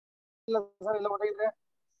ಇಲ್ಲ ಸರ್, ಎಲ್ಲ ಹೊರಗಿದ್ರೆ.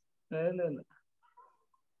 ಇಲ್ಲ ಇಲ್ಲ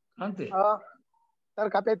ಕಾಂತಿ. ಸರ್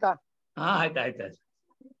ಕಾಪಿ ಆಯ್ತಾ? ಹಾ ಆಯ್ತು ಆಯ್ತು ಆಯ್ತು.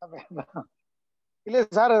 ಇಲ್ಲ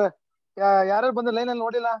ಸರ್, ಯಾರು ಬಂದು ಲೈನ್ ಅಲ್ಲಿ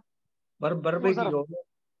ನೋಡಿಲ್ಲ. ಬರ್ಬೇಕು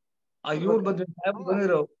ಇವ್ರು ಬಂದ್ರು, ಸಾಹೇಬ್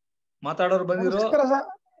ಬಂದಿರೋ, ಮಾತಾಡೋರು ಬಂದಿರೋ. ನಮಸ್ಕಾರ ಸರ್.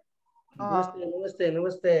 ನಮಸ್ತೆ ನಮಸ್ತೆ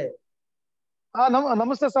ನಮಸ್ತೆ.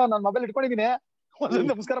 ನಮಸ್ತೆ ಸರ್, ನಾನು ಮೊಬೈಲ್ ಇಟ್ಕೊಂಡಿದ್ದೀನಿ,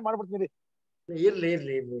 ನಮಸ್ಕಾರ ಮಾಡ್ಬಿಡ್ತೀನಿ. ಇರ್ಲಿ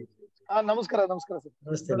ಇರ್ಲಿ ಇರ್ಲಿ. ನಮಸ್ಕಾರ ನಮಸ್ಕಾರ ಸರ್.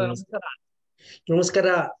 ನಮಸ್ತೆ ನಮಸ್ಕಾರ ನಮಸ್ಕಾರ.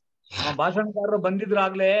 ಭಾಷಣಕಾರರು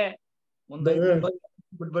ಬಂದಿದ್ರಾಗ್ಲೇ ಒಂದ್ 5 ನಿಮಿಷ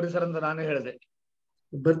ಬಿಟ್ಟು ಬರ್ರಿ ಸರ್ ಅಂತ ನಾನೇ ಹೇಳಿದೆ.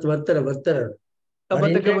 ಬರ್ತಾರೆ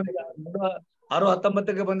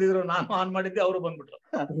 6:19 ಬಂದಿದ್ರು, ನಾನು ಆನ್ ಮಾಡಿದ್ದೆ, ಅವರು ಬಂದ್ಬಿಟ್ರು.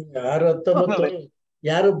 6:19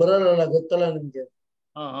 ಯಾರು ಬರಲ್ಲ, ಗೊತ್ತಲ್ಲ ನಿಮ್ಗೆ.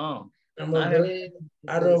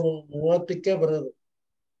 6:30 ಬರೋದು.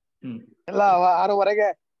 ಎಲ್ಲ 6:15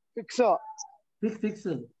 ಫಿಕ್ಸ್.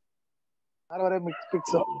 6:15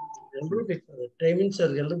 ಫಿಕ್ಸ್. ಎಲ್ರು ಟೈಮಿಂಗ್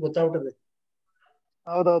ಸರ್ ಎಲ್ರು ಗೊತ್ತಾಗ್ಬಿಟ್ಟದೆ.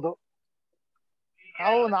 ಹೌದೌದು.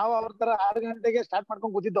 ನಾವು ಅವ್ರ ತರ 6 ಗಂಟೆಗೆ ಸ್ಟಾರ್ಟ್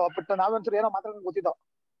ಮಾಡ್ಕೊಂಡು ಕೂತಿದ್ದೋ, ಬಟ್ ನಾವಂತೂ ಏನೋ ಮಾತಾಡ್ಕೊಂಡು ಕೂತಿದ್ದೋ.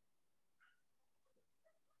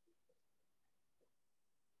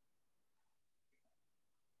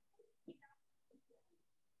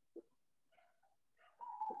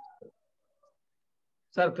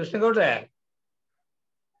 ಸರ್ ಕೃಷ್ಣಗೌಡ್ರೆ,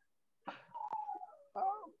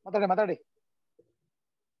 ಮಾತಾಡಿ.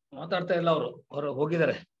 ಮಾತಾಡ್ತಾ ಇಲ್ಲ, ಅವರು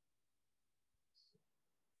ಹೋಗಿದ್ದಾರೆ.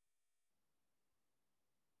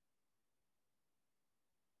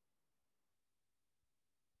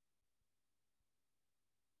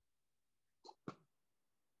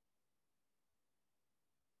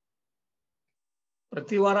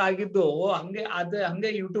 ಪ್ರತಿ ವಾರ ಆಗಿದ್ದು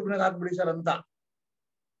ಹಂಗೆ ಯೂಟ್ಯೂಬ್ನಾಗ ಹಾಕ್ಬಿಡಿ ಸರ್ ಅಂತ.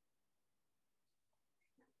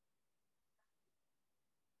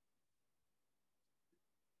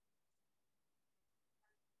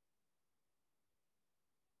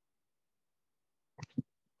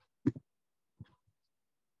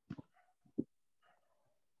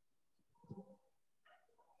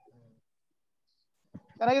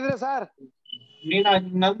 ಚೆನ್ನಾಗಿದ್ರೆ ಸರ್?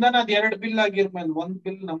 ನಂದನ 2 ಬಿಲ್ ಆಗಿರ್ಮೇಲೆ 1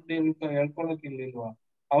 ಬಿಲ್ ನಮ್ದು ಹೇಳ್ಕೊಳಕ್ ಇಲ್ವಾ?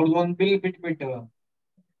 ಅವ್ರದ್ದು 1 ಬಿಲ್ ಬಿಟ್ಬಿಟ್ಟು.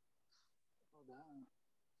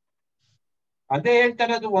 ಅದೇ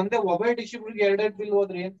ಹೇಳ್ತಾರೆ, ಅದು ಒಂದೇ ಮೊಬೈಲ್ ಡಿಸ್ಟ್ರಿಬ್ಯೂಟರ್ಗೆ 2 ಬಿಲ್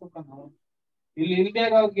ಹೋದ್ರೆ ಏನ್ ಸುಖ? ಇಲ್ಲಿ ಇಲ್ದೇ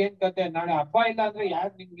ಇರೋರ್ಗೆ ಏನ್ ಕತೆ? ನಾಳೆ ಹಬ್ಬ ಇಲ್ಲ ಅಂದ್ರೆ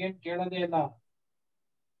ಯಾರು ನಿಮ್ಗೇನ್ ಕೇಳೋದೇ ಇಲ್ಲ.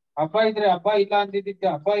 ಹಬ್ಬ ಇದ್ರೆ ಹಬ್ಬ, ಇಲ್ಲ ಅಂದಿದ್ದೆ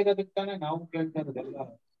ಹಬ್ಬ ಇರೋದಕ್ಕೆ ತಾನೇ ನಾವು ಕೇಳ್ತಾ ಇರೋದೆಲ್ಲ.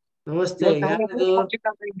 ನಮಸ್ತೆ.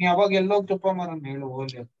 ಯಾವಾಗ ಎಲ್ಲೋಗ್ ತುಪ್ಪ ಮಾರನ್ ಹೇಳು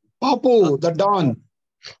ಹೋಗ್ಲಿ. ಪಾಪು ದ ಡಾನ್.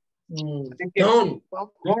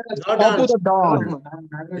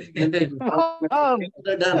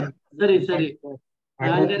 ಸರಿ ಸರಿ.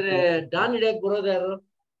 ಹಾಗಾದ್ರೆ ಡಾನ್ ಹಿಡಿಯಕ್ ಬರೋದು ಯಾರು?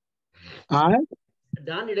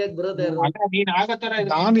 ಡಾನ್ ಹಿಡಿಯಕ್ ಬರೋದು ಯಾರು?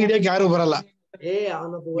 ಡಾನ್ ಹಿಡಿಯಕ್ ಯಾರು ಬರಲ್ಲ.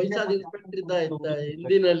 ಅವನೊಬ್ಬ ವಯಸ್ಸಾದ ಇನ್ಸ್ಪೆಕ್ಟರ್ ಇದ್ದ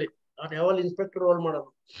ಹಿಂದಿನಲ್ಲಿ. ಅವ್ನು ಯಾವಾಗ ಇನ್ಸ್ಪೆಕ್ಟರ್ ರೋಲ್ ಮಾಡೋದು.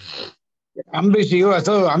 ಅಂಬರೀಷ್,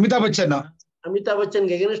 ಅಮಿತಾಬ್ ಬಚ್ಚನ್. ಅಮಿತಾಬ್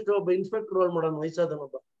ಬಚ್ಚನ್ಗೆ ಎಗೇನೆಸ್ಟ್ ಒಬ್ಬ ಇನ್ಸ್ಪೆಕ್ಟರ್ ರೋಲ್ ಮಾಡೋನು,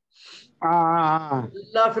 ವಯಸ್ಸಾದನೊಬ್ಬ.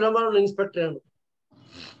 ಎಲ್ಲಾ ಫಿಲಮ್ ಇನ್ಸ್ಪೆಕ್ಟರ್ ಅವನು.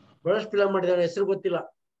 ಬಹಳಷ್ಟು ಫಿಲಮ್ ಮಾಡಿದಾನೆ, ಹೆಸರು ಗೊತ್ತಿಲ್ಲ.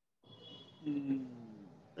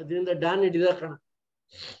 ಅದರಿಂದ ಡಾನ್ ಹಿಡಿದ ಕಣ.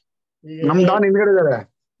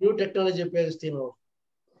 ನ್ಯೂ ಟೆಕ್ನಾಲಜಿ ಉಪಯೋಗಿಸ್ತೀವಿ ನಾವು.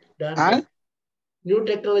 ನ್ಯೂ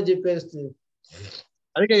ಟೆಕ್ನಾಲಜಿ ಉಪಯೋಗಿಸ್ತೀವಿ.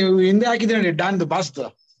 ಅದಕ್ಕೆ ಹಿಂದೆ ಹಾಕಿದ್ರೆ ಡಾನ್ ಬಾಸ್.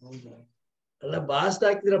 ಅಲ್ಲ, ಬಾಸ್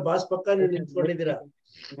ಹಾಕಿದ್ರ, ಬಾಸ್ ಪಕ್ಕ ನೀವು ನಿಂತ್ಕೊಂಡಿದ್ದೀರಾ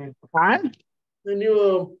ನೀವು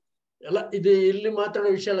ಎಲ್ಲ. ಇದು ಇಲ್ಲಿ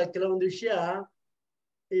ಮಾತಾಡೋ ವಿಷಯ ಅಲ್ಲ, ಕೆಲವೊಂದು ವಿಷಯ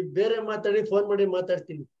ಈ ಬೇರೆ ಮಾತಾಡಿ ಫೋನ್ ಮಾಡಿ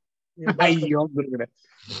ಮಾತಾಡ್ತೀನಿ.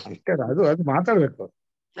 ಅದು ಮಾತಾಡ್ಬೇಕು.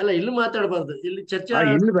 ಅಲ್ಲ, ಇಲ್ಲಿ ಮಾತಾಡಬಾರ್ದು, ಇಲ್ಲಿ ಚರ್ಚಾ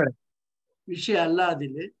ವಿಷಯ ಅಲ್ಲ.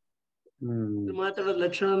 ಅದಿಲ್ಲಿ ಮಾತಾಡೋದ್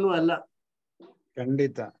ಲಕ್ಷಣನೂ ಅಲ್ಲ.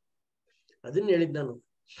 ಖಂಡಿತ. ಅದನ್ನ ಹೇಳಿದ್ ನಾನು.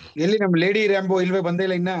 ಎಲ್ಲಿ ನಮ್ ಲೇಡಿ ರ್ಯಾಂಬೋ ಇಲ್ವೇ ಬಂದೇ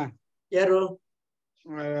ಇಲ್ಲ ಇನ್ನ? ಯಾರು?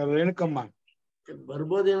 ರೇಣುಕಮ್ಮ.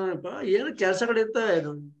 ಬರ್ಬೋದೇನಪ್ಪ, ಏನು ಕೆಲ್ಸಗಳಿರ್ತಾವೆ,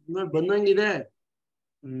 ಬಂದಂಗಿದೆ.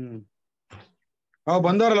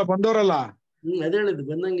 ಬಂದವರಲ್ಲ. ಅದೇ ಹೇಳಿದ್ದು,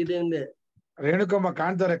 ಬಂದಂಗಿದೆ ಅಂದೆ. ರೇಣುಕಮ್ಮ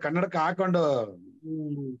ಕಾಣ್ತಾರೆ, ಕನ್ನಡಕ ಹಾಕೊಂಡು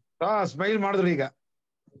ಸ್ಮೈಲ್ ಮಾಡಿದ್ರು ಈಗ.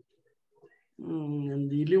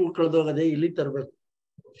 ಇಲ್ಲಿ ಉಳ್ಕೊಳ್ದೋಗದೆ, ಇಲ್ಲಿ ತರ್ಬೇಕು.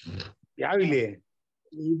 ಯಾವ ಇಲ್ಲಿ?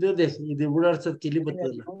 ಇದು ಓಡಾಡ್ಸೋದಕ್ಕೆ ಇಲ್ಲಿ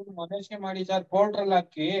ಬರ್ತದಲ್ಲ. ಮನೇಶೆ ಮಾಡಿ ಸರ್, ಪೋಲ್ಟ್ರಲ್ಲಿ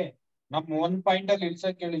ಹಾಕಿ ನಮ್ 1 ಪಾಯಿಂಟ್ ಅಲ್ಲಿ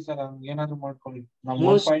ಇಳ್ಸಕ್ ಹೇಳಿ ಸರ್. ಏನಾದ್ರು ಮಾಡ್ಕೊಳ್ಳಿ.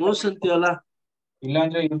 ಅಂತೀವಲ್ಲ,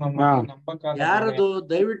 ಇಲ್ಲಾಂದ್ರೆ ಇದು ಯಾರದು?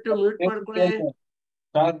 ದಯವಿಟ್ಟು ಮ್ಯೂಟ್ ಮಾಡ್ಕೊಳ್ಳಿ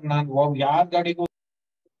ಸರ್. ನಾನು ಯಾರ ಗಾಡಿಗೂ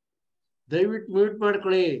ದಯವಿಟ್ಟು ಮ್ಯೂಟ್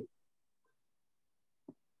ಮಾಡ್ಕೊಳ್ಳಿ.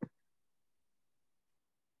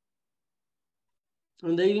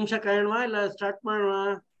 ಒಂದ್ 5 ನಿಮಿಷ ಕಾಯೋಣ, ಇಲ್ಲ ಸ್ಟಾರ್ಟ್ ಮಾಡೋಣ?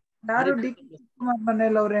 ಯಾರು ಡಿ ಕೆ ಶಿವಕುಮಾರ್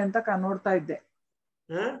ಮನೇಲಿ ಅವ್ರೆ ಅಂತ ನೋಡ್ತಾ ಇದ್ದೆ.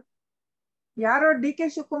 ಯಾರೋ ಡಿ ಕೆ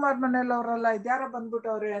ಶಿವಕುಮಾರ್ ಮನೇಲಿ ಅವ್ರಲ್ಲ, ಇದ್ಯಾರೋ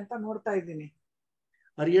ಬಂದ್ಬಿಟ್ಟವ್ರೆ ಅಂತ ನೋಡ್ತಾ ಇದ್ದೀನಿ.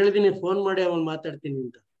 ಅವ್ರಿಗೆ ಹೇಳಿದೀನಿ ಫೋನ್ ಮಾಡಿ ಅವನ್ ಮಾತಾಡ್ತೀನಿ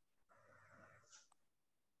ಅಂತ.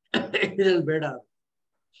 ಇದ್ರಲ್ಲಿ ಬೇಡ.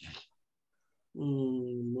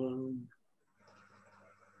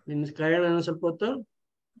 ಇನ್ ಕಾಯೋಣ ಸ್ವಲ್ಪ ಹೊತ್ತು.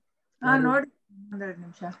 ನೋಡಿ 2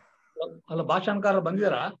 ನಿಮಿಷ. ಅಲ್ಲ ಭಾಷಣಕಾರ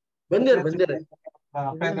ಬಂದಿದಾರಾ? ಬಂದಿರ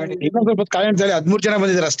ಇನ್ನೊಂದ್ ಸ್ವಲ್ಪ ಕಾಯೋಣ ಹೇಳಿ 13 ಜನ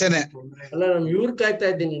ಬಂದಿದ್ದಾರೆ ಅಷ್ಟೇನೆ. ಅಲ್ಲ ನಾನು ಇವ್ರು ಕಾಯ್ತಾ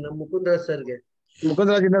ಇದ್ದೀನಿ, ನಮ್ಮ ಮುಕುಂದರಾಜ್ ಸರ್ಗೆ.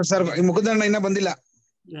 ಮುಕುಂದರಾಜ್ ಇನ್ನ ಸರ್, ಮುಕುಂದಣ್ಣ ಇನ್ನ ಬಂದಿಲ್ಲ.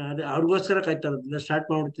 ಅದೇ ಅವ್ರಿಗೋಸ್ಕರ ಕಾಯ್ತಾ ಇರೋದು, ಸ್ಟಾರ್ಟ್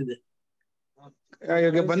ಮಾಡ್ಬಿಡ್ತಿದ್ದೆ.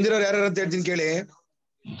 ಇವಾಗ ಬಂದಿರೋರು ಯಾರು ಅಂತ ಹೇಳ್ತೀನಿ ಕೇಳಿ.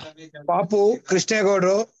 ಪಾಪು,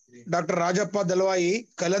 ಕೃಷ್ಣೇಗೌಡರು, ಡಾಕ್ಟರ್ ರಾಜಪ್ಪ ದಲವಾಯಿ,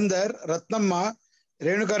 ಕಲಂದರ್, ರತ್ನಮ್ಮ,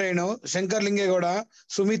 ರೇಣುಕಾ ರೇಣು, ಶಂಕರ್ ಲಿಂಗೇಗೌಡ,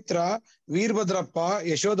 ಸುಮಿತ್ರಾ, ವೀರಭದ್ರಪ್ಪ,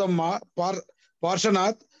 ಯಶೋದಮ್ಮ,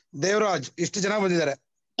 ಪಾರ್ಶನಾಥ್, ದೇವರಾಜ್, ಇಷ್ಟು ಜನ ಬಂದಿದ್ದಾರೆ.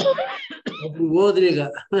 ಒಬ್ರು ಹೋದ್ರಿ ಈಗ.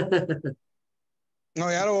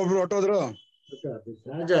 ಯಾರೋ ಒಬ್ರು ಹೊಟ್ಟೋದ್ರು.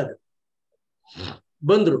 ಸಹಜ ಅದು.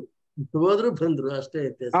 ಬಂದ್ರು ಅಷ್ಟೇ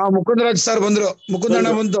ಐತೆ. ಮುಕುಂದರಾಜ್ ಸರ್ ಬಂದ್ರು,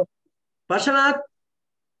 ಮುಕುಂದಣ್ಣ ಬಂತು. ಪಾರ್ಶನಾಥ್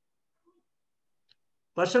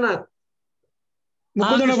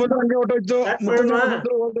ಮುಕುಂದಣ್ಣ ಬಂದ್ರು, ಹಂಗೆ ಹೊಟ್ಟೋಯ್ತು. ಮುಕುಂದಣ್ಣ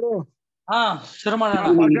ಬಂದ್ರು, ಹೋದ್ರು. ಶುರು ಮಾಡೋಣ.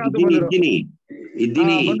 ಬಂದ್ರು,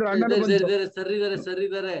 ಅಣ್ಣನೂ ಬಂದ್ರು. ಸರ್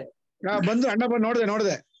ಇದಾರೆ ಬಂದ್ರು, ಅಣ್ಣ ಬಂದು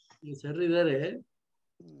ನೋಡ್ದೆ ಸರ್ ಇದಾರೆ.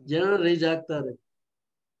 ಜನ ರೈಜ್ ಆಗ್ತಾರೆ.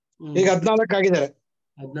 ಈಗ 14 ಆಗಿದ್ದಾರೆ.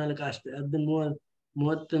 14 ಅಷ್ಟೇ.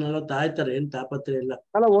 30-40 ಆಯ್ತಾರೆ, ಏನ್ ತಾಪತ್ರೆ ಇಲ್ಲ.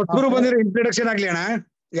 ಅಲ್ಲ, ಹೊಸಬರು ಬಂದಿದ್ರೆ ಇಂಟ್ರೊಡಕ್ಷನ್ ಆಗ್ಲಿ ಅಣ್ಣ.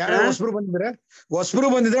 ಯಾರು ಹೊಸಬರು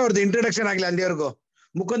ಬಂದಿದ್ರೆ ಅವ್ರದ್ದು ಇಂಟ್ರೊಡಕ್ಷನ್ ಆಗ್ಲಿ ಅಲ್ಲಿವರೆಗೂ.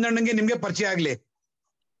 ಮುಕುಂದಣ್ಣಂಗೆ ನಿಮ್ಗೆ ಪರಿಚಯ ಆಗ್ಲಿ.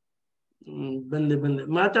 ಬಂದೆ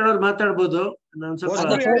ಮಾತಾಡೋರು ಮಾತಾಡ್ಬೋದು. ನಾನು ಸ್ವಲ್ಪ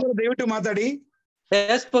ದಯವಿಟ್ಟು ಮಾತಾಡಿ.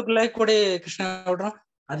 ಫೇಸ್ಬುಕ್ ಲೈವ್ ಕೊಡಿ ಕೃಷ್ಣ ಗೌಡ್ರು.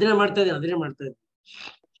 ಅದನ್ನೇ ಮಾಡ್ತಾ ಇದ್ದೀನಿ.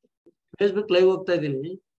 ಫೇಸ್ಬುಕ್ ಲೈವ್ ಹೋಗ್ತಾ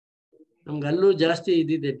ಇದ್ದೀನಿ. ನಮ್ಗೆ ಅಲ್ಲೂ ಜಾಸ್ತಿ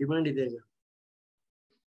ಇದಿದೆ, ಡಿಮಾಂಡ್ ಇದೆ ಈಗ.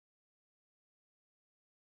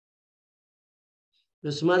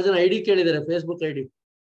 ಸುಮಾರು ಜನ ಐಡಿ ಕೇಳಿದ್ದಾರೆ, ಫೇಸ್ಬುಕ್ ಐಡಿ.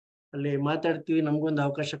 ಅಲ್ಲಿ ಮಾತಾಡ್ತೀವಿ, ನಮ್ಗೊಂದು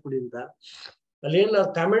ಅವಕಾಶ ಕೊಡಿ ಅಂತ. ಅಲ್ಲಿ ಏನಿಲ್ಲ,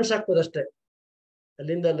 ಕಾಮೆಂಟ್ಸ್ ಹಾಕ್ಬೋದು ಅಷ್ಟೇ.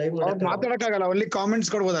 ಅಲ್ಲಿಂದ ಲೈವ್ ಮಾತಾಡಕ್ಕಾಗಲ್ಲ, ಅಲ್ಲಿ ಕಾಮೆಂಟ್ಸ್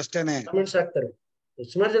ಕೊಡ್ಬೋದು ಅಷ್ಟೇನೆ. ಕಾಮೆಂಟ್ಸ್ ಹಾಕ್ತಾರೆ.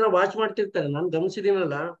 ಸುಮಾರು ಜನ ವಾಚ್ ಮಾಡ್ತಿರ್ತಾರೆ, ನಾನು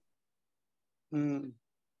ಗಮನಿಸಿದೀನಲ್ಲ.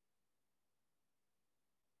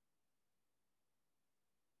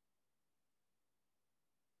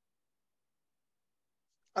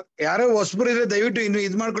 ಯಾರೋ ಹೊಸಬರು ಇದ್ರೆ ದಯವಿಟ್ಟು ಇನ್ನು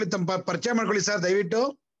ಇದ್ ಮಾಡ್ಕೊಳ್ಳಿ, ತಮ್ಮ ಪರಿಚಯ ಮಾಡ್ಕೊಳ್ಳಿ ಸರ್ ದಯವಿಟ್ಟು.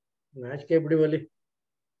 ನಾಚಿಕೆ ಬಿಡುವಲ್ಲಿ.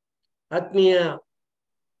 ಆತ್ಮೀಯ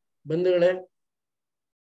ಬಂಧುಗಳೇ,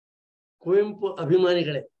 ಕುವೆಂಪು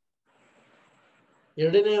ಅಭಿಮಾನಿಗಳೇ,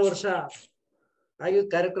 2ನೇ ವರ್ಷ ಆಗಿ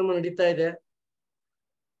ಕಾರ್ಯಕ್ರಮ ನಡೀತಾ ಇದೆ.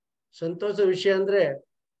 ಸಂತೋಷ ವಿಷಯ ಅಂದ್ರೆ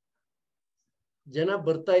ಜನ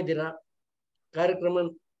ಬರ್ತಾ ಇದ್ದೀರಾ, ಕಾರ್ಯಕ್ರಮ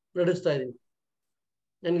ನಡೆಸ್ತಾ ಇದ್ದೀನಿ.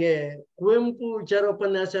 ನನ್ಗೆ ಕುವೆಂಪು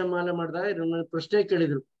ವಿಚಾರೋಪನ್ಯಾಸ ಮಾಲೆ ಮಾಡಿದಾಗ ನನ್ನ ಪ್ರಶ್ನೆ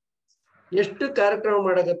ಕೇಳಿದ್ರು, ಎಷ್ಟು ಕಾರ್ಯಕ್ರಮ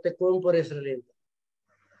ಮಾಡಕತ್ತೆ ಕುವೆಂಪು ಅವರ ಹೆಸರಲ್ಲಿ ಅಂತ.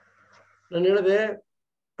 ನಾನು ಹೇಳಿದೆ,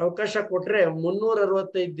 ಅವಕಾಶ ಕೊಟ್ರೆ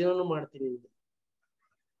 365 ದಿನನೂ ಮಾಡ್ತೀನಿ ಅಂತ.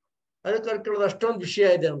 ಅದಕ್ಕೆ ಕೇಳೋದು ಅಷ್ಟೊಂದು ವಿಷಯ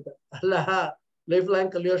ಇದೆ ಅಂತ. ಅಲ್ಲ, ಲೈಫ್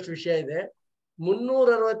ಲಾಂಗ್ ಕಲಿಯೋಷ್ಟು ವಿಷಯ ಇದೆ.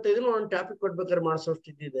 365 ಒಂದು ಟಾಪಿಕ್ ಕೊಡ್ಬೇಕಾದ್ರೆ ಮಾಡಿಸೋಷ್ಟು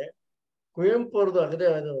ಇದ್ದಿದೆ. ಕುವೆಂಪು ಅವ್ರದ್ದು ಅಗದೆ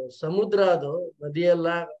ಅದು ಸಮುದ್ರ, ಅದು ನದಿಯಲ್ಲ,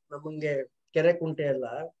 ನಮಗೆ ಕೆರೆ ಕುಂಟೆ ಅಲ್ಲ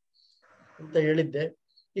ಅಂತ ಹೇಳಿದ್ದೆ.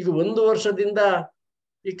 ಈಗ 1 ವರ್ಷದಿಂದ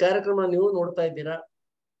ಈ ಕಾರ್ಯಕ್ರಮ ನೀವು ನೋಡ್ತಾ ಇದ್ದೀರಾ.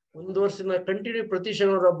 1 ವರ್ಷದಿಂದ ಕಂಟಿನ್ಯೂ ಪ್ರತಿ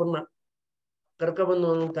ಶನಿವಾರ ಒಬ್ಬರನ್ನ ಕರ್ಕೊಬಂದು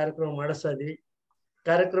ಒಂದೊಂದು ಕಾರ್ಯಕ್ರಮ ಮಾಡಿಸ್ತಾ ಇದೀವಿ.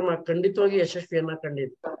 ಕಾರ್ಯಕ್ರಮ ಖಂಡಿತವಾಗಿ ಯಶಸ್ವಿಯನ್ನ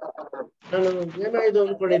ಕಂಡಿದೆ. ನಾನು ಏನಾಯ್ತು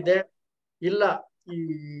ಅಂದ್ಕೊಂಡಿದ್ದೆ, ಇಲ್ಲ ಈ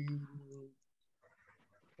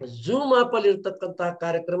ಝೂಮ್ ಆಪ್ ಅಲ್ಲಿ ಇರ್ತಕ್ಕಂತಹ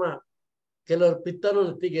ಕಾರ್ಯಕ್ರಮ ಕೆಲವರು ಪಿತ್ತನೂ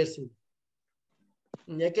ನೆತ್ತಿಗೇರಿಸಿದ್ರು.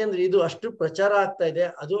 ಯಾಕೆಂದ್ರೆ ಇದು ಅಷ್ಟು ಪ್ರಚಾರ ಆಗ್ತಾ ಇದೆ,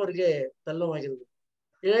 ಅದು ಅವ್ರಿಗೆ ತಲ್ಲವಾಗಿರೋದು.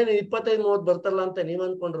 ಏನೇನು 25-30 ಬರ್ತಲ್ಲ ಅಂತ ನೀವ್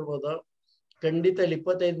ಅನ್ಕೊಂಡಿರ್ಬೋದು. ಖಂಡಿತ ಇಲ್ಲಿ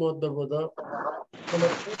 25-30 ಬರ್ಬೋದು,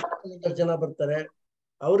 ಜನ ಬರ್ತಾರೆ.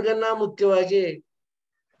 ಅವ್ರಿಗನ್ನ ಮುಖ್ಯವಾಗಿ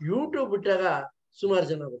ಯೂಟ್ಯೂಬ್ ಬಿಟ್ಟಾಗ ಸುಮಾರು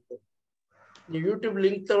ಜನ ಬರ್ತಾರೆ. ನೀವು ಯೂಟ್ಯೂಬ್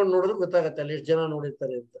ಲಿಂಕ್ ತಗೊಂಡು ನೋಡಿದ್ರೆ ಗೊತ್ತಾಗತ್ತೆ ಅಲ್ಲಿ ಎಷ್ಟು ಜನ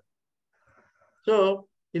ನೋಡಿರ್ತಾರೆ ಅಂತ. ಸೊ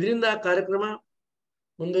ಇದರಿಂದ ಕಾರ್ಯಕ್ರಮ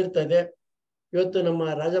ಮುಂದುವರಿತಾ ಇದೆ. ಇವತ್ತು ನಮ್ಮ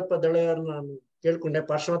ರಾಜಪ್ಪ ದಳವಾಯಿಯವ್ರನ್ನ ನಾನು ಕೇಳ್ಕೊಂಡೆ,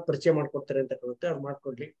 ಪಾರ್ಶ್ವನಾಥ್ ಪರಿಚಯ ಮಾಡ್ಕೊಡ್ತಾರೆ ಅಂತ ಕಾಣುತ್ತೆ, ಅವ್ರು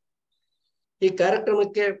ಮಾಡ್ಕೊಡ್ಲಿ. ಈ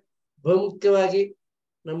ಕಾರ್ಯಕ್ರಮಕ್ಕೆ ಬಹುಮುಖ್ಯವಾಗಿ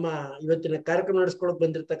ನಮ್ಮ ಇವತ್ತಿನ ಕಾರ್ಯಕ್ರಮ ನಡೆಸ್ಕೊಳಕ್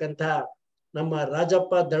ಬಂದಿರತಕ್ಕಂತಹ ನಮ್ಮ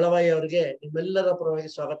ರಾಜಪ್ಪ ದಳವಾಯಿ ಅವರಿಗೆ ನಿಮ್ಮೆಲ್ಲರ ಪರವಾಗಿ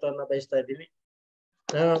ಸ್ವಾಗತವನ್ನ ಬಯಸ್ತಾ ಇದ್ದೀವಿ.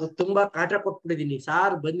 ನಾನು ತುಂಬಾ ಕಾಟ ಕೊಟ್ಬಿಟ್ಟಿದ್ದೀನಿ,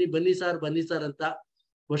 ಸಾರ್ ಬನ್ನಿ ಸಾರ್ ಅಂತ.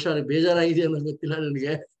 ಬಹುಶಃ ಬೇಜಾರಾಗಿದೆ ಅನ್ನೋ ಗೊತ್ತಿಲ್ಲ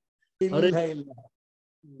ನನಗೆ. ಅವ್ರೇ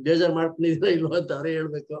ಬೇಜಾರ್ ಮಾಡ್ಕೊಂಡಿದ್ರ ಇಲ್ವಾ ಅಂತ ಅವರೇ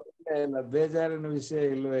ಹೇಳ್ಬೇಕು. ಇಲ್ಲ, ಬೇಜಾರಿನ ವಿಷಯ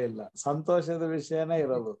ಇಲ್ವೇ ಇಲ್ಲ, ಸಂತೋಷದ ವಿಷಯನೇ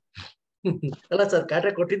ಇರೋದು. ಅಲ್ಲ ಸರ್, ಕಾಟ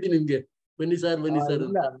ಕೊಟ್ಟಿದ್ದೀನಿ ನಿಮ್ಗೆ, ಬನ್ನಿ ಸರ್.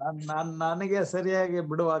 ಇಲ್ಲ, ನನಗೆ ಸರಿಯಾಗಿ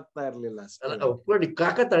ಬಿಡುವಾಗ್ತಾ ಇರ್ಲಿಲ್ಲ. ಒಪ್ಕೊಳ್ಳಿ,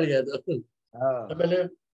 ಕಾಕತಾಳಿ ಅದು. ಆಮೇಲೆ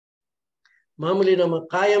ಮಾಮೂಲಿ ನಮ್ಮ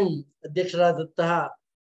ಕಾಯಂ ಅಧ್ಯಕ್ಷರಾದಂತಹ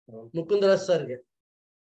ಮುಕುಂದರಾಜ್ ಸರ್ಗೆ,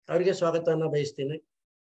 ಅವ್ರಿಗೆ ಸ್ವಾಗತವನ್ನ ಬಯಸ್ತೀನಿ.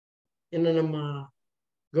 ಇನ್ನು ನಮ್ಮ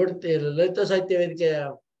ಲಲಿತ ಸಾಹಿತ್ಯ ವೇದಿಕೆಯ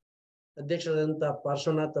ಅಧ್ಯಕ್ಷರಾದಂತಹ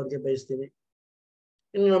ಪಾರ್ಶ್ವನಾಥ್ ಅವ್ರಿಗೆ ಬಯಸ್ತೀನಿ.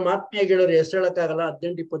 ಇನ್ನು ನಮ್ಮ ಆತ್ಮೀಯ ಗೆಳೆಯರು ಹೆಸರು ಹೇಳಕ್ಕಾಗಲ್ಲ,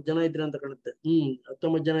 18-20 ಜನ ಇದ್ರೆ ಅಂತ ಕಾಣುತ್ತೆ.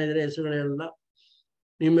 19 ಜನ ಇದ್ರೆ ಹೆಸರುಗಳು ಹೇಳಲ್ಲ.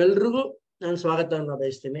 ನಿಮ್ಮೆಲ್ರಿಗೂ ನಾನು ಸ್ವಾಗತವನ್ನ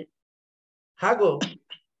ಬಯಸ್ತೀನಿ. ಹಾಗೂ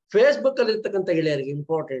ಫೇಸ್ಬುಕ್ ಅಲ್ಲಿ ಇರ್ತಕ್ಕಂಥ ಗೆಳೆಯರಿಗೆ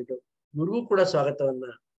ಇಂಪಾರ್ಟೆಂಟ್, ಇವ್ರಿಗೂ ಕೂಡ ಸ್ವಾಗತವನ್ನ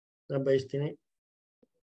ನಾನು ಬಯಸ್ತೀನಿ.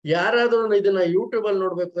 ಯಾರಾದ್ರೂ ಇದನ್ನ ಯೂಟ್ಯೂಬ್ ಅಲ್ಲಿ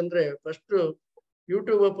ನೋಡ್ಬೇಕು ಅಂದ್ರೆ ಫಸ್ಟ್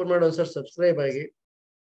ಯೂಟ್ಯೂಬ್ ಓಪನ್ ಮಾಡಿ ಒಂದ್ಸರಿ ಸಬ್ಸ್ಕ್ರೈಬ್ ಆಗಿ,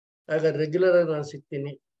 ಆಗ ರೆಗ್ಯುಲರ್ ಆಗಿ ನಾನು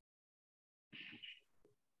ಸಿಗ್ತೀನಿ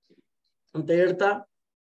ಅಂತ ಹೇಳ್ತಾ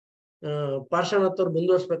ಪಾರ್ಶ್ವನಾಥ್ ಅವ್ರು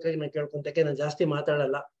ಮುಂದುವರ್ಸ್ಬೇಕಾಗಿ ನಾನು ಕೇಳ್ಕೊಂತಕ್ಕೆ ನಾನು ಜಾಸ್ತಿ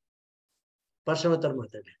ಮಾತಾಡಲ್ಲ. ಪಾರ್ಶ್ವನಾಥ್ ಅವ್ರು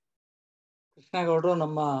ಮಾತಾಡಿ. ಕೃಷ್ಣೇಗೌಡರು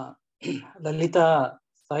ನಮ್ಮ ಲಲಿತಾ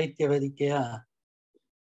ಸಾಹಿತ್ಯ ವೇದಿಕೆಯ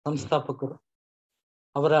ಸಂಸ್ಥಾಪಕರು.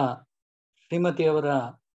 ಅವರ ಶ್ರೀಮತಿಯವರ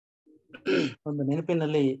ಒಂದು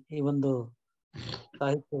ನೆನಪಿನಲ್ಲಿ ಈ ಒಂದು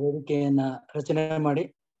ಸಾಹಿತ್ಯ ವೇದಿಕೆಯನ್ನ ರಚನೆ ಮಾಡಿ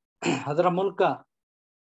ಅದರ ಮೂಲಕ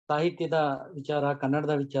ಸಾಹಿತ್ಯದ ವಿಚಾರ,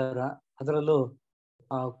 ಕನ್ನಡದ ವಿಚಾರ, ಅದರಲ್ಲೂ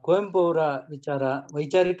ಕುವೆಂಪು ಅವರ ವಿಚಾರ,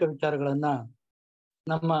 ವೈಚಾರಿಕ ವಿಚಾರಗಳನ್ನ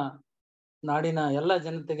ನಮ್ಮ ನಾಡಿನ ಎಲ್ಲ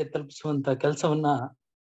ಜನತೆಗೆ ತಲುಪಿಸುವಂತ ಕೆಲಸವನ್ನ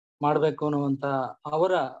ಮಾಡ್ಬೇಕು ಅನ್ನುವಂತ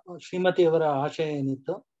ಅವರ ಶ್ರೀಮತಿಯವರ ಆಶಯ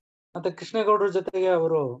ಏನಿತ್ತು. ಮತ್ತೆ ಕೃಷ್ಣೇಗೌಡರ ಜೊತೆಗೆ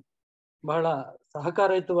ಅವರು ಬಹಳ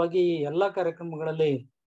ಸಹಕಾರಯುತವಾಗಿ ಎಲ್ಲಾ ಕಾರ್ಯಕ್ರಮಗಳಲ್ಲಿ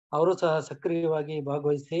ಅವರು ಸಹ ಸಕ್ರಿಯವಾಗಿ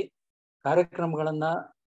ಭಾಗವಹಿಸಿ ಕಾರ್ಯಕ್ರಮಗಳನ್ನ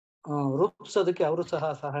ರೂಪಿಸೋದಕ್ಕೆ ಅವರು ಸಹ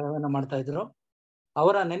ಸಹಾಯವನ್ನ ಮಾಡ್ತಾ ಇದ್ರು.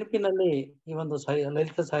 ಅವರ ನೆನಪಿನಲ್ಲಿ ಈ ಒಂದು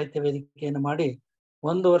ಲಲಿತ ಸಾಹಿತ್ಯ ವೇದಿಕೆಯನ್ನು ಮಾಡಿ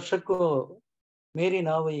 1 ವರ್ಷಕ್ಕೂ ಮೀರಿ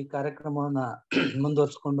ನಾವು ಈ ಕಾರ್ಯಕ್ರಮವನ್ನ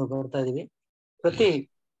ಮುಂದುವರಿಸಿಕೊಂಡು ಬರ್ತಾ ಇದೀವಿ. ಪ್ರತಿ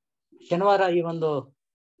ಶನಿವಾರ ಈ ಒಂದು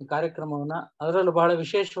ಕಾರ್ಯಕ್ರಮವನ್ನ, ಅದರಲ್ಲೂ ಬಹಳ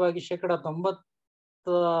ವಿಶೇಷವಾಗಿ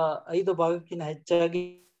 95% ಭಾಗಕ್ಕಿಂತ ಹೆಚ್ಚಾಗಿ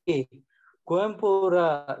ಕುವೆಂಪು ಅವರ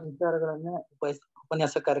ವಿಚಾರಗಳನ್ನೇ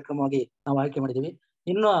ಉಪನ್ಯಾಸ ಕಾರ್ಯಕ್ರಮವಾಗಿ ನಾವು ಆಯ್ಕೆ ಮಾಡಿದೀವಿ.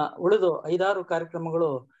 ಇನ್ನು ಉಳಿದು 5-6 ಕಾರ್ಯಕ್ರಮಗಳು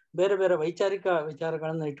ಬೇರೆ ಬೇರೆ ವೈಚಾರಿಕ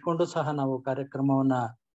ವಿಚಾರಗಳನ್ನ ಇಟ್ಕೊಂಡು ಸಹ ನಾವು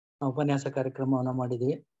ಉಪನ್ಯಾಸ ಕಾರ್ಯಕ್ರಮವನ್ನ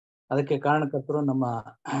ಮಾಡಿದೀವಿ. ಅದಕ್ಕೆ ಕಾರಣಕರ್ತರು ನಮ್ಮ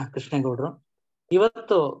ಕೃಷ್ಣೇಗೌಡರು.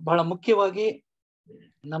 ಇವತ್ತು ಬಹಳ ಮುಖ್ಯವಾಗಿ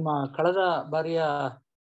ನಮ್ಮ ಕಳೆದ ಬಾರಿಯ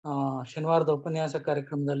ಶನಿವಾರದ ಉಪನ್ಯಾಸ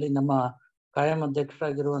ಕಾರ್ಯಕ್ರಮದಲ್ಲಿ ನಮ್ಮ ಕಾಯಂ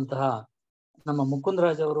ಅಧ್ಯಕ್ಷರಾಗಿರುವಂತಹ ನಮ್ಮ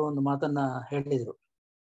ಮುಕುಂದರಾಜ್ ಅವರು ಒಂದು ಮಾತನ್ನ ಹೇಳಿದ್ರು.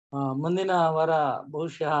 ಮುಂದಿನ ವಾರ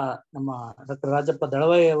ಬಹುಶಃ ನಮ್ಮ ಡಾಕ್ಟರ್ ರಾಜಪ್ಪ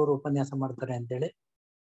ದಳವಾಯಿ ಅವರು ಉಪನ್ಯಾಸ ಮಾಡ್ತಾರೆ ಅಂತೇಳಿ.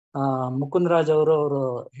 ಮುಕುಂದರಾಜ್ ಅವರು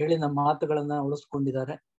ಹೇಳಿದ ಮಾತುಗಳನ್ನ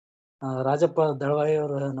ಉಳಿಸ್ಕೊಂಡಿದ್ದಾರೆ. ರಾಜಪ್ಪ ದಳವಾಯಿ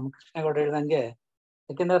ಅವರು ನಮ್ಮ ಕೃಷ್ಣೇಗೌಡ ಹೇಳಿದಂಗೆ,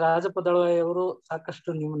 ಯಾಕೆಂದ್ರೆ ರಾಜಪ್ಪ ದಳವಾಯಿ ಅವರು ಸಾಕಷ್ಟು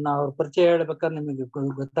ನಿಮ್ಮನ್ನ ಅವ್ರ ಪರಿಚಯ ಹೇಳ್ಬೇಕಾದ್ರೆ ನಿಮಗೆ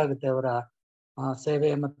ಗೊತ್ತಾಗುತ್ತೆ ಅವರ ಸೇವೆ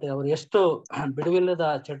ಮತ್ತೆ ಅವರು ಎಷ್ಟು ಬಿಡುವಿಲ್ಲದ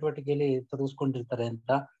ಚಟುವಟಿಕೆಯಲ್ಲಿ ತೊಡಗಿಸ್ಕೊಂಡಿರ್ತಾರೆ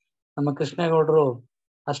ಅಂತ. ನಮ್ಮ ಕೃಷ್ಣೇಗೌಡರು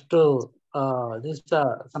ಅಷ್ಟು ದಿವಸ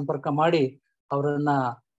ಸಂಪರ್ಕ ಮಾಡಿ ಅವರನ್ನ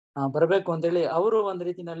ಬರಬೇಕು ಅಂತೇಳಿ ಅವರು ಒಂದ್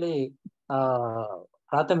ರೀತಿನಲ್ಲಿ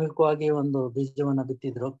ಪ್ರಾಥಮಿಕವಾಗಿ ಒಂದು ಬೀಜವನ್ನ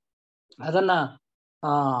ಬಿತ್ತಿದ್ರು. ಅದನ್ನ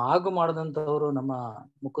ಆಗು ಮಾಡಿದಂತವರು ನಮ್ಮ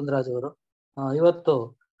ಮುಕುಂದರಾಜ್ ಅವರು. ಇವತ್ತು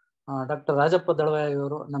ಡಾಕ್ಟರ್ ರಾಜಪ್ಪ ದಳವಾಯಿ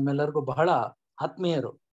ಅವರು ನಮ್ಮೆಲ್ಲರಿಗೂ ಬಹಳ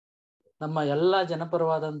ಆತ್ಮೀಯರು. ನಮ್ಮ ಎಲ್ಲ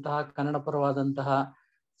ಜನಪರವಾದಂತಹ, ಕನ್ನಡ ಪರವಾದಂತಹ,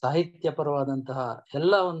 ಸಾಹಿತ್ಯ ಪರವಾದಂತಹ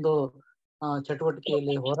ಎಲ್ಲ ಒಂದು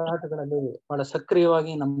ಚಟುವಟಿಕೆಯಲ್ಲಿ, ಹೋರಾಟಗಳಲ್ಲಿ ಬಹಳ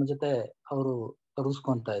ಸಕ್ರಿಯವಾಗಿ ನಮ್ಮ ಜೊತೆ ಅವರು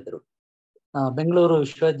ತೊಡಗಿಸ್ಕೊಂತ ಇದ್ರು. ಬೆಂಗಳೂರು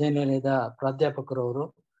ವಿಶ್ವವಿದ್ಯಾನಿಲಯದ ಪ್ರಾಧ್ಯಾಪಕರವರು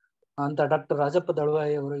ಅಂತ ಡಾಕ್ಟರ್ ರಾಜಪ್ಪ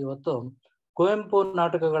ದಳವಾಯಿ ಅವರು ಇವತ್ತು ಕುವೆಂಪು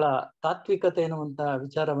ನಾಟಕಗಳ ತಾತ್ವಿಕತೆ ಎನ್ನುವಂತ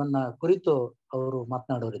ವಿಚಾರವನ್ನ ಕುರಿತು ಅವರು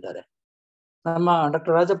ಮಾತನಾಡೋರಿದ್ದಾರೆ. ನಮ್ಮ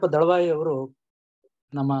ಡಾಕ್ಟರ್ ರಾಜಪ್ಪ ದಳವಾಯಿ ಅವರು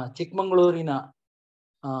ನಮ್ಮ ಚಿಕ್ಕಮಗಳೂರಿನ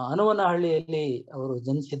ಹನುಮನಹಳ್ಳಿಯಲ್ಲಿ ಅವರು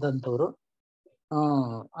ಜನಿಸಿದಂಥವ್ರು.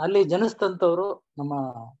 ಅಲ್ಲಿ ಜನಿಸಿದಂಥವ್ರು ನಮ್ಮ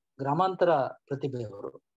ಗ್ರಾಮಾಂತರ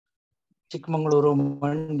ಪ್ರತಿಭೆಯವರು. ಚಿಕ್ಕಮಗಳೂರು,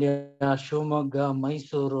 ಮಂಡ್ಯ, ಶಿವಮೊಗ್ಗ,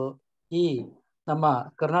 ಮೈಸೂರು, ಈ ನಮ್ಮ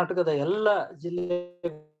ಕರ್ನಾಟಕದ ಎಲ್ಲ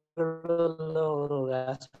ಜಿಲ್ಲೆಗಳಲ್ಲೂ ಅವರು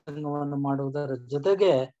ವ್ಯಾಸಂಗವನ್ನು ಮಾಡುವುದರ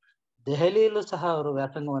ಜೊತೆಗೆ ದೆಹಲಿಯಲ್ಲೂ ಸಹ ಅವರು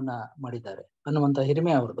ವ್ಯಾಸಂಗವನ್ನ ಮಾಡಿದ್ದಾರೆ ಅನ್ನುವಂತ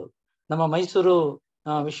ಹಿರಿಮೆ ಅವರದು. ನಮ್ಮ ಮೈಸೂರು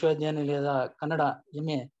ವಿಶ್ವವಿದ್ಯಾನಿಲಯದ ಕನ್ನಡ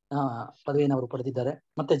MA ಪದವಿಯನ್ನು ಅವರು ಪಡೆದಿದ್ದಾರೆ.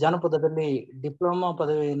 ಮತ್ತೆ ಜಾನಪದದಲ್ಲಿ ಡಿಪ್ಲೊಮಾ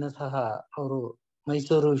ಪದವಿಯನ್ನು ಸಹ ಅವರು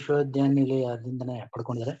ಮೈಸೂರು ವಿಶ್ವವಿದ್ಯಾನಿಲಯದಿಂದನೇ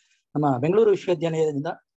ಪಡ್ಕೊಂಡಿದ್ದಾರೆ. ನಮ್ಮ ಬೆಂಗಳೂರು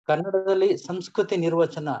ವಿಶ್ವವಿದ್ಯಾನಿಲಯದಿಂದ ಕನ್ನಡದಲ್ಲಿ ಸಂಸ್ಕೃತಿ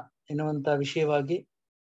ನಿರ್ವಚನ ಎನ್ನುವಂತ ವಿಷಯವಾಗಿ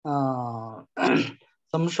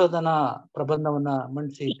ಸಂಶೋಧನಾ ಪ್ರಬಂಧವನ್ನ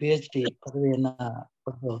ಮಂಡಿಸಿ PhD ಪದವಿಯನ್ನ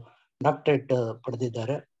ಪಡೆದು ಡಾಕ್ಟರೇಟ್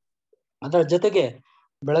ಪಡೆದಿದ್ದಾರೆ. ಅದರ ಜೊತೆಗೆ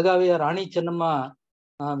ಬೆಳಗಾವಿಯ ರಾಣಿ ಚೆನ್ನಮ್ಮ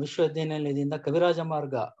ವಿಶ್ವವಿದ್ಯಾನಿಲಯದಿಂದ ಕವಿರಾಜ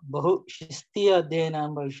ಮಾರ್ಗ ಬಹು ಶಿಸ್ತೀಯ ಅಧ್ಯಯನ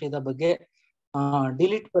ಎಂಬ ವಿಷಯದ ಬಗ್ಗೆ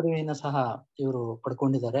ಡಿಲಿಟ್ ಪದವಿಯನ್ನು ಸಹ ಇವರು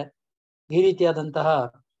ಪಡ್ಕೊಂಡಿದ್ದಾರೆ. ಈ ರೀತಿಯಾದಂತಹ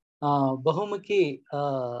ಬಹುಮುಖಿ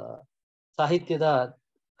ಸಾಹಿತ್ಯದ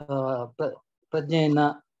ಪ್ರಜ್ಞೆಯನ್ನ,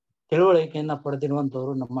 ತಿಳುವಳಿಕೆಯನ್ನ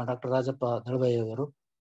ಪಡೆದಿರುವಂತವರು ನಮ್ಮ ಡಾಕ್ಟರ್ ರಾಜಪ್ಪ ದಳವಾಯಿ ಅವರು.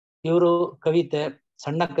 ಇವರು ಕವಿತೆ,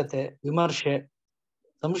 ಸಣ್ಣ ಕತೆ, ವಿಮರ್ಶೆ,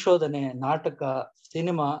 ಸಂಶೋಧನೆ, ನಾಟಕ,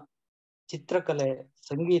 ಸಿನಿಮಾ, ಚಿತ್ರಕಲೆ,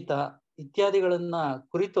 ಸಂಗೀತ ಇತ್ಯಾದಿಗಳನ್ನ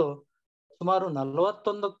ಕುರಿತು ಸುಮಾರು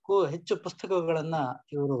 41ಕ್ಕೂ ಹೆಚ್ಚು ಪುಸ್ತಕಗಳನ್ನ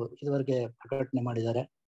ಇವರು ಇದುವರೆಗೆ ಪ್ರಕಟಣೆ ಮಾಡಿದ್ದಾರೆ.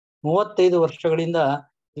 35 ವರ್ಷಗಳಿಂದ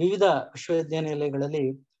ವಿವಿಧ ವಿಶ್ವವಿದ್ಯಾನಿಲಯಗಳಲ್ಲಿ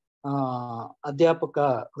ಅಧ್ಯಾಪಕ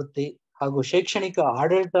ವೃತ್ತಿ ಹಾಗೂ ಶೈಕ್ಷಣಿಕ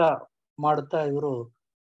ಆಡಳಿತ ಮಾಡುತ್ತಾ ಇವರು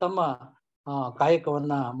ತಮ್ಮ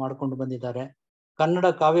ಕಾಯಕವನ್ನ ಮಾಡಿಕೊಂಡು ಬಂದಿದ್ದಾರೆ. ಕನ್ನಡ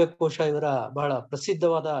ಕಾವ್ಯಕೋಶ ಇವರ ಬಹಳ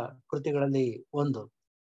ಪ್ರಸಿದ್ಧವಾದ ಕೃತಿಗಳಲ್ಲಿ ಒಂದು.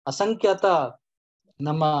 ಅಸಂಖ್ಯಾತ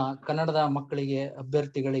ನಮ್ಮ ಕನ್ನಡದ ಮಕ್ಕಳಿಗೆ,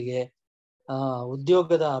 ಅಭ್ಯರ್ಥಿಗಳಿಗೆ,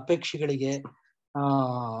 ಉದ್ಯೋಗದ ಅಪೇಕ್ಷೆಗಳಿಗೆ,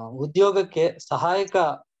 ಉದ್ಯೋಗಕ್ಕೆ ಸಹಾಯಕ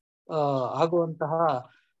ಆಗುವಂತಹ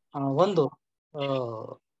ಒಂದು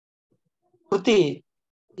ಕೃತಿ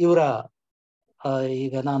ಇವರ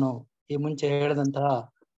ಈಗ ನಾನು ಈ ಮುಂಚೆ ಹೇಳಿದಂತಹ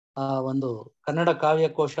ಒಂದು ಕನ್ನಡ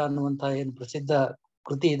ಕಾವ್ಯಕೋಶ ಅನ್ನುವಂತಹ ಏನು ಪ್ರಸಿದ್ಧ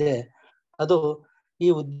ಕೃತಿ ಇದೆ, ಅದು ಈ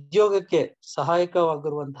ಉದ್ಯೋಗಕ್ಕೆ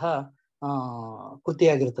ಸಹಾಯಕವಾಗಿರುವಂತಹ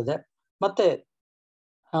ಕೃತಿಯಾಗಿರ್ತದೆ. ಮತ್ತೆ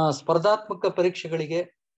ಸ್ಪರ್ಧಾತ್ಮಕ ಪರೀಕ್ಷೆಗಳಿಗೆ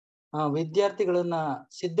ವಿದ್ಯಾರ್ಥಿಗಳನ್ನ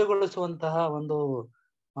ಸಿದ್ಧಗೊಳಿಸುವಂತಹ ಒಂದು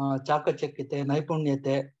ಚಾಕಚಕ್ಯತೆ,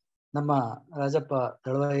 ನೈಪುಣ್ಯತೆ ನಮ್ಮ ರಾಜಪ್ಪ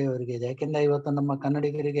ದಳವಾಯಿ ಅವರಿಗೆ ಇದೆ. ಯಾಕೆಂದ್ರೆ ಇವತ್ತು ನಮ್ಮ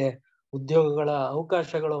ಕನ್ನಡಿಗರಿಗೆ ಉದ್ಯೋಗಗಳ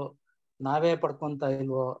ಅವಕಾಶಗಳು ನಾವೇ ಪಡ್ಕೊಂತ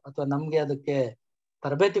ಇಲ್ವೋ, ಅಥವಾ ನಮ್ಗೆ ಅದಕ್ಕೆ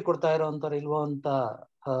ತರಬೇತಿ ಕೊಡ್ತಾ ಇರೋವಂಥವ್ರು ಇಲ್ವೋ ಅಂತ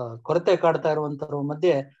ಕೊರತೆ ಕಾಡ್ತಾ ಇರುವಂತವ್ರ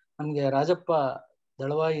ಮಧ್ಯೆ ನಮ್ಗೆ ರಾಜಪ್ಪ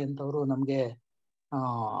ದಳವಾಯಿ ಅಂತವರು ನಮ್ಗೆ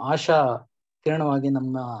ಆಶಾ ಕಿರಣವಾಗಿ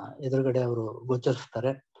ನಮ್ಮ ಎದುರುಗಡೆ ಅವರು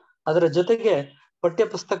ಗೋಚರಿಸ್ತಾರೆ. ಅದರ ಜೊತೆಗೆ ಪಠ್ಯ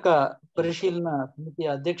ಪುಸ್ತಕ ಪರಿಶೀಲನಾ ಸಮಿತಿಯ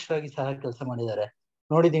ಅಧ್ಯಕ್ಷರಾಗಿ ಸಹ ಕೆಲಸ ಮಾಡಿದ್ದಾರೆ.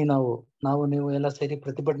 ನೋಡಿದೀವಿ ನಾವು ನೀವು ಎಲ್ಲ ಸೇರಿ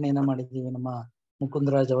ಪ್ರತಿಭಟನೆಯನ್ನ ಮಾಡಿದ್ದೀವಿ ನಮ್ಮ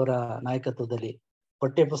ಮುಕುಂದರಾಜ್ ಅವರ ನಾಯಕತ್ವದಲ್ಲಿ.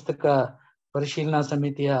 ಪಠ್ಯ ಪುಸ್ತಕ ಪರಿಶೀಲನಾ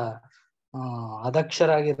ಸಮಿತಿಯ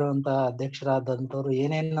ಅಧ್ಯಕ್ಷರಾಗಿರುವಂತಹ ಅಧ್ಯಕ್ಷರಾದಂಥವ್ರು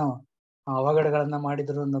ಏನೇನು ಅವಘಡಗಳನ್ನ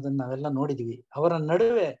ಮಾಡಿದ್ರು ಅನ್ನೋದನ್ನ ನಾವೆಲ್ಲ ನೋಡಿದೀವಿ. ಅವರ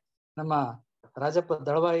ನಡುವೆ ನಮ್ಮ ರಾಜಪ್ಪ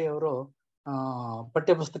ದಳವಾಯಿ ಅವರು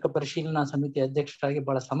ಪಠ್ಯ ಪುಸ್ತಕ ಪರಿಶೀಲನಾ ಸಮಿತಿ ಅಧ್ಯಕ್ಷರಾಗಿ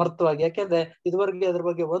ಬಹಳ ಸಮರ್ಥವಾಗಿ, ಯಾಕೆಂದ್ರೆ ಇದುವರೆಗೆ ಅದ್ರ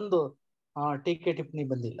ಬಗ್ಗೆ ಒಂದು ಟೀಕೆ ಟಿಪ್ಪಣಿ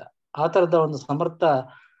ಬಂದಿಲ್ಲ, ಆ ತರದ ಒಂದು ಸಮರ್ಥ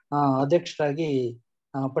ಅಧ್ಯಕ್ಷರಾಗಿ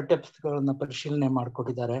ಪಠ್ಯ ಪುಸ್ತಕಗಳನ್ನ ಪರಿಶೀಲನೆ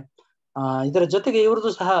ಮಾಡಿಕೊಟ್ಟಿದ್ದಾರೆ. ಇದರ ಜೊತೆಗೆ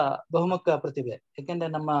ಇವ್ರದ್ದು ಸಹ ಬಹುಮುಖ ಪ್ರತಿಭೆ. ಯಾಕೆಂದ್ರೆ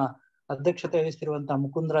ನಮ್ಮ ಅಧ್ಯಕ್ಷತೆ ವಹಿಸಿರುವಂತಹ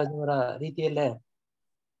ಮುಕುಂದರಾಜ್ ಅವರ ರೀತಿಯಲ್ಲೇ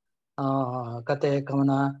ಕತೆ,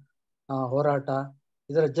 ಕವನ, ಹೋರಾಟ,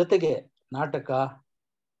 ಇದರ ಜೊತೆಗೆ ನಾಟಕ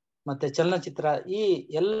ಮತ್ತೆ ಚಲನಚಿತ್ರ, ಈ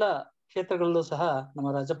ಎಲ್ಲ ಕ್ಷೇತ್ರಗಳಲ್ಲೂ ಸಹ ನಮ್ಮ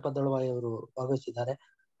ರಾಜಪ್ಪ ದಳವಾಯಿ ಅವರು ಭಾಗವಹಿಸಿದ್ದಾರೆ.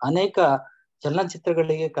 ಅನೇಕ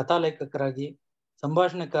ಚಲನಚಿತ್ರಗಳಿಗೆ ಕಥಾಲೇಖಕರಾಗಿ,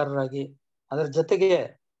 ಸಂಭಾಷಣೆಕಾರರಾಗಿ, ಅದರ ಜೊತೆಗೆ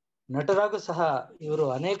ನಟರಾಗೂ ಸಹ ಇವರು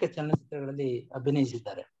ಅನೇಕ ಚಲನಚಿತ್ರಗಳಲ್ಲಿ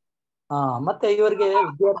ಅಭಿನಯಿಸಿದ್ದಾರೆ. ಮತ್ತೆ ಇವರಿಗೆ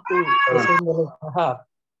ವಿದ್ಯಾರ್ಥಿ ದಶೆಯಿಂದಲೂ ಸಹ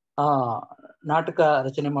ನಾಟಕ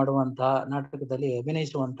ರಚನೆ ಮಾಡುವಂತಹ, ನಾಟಕದಲ್ಲಿ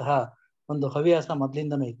ಅಭಿನಯಿಸುವಂತಹ ಒಂದು ಹವ್ಯಾಸ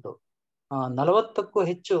ಮೊದಲಿಂದನೂ ಇತ್ತು. 40ಕ್ಕೂ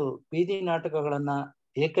ಹೆಚ್ಚು ಬೀದಿ ನಾಟಕಗಳನ್ನ,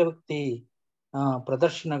 ಏಕವ್ಯಕ್ತಿ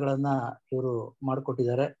ಪ್ರದರ್ಶನಗಳನ್ನ ಇವರು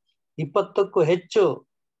ಮಾಡಿಕೊಟ್ಟಿದ್ದಾರೆ. 20ಕ್ಕೂ ಹೆಚ್ಚು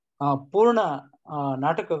ಪೂರ್ಣ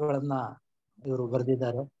ನಾಟಕಗಳನ್ನ ಇವರು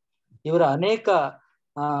ಬರೆದಿದ್ದಾರೆ. ಇವರ ಅನೇಕ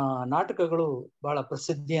ನಾಟಕಗಳು ಬಹಳ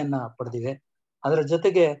ಪ್ರಸಿದ್ಧಿಯನ್ನ ಪಡೆದಿವೆ. ಅದರ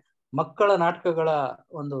ಜೊತೆಗೆ ಮಕ್ಕಳ ನಾಟಕಗಳ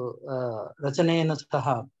ಒಂದು ರಚನೆಯನ್ನು ಸಹ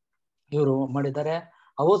ಇವರು ಮಾಡಿದ್ದಾರೆ.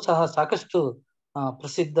 ಅವು ಸಹ ಸಾಕಷ್ಟು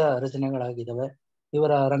ಪ್ರಸಿದ್ಧ ರಚನೆಗಳಾಗಿದ್ದಾವೆ.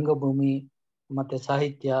 ಇವರ ರಂಗಭೂಮಿ ಮತ್ತೆ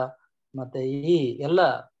ಸಾಹಿತ್ಯ ಮತ್ತೆ ಈ ಎಲ್ಲ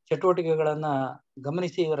ಚಟುವಟಿಕೆಗಳನ್ನ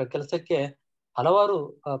ಗಮನಿಸಿ ಇವರ ಕೆಲಸಕ್ಕೆ ಹಲವಾರು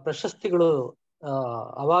ಪ್ರಶಸ್ತಿಗಳು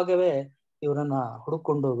ಅವಾಗವೇ ಇವರನ್ನ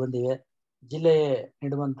ಹುಡುಕೊಂಡು ಬಂದಿವೆ. ಜಿಲ್ಲೆ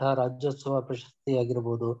ನೀಡುವಂತಹ ರಾಜ್ಯೋತ್ಸವ ಪ್ರಶಸ್ತಿ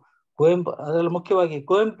ಆಗಿರ್ಬೋದು, ಕುವೆಂಪು, ಅದರಲ್ಲಿ ಮುಖ್ಯವಾಗಿ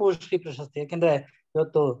ಕುವೆಂಪು ಶ್ರೀ ಪ್ರಶಸ್ತಿ. ಯಾಕೆಂದ್ರೆ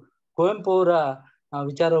ಇವತ್ತು ಕುವೆಂಪು ಅವರ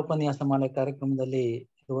ವಿಚಾರ ಉಪನ್ಯಾಸ ಮಾಲೆ ಕಾರ್ಯಕ್ರಮದಲ್ಲಿ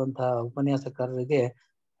ಇರುವಂತಹ ಉಪನ್ಯಾಸಕಾರರಿಗೆ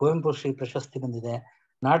ಕುವೆಂಪು ಶ್ರೀ ಪ್ರಶಸ್ತಿ ಬಂದಿದೆ.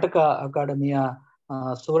 ನಾಟಕ ಅಕಾಡೆಮಿಯ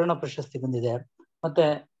ಸುವರ್ಣ ಪ್ರಶಸ್ತಿ ಬಂದಿದೆ. ಮತ್ತೆ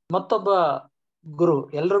ಮತ್ತೊಬ್ಬ ಗುರು,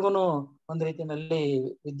 ಎಲ್ರಿಗೂ ಒಂದು ರೀತಿಯಲ್ಲಿ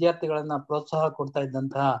ವಿದ್ಯಾರ್ಥಿಗಳನ್ನ ಪ್ರೋತ್ಸಾಹ ಕೊಡ್ತಾ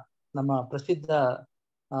ಇದ್ದಂತಹ ನಮ್ಮ ಪ್ರಸಿದ್ಧ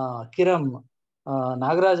ಕಿರಂ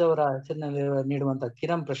ನಾಗರಾಜ್ ಅವರ ಹೆಸರಿನಲ್ಲಿ ನೀಡುವಂತಹ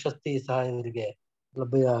ಕಿರಂ ಪ್ರಶಸ್ತಿ ಸಹ ಇವರಿಗೆ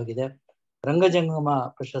ಲಭ್ಯವಾಗಿದೆ. ರಂಗಜಂಗಮ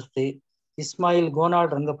ಪ್ರಶಸ್ತಿ, ಇಸ್ಮಾಯಿಲ್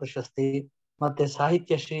ಗೋನಾಳ್ ರಂಗ ಪ್ರಶಸ್ತಿ, ಮತ್ತೆ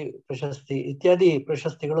ಸಾಹಿತ್ಯ ಶ್ರೀ ಪ್ರಶಸ್ತಿ ಇತ್ಯಾದಿ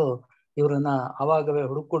ಪ್ರಶಸ್ತಿಗಳು ಇವರನ್ನ ಅವಾಗವೇ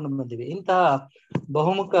ಹುಡುಕೊಂಡು ಬಂದಿವೆ. ಇಂತಹ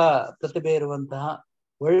ಬಹುಮುಖ ಪ್ರತಿಭೆ ಇರುವಂತಹ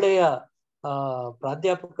ಒಳ್ಳೆಯ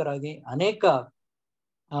ಪ್ರಾಧ್ಯಾಪಕರಾಗಿ ಅನೇಕ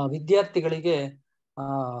ವಿದ್ಯಾರ್ಥಿಗಳಿಗೆ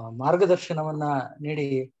ಮಾರ್ಗದರ್ಶನವನ್ನ ನೀಡಿ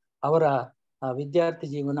ಅವರ ವಿದ್ಯಾರ್ಥಿ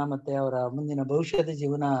ಜೀವನ ಮತ್ತೆ ಅವರ ಮುಂದಿನ ಭವಿಷ್ಯದ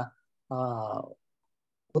ಜೀವನ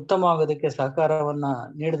ಉತ್ತಮವಾಗೋದಕ್ಕೆ ಸಹಕಾರವನ್ನ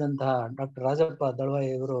ನೀಡಿದಂತಹ ಡಾಕ್ಟರ್ ರಾಜಪ್ಪ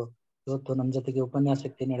ದಳವಾಯಿ ಅವರು ಇವತ್ತು ನಮ್ಮ ಜೊತೆಗೆ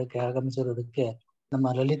ಉಪನ್ಯಾಸಕ್ಕೆ ನೀಡಕ್ಕೆ ಆಗಮಿಸಿರೋದಕ್ಕೆ ನಮ್ಮ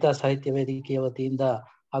ಲಲಿತಾ ಸಾಹಿತ್ಯ ವೇದಿಕೆಯ ವತಿಯಿಂದ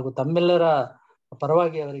ಹಾಗೂ ತಮ್ಮೆಲ್ಲರ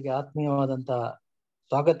ಪರವಾಗಿ ಅವರಿಗೆ ಆತ್ಮೀಯವಾದಂತ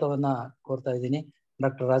ಸ್ವಾಗತವನ್ನ ಕೋರ್ತಾ ಇದ್ದೀನಿ.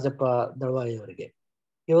 ಡಾಕ್ಟರ್ ರಾಜಪ್ಪ ದಳವಾಯಿ ಅವರಿಗೆ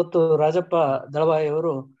ಇವತ್ತು ರಾಜಪ್ಪ ದಳವಾಯಿ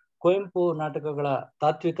ಅವರು ಕುವೆಂಪು ನಾಟಕಗಳ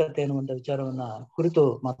ತಾತ್ವಿಕತೆ ಎನ್ನುವಂತ ವಿಚಾರವನ್ನ ಕುರಿತು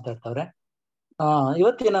ಮಾತಾಡ್ತಾರೆ.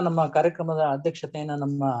 ಇವತ್ತಿನ ನಮ್ಮ ಕಾರ್ಯಕ್ರಮದ ಅಧ್ಯಕ್ಷತೆಯನ್ನ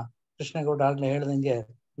ನಮ್ಮ ಕೃಷ್ಣೇಗೌಡ ಆಗ್ಲೇ ಹೇಳ್ದಂಗೆ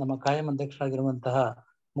ನಮ್ಮ ಕಾಯಂ ಅಧ್ಯಕ್ಷರಾಗಿರುವಂತಹ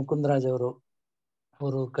ಮುಕುಂದರಾಜ್ ಅವರು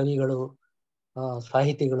ಕವಿಗಳು,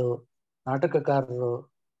 ಸಾಹಿತಿಗಳು, ನಾಟಕಕಾರರು,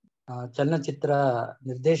 ಚಲನಚಿತ್ರ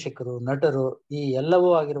ನಿರ್ದೇಶಕರು, ನಟರು, ಈ ಎಲ್ಲವೂ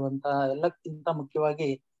ಆಗಿರುವಂತಹ, ಎಲ್ಲಕ್ಕಿಂತ ಮುಖ್ಯವಾಗಿ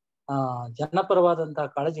ಜನಪರವಾದಂತಹ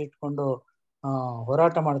ಕಾಳಜಿ ಇಟ್ಕೊಂಡು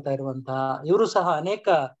ಹೋರಾಟ ಮಾಡ್ತಾ ಇರುವಂತಹ ಇವರು ಸಹ ಅನೇಕ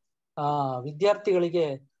ವಿದ್ಯಾರ್ಥಿಗಳಿಗೆ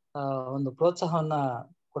ಒಂದು ಪ್ರೋತ್ಸಾಹವನ್ನ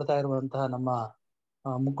ಕೊಡ್ತಾ ಇರುವಂತಹ ನಮ್ಮ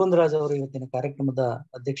ಮುಕುಂದರಾಜ್ ಅವರು ಇವತ್ತಿನ ಕಾರ್ಯಕ್ರಮದ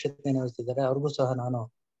ಅಧ್ಯಕ್ಷತೆಯನ್ನು ವಹಿಸಿದ್ದಾರೆ. ಅವ್ರಿಗೂ ಸಹ ನಾನು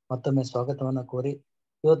ಮತ್ತೊಮ್ಮೆ ಸ್ವಾಗತವನ್ನ ಕೋರಿ,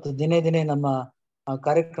 ಇವತ್ತು ದಿನೇ ದಿನೇ ನಮ್ಮ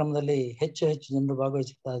ಕಾರ್ಯಕ್ರಮದಲ್ಲಿ ಹೆಚ್ಚು ಜನರು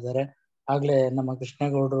ಭಾಗವಹಿಸ್ತಾ ಇದ್ದಾರೆ. ಆಗ್ಲೇ ನಮ್ಮ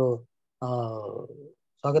ಕೃಷ್ಣೇಗೌಡರು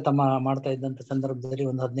ಸ್ವಾಗತ ಮಾಡ್ತಾ ಇದ್ದಂತ ಸಂದರ್ಭದಲ್ಲಿ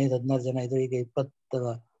ಒಂದು 15-16 ಜನ ಇದ್ರು. ಈಗ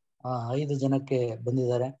 25 ಜನಕ್ಕೆ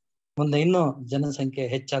ಬಂದಿದ್ದಾರೆ. ಮುಂದೆ ಇನ್ನೂ ಜನಸಂಖ್ಯೆ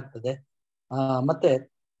ಹೆಚ್ಚಾಗ್ತದೆ. ಮತ್ತೆ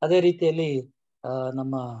ಅದೇ ರೀತಿಯಲ್ಲಿ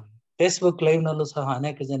ನಮ್ಮ ಫೇಸ್ಬುಕ್ ಲೈವ್ ನಲ್ಲೂ ಸಹ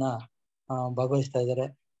ಅನೇಕ ಜನ ಭಾಗವಹಿಸ್ತಾ ಇದ್ದಾರೆ.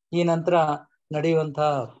 ಈ ನಂತರ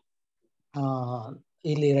ನಡೆಯುವಂತಹ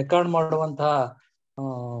ಇಲ್ಲಿ ರೆಕಾರ್ಡ್ ಮಾಡುವಂತಹ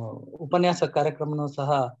ಉಪನ್ಯಾಸ ಕಾರ್ಯಕ್ರಮನೂ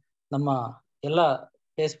ಸಹ ನಮ್ಮ ಎಲ್ಲ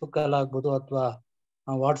ಫೇಸ್ಬುಕ್ ಅಲ್ಲಿ ಆಗ್ಬೋದು ಅಥವಾ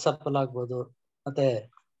ವಾಟ್ಸಪ್ ಅಲ್ಲಿ ಆಗ್ಬೋದು ಮತ್ತೆ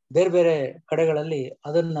ಬೇರೆ ಬೇರೆ ಕಡೆಗಳಲ್ಲಿ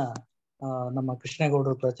ಅದನ್ನ ನಮ್ಮ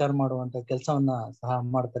ಕೃಷ್ಣೇಗೌಡರು ಪ್ರಚಾರ ಮಾಡುವಂತ ಕೆಲಸವನ್ನ ಸಹ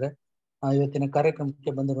ಮಾಡ್ತಾರೆ. ಇವತ್ತಿನ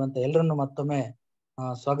ಕಾರ್ಯಕ್ರಮಕ್ಕೆ ಬಂದಿರುವಂತ ಎಲ್ಲರನ್ನು ಮತ್ತೊಮ್ಮೆ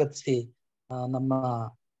ಸ್ವಾಗತಿಸಿ, ನಮ್ಮ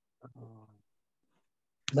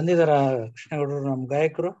ಬಂದಿದಾರ ಕೃಷ್ಣೇಗೌಡರು, ನಮ್ಮ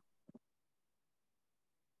ಗಾಯಕರು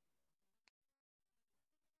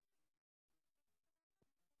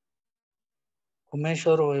ಉಮೇಶ್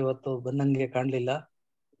ಅವರು ಇವತ್ತು ಬಂದಂಗೆ ಕಾಣ್ಲಿಲ್ಲ.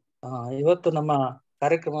 ಇವತ್ತು ನಮ್ಮ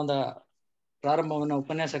ಕಾರ್ಯಕ್ರಮದ ಪ್ರಾರಂಭವನ್ನ,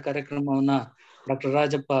 ಉಪನ್ಯಾಸ ಕಾರ್ಯಕ್ರಮವನ್ನ ಡಾಕ್ಟರ್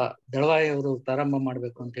ರಾಜಪ್ಪ ದಳವಾಯಿ ಅವರು ಪ್ರಾರಂಭ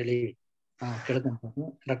ಮಾಡ್ಬೇಕು ಅಂತ ಹೇಳಿ ಕೇಳ್ಕೊಂತೀನಿ.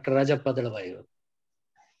 ಡಾಕ್ಟರ್ ರಾಜಪ್ಪ ದಳವಾಯಿ ಅವರು.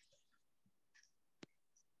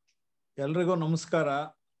 ಎಲ್ರಿಗೂ ನಮಸ್ಕಾರ.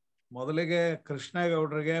 ಮೊದಲಿಗೆ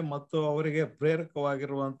ಕೃಷ್ಣೇಗೌಡರಿಗೆ ಮತ್ತು ಅವರಿಗೆ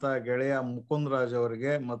ಪ್ರೇರಕವಾಗಿರುವಂತ ಗೆಳೆಯ ಮುಕುಂದರಾಜ್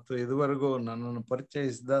ಅವರಿಗೆ ಮತ್ತು ಇದುವರೆಗೂ ನನ್ನನ್ನು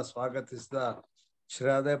ಪರಿಚಯಿಸಿದ, ಸ್ವಾಗತಿಸಿದ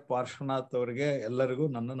ಶ್ರೀರಾಧೆ ಪಾರ್ಶ್ವನಾಥ್ ಅವರಿಗೆ ಎಲ್ಲರಿಗೂ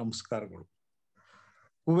ನನ್ನ ನಮಸ್ಕಾರಗಳು.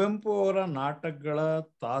 ಕುವೆಂಪು ಅವರ ನಾಟಕಗಳ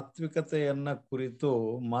ತಾತ್ವಿಕತೆಯನ್ನ ಕುರಿತು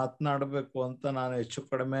ಮಾತನಾಡಬೇಕು ಅಂತ ನಾನು ಹೆಚ್ಚು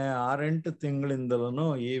ಕಡಿಮೆ 6-8 ತಿಂಗಳಿಂದಲೂ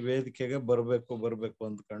ಈ ವೇದಿಕೆಗೆ ಬರಬೇಕು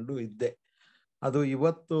ಅಂದ್ಕೊಂಡು ಇದ್ದೆ. ಅದು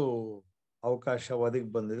ಇವತ್ತು ಅವಕಾಶ ಒದಗಿ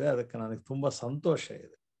ಬಂದಿದೆ. ಅದಕ್ಕೆ ನನಗೆ ತುಂಬಾ ಸಂತೋಷ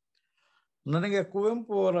ಇದೆ. ನನಗೆ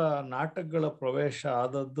ಕುವೆಂಪು ಅವರ ನಾಟಕಗಳ ಪ್ರವೇಶ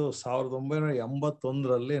ಆದದ್ದು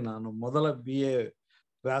 1981ರಲ್ಲಿ. ನಾನು ಮೊದಲ BA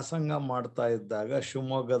ವ್ಯಾಸಂಗ ಮಾಡ್ತಾ ಇದ್ದಾಗ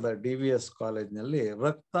ಶಿವಮೊಗ್ಗದ DVS ಕಾಲೇಜ್ನಲ್ಲಿ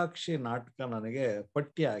ರಕ್ತಾಕ್ಷಿ ನಾಟಕ ನನಗೆ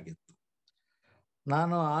ಪಠ್ಯ ಆಗಿತ್ತು.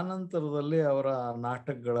 ನಾನು ಆನಂತರದಲ್ಲಿ ಅವರ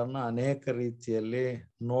ನಾಟಕಗಳನ್ನ ಅನೇಕ ರೀತಿಯಲ್ಲಿ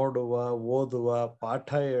ನೋಡುವ, ಓದುವ, ಪಾಠ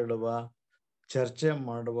ಹೇಳುವ, ಚರ್ಚೆ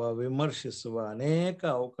ಮಾಡುವ, ವಿಮರ್ಶಿಸುವ ಅನೇಕ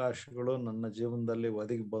ಅವಕಾಶಗಳು ನನ್ನ ಜೀವನದಲ್ಲಿ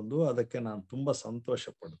ಒದಗಿ ಬಂದು ಅದಕ್ಕೆ ನಾನು ತುಂಬಾ ಸಂತೋಷ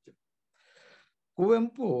ಪಡ್ತೀನಿ.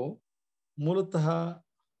 ಕುವೆಂಪು ಮೂಲತಃ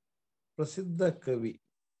ಪ್ರಸಿದ್ಧ ಕವಿ.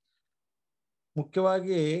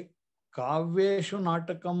 ಮುಖ್ಯವಾಗಿ ಕಾವ್ಯೇಶು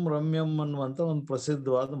ನಾಟಕಂ ರಮ್ಯಂ ಅನ್ನುವಂಥ ಒಂದು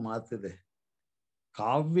ಪ್ರಸಿದ್ಧವಾದ ಮಾತಿದೆ.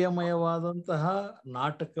 ಕಾವ್ಯಮಯವಾದಂತಹ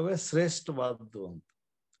ನಾಟಕವೇ ಶ್ರೇಷ್ಠವಾದದ್ದು ಅಂತ.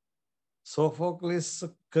 ಸೋಫೋಕ್ಲಿಸ್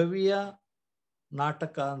ಕವಿಯ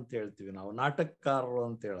ನಾಟಕ ಅಂತ ಹೇಳ್ತೀವಿ ನಾವು, ನಾಟಕಕಾರರು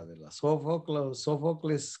ಅಂತ ಹೇಳೋದಿಲ್ಲ.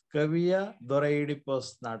 ಸೋಫೋಕ್ಲಿಸ್ ಕವಿಯ ದೊರೆ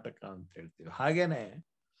ಈಡಿಪಸ್ ನಾಟಕ ಅಂತ ಹೇಳ್ತೀವಿ. ಹಾಗೇನೆ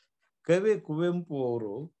ಕವಿ ಕುವೆಂಪು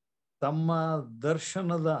ಅವರು ತಮ್ಮ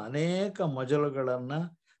ದರ್ಶನದ ಅನೇಕ ಮಜಲುಗಳನ್ನ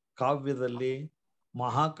ಕಾವ್ಯದಲ್ಲಿ,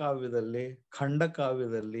 ಮಹಾಕಾವ್ಯದಲ್ಲಿ,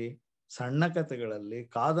 ಖಂಡಕಾವ್ಯದಲ್ಲಿ, ಸಣ್ಣ ಕಥೆಗಳಲ್ಲಿ,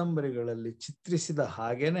 ಕಾದಂಬರಿಗಳಲ್ಲಿ ಚಿತ್ರಿಸಿದ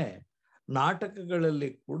ಹಾಗೇನೆ ನಾಟಕಗಳಲ್ಲಿ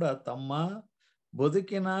ಕೂಡ ತಮ್ಮ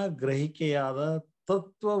ಬದುಕಿನ ಗ್ರಹಿಕೆಯಾದ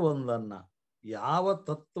ತತ್ವವೊಂದನ್ನ, ಯಾವ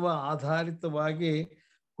ತತ್ವ ಆಧಾರಿತವಾಗಿ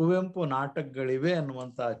ಕುವೆಂಪು ನಾಟಕಗಳಿವೆ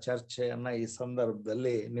ಅನ್ನುವಂಥ ಚರ್ಚೆಯನ್ನ ಈ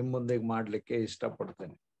ಸಂದರ್ಭದಲ್ಲಿ ನಿಮ್ಮೊಂದಿಗೆ ಮಾಡಲಿಕ್ಕೆ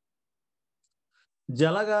ಇಷ್ಟಪಡ್ತೇನೆ.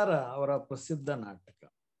 ಜಲಗಾರ ಅವರ ಪ್ರಸಿದ್ಧ ನಾಟಕ.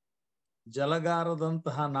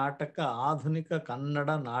 ಜಲಗಾರದಂತಹ ನಾಟಕ ಆಧುನಿಕ ಕನ್ನಡ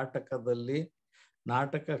ನಾಟಕದಲ್ಲಿ,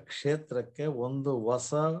 ನಾಟಕ ಕ್ಷೇತ್ರಕ್ಕೆ ಒಂದು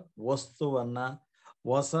ಹೊಸ ವಸ್ತುವನ್ನ,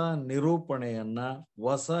 ಹೊಸ ನಿರೂಪಣೆಯನ್ನ,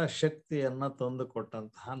 ಹೊಸ ಶಕ್ತಿಯನ್ನ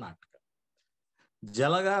ತಂದುಕೊಟ್ಟಂತಹ ನಾಟಕ.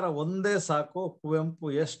 ಜಲಗಾರ ಒಂದೇ ಸಾಕು ಕುವೆಂಪು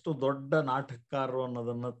ಎಷ್ಟು ದೊಡ್ಡ ನಾಟಕಕಾರರು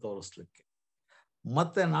ಅನ್ನೋದನ್ನ ತೋರಿಸ್ಲಿಕ್ಕೆ.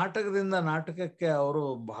 ಮತ್ತೆ ನಾಟಕದಿಂದ ನಾಟಕಕ್ಕೆ ಅವರು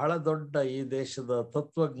ಬಹಳ ದೊಡ್ಡ ಈ ದೇಶದ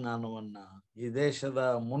ತತ್ವಜ್ಞಾನವನ್ನ, ಈ ದೇಶದ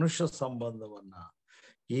ಮನುಷ್ಯ ಸಂಬಂಧವನ್ನ,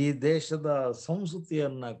 ಈ ದೇಶದ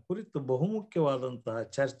ಸಂಸ್ಕೃತಿಯನ್ನ ಕುರಿತು ಬಹುಮುಖ್ಯವಾದಂತಹ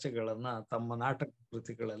ಚರ್ಚೆಗಳನ್ನ ತಮ್ಮ ನಾಟಕ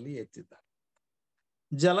ಕೃತಿಗಳಲ್ಲಿ ಎತ್ತಿದ್ದಾರೆ.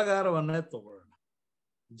 ಜಲಗಾರವನ್ನೇ ತಗೊಳ್ಳೋಣ.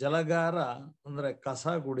 ಜಲಗಾರ ಅಂದ್ರೆ ಕಸ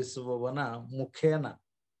ಗುಡಿಸುವವನ ಮುಖೇನ.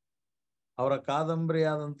 ಅವರ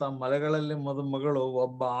ಕಾದಂಬರಿಯಾದಂತಹ ಮಲೆಗಳಲ್ಲಿ ಮದುಮಗಳು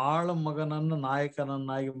ಒಬ್ಬ ಆಳ ಮಗನನ್ನು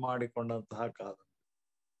ನಾಯಕನನ್ನಾಗಿ ಮಾಡಿಕೊಂಡಂತಹ ಕಾದಂಬರಿ.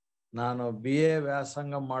 ನಾನು BA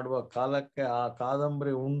ವ್ಯಾಸಂಗ ಮಾಡುವ ಕಾಲಕ್ಕೆ ಆ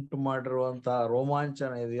ಕಾದಂಬರಿ ಉಂಟು ಮಾಡಿರುವಂತಹ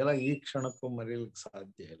ರೋಮಾಂಚನ ಇದೆಯಲ್ಲ, ಈ ಕ್ಷಣಕ್ಕೂ ಮರೀಲಿಕ್ಕೆ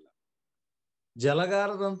ಸಾಧ್ಯ ಇಲ್ಲ.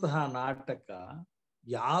 ಜಲಗಾರದಂತಹ ನಾಟಕ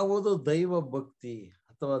ಯಾವುದು ದೈವ ಭಕ್ತಿ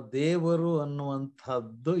ಅಥವಾ ದೇವರು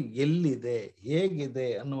ಅನ್ನುವಂಥದ್ದು ಎಲ್ಲಿದೆ, ಹೇಗಿದೆ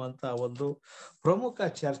ಅನ್ನುವಂಥ ಒಂದು ಪ್ರಮುಖ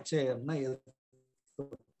ಚರ್ಚೆಯನ್ನ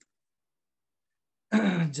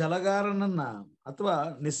ಜಲಗಾರನನ್ನ ಅಥವಾ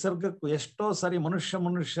ನಿಸರ್ಗಕ್ಕೂ ಎಷ್ಟೋ ಸರಿ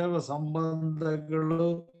ಮನುಷ್ಯರ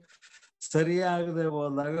ಸಂಬಂಧಗಳು ಸರಿಯಾಗದೆ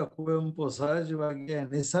ಹೋದಾಗ ಕುವೆಂಪು ಸಹಜವಾಗಿ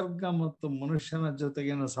ನಿಸರ್ಗ ಮತ್ತು ಮನುಷ್ಯನ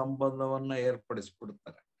ಜೊತೆಗಿನ ಸಂಬಂಧವನ್ನ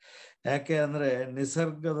ಏರ್ಪಡಿಸ್ಬಿಡ್ತಾರೆ. ಯಾಕೆ ಅಂದ್ರೆ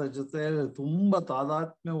ನಿಸರ್ಗದ ಜೊತೆಯಲ್ಲಿ ತುಂಬಾ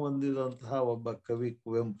ತಾದಾತ್ಮ್ಯ ಹೊಂದಿದಂತಹ ಒಬ್ಬ ಕವಿ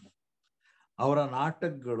ಕುವೆಂಪು. ಅವರ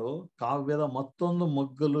ನಾಟಕಗಳು ಕಾವ್ಯದ ಮತ್ತೊಂದು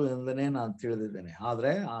ಮಗ್ಗಲು ಎಂದನೇ ನಾನು ತಿಳಿದಿದ್ದೇನೆ.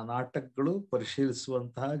 ಆದ್ರೆ ಆ ನಾಟಕಗಳು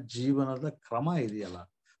ಪರಿಶೀಲಿಸುವಂತಹ ಜೀವನದ ಕ್ರಮ ಇದೆಯಲ್ಲ,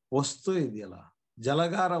 ವಸ್ತು ಇದೆಯಲ್ಲ,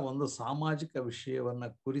 ಜಲಗಾರ ಒಂದು ಸಾಮಾಜಿಕ ವಿಷಯವನ್ನ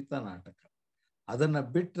ಕುರಿತ ನಾಟಕ. ಅದನ್ನ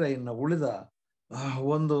ಬಿಟ್ರೆ ಇನ್ನು ಉಳಿದ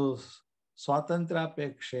ಒಂದು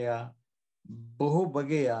ಸ್ವಾತಂತ್ರ್ಯಾಪೇಕ್ಷೆಯ ಬಹು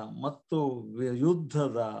ಬಗೆಯ ಮತ್ತು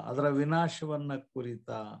ಯುದ್ಧದ ಅದರ ವಿನಾಶವನ್ನ ಕುರಿತ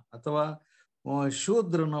ಅಥವಾ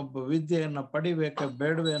ಶೂದ್ರನೊಬ್ಬ ವಿದ್ಯೆಯನ್ನ ಪಡಿಬೇಕ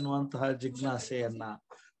ಬೇಡವೆ ಅನ್ನುವಂತಹ ಜಿಜ್ಞಾಸೆಯನ್ನ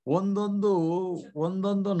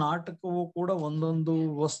ಒಂದೊಂದು ನಾಟಕವೂ ಕೂಡ ಒಂದೊಂದು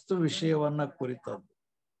ವಸ್ತು ವಿಷಯವನ್ನ ಕುರಿತದ್ದು.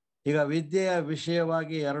 ಈಗ ವಿದ್ಯೆಯ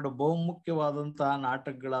ವಿಷಯವಾಗಿ ಎರಡು ಬಹುಮುಖ್ಯವಾದಂತಹ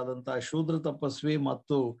ನಾಟಕಗಳಾದಂತಹ ಶೂದ್ರ ತಪಸ್ವಿ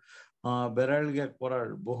ಮತ್ತು ಬೆರಳಿಗೆ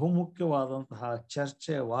ಕೊರಳ್ ಬಹುಮುಖ್ಯವಾದಂತಹ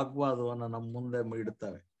ಚರ್ಚೆ ವಾಗ್ವಾದವನ್ನು ನಮ್ಮ ಮುಂದೆ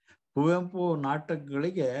ಇಡ್ತವೆ. ಕುವೆಂಪು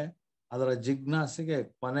ನಾಟಕಗಳಿಗೆ ಅದರ ಜಿಜ್ಞಾಸೆಗೆ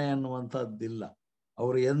ಕೊನೆ ಅನ್ನುವಂಥದ್ದಿಲ್ಲ.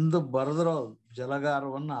 ಅವರು ಎಂದು ಬರೆದ್ರೋ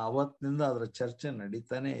ಜಲಗಾರವನ್ನ ಅವತ್ತಿನಿಂದ ಅದರ ಚರ್ಚೆ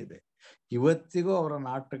ನಡೀತಾನೆ ಇದೆ. ಇವತ್ತಿಗೂ ಅವರ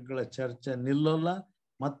ನಾಟಕಗಳ ಚರ್ಚೆ ನಿಲ್ಲಲ್ಲ,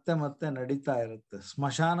 ಮತ್ತೆ ಮತ್ತೆ ನಡೀತಾ ಇರುತ್ತೆ.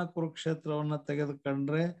 ಸ್ಮಶಾನ ಕುರುಕ್ಷೇತ್ರವನ್ನ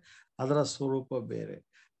ತೆಗೆದುಕೊಂಡ್ರೆ ಅದರ ಸ್ವರೂಪ ಬೇರೆ,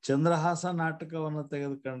 ಚಂದ್ರಹಾಸ ನಾಟಕವನ್ನು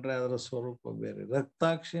ತೆಗೆದುಕೊಂಡ್ರೆ ಅದರ ಸ್ವರೂಪ ಬೇರೆ,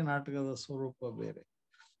 ರಕ್ತಾಕ್ಷಿ ನಾಟಕದ ಸ್ವರೂಪ ಬೇರೆ.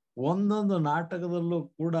 ಒಂದೊಂದು ನಾಟಕದಲ್ಲೂ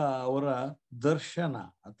ಕೂಡ ಅವರ ದರ್ಶನ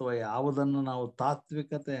ಅಥವಾ ಯಾವುದನ್ನು ನಾವು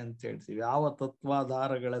ತಾತ್ವಿಕತೆ ಅಂತ ಹೇಳ್ತೀವಿ, ಯಾವ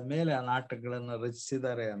ತತ್ವಾಧಾರಗಳ ಮೇಲೆ ಆ ನಾಟಕಗಳನ್ನ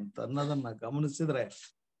ರಚಿಸಿದ್ದಾರೆ ಅಂತ ಅನ್ನೋದನ್ನ ಗಮನಿಸಿದ್ರೆ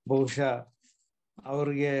ಬಹುಶಃ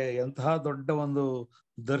ಅವ್ರಿಗೆ ಎಂತಹ ದೊಡ್ಡ ಒಂದು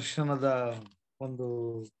ದರ್ಶನದ ಒಂದು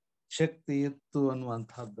ಶಕ್ತಿ ಇತ್ತು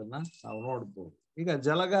ಅನ್ನುವಂಥದ್ದನ್ನ ನಾವು ನೋಡ್ಬೋದು. ಈಗ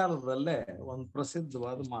ಜಲಗಾರದಲ್ಲೇ ಒಂದು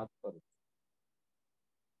ಪ್ರಸಿದ್ಧವಾದ ಮಾತು ಬರುತ್ತೆ,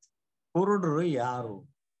 ಕುರುಡರು ಯಾರು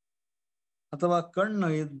ಅಥವಾ ಕಣ್ಣು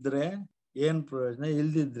ಇದ್ರೆ ಏನ್ ಪ್ರಯೋಜನ,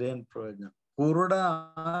 ಇಲ್ದಿದ್ರೆ ಏನ್ ಪ್ರಯೋಜನ. ಕುರುಡ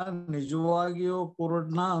ನಿಜವಾಗಿಯೂ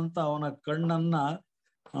ಕುರುಡ್ನ ಅಂತ ಅವನ ಕಣ್ಣನ್ನ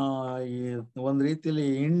ಒಂದ್ ರೀತಿಯಲ್ಲಿ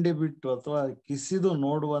ಹಿಂಡಿ ಬಿಟ್ಟು ಅಥವಾ ಕಿಸಿದು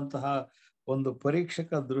ನೋಡುವಂತಹ ಒಂದು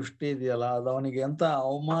ಪರೀಕ್ಷಕ ದೃಷ್ಟಿ ಇದೆಯಲ್ಲ, ಅದು ಅವನಿಗೆ ಎಂತ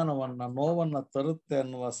ಅವಮಾನವನ್ನ ನೋವನ್ನ ತರುತ್ತೆ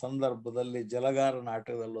ಅನ್ನುವ ಸಂದರ್ಭದಲ್ಲಿ ಜಲಗಾರ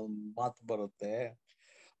ನಾಟಕದಲ್ಲಿ ಒಂದು ಮಾತು ಬರುತ್ತೆ.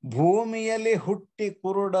 ಭೂಮಿಯಲ್ಲಿ ಹುಟ್ಟಿ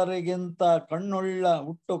ಕುರುಡರಿಗಿಂತ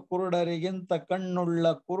ಕುರುಡರಿಗಿಂತ ಕಣ್ಣುಳ್ಳ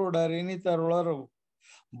ಕುರುಡರಿನಿತರೊಳರು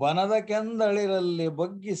ಬನದ ಕೆಂದಳಿರಲ್ಲಿ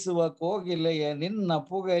ಬಗ್ಗಿಸುವ ಕೋಗಿಲೆಯ ನಿನ್ನ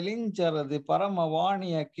ಪುಗಲಿಂಚರದಿ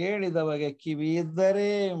ಪರಮವಾಣಿಯ ಕೇಳಿದವಗೆ ಕಿವಿ ಇದ್ದರೆ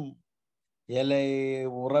ಎಲೆ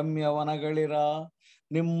ರಮ್ಯವನಗಳಿರ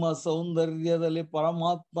ನಿಮ್ಮ ಸೌಂದರ್ಯದಲ್ಲಿ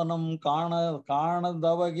ಪರಮಾತ್ಮನಂ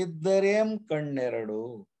ಕಾಣದವಗಿದ್ದರೇಂ ಕಣ್ಣೆರಡು.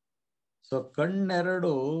 ಸೊ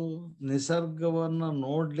ಕಣ್ಣೆರಡು ನಿಸರ್ಗವನ್ನ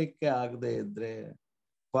ನೋಡ್ಲಿಕ್ಕೆ ಆಗದೆ ಇದ್ರೆ,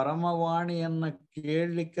 ಪರಮವಾಣಿಯನ್ನ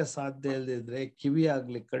ಕೇಳಲಿಕ್ಕೆ ಸಾಧ್ಯ ಇಲ್ಲದಿದ್ರೆ ಕಿವಿ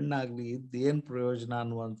ಆಗ್ಲಿ ಕಣ್ಣಾಗ್ಲಿ ಇದ್ದು ಏನ್ ಪ್ರಯೋಜನ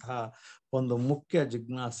ಅನ್ನುವಂತಹ ಒಂದು ಮುಖ್ಯ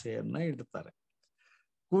ಜಿಜ್ಞಾಸೆಯನ್ನ ಇಡ್ತಾರೆ.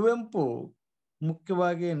 ಕುವೆಂಪು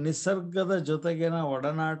ಮುಖ್ಯವಾಗಿ ನಿಸರ್ಗದ ಜೊತೆಗಿನ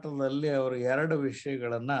ಒಡನಾಟದಲ್ಲಿ ಅವರು ಎರಡು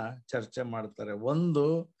ವಿಷಯಗಳನ್ನ ಚರ್ಚೆ ಮಾಡ್ತಾರೆ. ಒಂದು,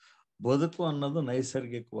 ಬದುಕು ಅನ್ನೋದು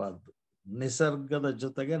ನೈಸರ್ಗಿಕವಾದ್ದು, ನಿಸರ್ಗದ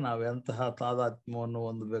ಜೊತೆಗೆ ನಾವೆಂತಹ ತಾದಾತ್ಮ್ಯವನ್ನು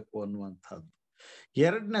ಹೊಂದಬೇಕು ಅನ್ನುವಂಥದ್ದು.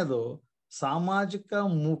 ಎರಡನೇದು, ಸಾಮಾಜಿಕ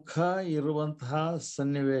ಮುಖ ಇರುವಂತಹ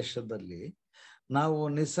ಸನ್ನಿವೇಶದಲ್ಲಿ ನಾವು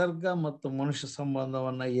ನಿಸರ್ಗ ಮತ್ತು ಮನುಷ್ಯ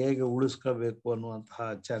ಸಂಬಂಧವನ್ನ ಹೇಗೆ ಉಳಿಸ್ಕೋಬೇಕು ಅನ್ನುವಂತಹ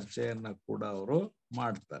ಚರ್ಚೆಯನ್ನ ಕೂಡ ಅವರು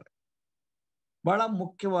ಮಾಡ್ತಾರೆ. ಬಹಳ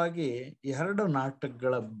ಮುಖ್ಯವಾಗಿ ಎರಡು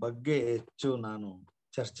ನಾಟಕಗಳ ಬಗ್ಗೆ ಹೆಚ್ಚು ನಾನು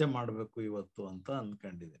ಚರ್ಚೆ ಮಾಡಬೇಕು ಇವತ್ತು ಅಂತ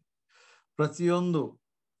ಅನ್ಕೊಂಡಿದ್ದೀನಿ. ಪ್ರತಿಯೊಂದು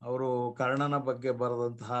ಅವರು ಕರ್ಣನ ಬಗ್ಗೆ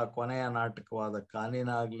ಬರೆದಂತಹ ಕೊನೆಯ ನಾಟಕವಾದ ಕಾನಿನ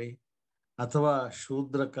ಆಗ್ಲಿ, ಅಥವಾ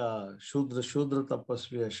ಶೂದ್ರ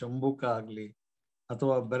ತಪಸ್ವಿಯ ಶಂಭುಕ ಆಗ್ಲಿ,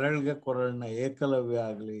 ಅಥವಾ ಬೆರಳ್ಗೆ ಕೊರಳಿನ ಏಕಲವ್ಯ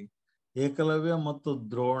ಆಗ್ಲಿ, ಏಕಲವ್ಯ ಮತ್ತು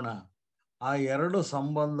ದ್ರೋಣ ಆ ಎರಡು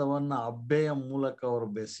ಸಂಬಂಧವನ್ನ ಅಬ್ಬೆಯ ಮೂಲಕ ಅವರು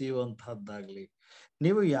ಬೆಸೆಯುವಂತಹದ್ದಾಗ್ಲಿ,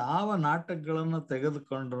 ನೀವು ಯಾವ ನಾಟಕಗಳನ್ನು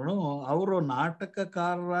ತೆಗೆದುಕೊಂಡ್ರು ಅವರು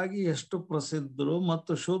ನಾಟಕಕಾರರಾಗಿ ಎಷ್ಟು ಪ್ರಸಿದ್ಧರು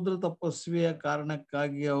ಮತ್ತು ಶೂದ್ರ ತಪಸ್ವಿಯ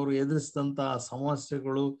ಕಾರಣಕ್ಕಾಗಿ ಅವರು ಎದುರಿಸಿದಂತಹ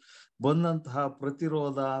ಸಮಸ್ಯೆಗಳು, ಬಂದಂತಹ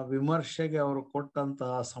ಪ್ರತಿರೋಧ, ವಿಮರ್ಶೆಗೆ ಅವರು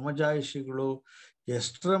ಕೊಟ್ಟಂತಹ ಸಮಜಾಯಿಷಿಗಳು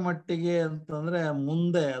ಎಷ್ಟರ ಮಟ್ಟಿಗೆ ಅಂತಂದ್ರೆ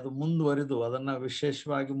ಮುಂದೆ ಅದು ಮುಂದುವರಿದು ಅದನ್ನ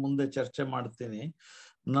ವಿಶೇಷವಾಗಿ ಮುಂದೆ ಚರ್ಚೆ ಮಾಡ್ತೀನಿ.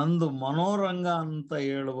 ನಂದು ಮನೋರಂಗ ಅಂತ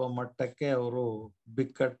ಹೇಳುವ ಮಟ್ಟಕ್ಕೆ ಅವರು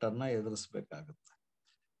ಬಿಕ್ಕಟ್ಟನ್ನ ಎದುರಿಸ್ಬೇಕಾಗತ್ತೆ.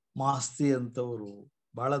 ಮಾಸ್ತಿ ಅಂತವರು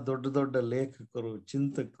ಬಹಳ ದೊಡ್ಡ ದೊಡ್ಡ ಲೇಖಕರು,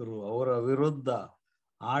 ಚಿಂತಕರು, ಅವರ ವಿರುದ್ಧ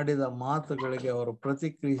ಆಡಿದ ಮಾತುಗಳಿಗೆ ಅವರು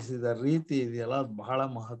ಪ್ರತಿಕ್ರಿಯಿಸಿದ ರೀತಿ ಇದೆಯಲ್ಲ, ಅದು ಬಹಳ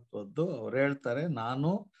ಮಹತ್ವದ್ದು. ಅವ್ರು ಹೇಳ್ತಾರೆ,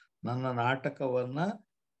 ನಾನು ನನ್ನ ನಾಟಕವನ್ನ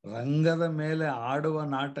ರಂಗದ ಮೇಲೆ ಆಡುವ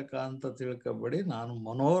ನಾಟಕ ಅಂತ ತಿಳ್ಕೊಬೇಡಿ, ನಾನು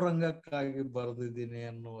ಮನೋರಂಗಕ್ಕಾಗಿ ಬರೆದಿದ್ದೀನಿ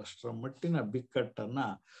ಅನ್ನುವಷ್ಟರ ಮಟ್ಟಿನ ಬಿಕ್ಕಟ್ಟನ್ನ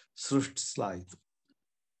ಸೃಷ್ಟಿಸಲಾಯಿತು.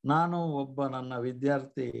 ನಾನು ನನ್ನ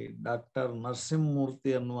ವಿದ್ಯಾರ್ಥಿ ಡಾಕ್ಟರ್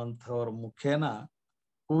ನರಸಿಂಹಮೂರ್ತಿ ಅನ್ನುವಂಥವ್ರ ಮುಖೇನ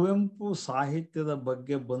ಕುವೆಂಪು ಸಾಹಿತ್ಯದ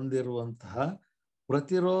ಬಗ್ಗೆ ಬಂದಿರುವಂತಹ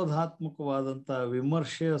ಪ್ರತಿರೋಧಾತ್ಮಕವಾದಂತಹ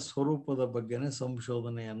ವಿಮರ್ಶೆಯ ಸ್ವರೂಪದ ಬಗ್ಗೆನೇ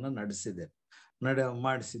ಸಂಶೋಧನೆಯನ್ನ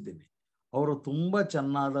ಮಾಡಿಸಿದ್ದೀನಿ. ಅವರು ತುಂಬಾ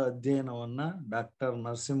ಚೆನ್ನಾದ ಅಧ್ಯಯನವನ್ನ ಡಾಕ್ಟರ್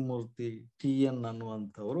ನರಸಿಂಹಮೂರ್ತಿ TN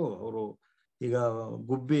ಅನ್ನುವಂಥವ್ರು, ಅವರು ಈಗ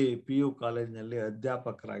ಗುಬ್ಬಿ PU ಕಾಲೇಜಿನಲ್ಲಿ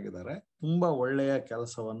ಅಧ್ಯಾಪಕರಾಗಿದ್ದಾರೆ. ತುಂಬಾ ಒಳ್ಳೆಯ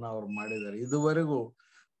ಕೆಲಸವನ್ನ ಅವ್ರು ಮಾಡಿದ್ದಾರೆ. ಇದುವರೆಗೂ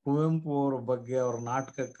ಕುವೆಂಪು ಅವರ ಬಗ್ಗೆ ಅವ್ರ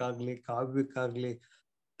ನಾಟಕಕ್ಕಾಗ್ಲಿ ಕಾವ್ಯಕ್ಕಾಗ್ಲಿ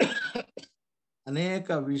ಅನೇಕ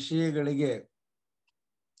ವಿಷಯಗಳಿಗೆ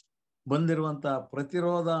ಬಂದಿರುವಂತಹ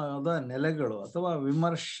ಪ್ರತಿರೋಧದ ನೆಲೆಗಳು ಅಥವಾ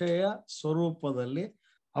ವಿಮರ್ಶೆಯ ಸ್ವರೂಪದಲ್ಲಿ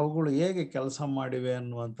ಅವುಗಳು ಹೇಗೆ ಕೆಲಸ ಮಾಡಿವೆ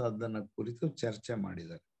ಅನ್ನುವಂಥದ್ದನ್ನ ಕುರಿತು ಚರ್ಚೆ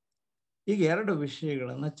ಮಾಡಿದ್ದಾರೆ. ಈಗ 2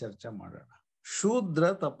 ವಿಷಯಗಳನ್ನ ಚರ್ಚೆ ಮಾಡೋಣ.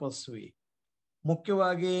 ಶೂದ್ರ ತಪಸ್ವಿ,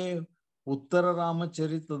 ಮುಖ್ಯವಾಗಿ ಉತ್ತರ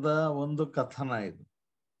ರಾಮಚರಿತದ ಒಂದು ಕಥನ ಇದು.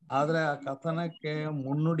 ಆದ್ರೆ ಆ ಕಥನಕ್ಕೆ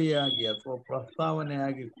ಮುನ್ನುಡಿಯಾಗಿ ಅಥವಾ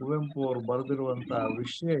ಪ್ರಸ್ತಾವನೆಯಾಗಿ ಕುವೆಂಪು ಅವರು ಬರೆದಿರುವಂತಹ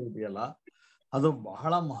ವಿಷಯ ಇದೆಯಲ್ಲ, ಅದು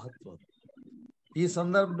ಬಹಳ ಮಹತ್ವದ. ಈ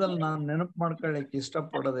ಸಂದರ್ಭದಲ್ಲಿ ನಾನು ನೆನಪು ಮಾಡ್ಕೊಳ್ಳಿಕ್ಕೆ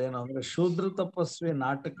ಇಷ್ಟಪಡೋದೇನು ಅಂದ್ರೆ, ಶೂದ್ರ ತಪಸ್ವಿ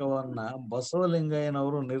ನಾಟಕವನ್ನ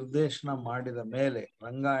ಬಸವಲಿಂಗಯ್ಯನವರು ನಿರ್ದೇಶನ ಮಾಡಿದ ಮೇಲೆ,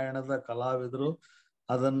 ರಂಗಾಯಣದ ಕಲಾವಿದರು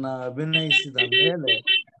ಅದನ್ನ ಅಭಿನಯಿಸಿದ ಮೇಲೆ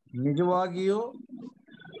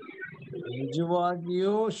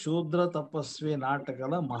ನಿಜವಾಗಿಯೂ ಶೂದ್ರ ತಪಸ್ವಿ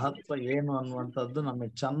ನಾಟಕದ ಮಹತ್ವ ಏನು ಅನ್ನುವಂಥದ್ದು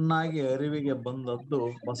ನಮಗೆ ಚೆನ್ನಾಗಿ ಅರಿವಿಗೆ ಬಂದದ್ದು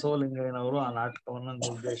ಬಸವಲಿಂಗಯ್ಯನವರು ಆ ನಾಟಕವನ್ನ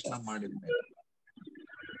ನಿರ್ದೇಶನ ಮಾಡಿದ ಮೇಲೆ.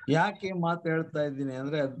 ಯಾಕೆ ಮಾತು ಹೇಳ್ತಾ ಇದ್ದೀನಿ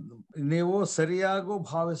ಅಂದ್ರೆ, ನೀವು ಸರಿಯಾಗೂ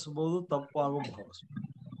ಭಾವಿಸಬಹುದು, ತಪ್ಪಾಗೂ ಭಾವಿಸಬಹುದು.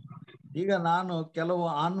 ಈಗ ನಾನು ಕೆಲವು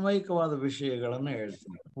ಅನ್ವಯಿಕವಾದ ವಿಷಯಗಳನ್ನು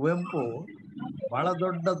ಹೇಳ್ತೀನಿ. ಕುವೆಂಪು ಬಹಳ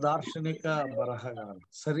ದೊಡ್ಡ ದಾರ್ಶನಿಕ ಬರಹಗಾರ.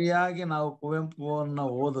 ಸರಿಯಾಗಿ ನಾವು ಕುವೆಂಪುವನ್ನ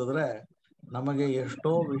ಓದಿದ್ರೆ ನಮಗೆ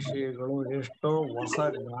ಎಷ್ಟೋ ವಿಷಯಗಳು, ಎಷ್ಟೋ ಹೊಸ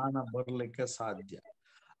ಜ್ಞಾನ ಬರಲಿಕ್ಕೆ ಸಾಧ್ಯ.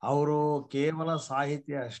 ಅವರು ಕೇವಲ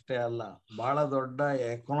ಸಾಹಿತ್ಯ ಅಷ್ಟೇ ಅಲ್ಲ, ಬಹಳ ದೊಡ್ಡ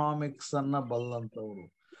ಎಕನಾಮಿಕ್ಸ್ ಅನ್ನ ಬಲ್ಲಂತವ್ರು.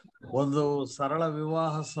 ಒಂದು ಸರಳ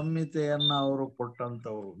ವಿವಾಹ ಸಂಹಿತೆಯನ್ನ ಅವರು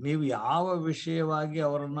ಕೊಟ್ಟಂತವ್ರು. ನೀವು ಯಾವ ವಿಷಯವಾಗಿ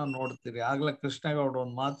ಅವರನ್ನ ನೋಡ್ತೀರಿ. ಆಗ್ಲೇ ಕೃಷ್ಣೇಗೌಡರು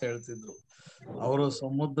ಒಂದು ಮಾತು ಹೇಳ್ತಿದ್ರು, ಅವರು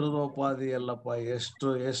ಸಮುದ್ರದೋಪಾದಿ ಅಲ್ಲಪ್ಪ,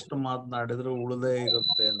 ಎಷ್ಟು ಮಾತನಾಡಿದ್ರು ಉಳಿದೇ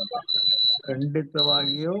ಇರುತ್ತೆ ಅಂತ.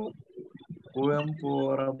 ಖಂಡಿತವಾಗಿಯೂ ಕುವೆಂಪು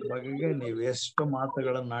ಅವರ ಬಗೆಗೆ ನೀವು ಎಷ್ಟು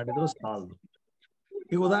ಮಾತುಗಳನ್ನಾಡಿದ್ರು ಸಾಲದು.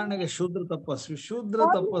 ಈಗ ಉದಾಹರಣೆಗೆ ಶೂದ್ರ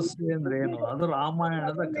ತಪಸ್ವಿ ಅಂದ್ರೆ ಏನು? ಅದು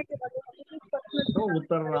ರಾಮಾಯಣದ ಕಥೆ,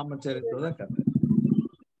 ಉತ್ತರ ರಾಮಚರಿತ್ರದ ಕಥೆ.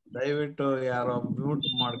 ದಯವಿಟ್ಟು ಯಾರೋ ಮ್ಯೂಟ್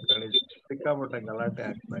ಮಾಡ್ಕೊಳ್ಳಿ, ಸಿಕ್ಕಾಪಟ್ಟೆ ಗಲಾಟೆ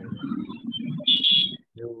ಆಗ್ತಾ ಇದೆ.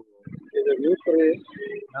 ನೀವು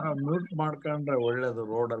ಯಾರೋ ಮ್ಯೂಟ್ ಮಾಡ್ಕೊಂಡ್ರೆ ಒಳ್ಳೇದು,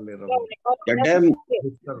 ರೋಡಲ್ಲಿ ಇರೋದು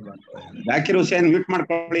ಡಿಸ್ಟರ್ಬ್ ಆಗ್ತಾ ಇದೆ. ಜಾಕಿರ್ ಹುಸೇನ್ ಮ್ಯೂಟ್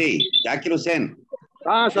ಮಾಡ್ಕೊಳ್ಳಿ. ಜಾಕಿರ್ ಹುಸೇನ್,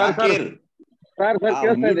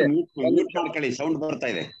 ಮ್ಯೂಟ್ ಮಾಡ್ಕೊಳ್ಳಿ, ಸೌಂಡ್ ಬರ್ತಾ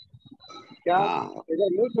ಇದೆ.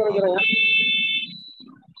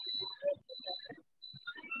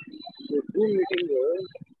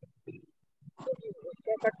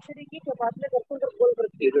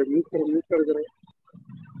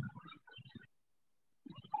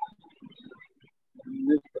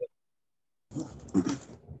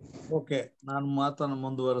 ಓಕೆ, ನಾನು ಮಾತನ್ನು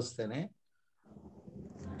ಮುಂದುವರಿಸ್ತೇನೆ.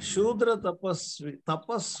 ಶೂದ್ರ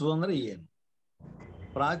ತಪಸ್ಸು ಅಂದ್ರೆ ಏನು?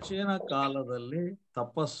 ಪ್ರಾಚೀನ ಕಾಲದಲ್ಲಿ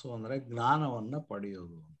ತಪಸ್ಸು ಅಂದ್ರೆ ಜ್ಞಾನವನ್ನ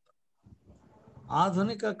ಪಡೆಯೋದು ಅಂತ.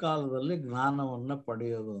 ಆಧುನಿಕ ಕಾಲದಲ್ಲಿ ಜ್ಞಾನವನ್ನ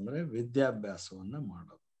ಪಡೆಯೋದು ಅಂದ್ರೆ ವಿದ್ಯಾಭ್ಯಾಸವನ್ನ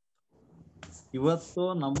ಮಾಡೋದು. ಇವತ್ತು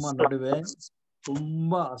ನಮ್ಮ ನಡುವೆ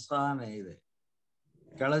ತುಂಬಾ ಅಸಹನೆ ಇದೆ.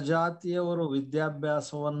 ಕೆಳಜಾತಿಯವರು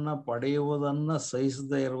ವಿದ್ಯಾಭ್ಯಾಸವನ್ನ ಪಡೆಯುವುದನ್ನ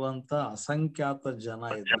ಸಹಿಸದೇ ಇರುವಂತ ಅಸಂಖ್ಯಾತ ಜನ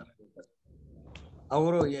ಇದ್ದಾರೆ.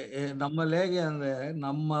 ಅವರು ನಮ್ಮಲ್ಲಿ ಹೇಗೆ ಅಂದ್ರೆ,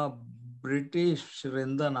 ನಮ್ಮ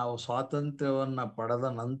ಬ್ರಿಟಿಷರಿಂದ ನಾವು ಸ್ವಾತಂತ್ರ್ಯವನ್ನ ಪಡೆದ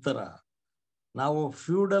ನಂತರ ನಾವು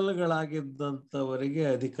ಫ್ಯೂಡಲ್ಗಳಾಗಿದ್ದಂಥವರಿಗೆ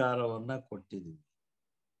ಅಧಿಕಾರವನ್ನ ಕೊಟ್ಟಿದ್ದೀವಿ.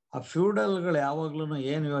 ಆ ಫ್ಯೂಡಲ್ಗಳು ಯಾವಾಗ್ಲೂ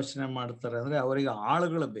ಏನ್ ಯೋಚನೆ ಮಾಡ್ತಾರೆ ಅಂದ್ರೆ, ಅವರಿಗೆ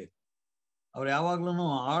ಆಳುಗಳು ಬೇಕು. ಅವ್ರು ಯಾವಾಗ್ಲೂ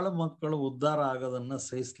ಆಳು ಮಕ್ಕಳು ಉದ್ಧಾರ ಆಗೋದನ್ನ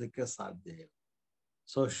ಸಹಿಸ್ಲಿಕ್ಕೆ ಸಾಧ್ಯ ಇಲ್ಲ.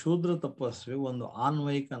 ಸೊ ಶೂದ್ರ ತಪಸ್ವಿ ಒಂದು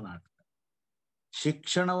ಆನ್ವಯಿಕ ನಾಟಕ.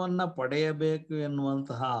 ಶಿಕ್ಷಣವನ್ನ ಪಡೆಯಬೇಕು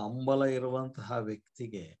ಎನ್ನುವಂತಹ ಹಂಬಲ ಇರುವಂತಹ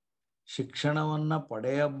ವ್ಯಕ್ತಿಗೆ ಶಿಕ್ಷಣವನ್ನ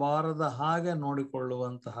ಪಡೆಯಬಾರದ ಹಾಗೆ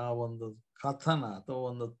ನೋಡಿಕೊಳ್ಳುವಂತಹ ಒಂದು ಕಥನ ಅಥವಾ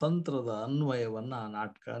ಒಂದು ತಂತ್ರದ ಅನ್ವಯವನ್ನ ಆ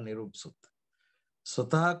ನಾಟಕ ನಿರೂಪಿಸುತ್ತೆ.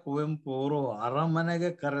 ಸ್ವತಃ ಕುವೆಂಪು ಅವರು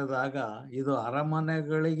ಅರಮನೆಗೆ ಕರೆದಾಗ, ಇದು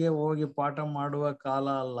ಅರಮನೆಗಳಿಗೆ ಹೋಗಿ ಪಾಠ ಮಾಡುವ ಕಾಲ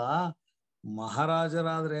ಅಲ್ಲ,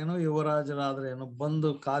 ಮಹಾರಾಜರಾದ್ರೇನು ಯುವರಾಜರಾದ್ರೇನು ಬಂದು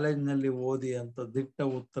ಕಾಲೇಜಿನಲ್ಲಿ ಓದಿ ಅಂತ ದಿಟ್ಟ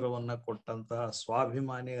ಉತ್ತರವನ್ನ ಕೊಟ್ಟಂತಹ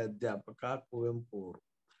ಸ್ವಾಭಿಮಾನಿ ಅಧ್ಯಾಪಕ ಕುವೆಂಪು ಅವರು.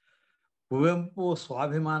 ಕುವೆಂಪು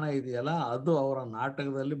ಸ್ವಾಭಿಮಾನ ಇದೆಯಲ್ಲ, ಅದು ಅವರ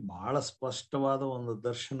ನಾಟಕದಲ್ಲಿ ಬಹಳ ಸ್ಪಷ್ಟವಾದ ಒಂದು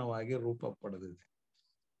ದರ್ಶನವಾಗಿ ರೂಪ ಪಡೆದಿದೆ.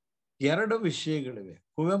 2 ವಿಷಯಗಳಿವೆ.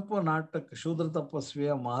 ಕುವೆಂಪು ನಾಟಕ ಶೂದ್ರ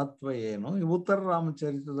ತಪಸ್ವಿಯ ಮಹತ್ವ ಏನು, ಉತ್ತರ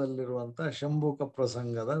ರಾಮಚರಿತದಲ್ಲಿರುವಂತಹ ಶಂಭುಕ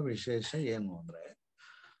ಪ್ರಸಂಗದ ವಿಶೇಷ ಏನು ಅಂದ್ರೆ,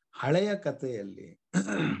 ಹಳೆಯ ಕಥೆಯಲ್ಲಿ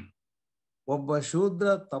ಒಬ್ಬ ಶೂದ್ರ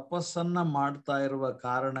ತಪಸ್ಸನ್ನ ಮಾಡ್ತಾ ಇರುವ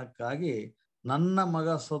ಕಾರಣಕ್ಕಾಗಿ ನನ್ನ ಮಗ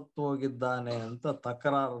ಸತ್ತು ಹೋಗಿದ್ದಾನೆ ಅಂತ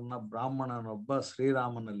ತಕರಾರನ್ನ ಬ್ರಾಹ್ಮಣನೊಬ್ಬ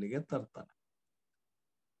ಶ್ರೀರಾಮನಲ್ಲಿಗೆ ತರ್ತಾನೆ.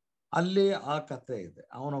 ಅಲ್ಲಿ ಆ ಕಥೆ ಇದೆ.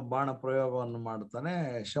 ಅವನು ಬಾಣ ಪ್ರಯೋಗವನ್ನು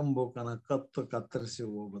ಮಾಡ್ತಾನೆ, ಶಂಭುಕನ ಕತ್ತು ಕತ್ತರಿಸಿ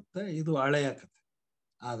ಹೋಗುತ್ತೆ. ಇದು ಹಳೆಯ ಕಥೆ.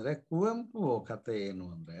 ಆದ್ರೆ ಕುವೆಂಪು ಕಥೆ ಏನು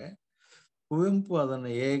ಅಂದ್ರೆ, ಕುವೆಂಪು ಅದನ್ನು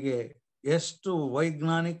ಹೇಗೆ ಎಷ್ಟು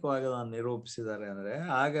ವೈಜ್ಞಾನಿಕವಾಗಿ ಅದನ್ನು ನಿರೂಪಿಸಿದ್ದಾರೆ ಅಂದ್ರೆ,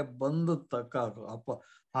 ಹಾಗೆ ಬಂದು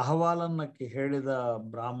ಅಹವಾಲನ್ನ ಹೇಳಿದ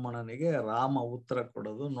ಬ್ರಾಹ್ಮಣನಿಗೆ ರಾಮ ಉತ್ತರ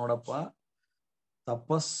ಕೊಡೋದು, ನೋಡಪ್ಪ,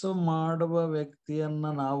 ತಪಸ್ಸು ಮಾಡುವ ವ್ಯಕ್ತಿಯನ್ನ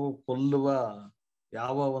ನಾವು ಕೊಲ್ಲುವ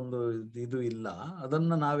ಯಾವ ಒಂದು ಇದು ಇಲ್ಲ.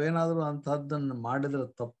 ಅದನ್ನ ನಾವೇನಾದ್ರೂ ಅಂತಹದ್ದನ್ನು ಮಾಡಿದ್ರೆ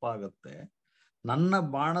ತಪ್ಪಾಗತ್ತೆ. ನನ್ನ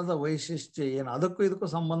ಬಾಣದ ವೈಶಿಷ್ಟ್ಯ ಏನು, ಅದಕ್ಕೂ ಇದಕ್ಕೂ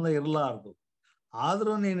ಸಂಬಂಧ ಇರಲಾರ್ದು.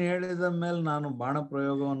 ಆದ್ರೂ ನೀನು ಹೇಳಿದ ಮೇಲೆ ನಾನು ಬಾಣ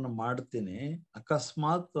ಪ್ರಯೋಗವನ್ನು ಮಾಡ್ತೀನಿ.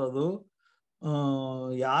 ಅಕಸ್ಮಾತ್ ಅದು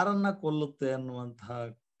ಯಾರನ್ನ ಕೊಲ್ಲುತ್ತೆ ಅನ್ನುವಂತಹ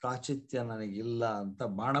ಕಾಚಿತ್ಯ ನನಗಿಲ್ಲ ಅಂತ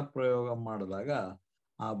ಬಾಣ ಪ್ರಯೋಗ ಮಾಡಿದಾಗ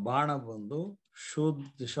ಆ ಬಾಣ ಬಂದು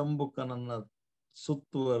ಶಂಭುಕನನ್ನ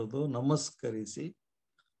ಸುತ್ತುವರೆದು ನಮಸ್ಕರಿಸಿ,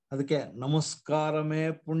 ಅದಕ್ಕೆ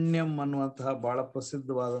ನಮಸ್ಕಾರಮೇ ಪುಣ್ಯಂ ಅನ್ನುವಂತಹ ಬಹಳ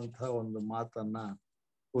ಪ್ರಸಿದ್ಧವಾದಂತಹ ಒಂದು ಮಾತನ್ನ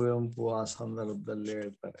ಕುವೆಂಪು ಆ ಸಂದರ್ಭದಲ್ಲಿ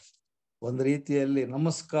ಹೇಳ್ತಾರೆ. ಒಂದು ರೀತಿಯಲ್ಲಿ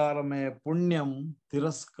ನಮಸ್ಕಾರಮೇ ಪುಣ್ಯಂ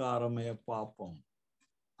ತಿರಸ್ಕಾರಮೇ ಪಾಪಂ.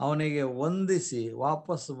 ಅವನಿಗೆ ವಂದಿಸಿ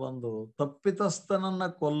ವಾಪಸ್ ಬಂದು ತಪ್ಪಿತಸ್ಥನನ್ನ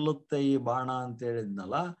ಕೊಲ್ಲುತ್ತೆ ಈ ಬಾಣ ಅಂತ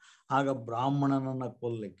ಹೇಳಿದ್ನಲ್ಲ, ಆಗ ಬ್ರಾಹ್ಮಣನನ್ನ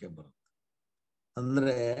ಕೊಲ್ಲಕ್ಕೆ ಬರುತ್ತೆ.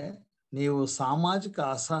 ಅಂದ್ರೆ ನೀವು ಸಾಮಾಜಿಕ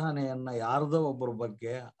ಅಸಹನೆಯನ್ನ ಯಾರ್ದೋ ಒಬ್ಬರ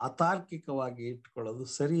ಬಗ್ಗೆ ಅತಾರ್ಕಿಕವಾಗಿ ಇಟ್ಕೊಳ್ಳೋದು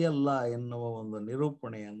ಸರಿಯಲ್ಲ ಎನ್ನುವ ಒಂದು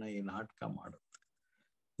ನಿರೂಪಣೆಯನ್ನ ಈ ನಾಟಕ ಮಾಡುತ್ತೆ.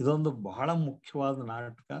 ಇದೊಂದು ಬಹಳ ಮುಖ್ಯವಾದ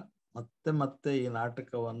ನಾಟಕ. ಮತ್ತೆ ಮತ್ತೆ ಈ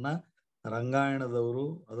ನಾಟಕವನ್ನ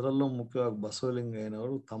ರಂಗಾಯಣದವರು, ಅದರಲ್ಲೂ ಮುಖ್ಯವಾಗಿ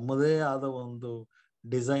ಬಸವಲಿಂಗಯ್ಯನವರು ತಮ್ಮದೇ ಆದ ಒಂದು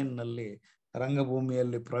ಡಿಸೈನ್ ನಲ್ಲಿ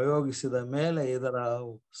ರಂಗಭೂಮಿಯಲ್ಲಿ ಪ್ರಯೋಗಿಸಿದ ಮೇಲೆ ಇದರ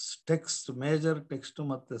ಟೆಕ್ಸ್ಟ್, ಮೇಜರ್ ಟೆಕ್ಸ್ಟ್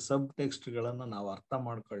ಮತ್ತೆ ಸಬ್ ಟೆಕ್ಸ್ಟ್ ಗಳನ್ನ ನಾವು ಅರ್ಥ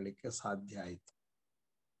ಮಾಡ್ಕೊಳ್ಳಿಕ್ಕೆ ಸಾಧ್ಯ ಆಯಿತು.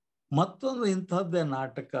 ಮತ್ತೊಂದು ಇಂಥದ್ದೇ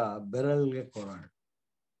ನಾಟಕ ಬೆರಳ್ಗೆ ಕೊರಳ್.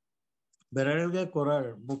 ಬೆರಳ್ಗೆ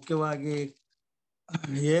ಕೊರಳ್ ಮುಖ್ಯವಾಗಿ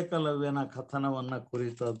ಏಕಲವ್ಯನ ಕಥನವನ್ನ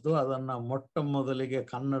ಕುರಿತದ್ದು. ಅದನ್ನ ಮೊಟ್ಟ ಮೊದಲಿಗೆ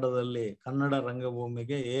ಕನ್ನಡ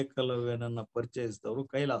ರಂಗಭೂಮಿಗೆ ಏಕಲವ್ಯನನ್ನ ಪರಿಚಯಿಸಿದವರು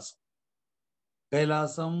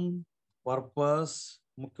ಕೈಲಾಸಂ, ಪರ್ಪಸ್,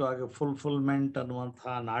 ಮುಖ್ಯವಾಗಿ ಫುಲ್ಫಿಲ್ಮೆಂಟ್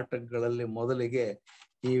ಅನ್ನುವಂತಹ ನಾಟಕಗಳಲ್ಲಿ ಮೊದಲಿಗೆ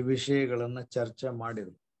ಈ ವಿಷಯಗಳನ್ನ ಚರ್ಚೆ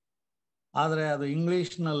ಮಾಡಿದ್ರು. ಆದ್ರೆ ಅದು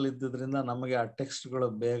ಇಂಗ್ಲಿಷ್ ನಲ್ಲಿ ಇದ್ದಿದ್ರಿಂದ ನಮಗೆ ಆ ಟೆಕ್ಸ್ಟ್ಗಳು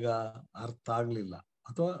ಬೇಗ ಅರ್ಥ ಆಗ್ಲಿಲ್ಲ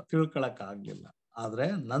ಅಥವಾ ತಿಳ್ಕೊಳಕ್ ಆಗ್ಲಿಲ್ಲ.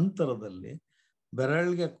 ಆದ್ರೆ ನಂತರದಲ್ಲಿ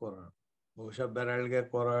ಬೆರಳ್ಗೆ ಕೊರಳು, ಬಹುಶಃ ಬೆರಳ್ಗೆ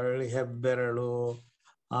ಕೊರಳು, ಹೆಬ್ಬೆರಳು,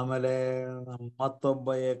 ಆಮೇಲೆ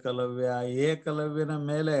ಮತ್ತೊಬ್ಬ ಏಕಲವ್ಯನ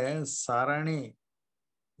ಮೇಲೆ ಸರಣಿ,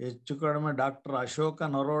 ಹೆಚ್ಚು ಕಡಿಮೆ ಡಾಕ್ಟರ್ ಅಶೋಕ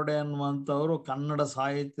ನರೋಡೆ ಅನ್ನುವಂಥವ್ರು ಕನ್ನಡ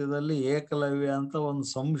ಸಾಹಿತ್ಯದಲ್ಲಿ ಏಕಲವ್ಯ ಅಂತ ಒಂದು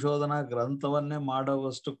ಸಂಶೋಧನಾ ಗ್ರಂಥವನ್ನೇ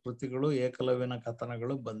ಮಾಡುವಷ್ಟು ಕೃತಿಗಳು, ಏಕಲವ್ಯನ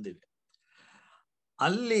ಕಥನಗಳು ಬಂದಿವೆ.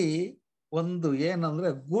 ಅಲ್ಲಿ ಒಂದು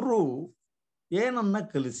ಏನಂದ್ರೆ, ಗುರು ಏನನ್ನ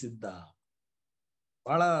ಕಲಿಸಿದ್ದ,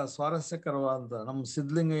 ಬಹಳ ಸ್ವಾರಸ್ಯಕರವಾದ ನಮ್ಮ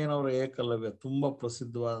ಸಿದ್ಧಲಿಂಗಯ್ಯನವರ ಏಕಲವ್ಯ ತುಂಬಾ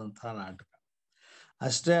ಪ್ರಸಿದ್ಧವಾದಂತಹ ನಾಟಕ.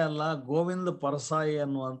 ಅಷ್ಟೇ ಅಲ್ಲ, ಗೋವಿಂದ ಪರಸಾಯಿ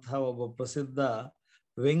ಅನ್ನುವಂತಹ ಒಬ್ಬ ಪ್ರಸಿದ್ಧ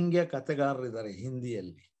ವ್ಯಂಗ್ಯ ಕಥೆಗಾರರಿದ್ದಾರೆ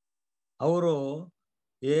ಹಿಂದಿಯಲ್ಲಿ. ಅವರು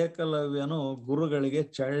ಏಕಲವ್ಯನು ಗುರುಗಳಿಗೆ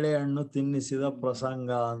ಚಳ್ಳೆ ಹಣ್ಣು ತಿನ್ನಿಸಿದ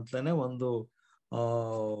ಪ್ರಸಂಗ ಅಂತಲೇ ಒಂದು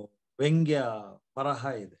ವ್ಯಂಗ್ಯ ಬರಹ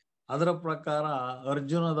ಇದೆ. ಅದರ ಪ್ರಕಾರ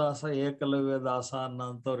ಅರ್ಜುನದಾಸ ಏಕಲವ್ಯ ದಾಸ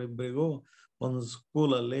ಅನ್ನೋಂಥವ್ರಿಬ್ಬರಿಗೂ ಒಂದು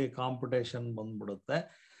ಸ್ಕೂಲಲ್ಲಿ ಕಾಂಪಿಟೇಷನ್ ಬಂದ್ಬಿಡುತ್ತೆ.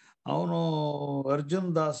 ಅವನು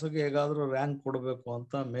ಅರ್ಜುನ್ ದಾಸ್ಗೆ ಹೇಗಾದ್ರೂ ರ್ಯಾಂಕ್ ಕೊಡಬೇಕು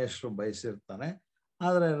ಅಂತ ಮೇಷ್ಟ್ರು ಬಯಸಿರ್ತಾನೆ.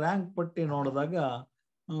 ಆದರೆ ರ್ಯಾಂಕ್ ಪಟ್ಟಿ ನೋಡಿದಾಗ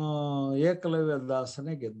ಏಕಲವ್ಯ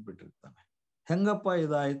ದಾಸನೇ ಗೆದ್ಬಿಟ್ಟಿರ್ತಾನೆ. ಹೆಂಗಪ್ಪ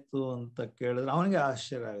ಇದಾಯ್ತು ಅಂತ ಕೇಳಿದ್ರೆ ಅವನಿಗೆ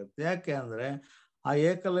ಆಶ್ಚರ್ಯ ಆಗುತ್ತೆ. ಯಾಕೆ ಅಂದ್ರೆ ಆ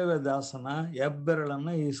ಏಕಲವ್ಯ ದಾಸನ ಹೆಬ್ಬೆರಳನ್ನ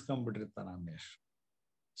ಈಸ್ಕೊಂಡ್ಬಿಟ್ಟಿರ್ತಾನೆ ಮೇಷ್ಟ್ರು.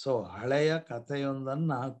 ಸೊ ಹಳೆಯ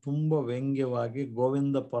ಕಥೆಯೊಂದನ್ನ ತುಂಬ ವ್ಯಂಗ್ಯವಾಗಿ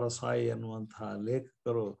ಗೋವಿಂದ ಪರಸಾಯಿ ಅನ್ನುವಂತಹ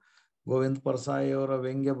ಲೇಖಕರು, ಗೋವಿಂದ ಪರಸಾಯಿಯವರ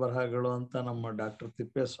ವ್ಯಂಗ್ಯ ಬರಹಗಳು ಅಂತ ನಮ್ಮ ಡಾಕ್ಟರ್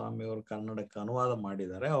ತಿಪ್ಪೇಸ್ವಾಮಿ ಅವರು ಕನ್ನಡಕ್ಕೆ ಅನುವಾದ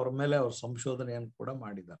ಮಾಡಿದ್ದಾರೆ. ಅವ್ರ ಮೇಲೆ ಅವ್ರ ಸಂಶೋಧನೆಯನ್ನು ಕೂಡ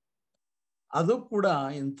ಮಾಡಿದ್ದಾರೆ. ಅದು ಕೂಡ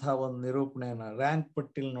ಇಂಥ ಒಂದು ನಿರೂಪಣೆಯನ್ನ ರ್ಯಾಂಕ್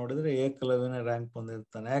ಪಟ್ಟಿಲ್ ನೋಡಿದ್ರೆ ಏಕಲವ್ಯನೇ ರ್ಯಾಂಕ್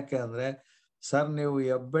ಬಂದಿರ್ತಾನೆ. ಯಾಕೆ ಅಂದ್ರೆ, ಸರ್ ನೀವು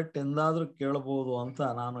ಹೆಬ್ಬೆಟ್ಟು ಎಂದಾದ್ರೂ ಕೇಳಬಹುದು ಅಂತ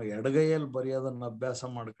ನಾನು ಎಡಗೈಯಲ್ಲಿ ಬರೆಯೋದನ್ನ ಅಭ್ಯಾಸ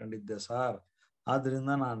ಮಾಡ್ಕೊಂಡಿದ್ದೆ ಸರ್, ಆದ್ರಿಂದ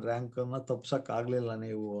ನಾನು ರ್ಯಾಂಕನ್ನು ತಪ್ಸಕ್ ಆಗ್ಲಿಲ್ಲ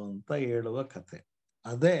ನೀವು ಅಂತ ಹೇಳುವ ಕತೆ.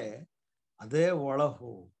 ಅದೇ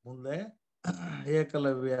ಒಳಹು ಮುಂದೆ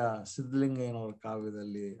ಏಕಲವ್ಯ ಸಿದ್ಧಲಿಂಗಯ್ಯನವರ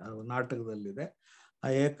ಕಾವ್ಯದಲ್ಲಿ, ನಾಟಕದಲ್ಲಿದೆ. ಆ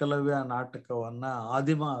ಏಕಲವ್ಯ ನಾಟಕವನ್ನ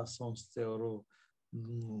ಆದಿಮ ಸಂಸ್ಥೆಯವರು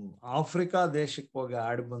ಆಫ್ರಿಕಾ ದೇಶಕ್ಕೆ ಹೋಗಿ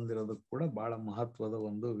ಆಡಿ ಬಂದಿರೋದು ಕೂಡ ಬಹಳ ಮಹತ್ವದ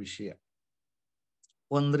ಒಂದು ವಿಷಯ.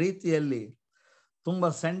 ಒಂದ್ ರೀತಿಯಲ್ಲಿ ತುಂಬಾ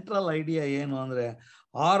ಸೆಂಟ್ರಲ್ ಐಡಿಯಾ ಏನು ಅಂದ್ರೆ,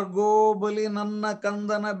 ಆರ್ಗೋ ಬಲಿ ನನ್ನ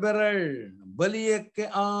ಕಂದನ ಬೆರಳ್, ಬಲಿಯಕ್ಕೆ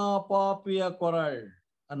ಆ ಪಾಪಿಯ ಕೊರಳ್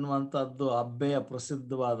ಅನ್ನುವಂಥದ್ದು ಅಬ್ಬೆಯ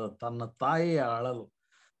ಪ್ರಸಿದ್ಧವಾದ ತನ್ನ ತಾಯಿಯ ಅಳಲು.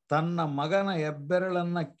 ತನ್ನ ಮಗನ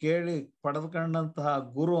ಹೆಬ್ಬೆರಳನ್ನ ಕೇಳಿ ಪಡೆದುಕೊಂಡಂತಹ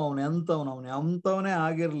ಗುರು ಅವನೇ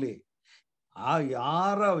ಆಗಿರ್ಲಿ, ಆ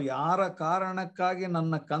ಯಾರ ಕಾರಣಕ್ಕಾಗಿ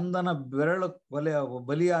ನನ್ನ ಕಂದನ ಬೆರಳು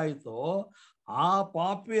ಬಲಿಯಾಯಿತೋ ಆ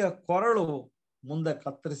ಪಾಪಿಯ ಕೊರಳು ಮುಂದೆ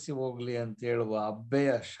ಕತ್ತರಿಸಿ ಹೋಗ್ಲಿ ಅಂತ ಹೇಳುವ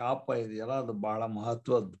ಅಬ್ಬೆಯ ಶಾಪ ಇದೆಯಲ್ಲ, ಅದು ಬಹಳ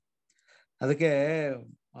ಮಹತ್ವದ್ದು. ಅದಕ್ಕೆ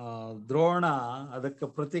ದ್ರೋಣ ಅದಕ್ಕೆ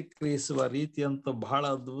ಪ್ರತಿಕ್ರಿಯಿಸುವ ರೀತಿ ಅಂತೂ ಬಹಳ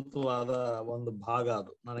ಅದ್ಭುತವಾದ ಒಂದು ಭಾಗ.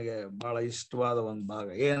 ಅದು ನನಗೆ ಬಹಳ ಇಷ್ಟವಾದ ಒಂದು ಭಾಗ.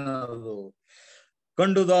 ಏನದು?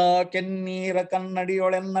 ಕಂಡುದ ಕೆನ್ನೀರ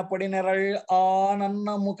ಕನ್ನಡಿಯೊಳೆನ್ನ ಪಡಿನೆರಳ್ ಆ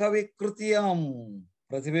ನನ್ನ ಮುಖ ವಿಕೃತಿಯಂ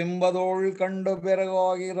ಪ್ರತಿಬಿಂಬದೋಳ್ ಕಂಡು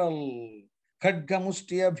ಬೆರಗಾಗಿರಲ್ ಖಡ್ಗ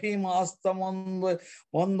ಮುಷ್ಟಿಯ ಭೀಮಾಸ್ತಂ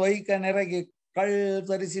ಒಂದೈಕ ನೆರಗಿ ಕಳ್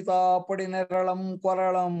ತರಿಸಿತಾ ಪಡಿನೆರಳಂ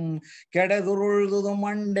ಕೊರಳಂ ಕೆಡೆದುರುಳ್ದುದು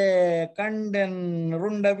ಮಂಡೆ ಕಂಡೆನ್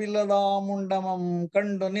ರುಂಡವಿಲ್ಲದ ಮುಂಡಮಂ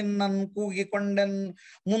ಕಂಡು ನಿನ್ನನ್ ಕೂಗಿಕೊಂಡೆನ್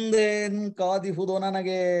ಮುಂದೇನ್ ಕಾದಿಹುದು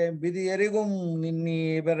ನನಗೆ ಬಿದಿಯರಿಗುಂ ನಿನ್ನೀ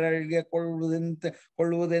ಬೆರಳಿಗೆ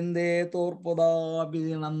ಕೊಳ್ಳುವುದೆಂದೇ ತೋರ್ಪುದ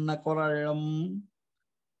ಬಿದಿ ನನ್ನ ಕೊರಳಂ.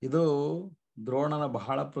 ಇದು ದ್ರೋಣನ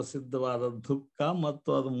ಬಹಳ ಪ್ರಸಿದ್ಧವಾದ ದುಃಖ ಮತ್ತು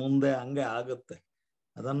ಅದು ಮುಂದೆ ಹಂಗೆ ಆಗುತ್ತೆ.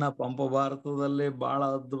 ಅದನ್ನ ಪಂಪ ಭಾರತದಲ್ಲಿ ಬಹಳ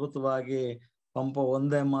ಅದ್ಭುತವಾಗಿ ಪಂಪ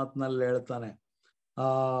ಒಂದೇ ಮಾತಿನಲ್ಲಿ ಹೇಳ್ತಾನೆ,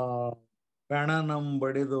 ಪೆಣನಂ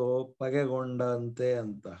ಬಡಿದು ಪಗೆಗೊಂಡಂತೆ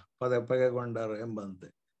ಅಂತ, ಪಗೆಗೊಂಡರು ಎಂಬಂತೆ.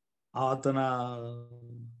 ಆತನ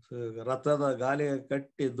ರಥದ ಗಾಲಿಗೆ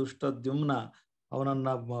ಕಟ್ಟಿ ದುಷ್ಟದ್ಯುಮ್ನ ಅವನನ್ನ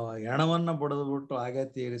ಹೆಣವನ್ನ ಬಡಿದು ಬಿಟ್ಟು ಹಾಗೆ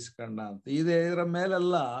ತೀರಿಸ್ಕೊಂಡ ಅಂತ. ಇದರ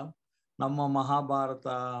ಮೇಲೆಲ್ಲ ನಮ್ಮ ಮಹಾಭಾರತ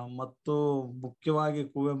ಮತ್ತು ಮುಖ್ಯವಾಗಿ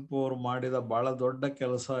ಕುವೆಂಪು ಅವರು ಮಾಡಿದ ಬಹಳ ದೊಡ್ಡ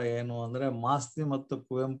ಕೆಲಸ ಏನು ಅಂದ್ರೆ, ಮಾಸ್ತಿ ಮತ್ತು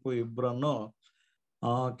ಕುವೆಂಪು ಇಬ್ಬರನ್ನು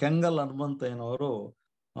ಕೆಂಗಲ್ ಹನುಮಂತಯ್ಯನವರು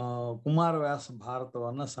ಕುಮಾರವ್ಯಾಸ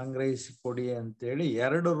ಭಾರತವನ್ನ ಸಂಗ್ರಹಿಸಿ ಕೊಡಿ ಅಂತೇಳಿ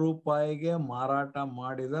 2 ರೂಪಾಯಿಗೆ ಮಾರಾಟ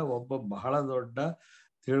ಮಾಡಿದ ಒಬ್ಬ ಬಹಳ ದೊಡ್ಡ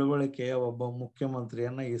ತಿಳುವಳಿಕೆಯ ಒಬ್ಬ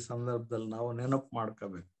ಮುಖ್ಯಮಂತ್ರಿಯನ್ನ ಈ ಸಂದರ್ಭದಲ್ಲಿ ನಾವು ನೆನಪು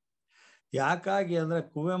ಮಾಡ್ಕೋಬೇಕು. ಯಾಕಾಗಿ ಅಂದ್ರೆ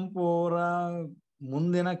ಕುವೆಂಪು ಅವರ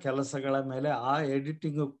ಮುಂದಿನ ಕೆಲಸಗಳ ಮೇಲೆ ಆ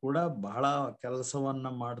ಎಡಿಟಿಂಗ್ ಕೂಡ ಬಹಳ ಕೆಲಸವನ್ನ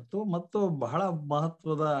ಮಾಡ್ತು ಮತ್ತು ಬಹಳ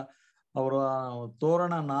ಮಹತ್ವದ ಅವರ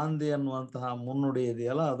ತೋರಣ ನಾಂದಿ ಅನ್ನುವಂತಹ ಮುನ್ನುಡಿ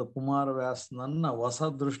ಇದೆಯಲ್ಲ, ಅದು ಕುಮಾರವ್ಯಾಸನನ್ನ ಹೊಸ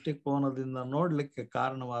ದೃಷ್ಟಿಕೋನದಿಂದ ನೋಡ್ಲಿಕ್ಕೆ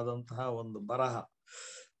ಕಾರಣವಾದಂತಹ ಒಂದು ಬರಹ.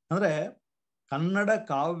 ಅಂದ್ರೆ ಕನ್ನಡ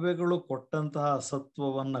ಕಾವ್ಯಗಳು ಕೊಟ್ಟಂತಹ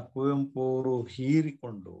ಸತ್ವವನ್ನ ಕುವೆಂಪು ಅವರು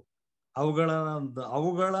ಹೀರಿಕೊಂಡು ಅವುಗಳ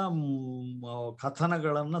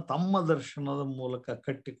ಕಥನಗಳನ್ನ ತಮ್ಮ ದರ್ಶನದ ಮೂಲಕ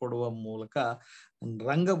ಕಟ್ಟಿಕೊಡುವ ಮೂಲಕ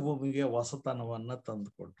ರಂಗಭೂಮಿಗೆ ಹೊಸತನವನ್ನ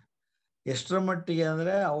ತಂದುಕೊಟ್ರು. ಎಷ್ಟರ ಮಟ್ಟಿಗೆ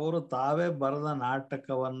ಅಂದ್ರೆ ಅವರು ತಾವೇ ಬರೆದ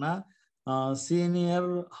ನಾಟಕವನ್ನ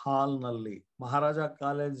ಸೀನಿಯರ್ ಹಾಲ್ನಲ್ಲಿ, ಮಹಾರಾಜ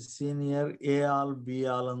college senior A hall B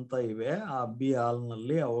ಹಾಲ್ ಅಂತ ಇವೆ, ಆ ಬಿ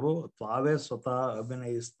ಹಾಲ್ನಲ್ಲಿ ಅವರು ತಾವೇ ಸ್ವತಃ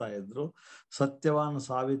ಅಭಿನಯಿಸ್ತಾ ಇದ್ರು. ಸತ್ಯವಾನ್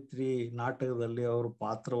ಸಾವಿತ್ರಿ ನಾಟಕದಲ್ಲಿ ಅವರು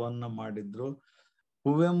ಪಾತ್ರವನ್ನ ಮಾಡಿದ್ರು.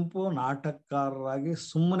 ಕುವೆಂಪು ನಾಟಕಕಾರರಾಗಿ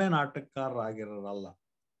ಸುಮ್ಮನೆ ನಾಟಕಕಾರರಾಗಿರಲ್ಲ,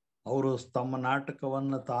 ಅವರು ತಮ್ಮ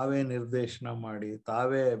ನಾಟಕವನ್ನ ತಾವೇ ನಿರ್ದೇಶನ ಮಾಡಿ,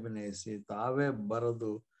 ತಾವೇ ಅಭಿನಯಿಸಿ, ತಾವೇ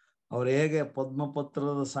ಬರೆದು, ಅವ್ರು ಹೇಗೆ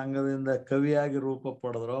ಪದ್ಮಪತ್ರದ ಸಂಘದಿಂದ ಕವಿಯಾಗಿ ರೂಪ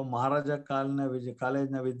ಪಡೆದ್ರು, ಮಹಾರಾಜ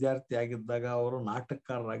ಕಾಲೇಜ್ನ ವಿದ್ಯಾರ್ಥಿ ಆಗಿದ್ದಾಗ ಅವರು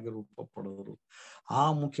ನಾಟಕಕಾರರಾಗಿ ರೂಪ ಪಡೆದ್ರು. ಆ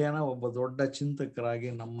ಮುಖೇನ ಒಬ್ಬ ದೊಡ್ಡ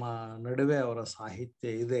ಚಿಂತಕರಾಗಿ ನಮ್ಮ ನಡುವೆ ಅವರ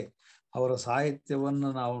ಸಾಹಿತ್ಯ ಇದೆ. ಅವರ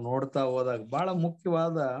ಸಾಹಿತ್ಯವನ್ನು ನಾವು ನೋಡ್ತಾ ಹೋದಾಗ ಬಹಳ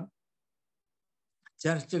ಮುಖ್ಯವಾದ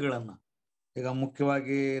ಚರ್ಚೆಗಳನ್ನ, ಈಗ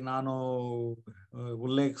ಮುಖ್ಯವಾಗಿ ನಾನು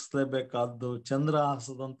ಉಲ್ಲೇಖಿಸಲೇಬೇಕಾದ್ದು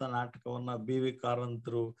ಚಂದ್ರಹಾಸದಂತ ನಾಟಕವನ್ನ BV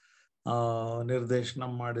ಕಾರಂತರು ನಿರ್ದೇಶನ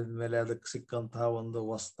ಮಾಡಿದ ಮೇಲೆ ಅದಕ್ಕೆ ಸಿಕ್ಕಂತಹ ಒಂದು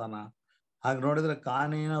ಹೊಸ್ತನ. ಹಾಗೆ ನೋಡಿದ್ರೆ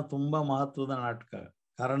ಕಾನೀನ ತುಂಬಾ ಮಹತ್ವದ ನಾಟಕ.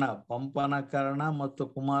 ಕರ್ಣ, ಪಂಪನ ಕರ್ಣ ಮತ್ತು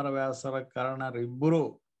ಕುಮಾರವ್ಯಾಸರ ಕರ್ಣ ಇಬ್ಬರು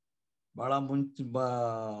ಬಹಳ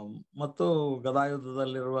ಮತ್ತು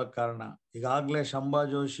ಗದಾಯುದ್ಧದಲ್ಲಿರುವ ಕರ್ಣ. ಈಗಾಗ್ಲೇ ಶಂಭಾ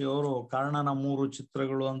ಜೋಶಿ ಅವರು ಕರ್ಣನ 3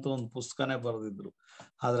 ಚಿತ್ರಗಳು ಅಂತ ಒಂದು ಪುಸ್ತಕನೇ ಬರೆದಿದ್ರು.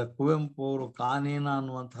 ಆದ್ರೆ ಕುವೆಂಪು ಅವರು ಕಾನೀನ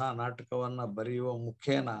ಅನ್ನುವಂತಹ ನಾಟಕವನ್ನ ಬರೆಯುವ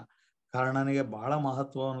ಮುಖೇನ ಕರ್ಣನಿಗೆ ಬಹಳ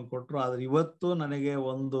ಮಹತ್ವವನ್ನು ಕೊಟ್ಟರು. ಆದ್ರೆ ಇವತ್ತು ನನಗೆ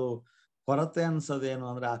ಒಂದು ಕೊರತೆ ಅನ್ಸೋದೇನು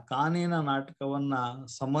ಅಂದ್ರೆ, ಆ ಕಾನೀನ ನಾಟಕವನ್ನ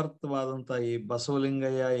ಸಮರ್ಥವಾದಂತ ಈ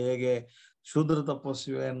ಬಸವಲಿಂಗಯ್ಯ ಹೇಗೆ ಶೂದ್ರ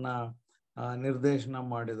ತಪಸ್ವಿಯನ್ನ ನಿರ್ದೇಶನ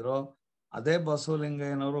ಮಾಡಿದ್ರು, ಅದೇ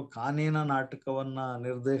ಬಸವಲಿಂಗಯ್ಯನವರು ಕಾನೀನ ನಾಟಕವನ್ನ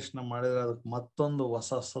ನಿರ್ದೇಶನ ಮಾಡಿದ್ರೆ ಅದಕ್ಕೆ ಮತ್ತೊಂದು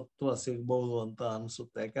ಹೊಸ ಸತ್ವ ಸಿಗ್ಬಹುದು ಅಂತ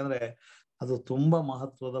ಅನ್ಸುತ್ತೆ. ಯಾಕಂದ್ರೆ ಅದು ತುಂಬಾ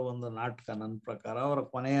ಮಹತ್ವದ ಒಂದು ನಾಟಕ ನನ್ನ ಪ್ರಕಾರ, ಅವರ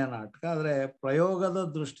ಕೊನೆಯ ನಾಟಕ. ಆದ್ರೆ ಪ್ರಯೋಗದ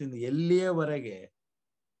ದೃಷ್ಟಿಯಿಂದ ಎಲ್ಲಿಯವರೆಗೆ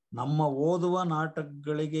ನಮ್ಮ ಓದುವ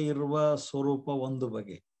ನಾಟಕಗಳಿಗೆ ಇರುವ ಸ್ವರೂಪ ಒಂದು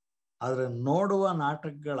ಬಗೆ, ಆದ್ರೆ ನೋಡುವ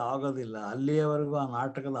ನಾಟಕಗಳಾಗೋದಿಲ್ಲ, ಅಲ್ಲಿಯವರೆಗೂ ಆ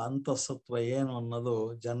ನಾಟಕದ ಅಂತಸತ್ವ ಏನು ಅನ್ನೋದು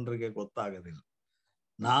ಜನರಿಗೆ ಗೊತ್ತಾಗೋದಿಲ್ಲ.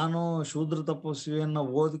 ನಾನು ಶೂದ್ರ ತಪಸ್ವಿಯನ್ನ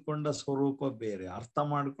ಓದಿಕೊಂಡ ಸ್ವರೂಪ ಬೇರೆ, ಅರ್ಥ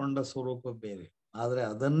ಮಾಡಿಕೊಂಡ ಸ್ವರೂಪ ಬೇರೆ. ಆದ್ರೆ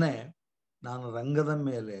ಅದನ್ನೇ ನಾನು ರಂಗದ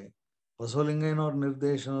ಮೇಲೆ ಬಸವಲಿಂಗಯ್ಯನವ್ರ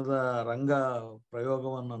ನಿರ್ದೇಶನದ ರಂಗ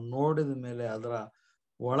ಪ್ರಯೋಗವನ್ನು ನೋಡಿದ ಮೇಲೆ ಅದರ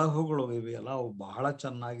ಒಳಹುಗಳು ಇವೆಯಲ್ಲ, ಅವು ಬಹಳ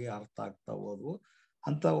ಚೆನ್ನಾಗಿ ಅರ್ಥ ಆಗ್ತಾ ಹೋದ್ವು.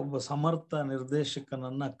 ಅಂತ ಒಬ್ಬ ಸಮರ್ಥ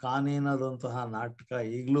ನಿರ್ದೇಶಕನನ್ನ ಕಾನೀನದಂತಹ ನಾಟಕ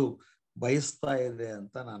ಈಗಲೂ ಬಯಸ್ತಾ ಇದೆ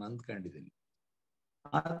ಅಂತ ನಾನು ಅಂದ್ಕೊಂಡಿದ್ದೀನಿ.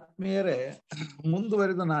 ಆತ್ಮೀಯರೇ,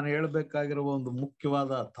 ಮುಂದುವರಿದು ನಾನು ಹೇಳ್ಬೇಕಾಗಿರುವ ಒಂದು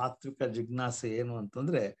ಮುಖ್ಯವಾದ ತಾತ್ವಿಕ ಜಿಜ್ಞಾಸೆ ಏನು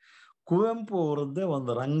ಅಂತಂದ್ರೆ, ಕುವೆಂಪು ಅವರದ್ದೇ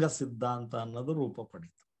ಒಂದು ರಂಗ ಸಿದ್ಧಾಂತ ಅನ್ನೋದು ರೂಪ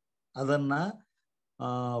ಪಡೀತು. ಅದನ್ನ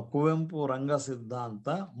ಕುವೆಂಪು ರಂಗ ಸಿದ್ಧಾಂತ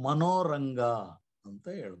ಮನೋರಂಗ ಅಂತ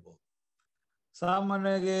ಹೇಳ್ಬೋದು.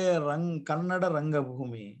 ಸಾಮಾನ್ಯವಾಗಿ ಕನ್ನಡ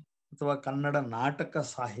ರಂಗಭೂಮಿ ಅಥವಾ ಕನ್ನಡ ನಾಟಕ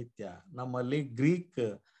ಸಾಹಿತ್ಯ ನಮ್ಮಲ್ಲಿ ಗ್ರೀಕ್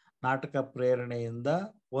ನಾಟಕ ಪ್ರೇರಣೆಯಿಂದ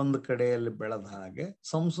ಒಂದು ಕಡೆಯಲ್ಲಿ ಬೆಳೆದ ಹಾಗೆ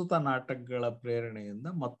ಸಂಸ್ಕೃತ ನಾಟಕಗಳ ಪ್ರೇರಣೆಯಿಂದ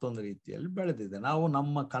ಮತ್ತೊಂದು ರೀತಿಯಲ್ಲಿ ಬೆಳೆದಿದೆ. ನಾವು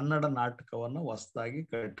ನಮ್ಮ ಕನ್ನಡ ನಾಟಕವನ್ನ ಹೊಸದಾಗಿ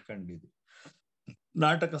ಕಟ್ಕೊಂಡಿದ್ವಿ,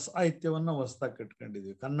 ನಾಟಕ ಸಾಹಿತ್ಯವನ್ನ ಹೊಸದಾಗಿ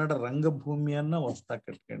ಕಟ್ಕೊಂಡಿದ್ವಿ, ಕನ್ನಡ ರಂಗಭೂಮಿಯನ್ನ ಹೊಸದಾಗಿ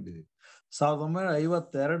ಕಟ್ಕೊಂಡಿದ್ವಿ.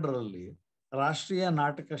 1952ರಲ್ಲಿ ರಾಷ್ಟ್ರೀಯ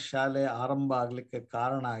ನಾಟಕ ಶಾಲೆ ಆರಂಭ ಆಗ್ಲಿಕ್ಕೆ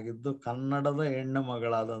ಕಾರಣ ಆಗಿದ್ದು ಕನ್ನಡದ ಹೆಣ್ಣು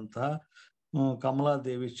ಮಗಳಾದಂತಹ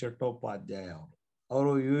ಕಮಲಾದೇವಿ ಚಟ್ಟೋಪಾಧ್ಯಾಯ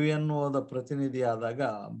ಅವರು UNOದ ಪ್ರತಿನಿಧಿ ಆದಾಗ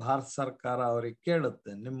ಭಾರತ ಸರ್ಕಾರ ಅವರಿಗೆ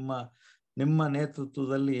ಕೇಳುತ್ತೆ, ನಿಮ್ಮ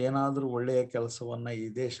ನೇತೃತ್ವದಲ್ಲಿ ಏನಾದ್ರೂ ಒಳ್ಳೆಯ ಕೆಲಸವನ್ನ ಈ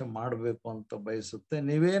ದೇಶ ಮಾಡಬೇಕು ಅಂತ ಬಯಸುತ್ತೆ,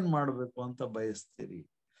 ನೀವೇನ್ ಮಾಡ್ಬೇಕು ಅಂತ ಬಯಸ್ತೀರಿ?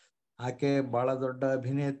 ಆಕೆ ಬಹಳ ದೊಡ್ಡ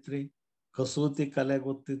ಅಭಿನೇತ್ರಿ, ಕಸೂತಿ ಕಲೆ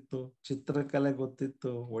ಗೊತ್ತಿತ್ತು, ಚಿತ್ರಕಲೆ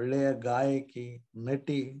ಗೊತ್ತಿತ್ತು, ಒಳ್ಳೆಯ ಗಾಯಕಿ,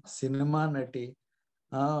 ನಟಿ, ಸಿನಿಮಾ ನಟಿ,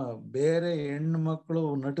 ಬೇರೆ ಹೆಣ್ಣು ಮಕ್ಕಳು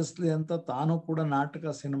ನಟಿಸ್ಲಿ ಅಂತ ತಾನು ಕೂಡ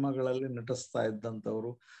ನಾಟಕ ಸಿನಿಮಾಗಳಲ್ಲಿ ನಟಿಸ್ತಾ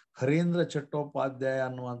ಇದ್ದಂಥವ್ರು. ಹರೀಂದ್ರ ಚಟ್ಟೋಪಾಧ್ಯಾಯ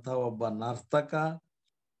ಅನ್ನುವಂತಹ ಒಬ್ಬ ನರ್ತಕ,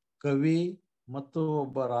 ಕವಿ ಮತ್ತು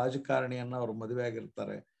ಒಬ್ಬ ರಾಜಕಾರಣಿಯನ್ನ ಅವರು ಮದುವೆ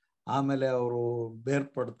ಆಗಿರ್ತಾರೆ. ಆಮೇಲೆ ಅವರು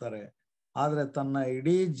ಬೇರ್ಪಡ್ತಾರೆ. ಆದ್ರೆ ತನ್ನ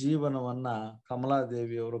ಇಡೀ ಜೀವನವನ್ನ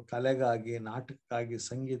ಕಮಲಾದೇವಿಯವರು ಕಲೆಗಾಗಿ, ನಾಟಕಕ್ಕಾಗಿ,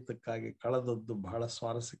 ಸಂಗೀತಕ್ಕಾಗಿ ಕಳೆದದ್ದು ಬಹಳ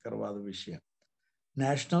ಸ್ವಾರಸ್ಯಕರವಾದ ವಿಷಯ.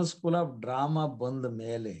 ನ್ಯಾಷನಲ್ ಸ್ಕೂಲ್ ಆಫ್ ಡ್ರಾಮಾ ಬಂದ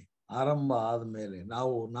ಮೇಲೆ, ಆರಂಭ ಆದ್ಮೇಲೆ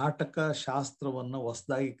ನಾವು ನಾಟಕ ಶಾಸ್ತ್ರವನ್ನ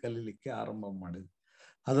ಹೊಸದಾಗಿ ಕಲೀಲಿಕ್ಕೆ ಆರಂಭ ಮಾಡಿದ್ವಿ.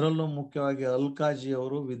 ಅದರಲ್ಲೂ ಮುಖ್ಯವಾಗಿ ಅಲ್ಕಾಜಿ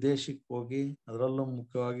ಅವರು ವಿದೇಶಕ್ಕೆ ಹೋಗಿ, ಅದರಲ್ಲೂ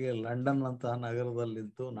ಮುಖ್ಯವಾಗಿ ಲಂಡನ್ ಅಂತಹ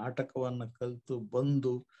ನಗರದಲ್ಲಿದ್ದು ನಾಟಕವನ್ನ ಕಲಿತು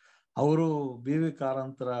ಬಂದು, ಅವರು BV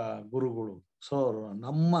ಕಾರಂತರ ಗುರುಗಳು. ಸೊ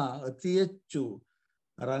ನಮ್ಮ ಅತಿ ಹೆಚ್ಚು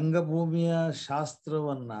ರಂಗಭೂಮಿಯ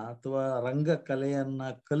ಶಾಸ್ತ್ರವನ್ನ ಅಥವಾ ರಂಗ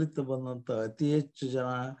ಕಲೆಯನ್ನ ಕಲಿತು ಬಂದಂತ ಅತಿ ಹೆಚ್ಚು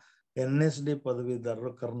ಜನ NSD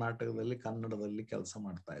ಪದವೀಧರರು ಕರ್ನಾಟಕದಲ್ಲಿ ಕನ್ನಡದಲ್ಲಿ ಕೆಲಸ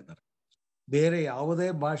ಮಾಡ್ತಾ ಇದ್ದಾರೆ. ಬೇರೆ ಯಾವುದೇ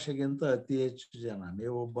ಭಾಷೆಗಿಂತ ಅತಿ ಹೆಚ್ಚು ಜನ.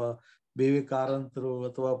 ನೀವೊಬ್ಬ BV ಕಾರಂತರು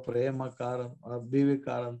ಅಥವಾ BV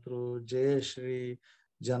ಕಾರಂತರು, ಜಯಶ್ರೀ,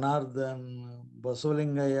 ಜನಾರ್ದನ್,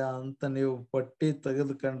 ಬಸವಲಿಂಗಯ್ಯ ಅಂತ ನೀವು ಪಟ್ಟಿ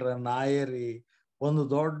ತೆಗೆದುಕೊಂಡ್ರೆ ನಾಯರಿ ಒಂದು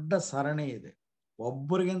ದೊಡ್ಡ ಸರಣಿ ಇದೆ.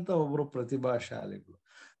 ಒಬ್ಬರಿಗಿಂತ ಒಬ್ರು ಪ್ರತಿಭಾಶಾಲಿಗಳು.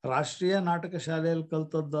 ರಾಷ್ಟ್ರೀಯ ನಾಟಕ ಶಾಲೆಯಲ್ಲಿ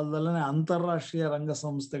ಕಲ್ತದ್ದಲ್ದಲ್ಲೇ ಅಂತಾರಾಷ್ಟ್ರೀಯ ರಂಗ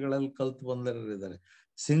ಸಂಸ್ಥೆಗಳಲ್ಲಿ ಕಲ್ತು ಬಂದಿದ್ದಾರೆ.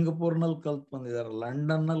 ಸಿಂಗಪೂರ್ನಲ್ಲಿ ಕಲ್ತು ಬಂದಿದ್ದಾರೆ,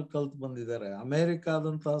 ಲಂಡನ್ನಲ್ಲಿ ಕಲ್ತು ಬಂದಿದ್ದಾರೆ,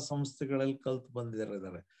 ಅಮೆರಿಕಾದಂತಹ ಸಂಸ್ಥೆಗಳಲ್ಲಿ ಕಲ್ತು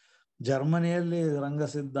ಬಂದಿದ್ದಾರೆ, ಜರ್ಮನಿಯಲ್ಲಿ ರಂಗ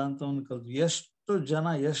ಸಿದ್ಧಾಂತವನ್ನು ಕಲ್ತು. ಎಷ್ಟು ಜನ,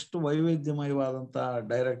 ಎಷ್ಟು ವೈವಿಧ್ಯಮಯವಾದಂತಹ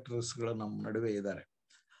ಡೈರೆಕ್ಟರ್ಸ್ಗಳು ನಮ್ಮ ನಡುವೆ ಇದ್ದಾರೆ.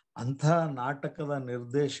 ಅಂಥ ನಾಟಕದ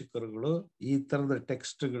ನಿರ್ದೇಶಕರುಗಳು ಈ ತರದ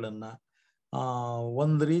ಟೆಕ್ಸ್ಟ್ಗಳನ್ನ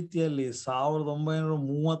ಒಂದು ರೀತಿಯಲ್ಲಿ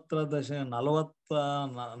 1930ರ ದಶಕ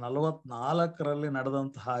 44ರಲ್ಲಿ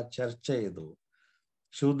ನಡೆದಂತಹ ಚರ್ಚೆ ಇದು.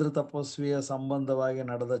 ಶೂದ್ರ ತಪಸ್ವಿಯ ಸಂಬಂಧವಾಗಿ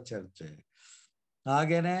ನಡೆದ ಚರ್ಚೆ.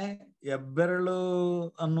 ಹಾಗೇನೆ ಹೆಬ್ಬೆರಳು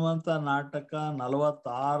ಅನ್ನುವಂತ ನಾಟಕ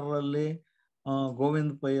 46ರಲ್ಲಿ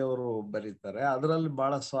ಗೋವಿಂದ ಪೈ ಅವರು ಬರೀತಾರೆ. ಅದರಲ್ಲಿ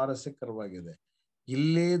ಬಹಳ ಸ್ವಾರಸ್ಯಕರವಾಗಿದೆ.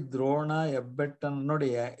 ಇಲ್ಲಿ ದ್ರೋಣ ಹೆಬ್ಬೆಟ್ಟನ್ನು ನೋಡಿ,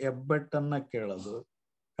 ಹೆಬ್ಬೆಟ್ಟನ್ನ ಕೇಳೋದು,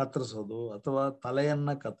 ಕತ್ತರಿಸೋದು ಅಥವಾ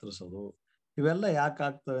ತಲೆಯನ್ನ ಕತ್ತರಿಸೋದು, ಇವೆಲ್ಲ ಯಾಕೆ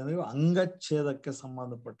ಆಗ್ತವೆ ಅಂದ್ರೆ ಅಂಗಚ್ಛೇದಕ್ಕೆ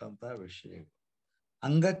ಸಂಬಂಧಪಟ್ಟಂತಹ ವಿಷಯಗಳು.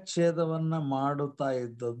 ಅಂಗಚ್ಛೇದವನ್ನ ಮಾಡುತ್ತಾ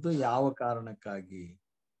ಇದ್ದದ್ದು ಯಾವ ಕಾರಣಕ್ಕಾಗಿ?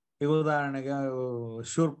 ಈಗ ಉದಾಹರಣೆಗೆ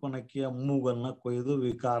ಶೂರ್ಪನಖಿಯ ಮೂಗನ್ನ ಕೊಯ್ದು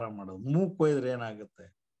ವಿಕಾರ ಮಾಡೋದು. ಮೂಗು ಕೊಯ್ದ್ರೆ ಏನಾಗುತ್ತೆ?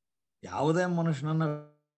 ಯಾವುದೇ ಮನುಷ್ಯನನ್ನ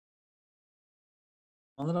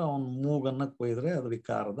ಅಂದ್ರೆ ಅವನ್ ಮೂಗನ್ನ ಕೊಯ್ದ್ರೆ ಅದು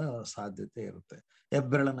ವಿಕಾರದ ಸಾಧ್ಯತೆ ಇರುತ್ತೆ.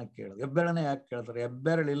 ಹೆಬ್ಬೆರಳನ್ನ ಕೇಳೋದು. ಹೆಬ್ಬೆರಳನ್ನ ಯಾಕೆ ಕೇಳ್ತಾರೆ?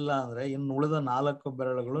 ಹೆಬ್ಬೆರಳಿಲ್ಲ ಅಂದ್ರೆ ಇನ್ನು ಉಳಿದ 4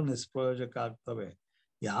 ಬೆರಳುಗಳು ನಿಷ್ಪ್ರಯೋಜಕ ಆಗ್ತವೆ,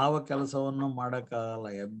 ಯಾವ ಕೆಲಸವನ್ನು ಮಾಡಕ್ಕಾಗಲ್ಲ.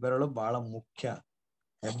 ಹೆಬ್ಬೆರಳು ಬಹಳ ಮುಖ್ಯ.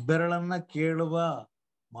 ಹೆಬ್ಬೆರಳನ್ನ ಕೇಳುವ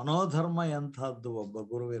ಮನೋಧರ್ಮ ಎಂಥದ್ದು ಒಬ್ಬ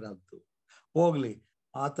ಗುರುವಿನದ್ದು. ಹೋಗ್ಲಿ,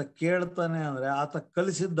 ಆತ ಕೇಳ್ತಾನೆ ಅಂದ್ರೆ ಆತ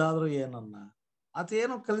ಕಲಿಸಿದ್ದಾದ್ರೂ ಏನನ್ನ? ಆತ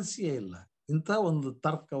ಏನೋ ಕಲಿಸಿಯೇ ಇಲ್ಲ. ಇಂಥ ಒಂದು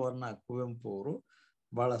ತರ್ಕವನ್ನ ಕುವೆಂಪು ಅವರು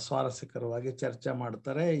ಬಹಳ ಸ್ವಾರಸ್ಯಕರವಾಗಿ ಚರ್ಚೆ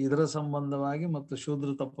ಮಾಡ್ತಾರೆ. ಇದರ ಸಂಬಂಧವಾಗಿ ಮತ್ತು ಶೂದ್ರ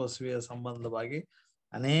ತಪಸ್ವಿಯ ಸಂಬಂಧವಾಗಿ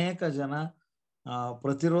ಅನೇಕ ಜನ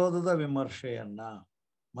ಪ್ರತಿರೋಧದ ವಿಮರ್ಶೆಯನ್ನ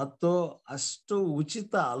ಮತ್ತು ಅಷ್ಟು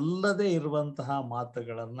ಉಚಿತ ಅಲ್ಲದೆ ಇರುವಂತಹ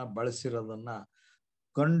ಮಾತುಗಳನ್ನ ಬಳಸಿರೋದನ್ನ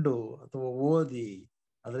ಕಂಡು ಅಥವಾ ಓದಿ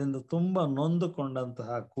ಅದರಿಂದ ತುಂಬಾ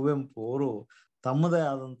ನೊಂದುಕೊಂಡಂತಹ ಕುವೆಂಪು ಅವರು ತಮ್ಮದೇ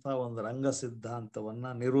ಆದಂತಹ ಒಂದು ರಂಗ ಸಿದ್ಧಾಂತವನ್ನ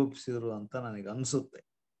ನಿರೂಪಿಸಿದ್ರು ಅಂತ ನನಗೆ ಅನ್ಸುತ್ತೆ.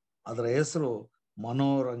 ಅದರ ಹೆಸರು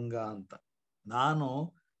ಮನೋರಂಗ ಅಂತ. ನಾನು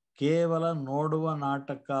ಕೇವಲ ನೋಡುವ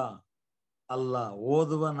ನಾಟಕ ಅಲ್ಲ,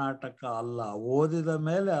 ಓದುವ ನಾಟಕ ಅಲ್ಲ. ಓದಿದ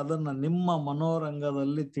ಮೇಲೆ ಅದನ್ನ ನಿಮ್ಮ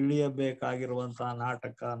ಮನೋರಂಗದಲ್ಲಿ ತಿಳಿಯಬೇಕಾಗಿರುವಂತಹ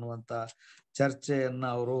ನಾಟಕ ಅನ್ನುವಂತ ಚರ್ಚೆಯನ್ನ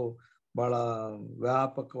ಅವರು ಬಹಳ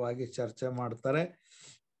ವ್ಯಾಪಕವಾಗಿ ಚರ್ಚೆ ಮಾಡ್ತಾರೆ.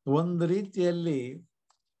 ಒಂದು ರೀತಿಯಲ್ಲಿ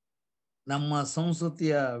ನಮ್ಮ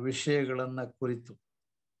ಸಂಸ್ಕೃತಿಯ ವಿಷಯಗಳನ್ನ ಕುರಿತು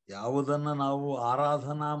ಯಾವುದನ್ನ ನಾವು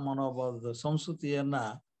ಆರಾಧನಾ ಮನೋಭಾವದ ಸಂಸ್ಕೃತಿಯನ್ನ,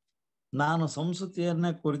 ನಾನು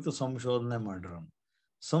ಸಂಸ್ಕೃತಿಯನ್ನೇ ಕುರಿತು ಸಂಶೋಧನೆ ಮಾಡಿರೋನು.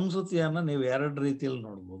 ಸಂಸ್ಕೃತಿಯನ್ನ ನೀವು ಎರಡು ರೀತಿಯಲ್ಲಿ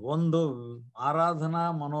ನೋಡ್ಬೋದು. ಒಂದು ಆರಾಧನಾ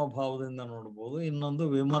ಮನೋಭಾವದಿಂದ ನೋಡ್ಬೋದು, ಇನ್ನೊಂದು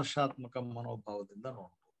ವಿಮರ್ಶಾತ್ಮಕ ಮನೋಭಾವದಿಂದ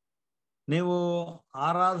ನೋಡ್ಬೋದು. ನೀವು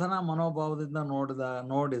ಆರಾಧನಾ ಮನೋಭಾವದಿಂದ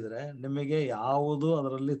ನೋಡಿದ್ರೆ ನಿಮಗೆ ಯಾವುದು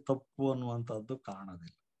ಅದರಲ್ಲಿ ತಪ್ಪು ಅನ್ನುವಂಥದ್ದು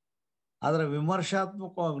ಕಾಣೋದಿಲ್ಲ. ಆದ್ರೆ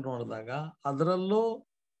ವಿಮರ್ಶಾತ್ಮಕವಾಗಿ ನೋಡಿದಾಗ ಅದರಲ್ಲೂ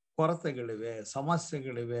ಕೊರತೆಗಳಿವೆ,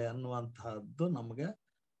 ಸಮಸ್ಯೆಗಳಿವೆ ಅನ್ನುವಂತಹದ್ದು ನಮಗೆ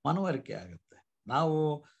ಮನವರಿಕೆ ಆಗುತ್ತೆ. ನಾವು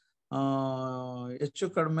ಹೆಚ್ಚು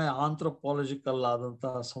ಕಡಿಮೆ ಆಂಥ್ರೋಪಾಲಜಿಕಲ್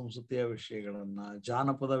ಆದಂತಹ ಸಂಸ್ಕೃತಿಯ ವಿಷಯಗಳನ್ನ,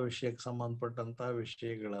 ಜಾನಪದ ವಿಷಯಕ್ಕೆ ಸಂಬಂಧಪಟ್ಟಂತಹ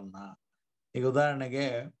ವಿಷಯಗಳನ್ನ, ಈಗ ಉದಾಹರಣೆಗೆ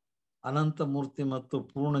ಅನಂತಮೂರ್ತಿ ಮತ್ತು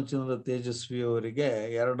ಪೂರ್ಣಚಂದ್ರ ತೇಜಸ್ವಿ ಅವರಿಗೆ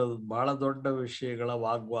ಎರಡು ಬಹಳ ದೊಡ್ಡ ವಿಷಯಗಳ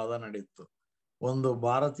ವಾಗ್ವಾದ ನಡೀತು. ಒಂದು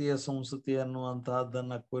ಭಾರತೀಯ ಸಂಸ್ಕೃತಿ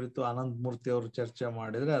ಅನ್ನುವಂತಹದ್ದನ್ನ ಕುರಿತು ಅನಂತಮೂರ್ತಿ ಅವರು ಚರ್ಚೆ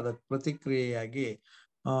ಮಾಡಿದ್ರೆ ಅದಕ್ಕೆ ಪ್ರತಿಕ್ರಿಯೆಯಾಗಿ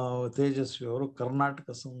ತೇಜಸ್ವಿ ಅವರು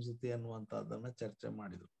ಕರ್ನಾಟಕ ಸಂಸ್ಕೃತಿ ಅನ್ನುವಂತಹದ್ದನ್ನ ಚರ್ಚೆ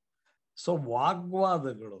ಮಾಡಿದ್ರು. ಸೊ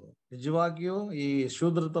ವಾಗ್ವಾದಗಳು ನಿಜವಾಗಿಯೂ ಈ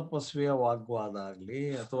ಶೂದ್ರ ತಪಸ್ವಿಯ ವಾಗ್ವಾದ ಆಗ್ಲಿ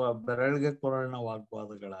ಅಥವಾ ಬೆರಳಿಗೆ ಕೊರಳಿನ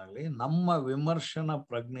ವಾಗ್ವಾದಗಳಾಗ್ಲಿ ನಮ್ಮ ವಿಮರ್ಶನ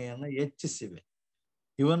ಪ್ರಜ್ಞೆಯನ್ನ ಹೆಚ್ಚಿಸಿವೆ.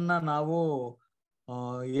 ಇವನ್ನ ನಾವು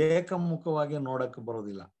ಏಕಮುಖವಾಗಿ ನೋಡಕ್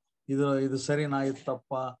ಬರೋದಿಲ್ಲ. ಇದು ಸರಿನಾ, ಇದು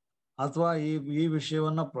ತಪ್ಪ, ಅಥವಾ ಈ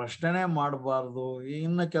ವಿಷಯವನ್ನ ಪ್ರಶ್ನೆನೇ ಮಾಡಬಾರ್ದು.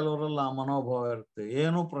 ಇನ್ನು ಕೆಲವರೆಲ್ಲ ಆ ಮನೋಭಾವ ಇರುತ್ತೆ,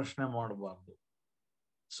 ಏನೂ ಪ್ರಶ್ನೆ ಮಾಡಬಾರ್ದು.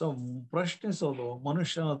 ಸೊ ಪ್ರಶ್ನಿಸೋದು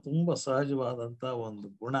ಮನುಷ್ಯನ ತುಂಬಾ ಸಹಜವಾದಂತ ಒಂದು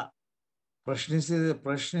ಗುಣ.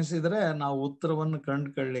 ಪ್ರಶ್ನಿಸಿದ್ರೆ ನಾವು ಉತ್ತರವನ್ನು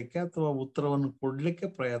ಕಂಡುಕೊಳ್ಳಿಕ್ಕೆ ಅಥವಾ ಉತ್ತರವನ್ನು ಕೊಡ್ಲಿಕ್ಕೆ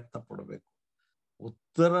ಪ್ರಯತ್ನ ಪಡಬೇಕು.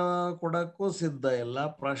 ಉತ್ತರ ಕೊಡಕ್ಕೂ ಸಿದ್ಧ ಇಲ್ಲ,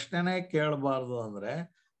 ಪ್ರಶ್ನೆನೇ ಕೇಳಬಾರ್ದು ಅಂದ್ರೆ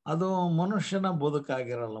ಅದು ಮನುಷ್ಯನ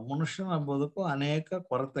ಬದುಕಾಗಿರಲ್ಲ. ಮನುಷ್ಯನ ಬದುಕು ಅನೇಕ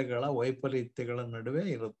ಕೊರತೆಗಳ, ವೈಪರೀತ್ಯಗಳ ನಡುವೆ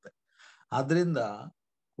ಇರುತ್ತೆ. ಆದ್ರಿಂದ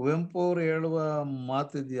ಕುವೆಂಪು ಅವರು ಹೇಳುವ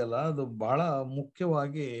ಮಾತಿದೆಯಲ್ಲ, ಅದು ಬಹಳ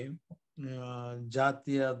ಮುಖ್ಯವಾಗಿ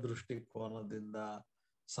ಜಾತಿಯ ದೃಷ್ಟಿಕೋನದಿಂದ,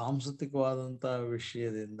 ಸಾಂಸ್ಕೃತಿಕವಾದಂತ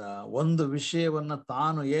ವಿಷಯದಿಂದ, ಒಂದು ವಿಷಯವನ್ನ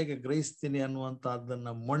ತಾನು ಹೇಗೆ ಗ್ರಹಿಸ್ತೀನಿ ಅನ್ನುವಂತಹದ್ದನ್ನ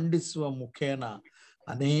ಮಂಡಿಸುವ ಮುಖೇನ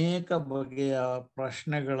ಅನೇಕ ಬಗೆಯ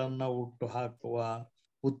ಪ್ರಶ್ನೆಗಳನ್ನ ಹುಟ್ಟು ಹಾಕುವ,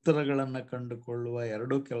 ಉತ್ತರಗಳನ್ನ ಕಂಡುಕೊಳ್ಳುವ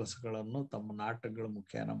ಎರಡೂ ಕೆಲಸಗಳನ್ನು ತಮ್ಮ ನಾಟಕಗಳ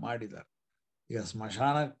ಮುಖೇನ ಮಾಡಿದ್ದಾರೆ. ಈಗ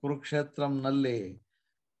ಸ್ಮಶಾನ ಕುರುಕ್ಷೇತ್ರಂನಲ್ಲಿ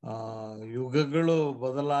ಯುಗಗಳು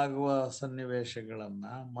ಬದಲಾಗುವ ಸನ್ನಿವೇಶಗಳನ್ನ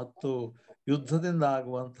ಮತ್ತು ಯುದ್ಧದಿಂದ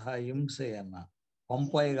ಆಗುವಂತಹ ಹಿಂಸೆಯನ್ನ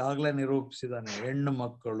ಪಂಪ ಈಗಾಗಲೇ ನಿರೂಪಿಸಿದಾನೆ. ಹೆಣ್ಣು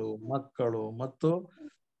ಮಕ್ಕಳು ಮತ್ತು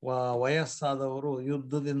ವಯಸ್ಸಾದವರು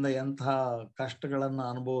ಯುದ್ಧದಿಂದ ಎಂತಹ ಕಷ್ಟಗಳನ್ನ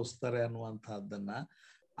ಅನುಭವಿಸ್ತಾರೆ ಅನ್ನುವಂತಹದ್ದನ್ನ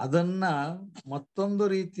ಅದನ್ನ ಮತ್ತೊಂದು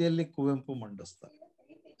ರೀತಿಯಲ್ಲಿ ಕುವೆಂಪು ಮಂಡಿಸ್ತಾರೆ.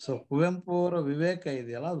 ಸೊ ಕುವೆಂಪು ಅವರ ವಿವೇಕ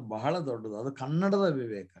ಇದೆಯಲ್ಲ, ಅದು ಬಹಳ ದೊಡ್ಡದು. ಅದು ಕನ್ನಡದ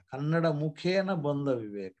ವಿವೇಕ, ಕನ್ನಡ ಮುಖೇನ ಬಂದ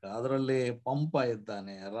ವಿವೇಕ. ಅದರಲ್ಲಿ ಪಂಪ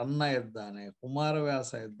ಇದ್ದಾನೆ, ರನ್ನ ಇದ್ದಾನೆ,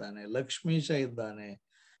 ಕುಮಾರವ್ಯಾಸ ಇದ್ದಾನೆ, ಲಕ್ಷ್ಮೀಶ ಇದ್ದಾನೆ.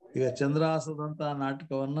 ಈಗ ಚಂದ್ರಹಾಸದಂತಹ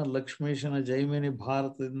ನಾಟಕವನ್ನ ಲಕ್ಷ್ಮೀಶನ ಜೈಮಿನಿ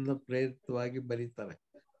ಭಾರತದಿಂದ ಪ್ರೇರಿತವಾಗಿ ಬರೀತಾರೆ.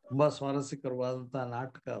 ತುಂಬಾ ಸ್ವಾರಸ್ಯಕರವಾದಂತಹ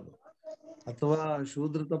ನಾಟಕ ಅದು. ಅಥವಾ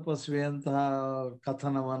ಶೂದ್ರ ತಪಸ್ವಿಯಂತಹ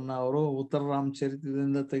ಕಥನವನ್ನ ಅವರು ಉತ್ತರ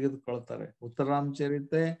ರಾಮಚರಿತದಿಂದ ತೆಗೆದುಕೊಳ್ತಾರೆ. ಉತ್ತರ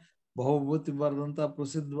ರಾಮಚರಿತೆ ಬಹುಭೂತಿ ಬರೆದಂತಹ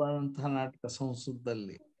ಪ್ರಸಿದ್ಧವಾದಂತಹ ನಾಟಕ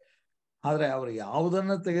ಸಂಸ್ಕೃತದಲ್ಲಿ. ಆದ್ರೆ ಅವ್ರು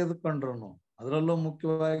ಯಾವುದನ್ನ ತೆಗೆದುಕೊಂಡ್ರು ಅದರಲ್ಲೂ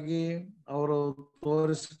ಮುಖ್ಯವಾಗಿ ಅವರು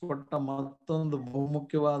ತೋರಿಸಿಕೊಟ್ಟ ಮತ್ತೊಂದು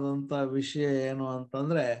ಬಹುಮುಖ್ಯವಾದಂತಹ ವಿಷಯ ಏನು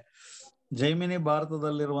ಅಂತಂದ್ರೆ, ಜೈಮಿನಿ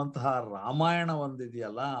ಭಾರತದಲ್ಲಿರುವಂತಹ ರಾಮಾಯಣ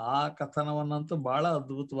ಒಂದಿದೆಯಲ್ಲ, ಆ ಕಥನವನ್ನಂತೂ ಬಹಳ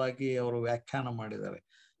ಅದ್ಭುತವಾಗಿ ಅವರು ವ್ಯಾಖ್ಯಾನ ಮಾಡಿದ್ದಾರೆ.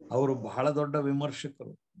 ಅವರು ಬಹಳ ದೊಡ್ಡ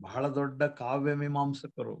ವಿಮರ್ಶಕರು, ಬಹಳ ದೊಡ್ಡ ಕಾವ್ಯ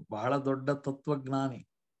ಮೀಮಾಂಸಕರು, ಬಹಳ ದೊಡ್ಡ ತತ್ವಜ್ಞಾನಿ.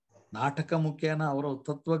 ನಾಟಕ ಮುಖೇನ ಅವರು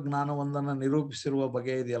ತತ್ವಜ್ಞಾನವೊಂದನ್ನು ನಿರೂಪಿಸಿರುವ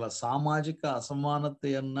ಬಗೆ ಇದೆಯಲ್ಲ, ಸಾಮಾಜಿಕ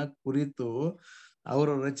ಅಸಮಾನತೆಯನ್ನ ಕುರಿತು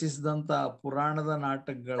ಅವರು ರಚಿಸಿದಂತ ಪುರಾಣದ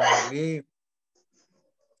ನಾಟಕಗಳಾಗ್ಲಿ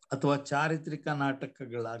ಅಥವಾ ಚಾರಿತ್ರಿಕ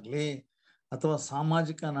ನಾಟಕಗಳಾಗ್ಲಿ ಅಥವಾ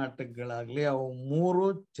ಸಾಮಾಜಿಕ ನಾಟಕಗಳಾಗ್ಲಿ, ಅವು ಮೂರು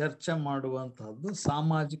ಚರ್ಚೆ ಮಾಡುವಂತಹದ್ದು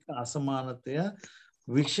ಸಾಮಾಜಿಕ ಅಸಮಾನತೆಯ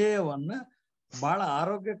ವಿಷಯವನ್ನ ಬಹಳ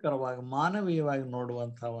ಆರೋಗ್ಯಕರವಾಗಿ, ಮಾನವೀಯವಾಗಿ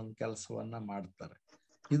ನೋಡುವಂತಹ ಒಂದು ಕೆಲಸವನ್ನ ಮಾಡ್ತಾರೆ.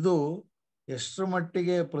 ಇದು ಎಷ್ಟರ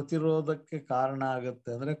ಮಟ್ಟಿಗೆ ಪ್ರತಿರೋಧಕ್ಕೆ ಕಾರಣ ಆಗುತ್ತೆ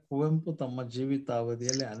ಅಂದ್ರೆ, ಕುವೆಂಪು ತಮ್ಮ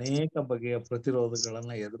ಜೀವಿತಾವಧಿಯಲ್ಲಿ ಅನೇಕ ಬಗೆಯ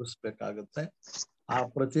ಪ್ರತಿರೋಧಗಳನ್ನ ಎದುರಿಸ್ಬೇಕಾಗುತ್ತೆ. ಆ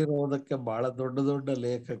ಪ್ರತಿರೋಧಕ್ಕೆ ಬಹಳ ದೊಡ್ಡ ದೊಡ್ಡ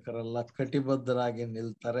ಲೇಖಕರೆಲ್ಲ ಕಟಿಬದ್ಧರಾಗಿ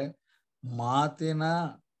ನಿಲ್ತಾರೆ. ಮಾತಿನ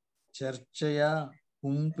ಚರ್ಚೆಯ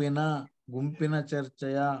ಗುಂಪಿನ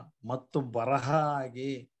ಚರ್ಚೆಯ ಮತ್ತು ಬರಹ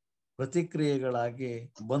ಆಗಿ ಪ್ರತಿಕ್ರಿಯೆಗಳಾಗಿ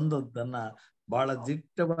ಬಂದದ್ದನ್ನ ಬಹಳ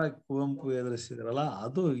ದಿಟ್ಟವಾಗಿ ಕುವೆಂಪು ಎದುರಿಸಿದ್ರಲ್ಲ,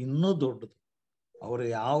 ಅದು ಇನ್ನೂ ದೊಡ್ಡದು. ಅವರು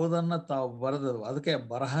ಯಾವುದನ್ನ ತಾವು ಬರೆದರು, ಅದಕ್ಕೆ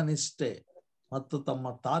ಬರಹ ನಿಷ್ಠೆ, ಮತ್ತು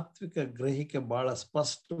ತಮ್ಮ ತಾತ್ವಿಕ ಗ್ರಹಿಕೆ ಬಹಳ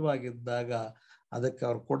ಸ್ಪಷ್ಟವಾಗಿದ್ದಾಗ ಅದಕ್ಕೆ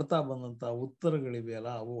ಅವ್ರು ಕೊಡ್ತಾ ಬಂದಂತ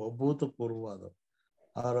ಉತ್ತರಗಳಿವೆಯಲ್ಲ ಅವು ಅಭೂತಪೂರ್ವವಾದವು.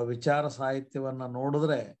 ಅವರ ವಿಚಾರ ಸಾಹಿತ್ಯವನ್ನ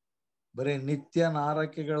ನೋಡಿದ್ರೆ ಬರೀ ನಿತ್ಯ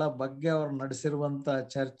ನಾರಕಿಗಳ ಬಗ್ಗೆ ಅವ್ರು ನಡೆಸಿರುವಂತ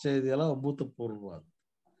ಚರ್ಚೆ ಇದೆಯಲ್ಲ ಅಭೂತಪೂರ್ವವಾದ.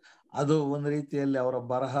 ಅದು ಒಂದು ರೀತಿಯಲ್ಲಿ ಅವರ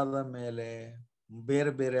ಬರಹದ ಮೇಲೆ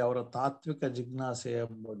ಬೇರೆ ಬೇರೆ ಅವರ ತಾತ್ವಿಕ ಜಿಜ್ಞಾಸೆಯ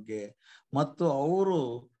ಬಗ್ಗೆ ಮತ್ತು ಅವರು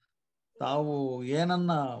ತಾವು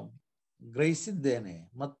ಏನನ್ನ ಗ್ರಹಿಸಿದ್ದೇನೆ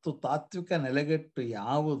ಮತ್ತು ತಾತ್ವಿಕ ನೆಲೆಗಟ್ಟು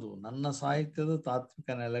ಯಾವುದು, ನನ್ನ ಸಾಹಿತ್ಯದ ತಾತ್ವಿಕ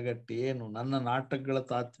ನೆಲೆಗಟ್ಟು ಏನು, ನನ್ನ ನಾಟಕಗಳ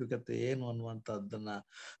ತಾತ್ವಿಕತೆ ಏನು ಅನ್ನುವಂಥದ್ದನ್ನ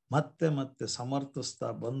ಮತ್ತೆ ಮತ್ತೆ ಸಮರ್ಥಿಸ್ತಾ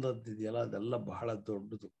ಬಂದದ್ದಿದೆಯಲ್ಲ ಅದೆಲ್ಲ ಬಹಳ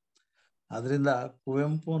ದೊಡ್ಡದು. ಅದರಿಂದ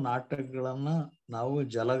ಕುವೆಂಪು ನಾಟಕಗಳನ್ನ ನಾವು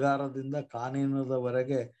ಜಲಗಾರದಿಂದ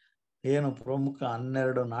ಕಾನೂನದವರೆಗೆ ಏನು ಪ್ರಮುಖ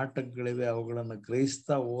 12 ನಾಟಕಗಳಿವೆ ಅವುಗಳನ್ನು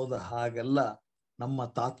ಗ್ರಹಿಸ್ತಾ ಹೋದ ಹಾಗೆಲ್ಲ ನಮ್ಮ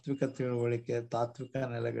ತಾತ್ವಿಕ ತಿಳುವಳಿಕೆ, ತಾತ್ವಿಕ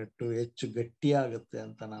ನೆಲೆಗಟ್ಟು ಹೆಚ್ಚು ಗಟ್ಟಿಯಾಗುತ್ತೆ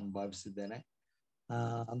ಅಂತ ನಾನು ಭಾವಿಸಿದ್ದೇನೆ.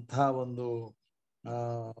 ಅಂತಹ ಒಂದು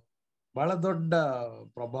ಬಹಳ ದೊಡ್ಡ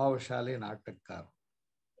ಪ್ರಭಾವಶಾಲಿ ನಾಟಕಕಾರ.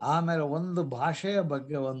 ಆಮೇಲೆ ಒಂದು ಭಾಷೆಯ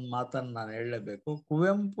ಬಗ್ಗೆ ಒಂದು ಮಾತನ್ನು ನಾನು ಹೇಳಲೇಬೇಕು.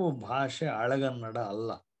 ಕುವೆಂಪು ಭಾಷೆ ಹಳೆಗನ್ನಡ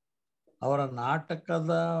ಅಲ್ಲ. ಅವರ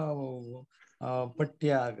ನಾಟಕದ ಪಠ್ಯ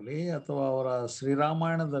ಆಗಲಿ ಅಥವಾ ಅವರ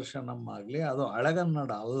ಶ್ರೀರಾಮಾಯಣ ದರ್ಶನಂ ಆಗಲಿ ಅದು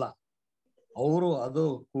ಹಳೆಗನ್ನಡ ಅಲ್ಲ. ಅದು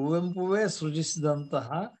ಕುವೆಂಪುವೇ ಸೃಜಿಸಿದಂತಹ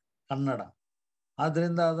ಕನ್ನಡ.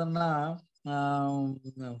 ಆದ್ರಿಂದ ಅದನ್ನ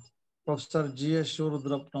ಪ್ರೊಫೆಸರ್ GS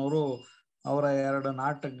ಶಿವರುದ್ರಪ್ಪನವರು ಅವರ 2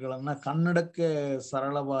 ನಾಟಕಗಳನ್ನ ಕನ್ನಡಕ್ಕೆ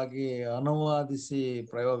ಸರಳವಾಗಿ ಅನುವಾದಿಸಿ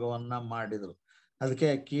ಪ್ರಯೋಗವನ್ನ ಮಾಡಿದರು.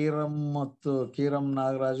 ಅದಕ್ಕೆ ಕೀರಂ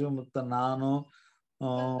ನಾಗರಾಜು ಮತ್ತು ನಾನು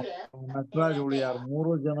ನಟರಾಜ್ ಉಳಿಯಾರ್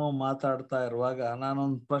 3 ಜನ ಮಾತಾಡ್ತಾ ಇರುವಾಗ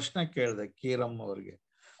ನಾನೊಂದು ಪ್ರಶ್ನೆ ಕೇಳಿದೆ ಕೀರಂ ಅವರಿಗೆ.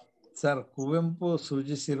 ಸರ್, ಕುವೆಂಪು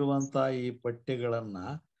ಸೃಜಿಸಿರುವಂತ ಈ ಪಠ್ಯಗಳನ್ನ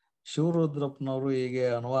ಶಿವರುದ್ರಪ್ಪನವರು ಹೀಗೆ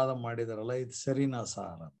ಅನುವಾದ ಮಾಡಿದಾರಲ್ಲ, ಇದು ಸರಿನಾ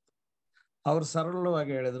ಸಾರ್ ಅಂತ. ಅವ್ರು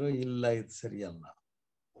ಸರಳವಾಗಿ ಹೇಳಿದ್ರು, ಇಲ್ಲ ಇದು ಸರಿಯಲ್ಲ.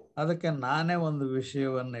 ಅದಕ್ಕೆ ನಾನೇ ಒಂದು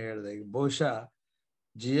ವಿಷಯವನ್ನ ಹೇಳಿದೆ. ಬಹುಶಃ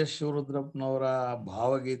GS ಶಿವರುದ್ರಪ್ಪನವರ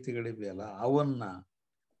ಭಾವಗೀತೆಗಳಿದೆಯಲ್ಲ ಅವನ್ನ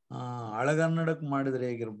ಹಳೆಗನ್ನಡಕ್ಕೆ ಮಾಡಿದ್ರೆ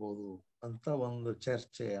ಹೇಗಿರ್ಬೋದು ಅಂತ ಒಂದು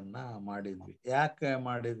ಚರ್ಚೆಯನ್ನ ಮಾಡಿದ್ವಿ. ಯಾಕೆ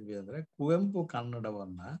ಮಾಡಿದ್ವಿ ಅಂದ್ರೆ ಕುವೆಂಪು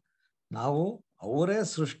ಕನ್ನಡವನ್ನ ನಾವು ಅವರೇ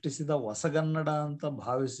ಸೃಷ್ಟಿಸಿದ ಹೊಸಗನ್ನಡ ಅಂತ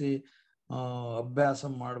ಭಾವಿಸಿ ಅಭ್ಯಾಸ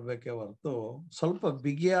ಮಾಡಬೇಕೇ ಹೊರತು ಸ್ವಲ್ಪ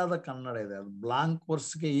ಬಿಗಿಯಾದ ಕನ್ನಡ ಇದೆ. ಅದು ಬ್ಲಾಂಕ್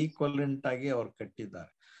ವರ್ಸ್ಗೆ ಈಕ್ವಲೆಂಟ್ ಆಗಿ ಅವ್ರು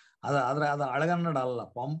ಕಟ್ಟಿದ್ದಾರೆ. ಆದ್ರೆ ಅದು ಹಳೆಗನ್ನಡ ಅಲ್ಲ.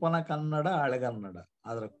 ಪಂಪನ ಕನ್ನಡ ಹಳೆಗನ್ನಡ,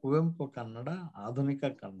 ಆದ್ರೆ ಕುವೆಂಪು ಕನ್ನಡ ಆಧುನಿಕ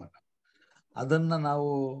ಕನ್ನಡ. ಅದನ್ನ ನಾವು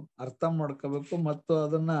ಅರ್ಥ ಮಾಡ್ಕೋಬೇಕು ಮತ್ತು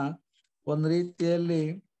ಅದನ್ನ ಒಂದು ರೀತಿಯಲ್ಲಿ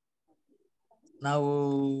ನಾವು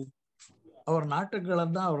ಅವ್ರ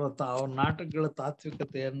ನಾಟಕಗಳನ್ನ ಅವ್ರ ನಾಟಕಗಳ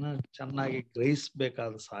ತಾತ್ವಿಕತೆಯನ್ನ ಚೆನ್ನಾಗಿ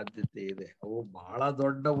ಗ್ರಹಿಸಬೇಕಾದ ಸಾಧ್ಯತೆ ಇದೆ. ಅವು ಬಹಳ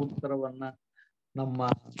ದೊಡ್ಡ ಉತ್ತರವನ್ನ ನಮ್ಮ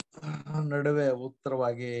ನಡುವೆ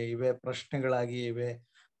ಉತ್ತರವಾಗಿ ಇವೆ, ಪ್ರಶ್ನೆಗಳಾಗಿ ಇವೆ.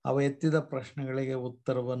 ಅವು ಎತ್ತಿದ ಪ್ರಶ್ನೆಗಳಿಗೆ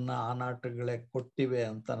ಉತ್ತರವನ್ನ ಆ ನಾಟಕಗಳೇ ಕೊಟ್ಟಿವೆ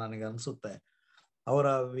ಅಂತ ನನಗೆ ಅನ್ಸುತ್ತೆ. ಅವರ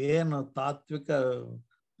ಏನು ತಾತ್ವಿಕ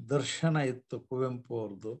ದರ್ಶನ ಇತ್ತು ಕುವೆಂಪು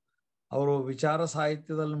ಅವ್ರದ್ದು, ಅವರು ವಿಚಾರ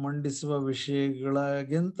ಸಾಹಿತ್ಯದಲ್ಲಿ ಮಂಡಿಸುವ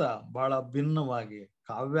ವಿಷಯಗಳಿಗಿಂತ ಬಹಳ ಭಿನ್ನವಾಗಿ,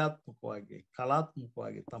 ಕಾವ್ಯಾತ್ಮಕವಾಗಿ,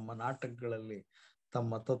 ಕಲಾತ್ಮಕವಾಗಿ ತಮ್ಮ ನಾಟಕಗಳಲ್ಲಿ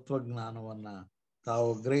ತಮ್ಮ ತತ್ವಜ್ಞಾನವನ್ನ ತಾವು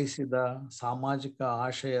ಗ್ರಹಿಸಿದ ಸಾಮಾಜಿಕ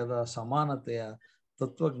ಆಶಯದ ಸಮಾನತೆಯ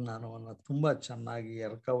ತತ್ವಜ್ಞಾನವನ್ನ ತುಂಬಾ ಚೆನ್ನಾಗಿ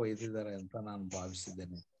ಎರಕ ಒಯ್ದಿದ್ದಾರೆ ಅಂತ ನಾನು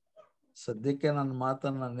ಭಾವಿಸಿದ್ದೇನೆ. ಸದ್ಯಕ್ಕೆ ನನ್ನ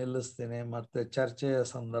ಮಾತನ್ನ ನಿಲ್ಲಿಸ್ತೇನೆ. ಮತ್ತೆ ಚರ್ಚೆಯ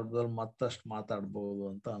ಸಂದರ್ಭದಲ್ಲಿ ಮತ್ತಷ್ಟು ಮಾತಾಡ್ಬೋದು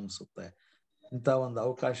ಅಂತ ಅನ್ಸುತ್ತೆ. ಇಂಥ ಒಂದು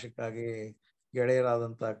ಅವಕಾಶಕ್ಕಾಗಿ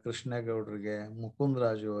ಗೆಳೆಯರಾದಂಥ ಕೃಷ್ಣೇಗೌಡರಿಗೆ,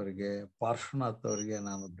 ಮುಕುಂದರಾಜು ಅವರಿಗೆ, ಪಾರ್ಶ್ವನಾಥ್ ಅವರಿಗೆ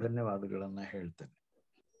ನಾನು ಧನ್ಯವಾದಗಳನ್ನ ಹೇಳ್ತೇನೆ.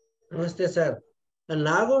 ನಮಸ್ತೆ ಸರ್.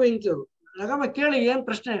 ನಾಗು ವೆಂಕಿಯವರು, ನಾಗಮ್ಮ ಕೇಳಿ, ಏನ್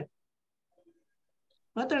ಪ್ರಶ್ನೆ?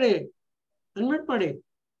 ಮಾತಾಡಿ, ಅನ್ಮ್ಯೂಟ್ ಮಾಡಿ.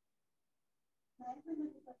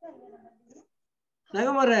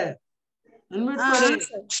 ನಾಗಮ್ಮರೇ ಅನ್ಮ್ಯೂಟ್ ಮಾಡಿ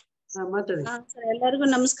ಮಾತಾಡಿ. ಎಲ್ಲರಿಗೂ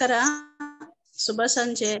ನಮಸ್ಕಾರ, ಶುಭ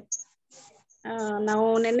ಸಂಜೆ. ನಾವು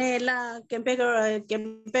ನಿನ್ನೆ ಎಲ್ಲ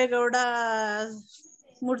ಕೆಂಪೇಗೌಡ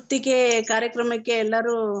ಮೂರ್ತಿಗೆ ಕಾರ್ಯಕ್ರಮಕ್ಕೆ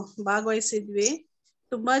ಎಲ್ಲರೂ ಭಾಗವಹಿಸಿದ್ವಿ.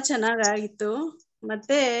 ತುಂಬಾ ಚೆನ್ನಾಗಾಗಿತ್ತು.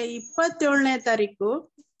 ಮತ್ತೆ 27ನೇ ತಾರೀಕು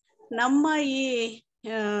ನಮ್ಮ ಈ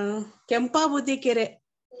ಕೆಂಪಾಬುದ್ದಿ ಕೆರೆ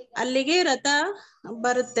ಅಲ್ಲಿಗೆ ರಥ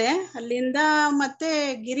ಬರುತ್ತೆ, ಅಲ್ಲಿಂದ ಮತ್ತೆ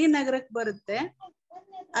ಗಿರಿನಗರಕ್ಕೆ ಬರುತ್ತೆ.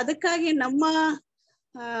 ಅದಕ್ಕಾಗಿ ನಮ್ಮ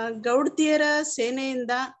ಗೌಡ್ತಿಯರ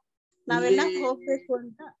ಸೇನೆಯಿಂದ ನಾವೆಲ್ಲ ಹೋಗ್ಬೇಕು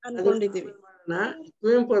ಅಂತ ಅನ್ಕೊಂಡಿದೀವಿ.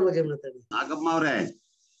 ಕುವೆಂಪು ಅವ್ರ ಬಗ್ಗೆ ಮಾತಾಡಿ. ನಾಗಮ್ಮ ಅವರೇ,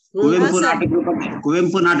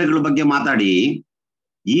 ಕುವೆಂಪು ನಾಟಕಗಳ ಬಗ್ಗೆ ಮಾತಾಡಿ.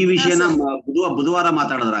 ಈ ವಿಷಯನ ಬುಧವಾರ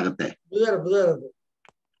ಮಾತಾಡೋದ್ರಾಗತ್ತೆ. ಬುಧವಾರ.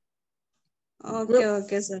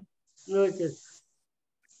 Okay sir.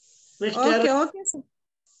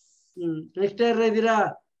 ನೆಕ್ಸ್ಟ್ ಯಾರು ಇದ್ದೀರಾ?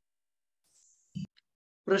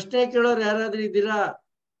 ಪ್ರಶ್ನೆ ಕೇಳೋರು ಯಾರಾದ್ರೂ ಇದ್ದೀರಾ?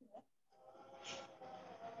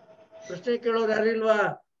 ಪ್ರಶ್ನೆ ಕೇಳೋರು ಯಾರು ಇಲ್ವಾ?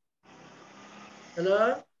 ಹಲೋ,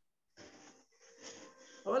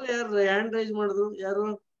 ಅವಲ್ಲ ಯಾರು ಹ್ಯಾಂಡ್ ರೈಸ್ ಮಾಡಿದ್ರು? ಯಾರು?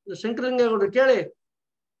 ಶಂಕರಲಿಂಗೇಗೌಡ್ರು ಕೇಳಿ.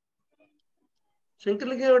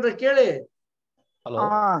 ಶಂಕರಲಿಂಗೇಗೌಡ್ರ ಕೇಳಿ.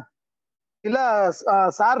 ಇಲ್ಲ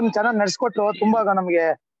ಸಾರ್ ಚೆನ್ನಾಗಿ ನಡೆಸ್ಕೊಟ್ರು, ತುಂಬಾ ನಮ್ಗೆ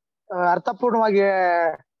ಅರ್ಥಪೂರ್ಣವಾಗಿ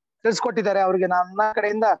ತಿಳಿಸ್ಕೊಟ್ಟಿದ್ದಾರೆ. ಅವ್ರಿಗೆ ನನ್ನ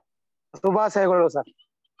ಕಡೆಯಿಂದ ಶುಭಾಶಯಗಳು ಸರ್.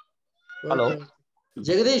 ಹಲೋ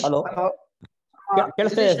ಜಗದೀಶ್, ಹಲೋ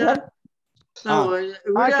ಕೇಳಿಸ್ತಾ ಇದೆ ಸರ್?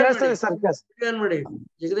 ಕೇಳಿಸ್ತದೆ ಸರ್. ಮಾಡಿ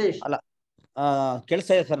ಜಗದೀಶ್. ಅಲ್ಲ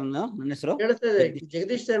ಕೇಳಿಸ್ತಾ ಇದೆ ಸರ್. ನನ್ನ ಹೆಸರು ಕೇಳಿಸ್ತಾ ಇದೆ,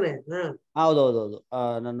 ಜಗದೀಶ್ ತಾನೆ? ಹೌದೌದೌದು.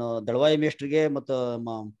 ನಾನು ದಳವಾಯಿ ಮೇಷ್ಟ್ರಿಗೆ ಮತ್ತು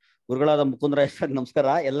ಗುರುಗಳಾದ ಮುಕುಂದರಾಯ ಸರ್ ನಮಸ್ಕಾರ.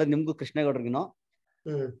 ಎಲ್ಲ ನಿಮ್ಗೂ ಕೃಷ್ಣೇಗೌಡ್ರಿಗೂ.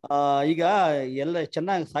 ಈಗ ಎಲ್ಲ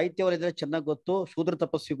ಚೆನ್ನಾಗಿ ಸಾಹಿತ್ಯ ವಲಯದಲ್ಲಿ ಚೆನ್ನಾಗಿ ಗೊತ್ತು. ಶೂದ್ರ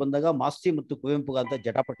ತಪಸ್ವಿ ಬಂದಾಗ ಮಾಸ್ತಿ ಮತ್ತು ಕುವೆಂಪುಗ ಅಂತ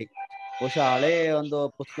ಜಟಾಪಟಿ, ಬಹುಶಃ ಹಳೆ ಒಂದು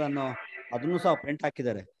ಪುಸ್ತಕವನ್ನು ಅದನ್ನು ಸಹ ಪ್ರಿಂಟ್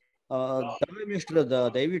ಹಾಕಿದ್ದಾರೆ. ದಳವಾಯಿ ಮೇಷ್ಟ್ರು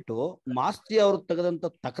ದಯವಿಟ್ಟು ಮಾಸ್ತಿ ಅವ್ರು ತೆಗೆದಂತ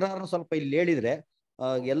ತಕರಾರನ್ನು ಸ್ವಲ್ಪ ಇಲ್ಲಿ ಹೇಳಿದ್ರೆ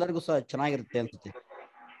ಎಲ್ಲರಿಗೂ ಸಹ ಚೆನ್ನಾಗಿರುತ್ತೆ ಅನ್ಸುತ್ತೆ.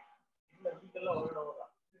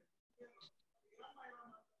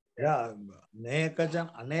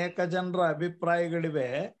 ಅನೇಕ ಜನರ ಅಭಿಪ್ರಾಯಗಳಿವೆ.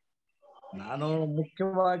 ನಾನು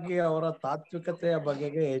ಮುಖ್ಯವಾಗಿ ಅವರ ತಾತ್ವಿಕತೆಯ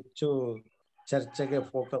ಬಗೆಗೆ ಹೆಚ್ಚು ಚರ್ಚೆಗೆ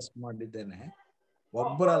ಫೋಕಸ್ ಮಾಡಿದ್ದೇನೆ.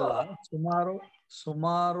 ಒಬ್ಬರಲ್ಲ, ಸುಮಾರು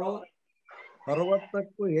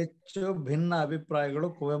 60ಕ್ಕೂ ಹೆಚ್ಚು ಭಿನ್ನ ಅಭಿಪ್ರಾಯಗಳು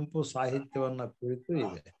ಕುವೆಂಪು ಸಾಹಿತ್ಯವನ್ನ ಕುರಿತು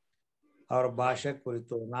ಇವೆ. ಅವರ ಭಾಷೆ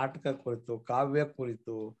ಕುರಿತು, ನಾಟಕ ಕುರಿತು, ಕಾವ್ಯ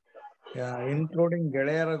ಕುರಿತು, ಇನ್ಕ್ಲೂಡಿಂಗ್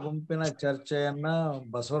ಗೆಳೆಯರ ಗುಂಪಿನ ಚರ್ಚೆಯನ್ನ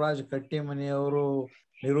ಬಸವರಾಜ್ ಕಟ್ಟಿಮನಿಯವರು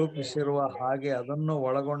ನಿರೂಪಿಸಿರುವ ಹಾಗೆ, ಅದನ್ನು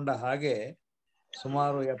ಒಳಗೊಂಡ ಹಾಗೆ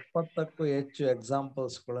ಸುಮಾರು 70ಕ್ಕೂ ಹೆಚ್ಚು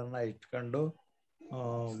ಎಕ್ಸಾಂಪಲ್ಸ್ಗಳನ್ನ ಇಟ್ಕೊಂಡು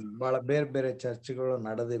ಬಹಳ ಬೇರೆ ಬೇರೆ ಚರ್ಚೆಗಳು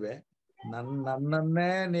ನಡೆದಿವೆ.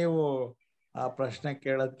 ನನ್ನನ್ನೇ ನೀವು ಆ ಪ್ರಶ್ನೆ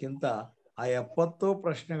ಕೇಳೋದ್ಕಿಂತ ಆ 70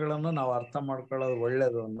 ಪ್ರಶ್ನೆಗಳನ್ನು ನಾವು ಅರ್ಥ ಮಾಡ್ಕೊಳ್ಳೋದು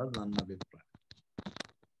ಒಳ್ಳೇದು ಅನ್ನೋದು ನನ್ನ ಅಭಿಪ್ರಾಯ.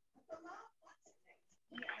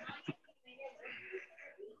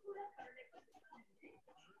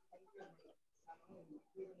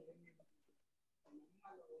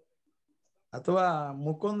 ಅಥವಾ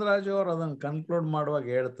ಮುಕುಂದರಾಜು ಅವರು ಅದನ್ನು ಕನ್ಕ್ಲೂಡ್ ಮಾಡುವಾಗ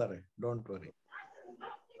ಹೇಳ್ತಾರೆ, ಡೋಂಟ್ ವರಿ.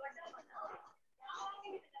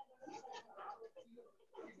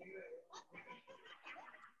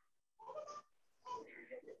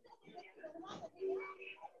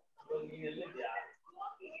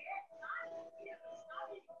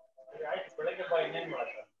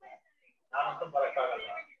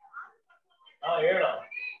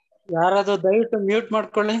 ಯಾರಾದ್ರೂ ದಯವಿಟ್ಟು ಮ್ಯೂಟ್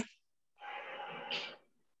ಮಾಡ್ಕೊಳ್ಳಿ.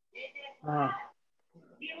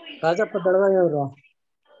 ರಾಜಪ್ಪ ದಳವಾಯಿ ಅವರು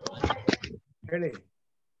ಹೇಳಿ.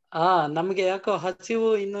 ನಮ್ಗೆ ಯಾಕೋ ಹಸಿವು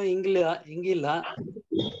ಇನ್ನೂ ಹಿಂಗಿಲ್ಲ.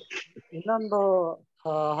 ಇನ್ನೊಂದು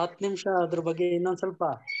 10 ನಿಮಿಷ ಅದ್ರ ಬಗ್ಗೆ ಇನ್ನೊಂದ್ ಸ್ವಲ್ಪ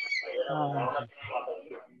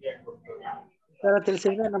ಉತ್ತರ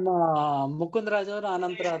ತಿಳಿಸಿದ್ರೆ ನಮ್ಮ ಮುಕುಂದರಾಜ್ ಅವರು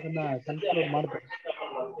ಆನಂತರ ಅದನ್ನ ಕನ್ಕ್ಲೂಡ್ ಮಾಡ್ತಾರೆ.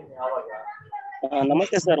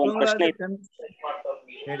 ನಮಸ್ತೆ ಸರ್, ಒಂದು ಪ್ರಶ್ನೆ.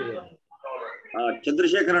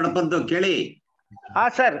 ಚಂದ್ರಶೇಖರ್ ಅಡಪದ್ದು ಕೇಳಿ.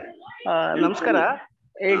 ಸರ್ ನಮಸ್ಕಾರ.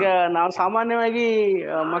 ಈಗ ನಾವು ಸಾಮಾನ್ಯವಾಗಿ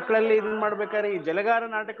ಮಕ್ಕಳಲ್ಲಿ ಇದನ್ ಮಾಡ್ಬೇಕಾದ್ರೆ ಈ ಜಲಗಾರ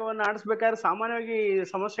ನಾಟಕವನ್ನ ಆಡಿಸ್ಬೇಕಾದ್ರೆ ಸಾಮಾನ್ಯವಾಗಿ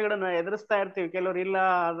ಸಮಸ್ಯೆಗಳನ್ನ ಎದುರಿಸ್ತಾ ಇರ್ತೀವಿ. ಕೆಲವರು ಇಲ್ಲ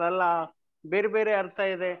ಅದೆಲ್ಲ ಬೇರೆ ಬೇರೆ ಅರ್ಥ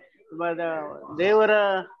ಇದೆ, ದೇವರ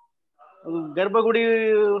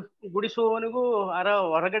ಗುಡಿಸುವವನಿಗೂ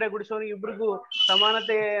ಹೊರಗಡೆ ಗುಡಿಸುವವನಿಗೂ ಇಬ್ರಿಗೂ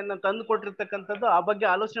ಸಮಾನತೆಯನ್ನ ತಂದು ಕೊಟ್ಟಿರ್ತಕ್ಕಂಥದ್ದು. ಆ ಬಗ್ಗೆ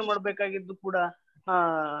ಆಲೋಚನೆ ಮಾಡ್ಬೇಕಾಗಿದ್ದು ಕೂಡ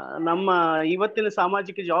ನಮ್ಮ ಇವತ್ತಿನ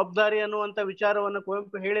ಸಾಮಾಜಿಕ ಜವಾಬ್ದಾರಿ ಅನ್ನುವಂತ ವಿಚಾರವನ್ನ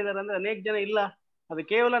ಕುವೆಂಪು ಹೇಳಿದಾರೆ. ಅಂದ್ರೆ ಅನೇಕ ಜನ ಇಲ್ಲ, ಅದು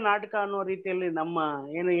ಕೇವಲ ನಾಟಕ ಅನ್ನೋ ರೀತಿಯಲ್ಲಿ ನಮ್ಮ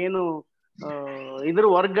ಏನು ಇದ್ರ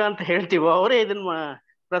ವರ್ಗ ಅಂತ ಹೇಳ್ತೀವೋ ಅವರೇ ಇದನ್ನ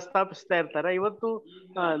ಪ್ರಸ್ತಾಪಿಸ್ತಾ ಇರ್ತಾರೆ. ಇವತ್ತು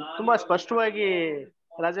ತುಂಬಾ ಸ್ಪಷ್ಟವಾಗಿ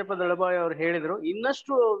ರಾಜಪ್ಪ ದಳವಾಯಿ ಅವರು ಹೇಳಿದ್ರು.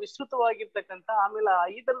 ಇನ್ನಷ್ಟು ವಿಸ್ತೃತವಾಗಿರ್ತಕ್ಕಂಥ ಆಮೇಲೆ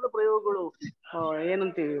ಈ ತರದ ಪ್ರಯೋಗಗಳು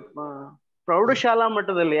ಏನಂತೀವಿ ಪ್ರೌಢಶಾಲಾ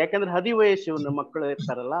ಮಟ್ಟದಲ್ಲಿ, ಯಾಕಂದ್ರೆ ಹದಿವಯಸ್ಸು ಮಕ್ಕಳು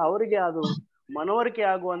ಇರ್ತಾರಲ್ಲ ಅವರಿಗೆ ಅದು ಮನವರಿಕೆ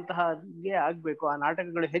ಆಗುವಂತಹಗೆ ಆಗ್ಬೇಕು. ಆ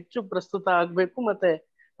ನಾಟಕಗಳು ಹೆಚ್ಚು ಪ್ರಸ್ತುತ ಆಗ್ಬೇಕು, ಮತ್ತೆ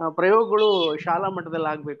ಪ್ರಯೋಗಗಳು ಶಾಲಾ ಮಟ್ಟದಲ್ಲಿ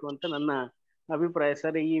ಆಗ್ಬೇಕು ಅಂತ ನನ್ನ ಅಭಿಪ್ರಾಯ.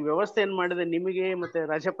 ಸರ್, ಈ ವ್ಯವಸ್ಥೆ ಏನ್ ಮಾಡಿದೆ ನಿಮಗೆ ಮತ್ತೆ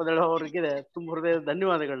ರಾಜಪ್ಪ ದಳವಾಯಿ ಅವರಿಗೆ ತುಂಬ ಹೃದಯದ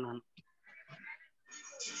ಧನ್ಯವಾದಗಳು. ನಾನು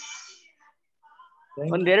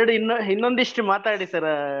ಇನ್ನೊಂದಿಷ್ಟು ಮಾತಾಡಿ ಸರ್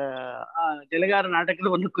ಆ ಜಲಗಾರ ನಾಟಕದ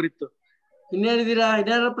ಒಂದು ಕುರಿತು. ಇನ್ನೇನಿದ್ದೀರಾ?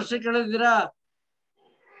 ಇನ್ಯಾರ ಪ್ರಶ್ನೆ ಕೇಳಿದ್ದೀರಾ?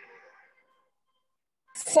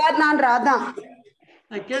 ಸರ್, ನಾನ್ ರಾಧಾ.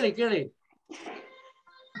 ಕೇಳಿ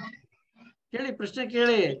ಪ್ರಶ್ನೆ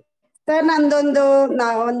ಕೇಳಿ. ಸರ್, ನಂದೊಂದು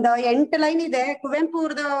ಒಂದು 8 ಲೈನ್ ಇದೆ. ಕುವೆಂಪು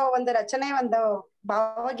ಅವ್ರದ್ದು ಒಂದು ರಚನೆ, ಒಂದು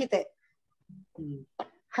ಭಾವಗೀತೆ.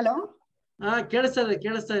 ಹಲೋ,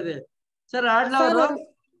 ಕೇಳಿಸ್ತಾ ಇದೆ ಸರ್. ಆಡ್ಲವರು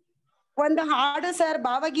ಒಂದು ಹಾಡು ಸರ್,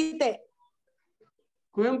 ಭಾವಗೀತೆ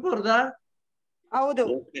ಕುವೆಂಪು ಅವ್ರದ. ಹೌದು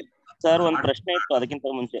ಸರ್, ಒಂದ್ ಪ್ರಶ್ನೆ ಇತ್ತು ಅದಕ್ಕಿಂತ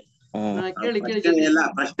ಮುಂಚೆ.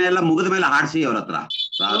 ಪ್ರಶ್ನೆ ಎಲ್ಲ ಮುಗಿದ ಮೇಲೆ ಹಾಡ್ಸಿ ಅವ್ರ ಹತ್ರ.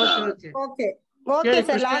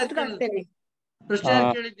 ಪ್ರಶ್ನೆ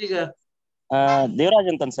ಕೇಳಿದ್ದೀಗ. ದೇವರಾಜ್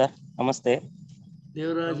ಅಂತ ಸರ್, ನಮಸ್ತೆ.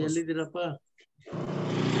 ದೇವರಾಜ್, ಎಲ್ಲಿದ್ದೀರಪ್ಪ?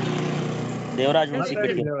 ದೇವರಾಜ್ ಮಾತಾಡಿ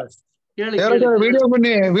ಹುಣಸಿಕಟ್ಟಿ. ದೇವರಾಜ್.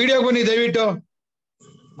 ವಿಡಿಯೋ ಬನ್ನಿ ದಯವಿಟ್ಟು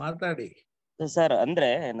ಮಾತಾಡಿ. ಸರ್ ಅಂದ್ರೆ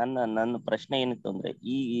ನನ್ನ ಪ್ರಶ್ನೆ ಏನಿತ್ತು ಅಂದ್ರೆ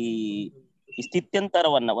ಈ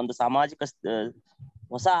ಸ್ಥಿತ್ಯಂತರವನ್ನ ಒಂದು ಸಾಮಾಜಿಕ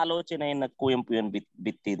ಹೊಸ ಆಲೋಚನೆಯನ್ನ ಕುವೆಂಪು ಏನ್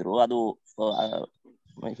ಬಿತ್ತಿದ್ರು, ಅದು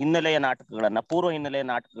ಹಿನ್ನೆಲೆಯ ನಾಟಕಗಳನ್ನ, ಪೂರ್ವ ಹಿನ್ನೆಲೆಯ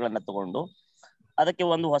ನಾಟಕಗಳನ್ನ ತಗೊಂಡು ಅದಕ್ಕೆ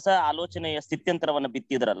ಒಂದು ಹೊಸ ಆಲೋಚನೆಯ ಸ್ಥಿತ್ಯಂತರವನ್ನ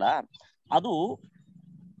ಬಿತ್ತಿದ್ರಲ್ಲ, ಅದು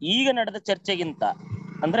ಈಗ ನಡೆದ ಚರ್ಚೆಗಿಂತ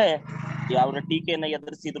ಅಂದ್ರೆ ಅವರ ಟೀಕೆಯನ್ನ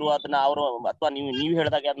ಎದುರಿಸಿದ್ರು ಅದನ್ನ ಅವರು, ಅಥವಾ ನೀವು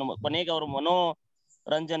ಹೇಳಿದಾಗ ಅದನ್ನ ಕೊನೆಗೆ ಅವರು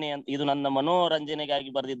ಮನೋರಂಜನೆ ಅಂತ, ಇದು ನನ್ನ ಮನೋರಂಜನೆಗಾಗಿ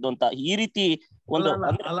ಬರೆದಿದ್ದು ಅಂತ ಈ ರೀತಿ ಒಂದು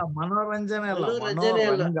ಅಲ್ಲ ಮನೋರಂಜನೆ ಅಲ್ಲ, ಮನೋರಂಜನೆ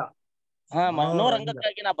ಅಲ್ಲ. ಮನೋರಂಗ.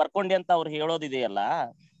 ಮನೋರಂಗಕ್ಕಾಗಿ ನಾ ಬರ್ಕೊಂಡೆ ಅಂತ ಅವ್ರು ಹೇಳೋದಿದೆಯಲ್ಲ,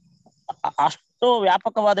 ಅಷ್ಟು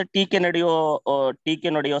ವ್ಯಾಪಕವಾದ ಟೀಕೆ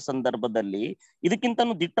ನಡೆಯೋ ಸಂದರ್ಭದಲ್ಲಿ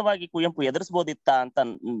ಇದಕ್ಕಿಂತನೂ ದಿಟ್ಟವಾಗಿ ಕುವೆಂಪು ಎದುರಿಸಬಹುದಿತ್ತ ಅಂತ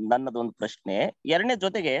ನನ್ನದೊಂದು ಪ್ರಶ್ನೆ. ಎರಡನೇ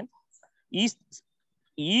ಜೊತೆಗೆ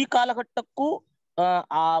ಈ ಕಾಲಘಟ್ಟಕ್ಕೂ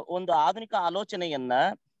ಆ ಒಂದು ಆಧುನಿಕ ಆಲೋಚನೆಯನ್ನ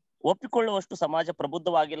ಒಪ್ಪಿಕೊಳ್ಳುವಷ್ಟು ಸಮಾಜ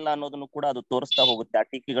ಪ್ರಬುದ್ಧವಾಗಿಲ್ಲ ಅನ್ನೋದನ್ನು ಕೂಡ ಅದು ತೋರಿಸ್ತಾ ಹೋಗುತ್ತೆ ಆ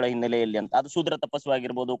ಟೀಕೆಗಳ ಹಿನ್ನೆಲೆಯಲ್ಲಿ ಅಂತ. ಅದು ಶೂದ್ರ ತಪಸ್ಸು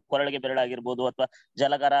ಆಗಿರ್ಬೋದು, ಕೊರಳಿಗೆ ಬೆರಳಾಗಿರ್ಬೋದು, ಅಥವಾ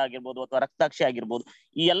ಜಲಗಾರ ಆಗಿರ್ಬೋದು, ಅಥವಾ ರಕ್ತಾಕ್ಷಿ ಆಗಿರ್ಬೋದು,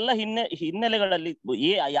 ಈ ಎಲ್ಲ ಹಿನ್ನೆಲೆಗಳಲ್ಲಿ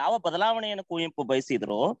ಯಾವ ಬದಲಾವಣೆಯನ್ನು ಕುವೆಂಪು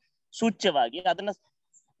ಬಯಸಿದ್ರು ಸೂಚ್ಯವಾಗಿ ಅದನ್ನ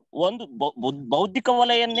ಒಂದು ಬೌದ್ಧಿಕ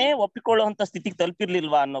ವಲಯನ್ನೇ ಒಪ್ಪಿಕೊಳ್ಳುವಂತ ಸ್ಥಿತಿಗೆ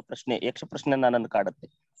ತಲುಪಿರ್ಲಿಲ್ವಾ ಅನ್ನೋ ಪ್ರಶ್ನೆ, ಯಕ್ಷ ಪ್ರಶ್ನೆ ನನ್ನನ್ನು ಕಾಡುತ್ತೆ.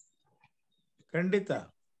 ಖಂಡಿತ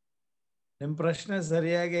ನಿಮ್ ಪ್ರಶ್ನೆ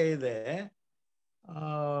ಸರಿಯಾಗೇ ಇದೆ.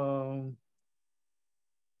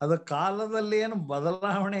 ಅದು ಕಾಲದಲ್ಲಿ ಏನು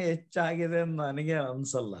ಬದಲಾವಣೆ ಹೆಚ್ಚಾಗಿದೆ ಅಂತ ನನಗೆ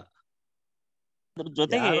ಅನ್ಸಲ್ಲ.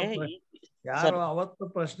 ಜೊತೆಗೆ ಯಾರು ಅವತ್ತು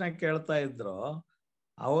ಪ್ರಶ್ನೆ ಕೇಳ್ತಾ ಇದ್ರು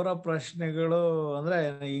ಅವರ ಪ್ರಶ್ನೆಗಳು ಅಂದ್ರೆ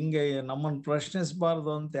ಹಿಂಗೆ ನಮ್ಮನ್ನ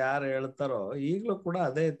ಪ್ರಶ್ನಿಸಬಾರ್ದು ಅಂತ ಯಾರು ಹೇಳ್ತಾರೋ ಈಗಲೂ ಕೂಡ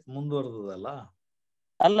ಅದೇ ಮುಂದುವರೆದಲ್ಲ.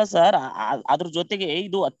 ಅಲ್ಲ ಸರ್, ಅದ್ರ ಜೊತೆಗೆ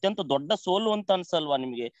ಇದು ಅತ್ಯಂತ ದೊಡ್ಡ ಸೋಲು ಅಂತ ಅನ್ಸಲ್ವಾ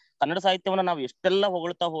ನಿಮ್ಗೆ? ಕನ್ನಡ ಸಾಹಿತ್ಯವನ್ನ ನಾವು ಎಷ್ಟೆಲ್ಲ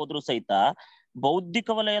ಹೊಗಳ್ತಾ ಹೋದ್ರು ಸಹಿತ ಬೌದ್ಧಿಕ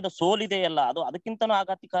ವಲಯದ ಸೋಲಿದೆಯಲ್ಲ, ಅದು ಅದಕ್ಕಿಂತನೂ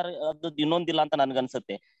ಆಘಾತಕಾರಿ ಇನ್ನೊಂದಿಲ್ಲ ಅಂತ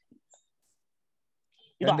ನನ್ಗನ್ಸುತ್ತೆ.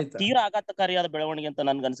 ಇದು ತೀರಾ ಆಘಾತಕಾರಿಯಾದ ಬೆಳವಣಿಗೆ ಅಂತ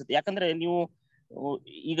ನನ್ಗನ್ಸುತ್ತೆ. ಯಾಕಂದ್ರೆ ನೀವು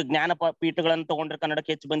ಈಗ ಜ್ಞಾನ ಪೀಠಗಳನ್ನ ತಗೊಂಡ್ರೆ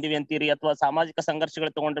ಕನ್ನಡಕ್ಕೆ ಹೆಚ್ಚು ಬಂದಿವೆ ಅಂತೀರಿ, ಅಥವಾ ಸಾಮಾಜಿಕ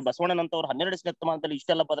ಸಂಘರ್ಷಗಳು ತಗೊಂಡ್ರೆ ಬಸವಣ್ಣನಂತವ್ರು 12ನೇ ಶತಮಾನದಲ್ಲಿ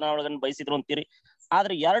ಇಷ್ಟೆಲ್ಲ ಬದಲಾವಣೆಗಳನ್ನು ಬಯಸಿದ್ರು ಅಂತೀರಿ.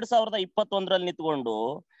 ಆದ್ರೆ 2021ರಲ್ಲಿ ನಿಂತ್ಕೊಂಡು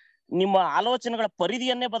ನಿಮ್ಮ ಆಲೋಚನೆಗಳ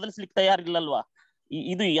ಪರಿಧಿಯನ್ನೇ ಬದಲಿಸ್ಲಿಕ್ಕೆ ತಯಾರಿಲ್ಲಲ್ವಾ?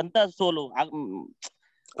 ಇದು ಎಂತ ಸೋಲು!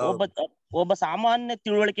 ಒಬ್ಬ ಸಾಮಾನ್ಯ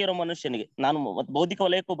ತಿಳುವಳಿಕೆ ಇರೋ ಮನುಷ್ಯನಿಗೆ, ನಾನು ಬೌದ್ಧಿಕ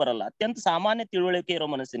ವಲಯಕ್ಕೂ ಬರಲ್ಲ, ಅತ್ಯಂತ ಸಾಮಾನ್ಯ ತಿಳುವಳಿಕೆ ಇರೋ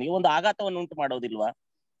ಮನುಷ್ಯನಿಗೆ ಒಂದು ಆಘಾತವನ್ನು ಉಂಟು ಮಾಡೋದಿಲ್ವಾ?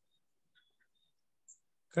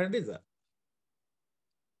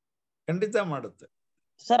 ಖಂಡಿತ ಮಾಡುತ್ತೆ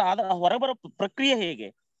ಸರ್. ಹೊರಬರೋ ಪ್ರಕ್ರಿಯೆ ಹೇಗೆ?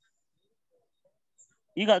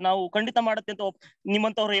 ಈಗ ನಾವು ಖಂಡಿತ ಮಾಡುತ್ತೆ ಅಂತ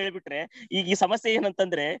ನಿಮ್ಮಂತವ್ರು ಹೇಳ್ಬಿಟ್ರೆ, ಈಗ ಈ ಸಮಸ್ಯೆ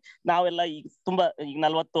ಏನಂತಂದ್ರೆ ನಾವೆಲ್ಲ ಈಗ ತುಂಬಾ ಈಗ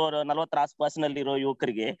 40 ಆಸ್ಪಾಸಿನಲ್ಲಿರೋ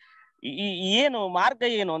ಯುವಕರಿಗೆ ಏನು ಮಾರ್ಗ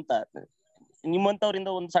ಏನು ಅಂತ ನಿಮ್ಮಂತವ್ರಿಂದ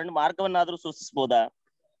ಒಂದು ಸಣ್ಣ ಮಾರ್ಗವನ್ನಾದ್ರೂ ಸೂಚಿಸಬಹುದಾ?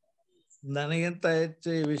 ನನಗಿಂತ ಹೆಚ್ಚು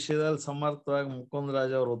ಈ ವಿಷಯದಲ್ಲಿ ಸಮರ್ಥವಾಗಿ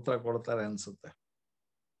ಮುಕುಂದರಾಜ್ ಅವರು ಉತ್ತರ ಕೊಡ್ತಾರೆ ಅನ್ಸುತ್ತೆ.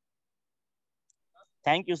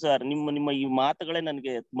 Thank you sir. ನಿಮ್ಮ ಈ ಮಾತುಗಳೇ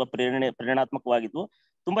ನನಗೆ ತುಂಬಾ ಪ್ರೇರಣಾತ್ಮಕವಾಗಿದ್ವು.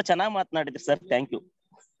 ತುಂಬಾ ಚೆನ್ನಾಗಿ ಮಾತನಾಡಿದ್ರಿ ಸರ್. Thank you.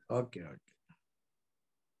 ಓಕೆ.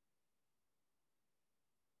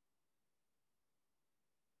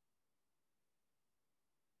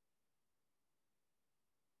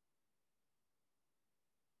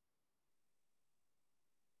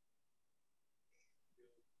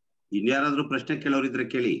 ಇನ್ಯಾರಾದ್ರೂ ಪ್ರಶ್ನೆ ಕೇಳೋರಿದ್ರೆ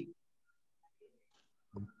ಕೇಳಿ.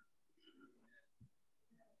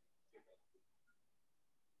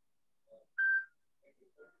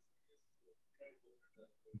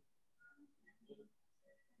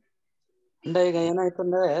 ಈಗ ಏನಾಯ್ತು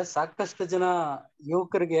ಅಂದ್ರೆ ಸಾಕಷ್ಟು ಜನ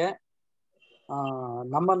ಯುವಕರಿಗೆ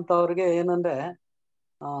ನಮ್ಮಂತವ್ರಿಗೆ ಏನಂದ್ರೆ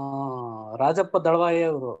ರಾಜಪ್ಪ ದಳವಾಯಿ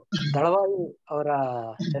ದಳವಾಯಿ ಅವರ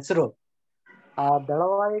ಹೆಸರು, ಆ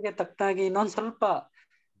ದಳವಾಯಿಗೆ ತಕ್ಕನಾಗಿ ಇನ್ನೊಂದ್ ಸ್ವಲ್ಪ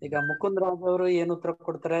ಈಗ ಮುಕುಂದರಾಜ್ ಅವರು ಏನು ಉತ್ತರ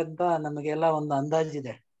ಕೊಡ್ತಾರೆ ಅಂತ ನಮಗೆಲ್ಲ ಒಂದು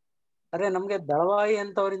ಅಂದಾಜಿದೆ. ಅರೆ ನಮ್ಗೆ ದಳವಾಯಿ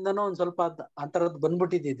ಅಂತವರಿಂದನೂ ಒಂದ್ ಸ್ವಲ್ಪ ಆ ತರದ್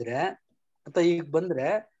ಬಂದ್ಬಿಟ್ಟಿದ್ರೆ ಅಥವಾ ಈಗ ಬಂದ್ರೆ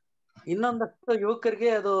ಇನ್ನೊಂದಷ್ಟು ಯುವಕರಿಗೆ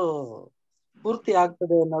ಅದು ಪೂರ್ತಿ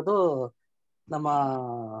ಆಗ್ತದೆ ಅನ್ನೋದು ನಮ್ಮ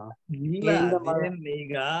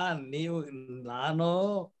ಈಗ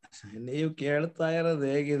ನೀವು ಕೇಳ್ತಾ ಇರೋದು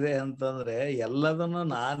ಹೇಗಿದೆ ಅಂತಂದ್ರೆ ಎಲ್ಲದನ್ನು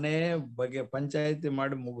ನಾನೇ ಪಂಚಾಯಿತಿ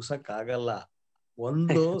ಮಾಡಿ ಮುಗಿಸಕ್ ಆಗಲ್ಲ.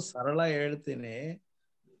 ಒಂದು ಸರಳ ಹೇಳ್ತೀನಿ,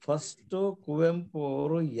 ಫಸ್ಟ್ ಕುವೆಂಪು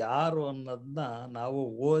ಅವರು ಯಾರು ಅನ್ನೋದನ್ನ ನಾವು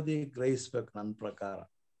ಓದಿ ಗ್ರಹಿಸ್ಬೇಕು. ನನ್ನ ಪ್ರಕಾರ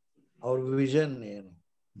ಅವ್ರ ವಿಷನ್ ಏನು,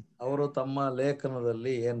 ಅವರು ತಮ್ಮ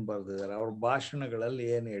ಲೇಖನದಲ್ಲಿ ಏನ್ ಬರ್ದಿದ್ದಾರೆ, ಅವ್ರ ಭಾಷಣಗಳಲ್ಲಿ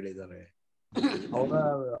ಏನ್ ಹೇಳಿದ್ದಾರೆ,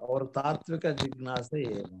 ಅವರ ತಾತ್ವಿಕ ಜಿಜ್ಞಾಸೆ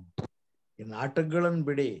ಏನು. ಈ ನಾಟಕಗಳನ್ನ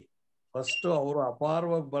ಬಿಡಿ, ಫಸ್ಟ್ ಅವರು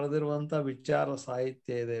ಅಪಾರವಾಗಿ ಬರೆದಿರುವಂತ ವಿಚಾರ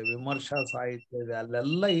ಸಾಹಿತ್ಯ ಇದೆ, ವಿಮರ್ಶಾ ಸಾಹಿತ್ಯ ಇದೆ,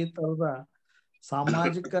 ಅಲ್ಲೆಲ್ಲ ಈ ತರದ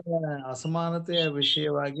ಸಾಮಾಜಿಕ ಅಸಮಾನತೆಯ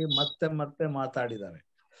ವಿಷಯವಾಗಿ ಮತ್ತೆ ಮತ್ತೆ ಮಾತಾಡಿದ್ದಾರೆ.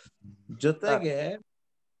 ಜೊತೆಗೆ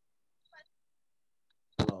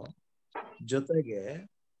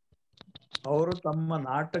ಅವರು ತಮ್ಮ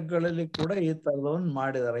ನಾಟಕಗಳಲ್ಲಿ ಕೂಡ ಈ ತರದವನ್ನ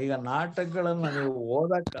ಮಾಡಿದ್ದಾರೆ. ಈಗ ನಾಟಕಗಳನ್ನ ನೀವು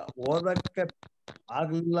ಓದಕ್ಕೆ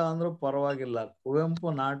ಆಗ್ಲಿಲ್ಲ ಅಂದ್ರೂ ಪರವಾಗಿಲ್ಲ, ಕುವೆಂಪು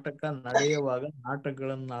ನಾಟಕ ನಡೆಯುವಾಗ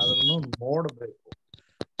ನಾಟಕಗಳನ್ನಾದ್ರೂ ನೋಡ್ಬೇಕು.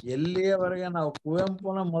 ಎಲ್ಲಿಯವರೆಗೆ ನಾವು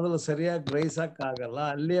ಕುವೆಂಪುನ ಮೊದಲು ಸರಿಯಾಗಿ ಗ್ರಹಿಸಕ್ ಆಗಲ್ಲ,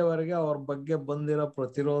 ಅಲ್ಲಿಯವರೆಗೆ ಅವ್ರ ಬಗ್ಗೆ ಬಂದಿರೋ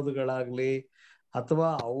ಪ್ರತಿರೋಧಗಳಾಗ್ಲಿ ಅಥವಾ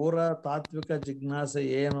ಅವರ ತಾತ್ವಿಕ ಜಿಜ್ಞಾಸೆ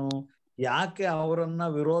ಏನು, ಯಾಕೆ ಅವರನ್ನ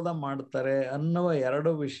ವಿರೋಧ ಮಾಡ್ತಾರೆ ಅನ್ನುವ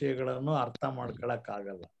ಎರಡು ವಿಷಯಗಳನ್ನು ಅರ್ಥ ಮಾಡ್ಕೊಳಕ್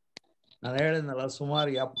ಆಗಲ್ಲ. ನಾನು ಹೇಳಿದ್ನಲ್ಲ, ಸುಮಾರು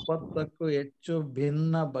 70ಕ್ಕೂ ಹೆಚ್ಚು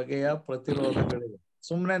ಭಿನ್ನ ಬಗೆಯ ಪ್ರತಿರೋಧಗಳಿವೆ.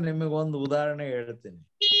 ಸುಮ್ಮನೆ ನಿಮಗೊಂದು ಉದಾಹರಣೆ ಹೇಳ್ತೀನಿ.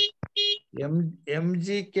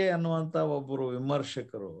 MGK ಅನ್ನುವಂತ ಒಬ್ಬರು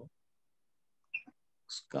ವಿಮರ್ಶಕರು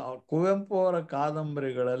ಕುವೆಂಪು ಅವರ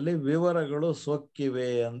ಕಾದಂಬರಿಗಳಲ್ಲಿ ವಿವರಗಳು ಸೊಕ್ಕಿವೆ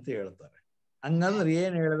ಅಂತ ಹೇಳ್ತಾರೆ. ಹಂಗಂದ್ರೆ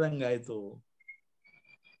ಏನ್ ಹೇಳ್ದಂಗಾಯ್ತು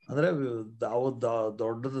ಅಂದ್ರೆ ಅವು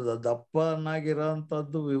ದೊಡ್ಡದ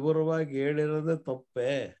ದಪ್ಪನಾಗಿರೋಂಥದ್ದು ವಿವರವಾಗಿ ಹೇಳಿರೋದೇ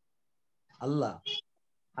ತಪ್ಪೇ ಅಲ್ಲ.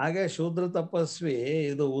 ಹಾಗೆ ಶೂದ್ರ ತಪಸ್ವಿ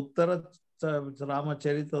ಇದು ಉತ್ತರ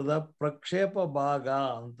ರಾಮಚರಿತದ ಪ್ರಕ್ಷೇಪ ಭಾಗ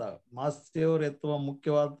ಅಂತ ಮಾಸ್ತಿಯವರು ಎತ್ತುವ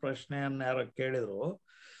ಮುಖ್ಯವಾದ ಪ್ರಶ್ನೆಯನ್ನ ಯಾರು ಕೇಳಿದ್ರು,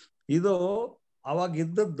 ಇದು ಅವಾಗ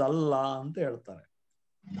ಇದ್ದದ್ದಲ್ಲ ಅಂತ ಹೇಳ್ತಾರೆ.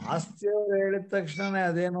 ಮಾಸ್ತಿಯವರು ಹೇಳಿದ ತಕ್ಷಣನೇ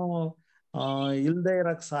ಅದೇನು ಇಲ್ದೇ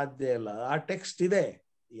ಇರಕ್ ಸಾಧ್ಯ ಇಲ್ಲ. ಆ ಟೆಕ್ಸ್ಟ್ ಇದೆ.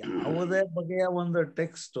 ಯಾವುದೇ ಬಗೆಯ ಒಂದು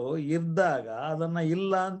ಟೆಕ್ಸ್ಟ್ ಇದ್ದಾಗ ಅದನ್ನ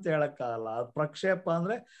ಇಲ್ಲ ಅಂತ ಹೇಳಕ್ಕಾಗಲ್ಲ. ಪ್ರಕ್ಷೇಪ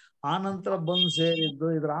ಅಂದ್ರೆ ಆನಂತರ ಬಂದು ಸೇರಿದ್ದು,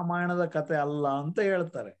 ಇದು ರಾಮಾಯಣದ ಕತೆ ಅಲ್ಲ ಅಂತ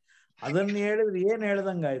ಹೇಳ್ತಾರೆ. ಅದನ್ನ ಹೇಳಿದ್ರೆ ಏನ್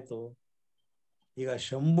ಹೇಳ್ದಂಗಾಯ್ತು? ಈಗ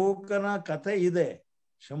ಶಂಭೂಕನ ಕತೆ ಇದೆ.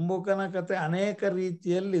 ಶಂಭೂಕನ ಕತೆ ಅನೇಕ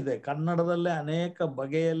ರೀತಿಯಲ್ಲಿದೆ, ಕನ್ನಡದಲ್ಲೇ ಅನೇಕ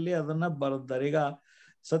ಬಗೆಯಲ್ಲಿ ಅದನ್ನ ಬರೆದಿದ್ದಾರೆ. ಈಗ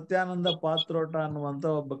ಸತ್ಯಾನಂದ ಪಾತ್ರೋಟ ಅನ್ನುವಂತ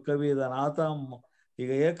ಒಬ್ಬ ಕವಿ ಇದ್ದಾನೆ. ಆತ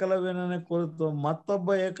ಈಗ ಏಕಲವ್ಯನೇ ಕುರಿತು ಮತ್ತೊಬ್ಬ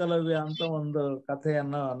ಏಕಲವ್ಯ ಅಂತ ಒಂದು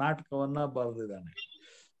ಕಥೆಯನ್ನ ನಾಟಕವನ್ನ ಬರೆದಿದ್ದಾನೆ.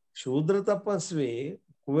 ಶೂದ್ರ ತಪಸ್ವಿ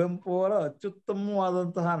ಕುವೆಂಪು ಅವರ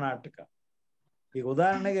ಅತ್ಯುತ್ತಮವಾದಂತಹ ನಾಟಕ. ಈಗ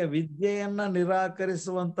ಉದಾಹರಣೆಗೆ ವಿದ್ಯೆಯನ್ನ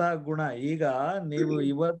ನಿರಾಕರಿಸುವಂತಹ ಗುಣ. ಈಗ ನೀವು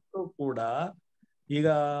ಇವತ್ತು ಕೂಡ ಈಗ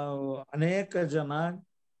ಅನೇಕ ಜನ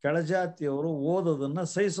ಕೆಳಜಾತಿಯವರು ಓದೋದನ್ನ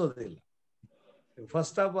ಸಹಿಸೋದಿಲ್ಲ.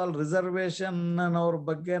 ಫಸ್ಟ್ ಆಫ್ ಆಲ್ ರಿಸರ್ವೇಶನ್ ಅವ್ರ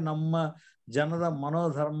ಬಗ್ಗೆ ನಮ್ಮ ಜನದ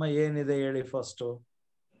ಮನೋಧರ್ಮ ಏನಿದೆ ಹೇಳಿ? ಫಸ್ಟ್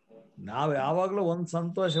ನಾವ್ ಯಾವಾಗ್ಲೂ ಒಂದ್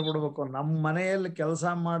ಸಂತೋಷ ಪಡ್ಬೇಕು, ನಮ್ಮ ಮನೆಯಲ್ಲಿ ಕೆಲಸ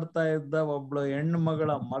ಮಾಡ್ತಾ ಇದ್ದ ಒಬ್ಳು ಹೆಣ್ಣು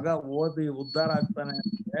ಮಗ ಓದಿ ಉದ್ಧಾರ ಆಗ್ತಾನೆ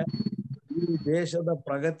ಅಂದ್ರೆ ಈ ದೇಶದ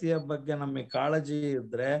ಪ್ರಗತಿಯ ಬಗ್ಗೆ ನಮಗೆ ಕಾಳಜಿ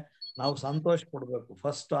ಇದ್ರೆ ನಾವು ಸಂತೋಷ ಪಡ್ಬೇಕು.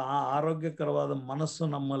 ಫಸ್ಟ್ ಆ ಆರೋಗ್ಯಕರವಾದ ಮನಸ್ಸು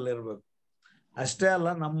ನಮ್ಮಲ್ಲಿ ಇರ್ಬೇಕು. ಅಷ್ಟೇ ಅಲ್ಲ,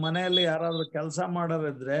 ನಮ್ಮ ಮನೆಯಲ್ಲಿ ಯಾರಾದ್ರೂ ಕೆಲಸ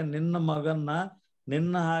ಮಾಡೋರಿದ್ರೆ ನಿನ್ನ ಮಗನ್ನ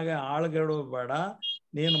ನಿನ್ನ ಹಾಗೆ ಆಳ್ಗೆಡು ಬೇಡ,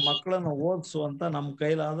 ನೀನು ಮಕ್ಕಳನ್ನು ಓದಿಸು ಅಂತ ನಮ್ಮ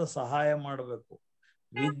ಕೈಲಾದ ಸಹಾಯ ಮಾಡಬೇಕು.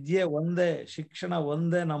 ವಿದ್ಯೆ ಒಂದೇ, ಶಿಕ್ಷಣ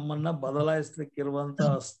ಒಂದೇ ನಮ್ಮನ್ನ ಬದಲಾಯಿಸ್ಲಿಕ್ಕಿರುವಂತ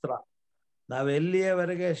ಅಸ್ತ್ರ.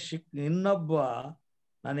 ನಾವೆಲ್ಲಿಯವರೆಗೆ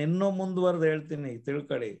ನಾನು ಇನ್ನೂ ಮುಂದುವರೆದು ಹೇಳ್ತೀನಿ,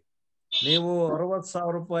 ತಿಳ್ಕೊಳ್ಳಿ. ನೀವು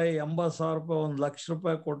 60,000 ರೂಪಾಯಿ 80,000 ರೂಪಾಯಿ 1,00,000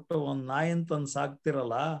 ರೂಪಾಯಿ ಕೊಟ್ಟು ಒಂದು ನಾಯಿನ ತಂದು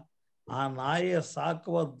ಸಾಕ್ತಿರಲ್ಲ, ಆ ನಾಯಿಯ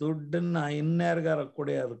ಸಾಕುವ ದುಡ್ಡನ್ನ ಇನ್ಯಾರಿಗಾರ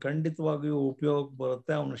ಕೊಡಿ, ಅದು ಖಂಡಿತವಾಗಿಯೂ ಉಪಯೋಗಕ್ಕೆ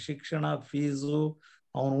ಬರುತ್ತೆ. ಅವನ ಶಿಕ್ಷಣ ಫೀಸು,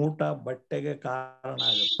 ಅವನ ಊಟ ಬಟ್ಟೆಗೆ ಕಾರಣ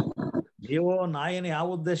ಆಗುತ್ತೆ. ನೀವು ನಾಯಿನ ಯಾವ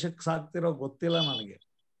ಉದ್ದೇಶಕ್ಕೆ ಸಾಕ್ತಿರೋ ಗೊತ್ತಿಲ್ಲ ನನಗೆ,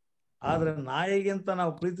 ಆದ್ರೆ ನಾಯಿಗಿಂತ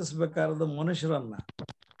ನಾವು ಪ್ರೀತಿಸ್ಬೇಕಾದ ಮನುಷ್ಯರನ್ನ.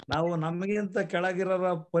 ನಾವು ನಮಗಿಂತ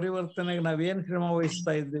ಕೆಳಗಿರೋರ ಪರಿವರ್ತನೆಗೆ ನಾವೇನ್ ಶ್ರಮ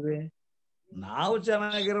ವಹಿಸ್ತಾ ಇದ್ದೀವಿ? ನಾವು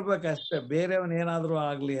ಚೆನ್ನಾಗಿರ್ಬೇಕಷ್ಟೇ, ಬೇರೆಯವನ್ ಏನಾದ್ರೂ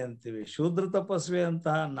ಆಗ್ಲಿ ಅಂತೀವಿ. ಶೂದ್ರ ತಪಸ್ವಿ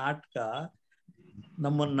ಅಂತಹ ನಾಟಕ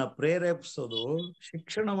ನಮ್ಮನ್ನ ಪ್ರೇರೇಪಿಸೋದು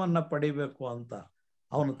ಶಿಕ್ಷಣವನ್ನ ಪಡಿಬೇಕು ಅಂತ.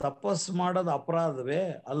 ಅವನು ತಪಸ್ಸು ಮಾಡೋದು ಅಪರಾಧವೇ?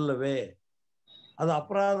 ಅಲ್ಲವೇ? ಅದು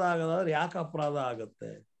ಅಪರಾಧ ಆಗದಾದ್ರೆ ಯಾಕೆ ಅಪರಾಧ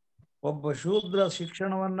ಆಗುತ್ತೆ? ಒಬ್ಬ ಶೂದ್ರ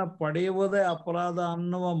ಶಿಕ್ಷಣವನ್ನ ಪಡೆಯುವುದೇ ಅಪರಾಧ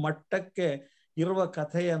ಅನ್ನುವ ಮಟ್ಟಕ್ಕೆ ಇರುವ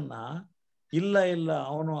ಕಥೆಯನ್ನ ಇಲ್ಲ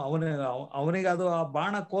ಅವನಿಗೆ ಅದು ಆ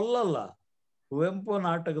ಬಾಣ ಕೊಲ್ಲಲ್ಲ. ಕುವೆಂಪು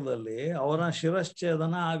ನಾಟಕದಲ್ಲಿ ಅವನ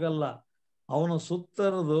ಶಿರಶ್ಛೇದನ ಆಗಲ್ಲ. ಅವನು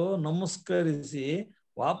ಸುತ್ತರಿದು ನಮಸ್ಕರಿಸಿ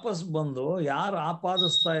ವಾಪಸ್ ಬಂದು ಯಾರು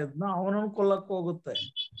ಆಪಾದಿಸ್ತಾ ಇದ್ನೋ ಅವನನ್ನು ಕೊಲ್ಲಕ್ ಹೋಗುತ್ತೆ.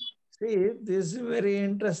 This very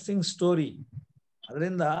interesting story.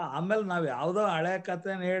 ಅದರಿಂದ ಆಮೇಲೆ ನಾವ್ ಯಾವ್ದೋ ಹಳೆ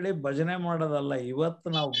ಕಥೆನ ಹೇಳಿ ಭಜನೆ ಮಾಡೋದಲ್ಲ. ಇವತ್ತು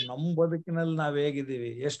ನಾವು ನಮ್ಮ ಬದುಕಿನಲ್ಲಿ ನಾವ್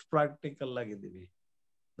ಹೇಗಿದ್ದೀವಿ, ಎಷ್ಟು ಪ್ರಾಕ್ಟಿಕಲ್ ಆಗಿದ್ದೀವಿ,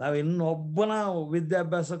 ನಾವ್ ಇನ್ನೊಬ್ಬನ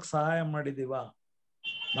ವಿದ್ಯಾಭ್ಯಾಸಕ್ಕೆ ಸಹಾಯ ಮಾಡಿದೀವ?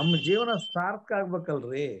 ನಮ್ಮ ಜೀವನ ಸಾರ್ಥಕ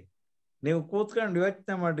ಆಗ್ಬೇಕಲ್ರಿ. ನೀವು ಕೂತ್ಕೊಂಡು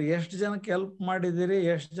ಯೋಚನೆ ಮಾಡ್ರಿ, ಎಷ್ಟು ಜನಕ್ಕೆ ಹೆಲ್ಪ್ ಮಾಡಿದಿರಿ,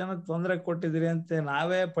 ಎಷ್ಟು ಜನಕ್ಕೆ ತೊಂದರೆ ಕೊಟ್ಟಿದ್ದೀರಿ ಅಂತ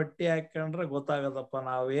ನಾವೇ ಪಟ್ಟಿ ಹಾಕೊಂಡ್ರೆ ಗೊತ್ತಾಗದಪ್ಪ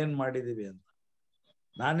ನಾವ್ ಏನ್ ಮಾಡಿದೀವಿ ಅಂತ.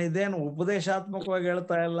 ನಾನಿದೇನು ಉಪದೇಶಾತ್ಮಕವಾಗಿ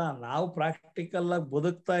ಹೇಳ್ತಾ ಇಲ್ಲ, ನಾವು ಪ್ರಾಕ್ಟಿಕಲ್ ಆಗಿ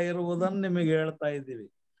ಬದುಕ್ತಾ ಇರುವುದನ್ನ ನಿಮಗೆ ಹೇಳ್ತಾ ಇದ್ದೀವಿ.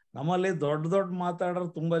 ನಮ್ಮಲ್ಲಿ ದೊಡ್ಡ ಮಾತಾಡೋರು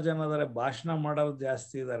ತುಂಬಾ ಜನ ಇದಾರೆ, ಭಾಷಣ ಮಾಡೋರು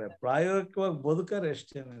ಜಾಸ್ತಿ ಇದಾರೆ, ಪ್ರಾಯೋಗಿಕವಾಗಿ ಬದುಕರು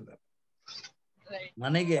ಎಷ್ಟು ಜನ ಇದಾರೆ.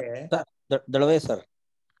 ನನಗೆ ದಳವಾಯಿ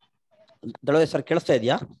ಸರ್ ಕೇಳಿಸ್ತಾ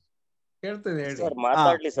ಇದೆಯಾ? ಕೇಳ್ತದೆ ಹೇಳಿ.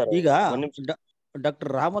 ಈಗ ಡಾಕ್ಟರ್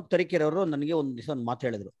ರಾಮತ್ ತರೀಕೆರೆ ಅವರು ನನಗೆ ಒಂದು ದಿವಸ ಒಂದು ಮಾತು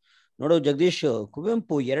ಹೇಳಿದ್ರು. ನೋಡು ಜಗದೀಶ್,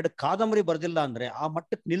 ಕುವೆಂಪು 2 ಕಾದಂಬರಿ ಬರ್ದಿಲ್ಲ ಅಂದ್ರೆ ಆ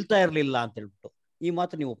ಮಟ್ಟಕ್ಕೆ ನಿಲ್ತಾ ಇರ್ಲಿಲ್ಲ ಅಂತ ಹೇಳ್ಬಿಟ್ಟು. ಈ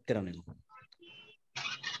ಮಾತು ನೀವು ಒಪ್ತೀರಾ? ನೀವು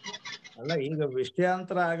ಅಲ್ಲ, ಈಗ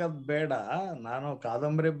ವಿಷಯಾಂತರ ಆಗೋದ್ ಬೇಡ. ನಾನು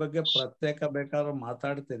ಕಾದಂಬರಿ ಬಗ್ಗೆ ಪ್ರತ್ಯೇಕ ಬೇಕಾದ್ರೂ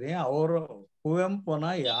ಮಾತಾಡ್ತೀನಿ. ಅವರು ಕುವೆಂಪುನ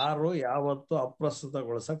ಯಾರು ಯಾವತ್ತೂ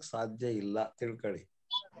ಅಪ್ರಸ್ತುತಗೊಳಿಸಕ್ ಸಾಧ್ಯ ಇಲ್ಲ, ತಿಳ್ಕೊಳ್ಳಿ.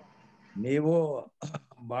 ನೀವು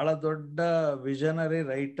ಬಹಳ ದೊಡ್ಡ ವಿಷನರಿ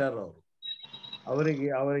ರೈಟರ್ ಅವರು. ಅವರಿಗೆ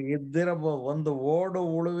ಇದ್ದಿರಬಹುದು ಒಂದು ಓಡು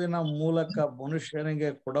ಉಳುವಿನ ಮೂಲಕ ಮನುಷ್ಯನಿಗೆ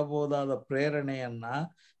ಕೊಡಬಹುದಾದ ಪ್ರೇರಣೆಯನ್ನ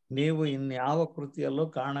ನೀವು ಇನ್ಯಾವ ಕೃತಿಯಲ್ಲೂ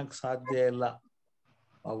ಕಾಣಕ್ ಸಾಧ್ಯ ಇಲ್ಲ.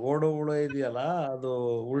 ಆ ಓಡು ಉಳು ಇದೆಯಲ್ಲ, ಅದು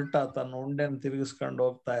ಉಲ್ಟಾ ತನ್ನ ಉಂಡೆನ ತಿರುಗಿಸ್ಕೊಂಡು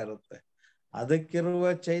ಹೋಗ್ತಾ ಇರುತ್ತೆ.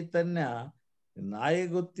 ಅದಕ್ಕಿರುವ ಚೈತನ್ಯ ನಾಯಿ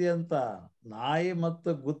ಗುತ್ತಿ ಅಂತ, ನಾಯಿ ಮತ್ತು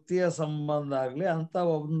ಗುತ್ತಿಯ ಸಂಬಂಧ ಆಗ್ಲಿ ಅಂತ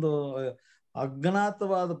ಒಂದು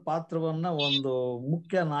ಅಜ್ಞಾತವಾದ ಪಾತ್ರವನ್ನ ಒಂದು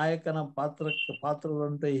ಮುಖ್ಯ ನಾಯಕನ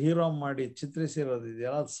ಪಾತ್ರದಂತೆ ಹೀರೋ ಮಾಡಿ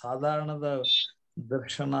ಚಿತ್ರಿಸಿರೋದಿದೆಯಲ್ಲ, ಅದು ಸಾಧಾರಣದ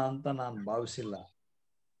ದರ್ಶನ ಅಂತ ನಾನು ಭಾವಿಸಿಲ್ಲ.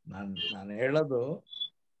 ನಾನು ಹೇಳೋದು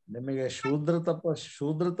ನಿಮಗೆ ಶೂದ್ರ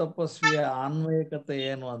ತಪಸ್ವಿಯ ಆನ್ವಯಿಕತೆ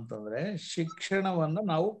ಏನು ಅಂತಂದ್ರೆ, ಶಿಕ್ಷಣವನ್ನ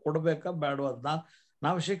ನಾವು ಕೊಡ್ಬೇಕಾ ಬೇಡವಾ?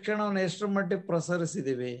 ನಾವು ಶಿಕ್ಷಣವನ್ನು ಎಷ್ಟು ಮಟ್ಟಿಗೆ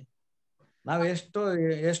ಪ್ರಸರಿಸಿದೀವಿ? ನಾವು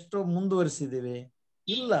ಎಷ್ಟು ಮುಂದುವರಿಸಿದೀವಿ?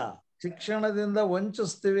 ಇಲ್ಲ. ಶಿಕ್ಷಣದಿಂದ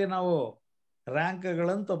ವಂಚಿಸ್ತೀವಿ ನಾವು.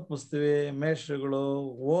 ರ್ಯಾಂಕ್ಗಳನ್ನು ತಪ್ಪಿಸ್ತೀವಿ. ಮೇಷ್ಟ್ರುಗಳು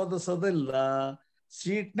ಓದಿಸೋದಿಲ್ಲ,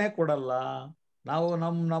 ಸೀಟ್ನೇ ಕೊಡಲ್ಲ. ನಾವು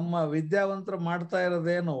ನಮ್ಮ ವಿದ್ಯಾವಂತರು ಮಾಡ್ತಾ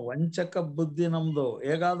ಇರೋದೇನು? ವಂಚಕ ಬುದ್ಧಿ ನಮ್ದು.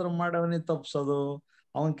 ಹೇಗಾದ್ರೂ ಮಾಡಿ ಅವನಿಗೆ ತಪ್ಸೋದು,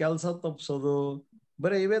 ಅವನ್ ಕೆಲಸ ತಪ್ಸೋದು,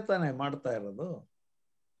 ಬರೀ ಇವೇ ತಾನೇ ಮಾಡ್ತಾ ಇರೋದು.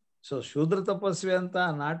 ಸೊ ಶೂದ್ರ ತಪಸ್ವಿ ಅಂತ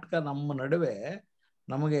ನಾಟಕ ನಮ್ಮ ನಡುವೆ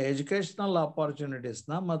ನಮಗೆ ಎಜುಕೇಶನಲ್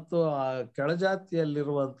ಆಪರ್ಚುನಿಟೀಸ್ನ ಮತ್ತು ಆ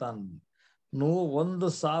ಕೆಳಜಾತಿಯಲ್ಲಿರುವಂತ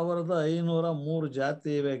 1503 ಜಾತಿ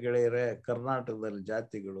ಇವೆ ಗೆಳೆಯರೆ ಕರ್ನಾಟಕದಲ್ಲಿ.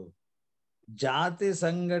 ಜಾತಿಗಳು, ಜಾತಿ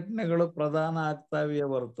ಸಂಘಟನೆಗಳು ಪ್ರಧಾನ ಆಗ್ತಾವಿಯೇ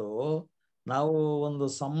ಹೊರತು ನಾವು ಒಂದು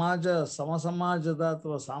ಸಮಾಜದ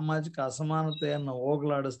ಅಥವಾ ಸಾಮಾಜಿಕ ಅಸಮಾನತೆಯನ್ನು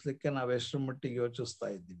ಹೋಗ್ಲಾಡಿಸ್ಲಿಕ್ಕೆ ನಾವೆಷ್ಟು ಮಟ್ಟಿಗೆ ಯೋಚಿಸ್ತಾ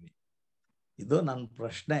ಇದ್ದೀವಿ? ಇದು ನನ್ನ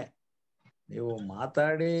ಪ್ರಶ್ನೆ. ನೀವು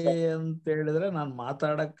ಮಾತಾಡಿ ಅಂತ ಹೇಳಿದ್ರೆ ನಾನು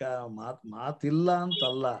ಮಾತಾಡಕ್ಕ ಮಾತಿಲ್ಲ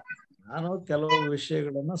ಅಂತಲ್ಲ. ನಾನು ಕೆಲವು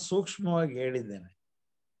ವಿಷಯಗಳನ್ನ ಸೂಕ್ಷ್ಮವಾಗಿ ಹೇಳಿದ್ದೇನೆ.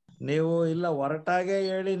 ನೀವು ಇಲ್ಲ ಹೊರಟಾಗೆ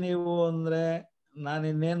ಹೇಳಿ ನೀವು ಅಂದ್ರೆ ನಾನು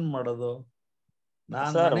ಇನ್ನೇನ್ ಮಾಡೋದು?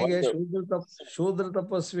 ನನಗೆ ಶೂದ್ರ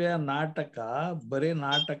ತಪಸ್ವಿಯ ನಾಟಕ ಬರೀ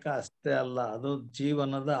ನಾಟಕ ಅಷ್ಟೇ ಅಲ್ಲ, ಅದು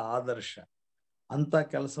ಜೀವನದ ಆದರ್ಶ. ಅಂತ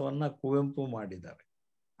ಕೆಲಸವನ್ನ ಕುವೆಂಪು ಮಾಡಿದ್ದಾರೆ,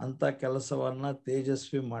 ಅಂತ ಕೆಲಸವನ್ನ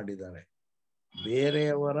ತೇಜಸ್ವಿ ಮಾಡಿದ್ದಾರೆ.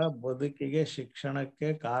 ಬೇರೆಯವರ ಬದುಕಿಗೆ ಶಿಕ್ಷಣಕ್ಕೆ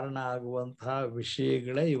ಕಾರಣ ಆಗುವಂತಹ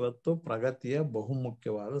ವಿಷಯಗಳೇ ಇವತ್ತು ಪ್ರಗತಿಯ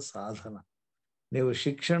ಬಹುಮುಖ್ಯವಾದ ಸಾಧನ. ನೀವು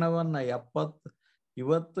ಶಿಕ್ಷಣವನ್ನ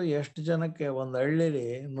ಇವತ್ತು ಎಷ್ಟು ಜನಕ್ಕೆ ಒಂದು ಹಳ್ಳಿಲಿ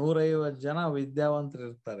 150 ಜನ ವಿದ್ಯಾವಂತರು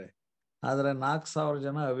ಇರ್ತಾರೆ, ಆದ್ರೆ 4000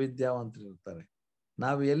 ಜನ ಅವಿದ್ಯಾವಂತರು ಇರ್ತಾರೆ.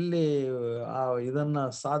 ನಾವು ಎಲ್ಲಿ ಇದನ್ನ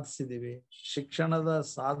ಸಾಧಿಸಿದೀವಿ? ಶಿಕ್ಷಣದ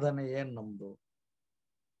ಸಾಧನೆ ಏನ್ ನಮ್ದು?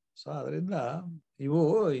 ಸೊ ಅದರಿಂದ ಇವು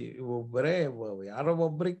ಬರೇ ಯಾರೋ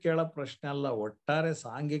ಒಬ್ರಿಗೆ ಕೇಳೋ ಪ್ರಶ್ನೆ ಅಲ್ಲ, ಒಟ್ಟಾರೆ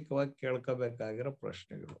ಸಾಂಘಿಕವಾಗಿ ಕೇಳ್ಕೋಬೇಕಾಗಿರೋ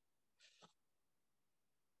ಪ್ರಶ್ನೆಗಳು.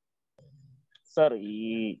 ಸರ್, ಈ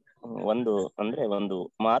ಒಂದು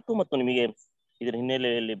ಮಾತು ಮತ್ತು ನಿಮಗೆ ಇದ್ರ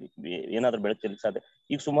ಹಿನ್ನೆಲೆಯಲ್ಲಿ ಏನಾದ್ರು ಬೆಳಕು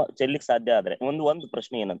ಚೆಲ್ಲಿಕ್ ಸಾಧ್ಯ ಆದ್ರೆ ಒಂದು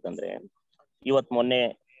ಪ್ರಶ್ನೆ ಏನಂತಂದ್ರೆ, ಮೊನ್ನೆ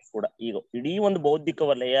ಕೂಡ ಈಗ ಇಡೀ ಒಂದು ಬೌದ್ಧಿಕ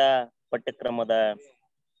ವಲಯ ಪಠ್ಯಕ್ರಮದ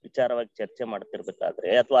ವಿಚಾರವಾಗಿ ಚರ್ಚೆ ಮಾಡ್ತಿರ್ಬೇಕಾದ್ರೆ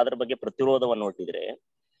ಅಥವಾ ಅದ್ರ ಬಗ್ಗೆ ಪ್ರತಿರೋಧವನ್ನು ಒಟ್ಟಿದ್ರೆ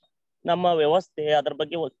ನಮ್ಮ ವ್ಯವಸ್ಥೆ ಅದ್ರ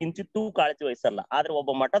ಬಗ್ಗೆ ಕಿಂಚಿತ್ತೂ ಕಾಳಜಿ ವಹಿಸಲ್ಲ. ಆದ್ರೆ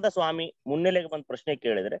ಒಬ್ಬ ಮಠದ ಸ್ವಾಮಿ ಮುನ್ನೆಲೆಗೆ ಬಂದ್ ಪ್ರಶ್ನೆ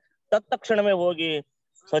ಕೇಳಿದ್ರೆ ತತ್ಕ್ಷಣವೇ ಹೋಗಿ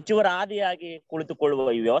ಸಚಿವರ ಆದಿಯಾಗಿ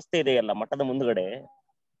ಕುಳಿತುಕೊಳ್ಳುವ ಈ ವ್ಯವಸ್ಥೆ ಇದೆಯಲ್ಲ ಮಠದ ಮುಂದ್ಗಡೆ,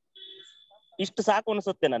 ಇಷ್ಟು ಸಾಕು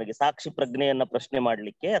ಅನಿಸುತ್ತೆ ನನಗೆ ಸಾಕ್ಷಿ ಪ್ರಜ್ಞೆಯನ್ನ ಪ್ರಶ್ನೆ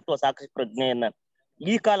ಮಾಡ್ಲಿಕ್ಕೆ ಅಥವಾ ಸಾಕ್ಷಿ ಪ್ರಜ್ಞೆಯನ್ನ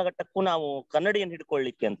ಈ ಕಾಲಘಟ್ಟಕ್ಕೂ ನಾವು ಕನ್ನಡಿಯನ್ನು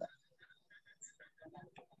ಹಿಡ್ಕೊಳ್ಳಿಕ್ಕೆ ಅಂತ.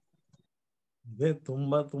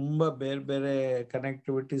 ತುಂಬಾ ಬೇರೆ ಬೇರೆ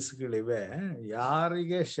ಕನೆಕ್ಟಿವಿಟೀಸ್ಗಳಿವೆ.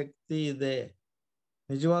 ಯಾರಿಗೆ ಶಕ್ತಿ ಇದೆ,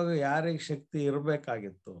 ನಿಜವಾಗ ಯಾರಿಗೆ ಶಕ್ತಿ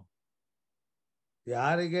ಇರ್ಬೇಕಾಗಿತ್ತು,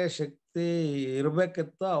 ಯಾರಿಗೆ ಶಕ್ತಿ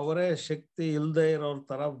ಇರ್ಬೇಕಿತ್ತೋ ಅವರೇ ಶಕ್ತಿ ಇಲ್ಲದೆ ಇರೋರ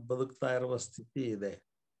ತರ ಬದುಕ್ತಾ ಇರುವ ಸ್ಥಿತಿ ಇದೆ.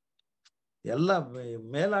 ಎಲ್ಲ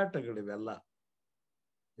ಮೇಲಾಟಗಳಿವೆಲ್ಲ.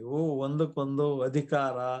 ಇವು ಒಂದಕ್ಕೊಂದು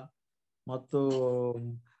ಅಧಿಕಾರ ಮತ್ತು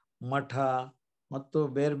ಮಠ ಮತ್ತು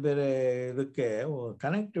ಬೇರೆ ಬೇರೆ ಇದಕ್ಕೆ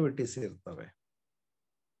ಕನೆಕ್ಟಿವಿಟೀಸ್ ಇರ್ತವೆ.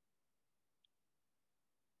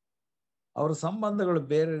 ಅವ್ರ ಸಂಬಂಧಗಳು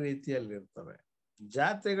ಬೇರೆ ರೀತಿಯಲ್ಲಿ ಇರ್ತವೆ.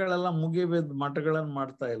 ಜಾತಿಗಳೆಲ್ಲ ಮುಗಿಬಿದ್ದು ಮಠಗಳನ್ನ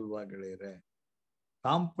ಮಾಡ್ತಾ ಇಲ್ವಾ ಗೆಳೆಯರೆ?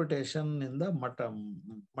 ಕಾಂಪಿಟೇಷನ್ ನಿಂದ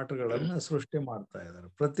ಮಠಗಳನ್ನ ಸೃಷ್ಟಿ ಮಾಡ್ತಾ ಇದ್ದಾರೆ.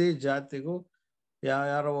 ಪ್ರತಿ ಜಾತಿಗೂ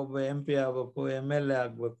ಯಾರೋ ಒಬ್ಬ MP ಆಗ್ಬೇಕು, MLA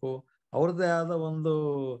ಆಗ್ಬೇಕು, ಅವ್ರದ್ದೇ ಆದ ಒಂದು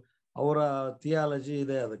ಅವರ ಥಿಯಾಲಜಿ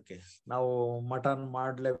ಇದೆ. ಅದಕ್ಕೆ ನಾವು ಮಠನ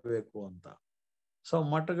ಮಾಡ್ಲೇಬೇಕು ಅಂತ. ಸೊ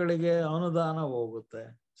ಮಠಗಳಿಗೆ ಅನುದಾನ ಹೋಗುತ್ತೆ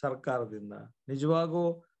ಸರ್ಕಾರದಿಂದ. ನಿಜವಾಗೂ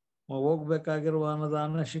ಹೋಗ್ಬೇಕಾಗಿರುವ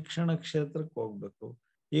ಅನುದಾನ ಶಿಕ್ಷಣ ಕ್ಷೇತ್ರಕ್ಕೆ ಹೋಗ್ಬೇಕು.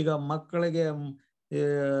 ಈಗ ಮಕ್ಕಳಿಗೆ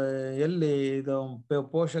ಎಲ್ಲಿ ಇದು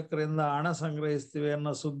ಪೋಷಕರಿಂದ ಹಣ ಸಂಗ್ರಹಿಸ್ತೀವಿ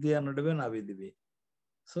ಅನ್ನೋ ಸುದ್ದಿಯ ನಡುವೆ ನಾವಿದ್ದೀವಿ.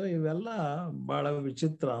 ಸೊ ಇವೆಲ್ಲ ಬಹಳ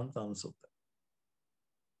ವಿಚಿತ್ರ ಅಂತ ಅನ್ಸುತ್ತೆ.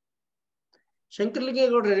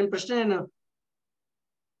 ಶಂಕರಲಿಂಗೇಗೌಡ್ರೆ ನಿಮ್ ಪ್ರಶ್ನೆ ಏನು?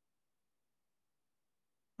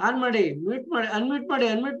 ಆನ್ ಮಾಡಿ, ಮ್ಯೂಟ್ ಮಾಡಿ, ಅನ್ಮ್ಯೂಟ್ ಮಾಡಿ,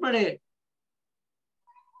 ಅನ್ಮ್ಯೂಟ್ ಮಾಡಿ.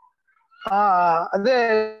 ಅದೇ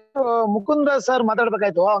ಮುಕುಂದ ಸರ್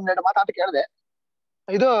ಮಾತಾಡ್ಬೇಕಾಯ್ತು, ಒಂದೆರಡು ಮಾತಾಡಿ ಕೇಳಿದೆ.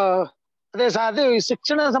 ಇದು ಅದೇ ಅದೇ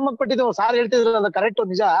ಶಿಕ್ಷಣ ಸಂಬಂಧಪಟ್ಟಿದ್ದು ಸಾರ್ ಹೇಳ್ತಿದ್ರು, ಅದು ಕರೆಕ್ಟ್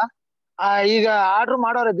ನಿಜ. ಈಗ ಆರ್ಡರ್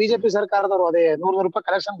ಮಾಡೋರೆ ಬಿಜೆಪಿ ಸರ್ಕಾರದವರು, ಅದೇ 100 ರೂಪಾಯಿ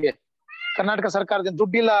ಕಲೆಕ್ಷನ್ಗೆ ಕರ್ನಾಟಕ ಸರ್ಕಾರದಿಂದ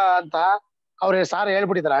ದುಡ್ಡಿಲ್ಲ ಅಂತ ಅವ್ರೆ ಸಾರ್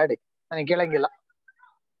ಹೇಳ್ಬಿಟ್ಟಿದಾರೆ ಆಡಿ. ನನಗೆ ಕೇಳಂಗಿಲ್ಲ.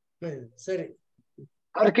 ಸರಿ,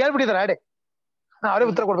 ಅವ್ರು ಕೇಳ್ಬಿಟ್ಟಿದಾರೆ ಆಡಿ, ಅವರೇ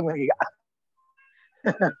ಉತ್ತರ ಕೊಡ್ಬೇಕು ನನಗೀಗ.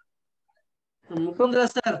 ಮುಕುಂದ್ರ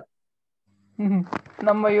ಸರ್,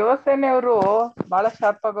 ನಮ್ಮ ಯುವ ಸೇನೆಯವರು ಬಹಳ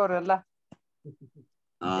ಶಾರ್ಪ್ ಆಗವ್ರೆಲ್ಲ.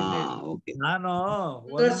 ನಾನು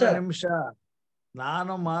ಒಂದು ನಿಮಿಷ,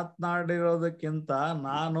 ನಾನು ಮಾತನಾಡಿರೋದಕ್ಕಿಂತ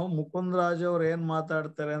ನಾನು ಮುಕುಂದರಾಜ್ ಅವ್ರು ಏನ್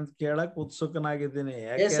ಮಾತಾಡ್ತಾರೆ ಅಂತ ಕೇಳಕ್ ಉತ್ಸುಕನಾಗಿದ್ದೀನಿ.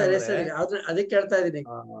 ಅದಕ್ಕೆ ಕೇಳ್ತಾ ಇದೀನಿ.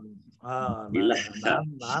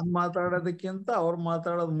 ನಾನ್ ಮಾತಾಡೋದಕ್ಕಿಂತ ಅವ್ರು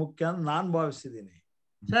ಮಾತಾಡೋದು ಮುಖ್ಯ ಅಂತ ನಾನ್ ಭಾವಿಸಿದೀನಿ.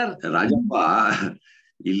 ರಾಜಪ್ಪ,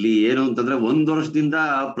 ಇಲ್ಲಿ ಏನು ಅಂತಂದ್ರೆ 1 ವರ್ಷದಿಂದ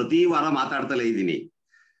ಪ್ರತಿ ವಾರ ಮಾತಾಡ್ತಲೇ ಇದ್ದೀನಿ.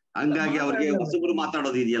 ಹಂಗಾಗಿ ಅವ್ರಿಗೆ ಹೊಸಬ್ರು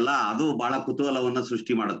ಮಾತಾಡೋದು ಇದೆಯಲ್ಲ, ಅದು ಬಹಳ ಕುತೂಹಲವನ್ನ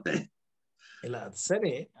ಸೃಷ್ಟಿ ಮಾಡುತ್ತೆ. ಇಲ್ಲ ಅದು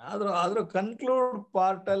ಸರಿ, ಆದ್ರೂ ಕನ್ಕ್ಲೂಡ್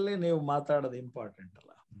ಪಾರ್ಟ್ ಅಲ್ಲಿ ನೀವು ಮಾತಾಡೋದು ಇಂಪಾರ್ಟೆಂಟ್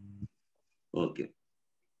ಅಲ್ಲ. ಓಕೆ,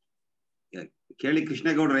 ಕೇಳಿ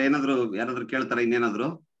ಕೃಷ್ಣೇಗೌಡ್ರ, ಯಾರಾದ್ರೂ ಕೇಳ್ತಾರ ಇನ್ನೇನಾದ್ರು?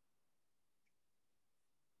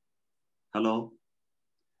 ಹಲೋ,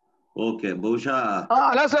 ಓಕೆ, ಬಹುಶಃ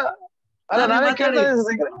ಅಲ್ಲ ಸರ್, ಅಲ್ಲ ನಾನೇ ಕೇಳ್ತಾ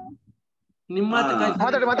ಇದ್ದೀನಿ. ನಿಮ್ಮ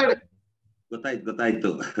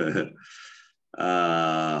ಗೊತ್ತಾಯ್ತು.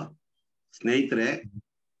 ಸ್ನೇಹಿತರೆ,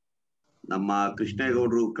 ನಮ್ಮ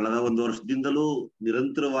ಕೃಷ್ಣೇಗೌಡರು ಕಳೆದ 1 ವರ್ಷದಿಂದಲೂ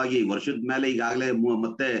ನಿರಂತರವಾಗಿ, ವರ್ಷದ ಮೇಲೆ ಈಗಾಗಲೇ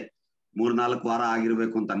ಮತ್ತೆ 3-4 ವಾರ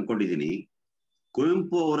ಆಗಿರ್ಬೇಕು ಅಂತ ಅನ್ಕೊಂಡಿದೀನಿ,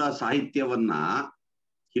 ಕುವೆಂಪು ಅವರ ಸಾಹಿತ್ಯವನ್ನ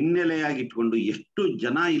ಹಿನ್ನೆಲೆಯಾಗಿಟ್ಕೊಂಡು ಎಷ್ಟು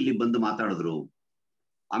ಜನ ಇಲ್ಲಿ ಬಂದು ಮಾತಾಡಿದ್ರು.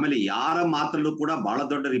 ಆಮೇಲೆ ಯಾರ ಮಾತಲ್ಲೂ ಕೂಡ ಬಹಳ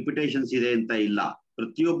ದೊಡ್ಡ ರಿಪಿಟೇಷನ್ಸ್ ಇದೆ ಅಂತ ಇಲ್ಲ.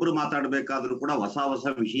 ಪ್ರತಿಯೊಬ್ಬರು ಮಾತಾಡ್ಬೇಕಾದ್ರೂ ಕೂಡ ಹೊಸ ಹೊಸ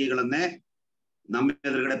ವಿಷಯಗಳನ್ನೇ ನಮ್ಮ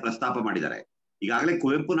ಎದುರುಗಡೆ ಪ್ರಸ್ತಾಪ ಮಾಡಿದ್ದಾರೆ. ಈಗಾಗಲೇ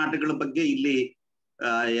ಕುವೆಂಪು ನಾಟಕಗಳ ಬಗ್ಗೆ ಇಲ್ಲಿ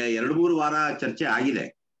 2-3 ವಾರ ಚರ್ಚೆ ಆಗಿದೆ.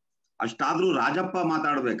 ಅಷ್ಟಾದ್ರೂ ರಾಜಪ್ಪ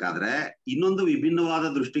ಮಾತಾಡ್ಬೇಕಾದ್ರೆ ಇನ್ನೊಂದು ವಿಭಿನ್ನವಾದ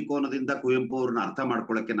ದೃಷ್ಟಿಕೋನದಿಂದ ಕುವೆಂಪು ಅವ್ರನ್ನ ಅರ್ಥ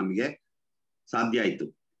ಮಾಡ್ಕೊಳಕ್ಕೆ ನಮಗೆ ಸಾಧ್ಯ ಆಯ್ತು.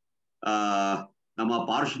 ನಮ್ಮ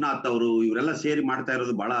ಪಾರ್ಶ್ವನಾಥ್ ಅವರು ಇವರೆಲ್ಲ ಸೇರಿ ಮಾಡ್ತಾ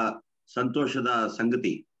ಇರೋದು ಬಹಳ ಸಂತೋಷದ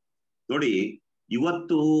ಸಂಗತಿ. ನೋಡಿ,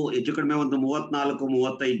 ಇವತ್ತು ಹೆಚ್ಚು ಕಡಿಮೆ ಒಂದು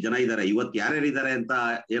 34-35 ಜನ ಇದ್ದಾರೆ. ಇವತ್ತು ಯಾರ್ಯಾರಿದ್ದಾರೆ ಅಂತ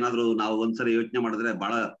ಏನಾದ್ರು ನಾವು ಒಂದ್ಸರಿ ಯೋಚನೆ ಮಾಡಿದ್ರೆ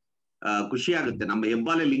ಬಹಳ ಖುಷಿ ಆಗುತ್ತೆ. ನಮ್ಮ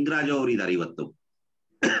ಹೆಬ್ಬಾಲೆ ಲಿಂಗರಾಜು ಅವರು ಇದ್ದಾರೆ ಇವತ್ತು.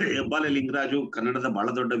 ಹೆಬ್ಬಾಲೆ ಲಿಂಗರಾಜು ಕನ್ನಡದ ಬಹಳ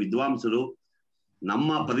ದೊಡ್ಡ ವಿದ್ವಾಂಸರು. ನಮ್ಮ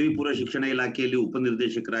ಪದವಿ ಪೂರ್ವ ಶಿಕ್ಷಣ ಇಲಾಖೆಯಲ್ಲಿ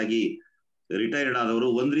ಉಪನಿರ್ದೇಶಕರಾಗಿ ರಿಟೈರ್ಡ್ ಆದವರು.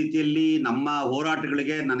 ಒಂದ್ ರೀತಿಯಲ್ಲಿ ನಮ್ಮ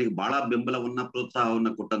ಹೋರಾಟಗಳಿಗೆ ನನಗೆ ಬಹಳ ಬೆಂಬಲವನ್ನ, ಪ್ರೋತ್ಸಾಹವನ್ನ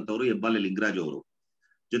ಕೊಟ್ಟಂತವ್ರು ಹೆಬ್ಬಾಲೆ ಲಿಂಗರಾಜು ಅವರು.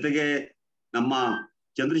 ಜೊತೆಗೆ ನಮ್ಮ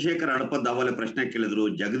ಚಂದ್ರಶೇಖರ್ ಹಡಪದ್ ಅವಲೆ ಪ್ರಶ್ನೆ ಕೇಳಿದ್ರು,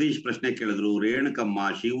 ಜಗದೀಶ್ ಪ್ರಶ್ನೆ ಕೇಳಿದ್ರು, ರೇಣುಕಮ್ಮ,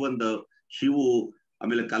 ಶಿವು,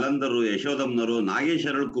 ಆಮೇಲೆ ಕಲಂದರು, ಯಶೋಧಮ್ನವರು, ನಾಗೇಶ್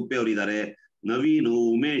ಅರಳಕುಪ್ಪೆ ಅವರು ಇದ್ದಾರೆ, ನವೀನು,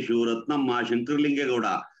 ಉಮೇಶು, ರತ್ನಮ್ಮ,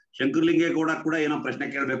 ಶಂಕರಲಿಂಗೇಗೌಡ ಕೂಡ ಏನೋ ಪ್ರಶ್ನೆ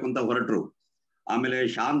ಕೇಳ್ಬೇಕು ಅಂತ ಹೊರಟ್ರು. ಆಮೇಲೆ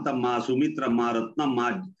ಶಾಂತಮ್ಮ, ಸುಮಿತ್ರಮ್ಮ, ರತ್ನಮ್ಮ,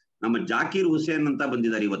 ನಮ್ಮ ಜಾಕೀರ್ ಹುಸೇನ್ ಅಂತ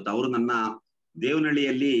ಬಂದಿದ್ದಾರೆ ಇವತ್ತು. ಅವರು ನನ್ನ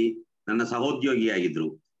ದೇವನಹಳ್ಳಿಯಲ್ಲಿ ನನ್ನ ಸಹೋದ್ಯೋಗಿಯಾಗಿದ್ರು.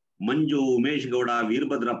 ಮಂಜು, ಉಮೇಶ್ ಗೌಡ,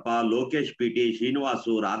 ವೀರಭದ್ರಪ್ಪ, ಲೋಕೇಶ್ ಪಿಟಿ,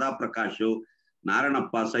 ಶ್ರೀನಿವಾಸು, ರಾಧಾಪ್ರಕಾಶ್,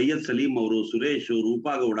 ನಾರಾಯಣಪ್ಪ, ಸೈಯದ್ ಸಲೀಂ ಅವರು, ಸುರೇಶು,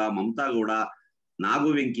 ರೂಪಾಗೌಡ, ಮಮತಾಗೌಡ,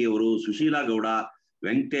 ನಾಗುವೆಂಕಿ ಅವರು, ಸುಶೀಲಾ ಗೌಡ,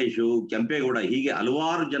 ವೆಂಕಟೇಶು, ಕೆಂಪೇಗೌಡ, ಹೀಗೆ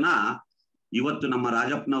ಹಲವಾರು ಜನ ಇವತ್ತು ನಮ್ಮ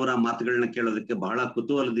ರಾಜಪ್ಪನವರ ಮಾತುಗಳನ್ನ ಕೇಳೋದಕ್ಕೆ ಬಹಳ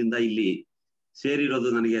ಕುತೂಹಲದಿಂದ ಇಲ್ಲಿ ಸೇರಿರೋದು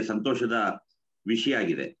ನನಗೆ ಸಂತೋಷದ ವಿಷಯ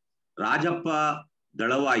ಆಗಿದೆ. ರಾಜಪ್ಪ,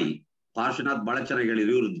 ದಳವಾಯಿ, ಪಾರ್ಶ್ವನಾಥ್ ಬಹಳ ಚೆನ್ನಾಗಿ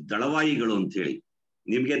ಹೇಳಿದ್ರು, ಇವರು ದಳವಾಯಿಗಳು ಅಂತ ಹೇಳಿ.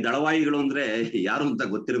 ನಿಮ್ಗೆ ದಳವಾಯಿಗಳು ಅಂದ್ರೆ ಯಾರು ಅಂತ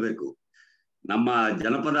ಗೊತ್ತಿರಬೇಕು. ನಮ್ಮ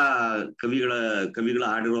ಜನಪದ ಕವಿಗಳ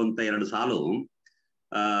ಹಾಡಿರುವಂತ 2 ಸಾಲು,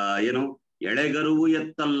 ಏನು, ಎಳೆಗರುವು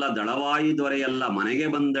ಎತ್ತಲ್ಲ ದಳವಾಯಿ ದೊರೆಯಲ್ಲ, ಮನೆಗೆ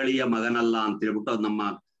ಬಂದಳಿಯ ಮಗನಲ್ಲ ಅಂತ ಹೇಳ್ಬಿಟ್ಟು ಅದು ನಮ್ಮ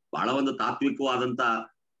ಬಹಳ ಒಂದು ತಾತ್ವಿಕವಾದಂತ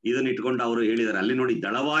ಇದನ್ನ ಇಟ್ಕೊಂಡು ಅವರು ಹೇಳಿದ್ದಾರೆ. ಅಲ್ಲಿ ನೋಡಿ,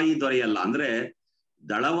 ದಳವಾಯಿ ದೊರೆಯಲ್ಲ ಅಂದ್ರೆ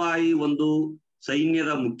ದಳವಾಯಿ ಒಂದು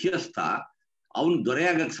ಸೈನ್ಯದ ಮುಖ್ಯಸ್ಥ, ಅವನು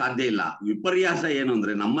ದೊರೆಯಾಗಕ್ ಸಾಧ್ಯ ಇಲ್ಲ. ವಿಪರ್ಯಾಸ ಏನು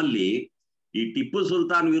ಅಂದ್ರೆ, ನಮ್ಮಲ್ಲಿ ಈ ಟಿಪ್ಪು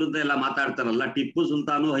ಸುಲ್ತಾನ್ ವಿರುದ್ಧ ಎಲ್ಲ ಮಾತಾಡ್ತಾರಲ್ಲ, ಟಿಪ್ಪು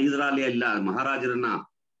ಸುಲ್ತಾನು ಹೈದರಾಲಿ ಇಲ್ಲ, ಮಹಾರಾಜರನ್ನ,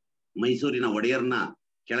 ಮೈಸೂರಿನ ಒಡೆಯರ್ನ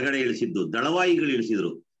ಕೆಳಗಡೆ ಇಳಿಸಿದ್ದು ದಳವಾಯಿಗಳು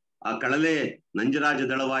ಇಳಿಸಿದ್ರು. ಆ ಕಳಲೆ ನಂಜರಾಜ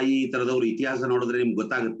ದಳವಾಯಿ ಈ ತರದವ್ರು ಇತಿಹಾಸ ನೋಡಿದ್ರೆ ನಿಮ್ಗೆ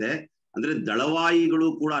ಗೊತ್ತಾಗುತ್ತೆ. ಅಂದ್ರೆ ದಳವಾಯಿಗಳು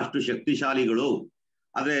ಕೂಡ ಅಷ್ಟು ಶಕ್ತಿಶಾಲಿಗಳು.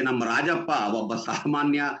 ಆದ್ರೆ ನಮ್ಮ ರಾಜಪ್ಪ ಒಬ್ಬ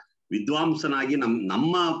ಸಾಮಾನ್ಯ ವಿದ್ವಾಂಸನಾಗಿ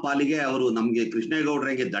ನಮ್ಮ ಪಾಲಿಗೆ ಅವರು ನಮ್ಗೆ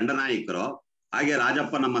ಕೃಷ್ಣೇಗೌಡರಿಗೆ ದಂಡನಾಯಕರು, ಹಾಗೆ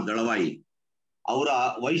ರಾಜಪ್ಪ ನಮ್ಮ ದಳವಾಯಿ. ಅವರ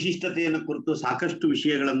ವೈಶಿಷ್ಟ್ಯತೆಯನ್ನು ಕುರಿತು ಸಾಕಷ್ಟು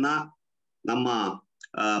ವಿಷಯಗಳನ್ನ ನಮ್ಮ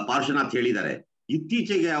ಪಾರ್ಶ್ವನಾಥ್ ಹೇಳಿದ್ದಾರೆ.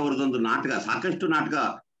 ಇತ್ತೀಚೆಗೆ ಅವರದೊಂದು ನಾಟಕ, ಸಾಕಷ್ಟು ನಾಟಕ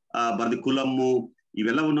ಬರ್ದಿ, ಕುಲಮ್ಮು,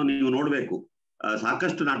 ಇವೆಲ್ಲವನ್ನು ನೀವು ನೋಡ್ಬೇಕು.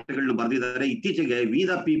 ಸಾಕಷ್ಟು ನಾಟಕಗಳನ್ನ ಬರೆದಿದ್ದಾರೆ. ಇತ್ತೀಚೆಗೆ ವಿ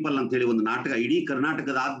ದ ಪೀಪಲ್ ಅಂತ ಹೇಳಿ ಒಂದು ನಾಟಕ ಇಡೀ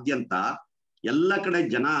ಕರ್ನಾಟಕದಾದ್ಯಂತ ಎಲ್ಲ ಕಡೆ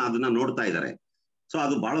ಜನ ಅದನ್ನ ನೋಡ್ತಾ ಇದ್ದಾರೆ. ಸೊ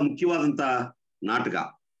ಅದು ಬಹಳ ಮುಖ್ಯವಾದಂತ ನಾಟಕ.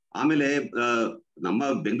 ಆಮೇಲೆ ನಮ್ಮ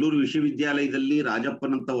ಬೆಂಗಳೂರು ವಿಶ್ವವಿದ್ಯಾಲಯದಲ್ಲಿ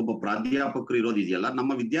ರಾಜಪ್ಪನಂತ ಒಬ್ಬ ಪ್ರಾಧ್ಯಾಪಕರು ಇರೋದಿದೆಯಲ್ಲ,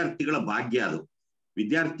 ನಮ್ಮ ವಿದ್ಯಾರ್ಥಿಗಳ ಭಾಗ್ಯ ಅದು.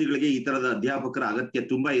 ವಿದ್ಯಾರ್ಥಿಗಳಿಗೆ ಈ ತರದ ಅಧ್ಯಾಪಕರ ಅಗತ್ಯ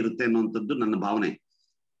ತುಂಬಾ ಇರುತ್ತೆ ಅನ್ನುವಂಥದ್ದು ನನ್ನ ಭಾವನೆ.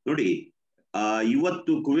 ನೋಡಿ,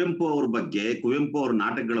 ಇವತ್ತು ಕುವೆಂಪು ಅವ್ರ ಬಗ್ಗೆ, ಕುವೆಂಪು ಅವ್ರ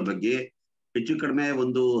ನಾಟಕಗಳ ಬಗ್ಗೆ ಹೆಚ್ಚು ಕಡಿಮೆ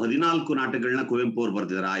ಒಂದು 14 ನಾಟಕಗಳನ್ನ ಕುವೆಂಪು ಅವ್ರು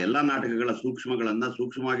ಬರ್ದಿದ್ದಾರೆ. ಆ ಎಲ್ಲಾ ನಾಟಕಗಳ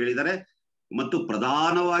ಸೂಕ್ಷ್ಮವಾಗಿ ಹೇಳಿದ್ದಾರೆ ಮತ್ತು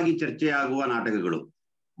ಪ್ರಧಾನವಾಗಿ ಚರ್ಚೆಯಾಗುವ ನಾಟಕಗಳು.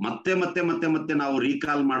 ಮತ್ತೆ ಮತ್ತೆ ಮತ್ತೆ ಮತ್ತೆ ನಾವು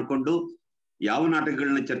ರೀಕಾಲ್ ಮಾಡಿಕೊಂಡು ಯಾವ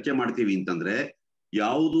ನಾಟಕಗಳನ್ನ ಚರ್ಚೆ ಮಾಡ್ತೀವಿ ಅಂತಂದ್ರೆ,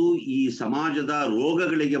 ಯಾವುದು ಈ ಸಮಾಜದ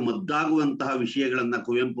ರೋಗಗಳಿಗೆ ಮದ್ದಾಗುವಂತಹ ವಿಷಯಗಳನ್ನ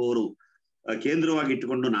ಕುವೆಂಪು ಅವರು ಕೇಂದ್ರವಾಗಿ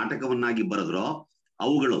ಇಟ್ಟುಕೊಂಡು ನಾಟಕವನ್ನಾಗಿ ಬರೆದ್ರೋ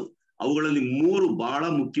ಅವುಗಳಲ್ಲಿ 3 ಬಹಳ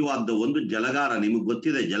ಮುಖ್ಯವಾದ್ದು. ಒಂದು ಜಲಗಾರ. ನಿಮಗೆ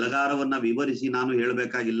ಗೊತ್ತಿದೆ, ಜಲಗಾರವನ್ನ ವಿವರಿಸಿ ನಾನು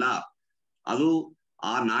ಹೇಳಬೇಕಾಗಿಲ್ಲ. ಅದು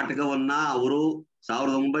ಆ ನಾಟಕವನ್ನ ಅವರು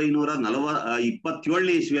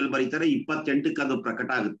 1927ನೇ ಇಸ್ವಿಯಲ್ಲಿ ಬರೀತಾರೆ. 28ಕ್ಕೆ ಅದು ಪ್ರಕಟ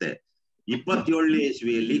ಆಗುತ್ತೆ. 27ನೇ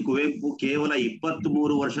ಇಸ್ವಿಯಲ್ಲಿ ಕುವೆಂಪು ಕೇವಲ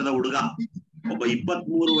 23 ವರ್ಷದ ಹುಡುಗ, ಒಬ್ಬ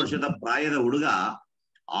 23 ವರ್ಷದ ಪ್ರಾಯದ ಹುಡುಗ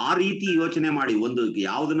ಆ ರೀತಿ ಯೋಚನೆ ಮಾಡಿ ಒಂದು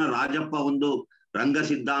ಯಾವ್ದನ್ನ ರಾಜಪ್ಪ ಒಂದು ರಂಗ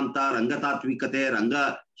ಸಿದ್ಧಾಂತ, ರಂಗತಾತ್ವಿಕತೆ,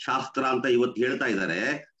 ರಂಗಶಾಸ್ತ್ರ ಅಂತ ಇವತ್ತು ಹೇಳ್ತಾ ಇದ್ದಾರೆ.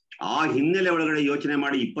 ಆ ಹಿನ್ನೆಲೆ ಒಳಗಡೆ ಯೋಚನೆ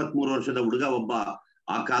ಮಾಡಿ 23 ವರ್ಷದ ಹುಡುಗ ಒಬ್ಬ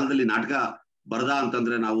ಆ ಕಾಲದಲ್ಲಿ ನಾಟಕ ಬರದ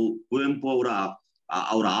ಅಂತಂದ್ರೆ ನಾವು ಕುವೆಂಪು ಅವರ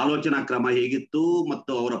ಆಲೋಚನಾ ಕ್ರಮ ಹೇಗಿತ್ತು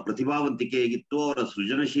ಮತ್ತು ಅವರ ಪ್ರತಿಭಾವಂತಿಕೆ ಹೇಗಿತ್ತು, ಅವರ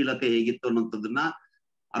ಸೃಜನಶೀಲತೆ ಹೇಗಿತ್ತು ಅನ್ನೋಂಥದ್ದನ್ನ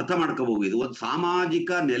ಅರ್ಥ ಮಾಡ್ಕೋಬಹುದು. ಇದು ಒಂದು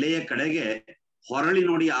ಸಾಮಾಜಿಕ ನೆಲೆಯ ಕಡೆಗೆ ಹೊರಳಿ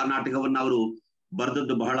ನೋಡಿ ಆ ನಾಟಕವನ್ನ ಅವರು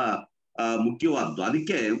ಬರೆದದ್ದು ಬಹಳ ಮುಖ್ಯವಾದ್ದು.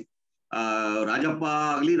 ಅದಕ್ಕೆ ರಾಜಪ್ಪ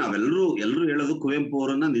ಆಗ್ಲಿ ನಾವೆಲ್ಲರೂ ಹೇಳೋದು ಕುವೆಂಪು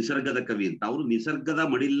ಅವರನ್ನ ನಿಸರ್ಗದ ಕವಿ ಅಂತ. ಅವರು ನಿಸರ್ಗದ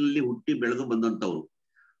ಮಡಿಲಲ್ಲಿ ಹುಟ್ಟಿ ಬೆಳೆದು ಬಂದಂತವ್ರು.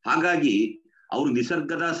 ಹಾಗಾಗಿ ಅವರು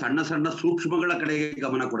ನಿಸರ್ಗದ ಸಣ್ಣ ಸಣ್ಣ ಸೂಕ್ಷ್ಮಗಳ ಕಡೆಗೆ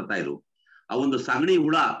ಗಮನ ಕೊಡ್ತಾ ಇದ್ರು. ಆ ಒಂದು ಸಗಣಿ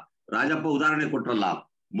ಹುಳ, ರಾಜಪ್ಪ ಉದಾಹರಣೆ ಕೊಟ್ರಲ್ಲ,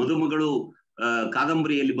 ಮದುಮಗಳು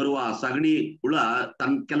ಕಾದಂಬರಿಯಲ್ಲಿ ಬರುವ ಸಗಣಿ ಹುಳ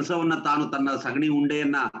ತನ್ನ ಕೆಲಸವನ್ನ ತಾನು ತನ್ನ ಸಗಣಿ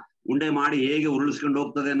ಉಂಡೆ ಮಾಡಿ ಹೇಗೆ ಉರುಳಿಸ್ಕೊಂಡು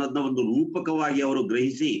ಹೋಗ್ತದೆ ಅನ್ನೋದನ್ನ ಒಂದು ರೂಪಕವಾಗಿ ಅವರು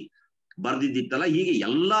ಗ್ರಹಿಸಿ ಬರ್ದಿದ್ದಿತ್ತಲ್ಲ. ಹೀಗೆ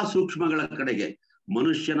ಎಲ್ಲಾ ಸೂಕ್ಷ್ಮಗಳ ಕಡೆಗೆ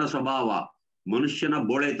ಮನುಷ್ಯನ ಸ್ವಭಾವ, ಮನುಷ್ಯನ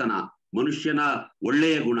ಬೋಳೆತನ, ಮನುಷ್ಯನ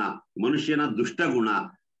ಒಳ್ಳೆಯ ಗುಣ, ಮನುಷ್ಯನ ದುಷ್ಟ ಗುಣ,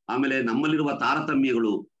 ಆಮೇಲೆ ನಮ್ಮಲ್ಲಿರುವ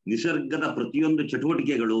ತಾರತಮ್ಯಗಳು, ನಿಸರ್ಗದ ಪ್ರತಿಯೊಂದು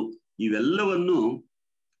ಚಟುವಟಿಕೆಗಳು, ಇವೆಲ್ಲವನ್ನು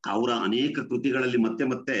ಅವರ ಅನೇಕ ಕೃತಿಗಳಲ್ಲಿ ಮತ್ತೆ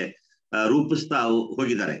ಮತ್ತೆ ರೂಪಿಸ್ತಾ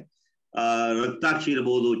ಹೋಗಿದ್ದಾರೆ. ರಕ್ತಾಕ್ಷಿ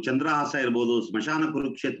ಇರ್ಬೋದು, ಚಂದ್ರಹಾಸ ಇರ್ಬೋದು, ಸ್ಮಶಾನ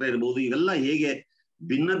ಕುರುಕ್ಷೇತ್ರ ಇರ್ಬೋದು, ಇವೆಲ್ಲ ಹೇಗೆ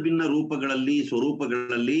ಭಿನ್ನ ಭಿನ್ನ ರೂಪಗಳಲ್ಲಿ,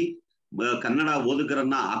 ಸ್ವರೂಪಗಳಲ್ಲಿ ಕನ್ನಡ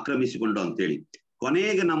ಓದುಗರನ್ನ ಆಕ್ರಮಿಸಿಕೊಂಡು ಅಂತೇಳಿ.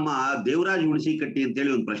 ಕೊನೆಗೆ ನಮ್ಮ ದೇವರಾಜ್ ಹುಣಸಿಕಟ್ಟಿ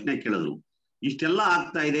ಅಂತೇಳಿ ಒಂದು ಪ್ರಶ್ನೆ ಕೇಳಿದ್ರು. ಇಷ್ಟೆಲ್ಲ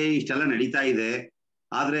ಆಗ್ತಾ ಇದೆ, ಇಷ್ಟೆಲ್ಲ ನಡೀತಾ ಇದೆ,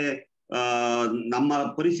 ಆದ್ರೆ ನಮ್ಮ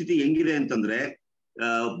ಪರಿಸ್ಥಿತಿ ಹೆಂಗಿದೆ ಅಂತಂದ್ರೆ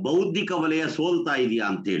ಬೌದ್ಧಿಕ ವಲಯ ಸೋಲ್ತಾ ಇದೆಯಾ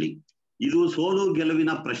ಅಂತೇಳಿ. ಇದು ಸೋಲು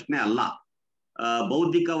ಗೆಲುವಿನ ಪ್ರಶ್ನೆ ಅಲ್ಲ.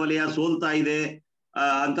 ಬೌದ್ಧಿಕ ವಲಯ ಸೋಲ್ತಾ ಇದೆ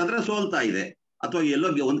ಅಂತಂದ್ರೆ ಸೋಲ್ತಾ ಇದೆ, ಅಥವಾ ಎಲ್ಲೋ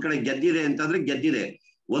ಒಂದ್ ಕಡೆ ಗೆದ್ದಿದೆ ಅಂತಂದ್ರೆ ಗೆದ್ದಿದೆ.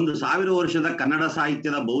 1000 ವರ್ಷದ ಕನ್ನಡ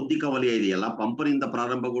ಸಾಹಿತ್ಯದ ಬೌದ್ಧಿಕ ವಲಯ ಇದೆಯಲ್ಲ, ಪಂಪನಿಂದ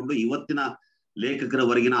ಪ್ರಾರಂಭಗೊಂಡು ಇವತ್ತಿನ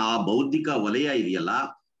ಲೇಖಕರವರೆಗಿನ ಆ ಬೌದ್ಧಿಕ ವಲಯ ಇದೆಯಲ್ಲ,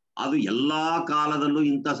 ಅದು ಎಲ್ಲಾ ಕಾಲದಲ್ಲೂ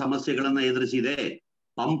ಇಂಥ ಸಮಸ್ಯೆಗಳನ್ನ ಎದುರಿಸಿದೆ.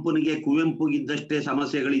 ಪಂಪನಿಗೆ ಕುವೆಂಪುಗಿದ್ದಷ್ಟೇ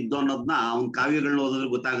ಸಮಸ್ಯೆಗಳಿದ್ದು ಅನ್ನೋದನ್ನ ಅವನ ಕಾವ್ಯಗಳನ್ನ ಓದಿದ್ರೆ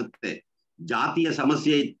ಗೊತ್ತಾಗುತ್ತೆ. ಜಾತಿಯ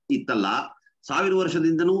ಸಮಸ್ಯೆ ಇತ್ತಲ್ಲ, 1000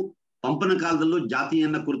 ವರ್ಷದಿಂದನೂ ಪಂಪನ ಕಾಲದಲ್ಲೂ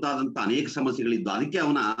ಜಾತಿಯನ್ನ ಕುರಿತಾದಂತ ಅನೇಕ ಸಮಸ್ಯೆಗಳಿದ್ದು. ಅದಕ್ಕೆ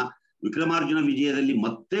ಅವನ ವಿಕ್ರಮಾರ್ಜುನ ವಿಜಯದಲ್ಲಿ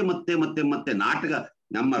ಮತ್ತೆ ಮತ್ತೆ ಮತ್ತೆ ಮತ್ತೆ ನಾಟಕ,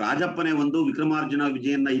 ನಮ್ಮ ರಾಜಪ್ಪನೇ ಒಂದು ವಿಕ್ರಮಾರ್ಜುನ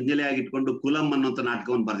ವಿಜಯನ್ನ ಹಿನ್ನೆಲೆಯಾಗಿಟ್ಕೊಂಡು ಕುಲಂ ಅನ್ನೋಂಥ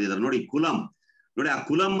ನಾಟಕವನ್ನು ಬರೆದಿದ್ದಾರೆ. ನೋಡಿ ಕುಲಂ, ನೋಡಿ ಆ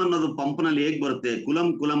ಕುಲಂ ಅನ್ನೋದು ಪಂಪನಲ್ಲಿ ಹೇಗ್ ಬರುತ್ತೆ.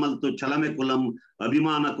 ಕುಲಂ ಅಲ್ತು ಛಲಮೆ ಕುಲಂ,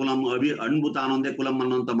 ಅಭಿಮಾನ ಕುಲಂ, ಅಣ್ಬು ತಾನೊಂದೇ ಕುಲಂ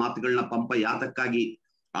ಅನ್ನೋಂಥ ಮಾತುಗಳನ್ನ ಪಂಪ ಯಾತಕ್ಕಾಗಿ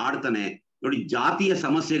ಆಡ್ತಾನೆ. ನೋಡಿ, ಜಾತಿಯ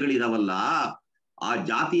ಸಮಸ್ಯೆಗಳಿದಾವಲ್ಲ, ಆ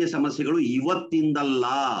ಜಾತಿಯ ಸಮಸ್ಯೆಗಳು ಇವತ್ತಿಂದಲ್ಲ,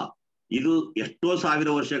 ಇದು ಎಷ್ಟೋ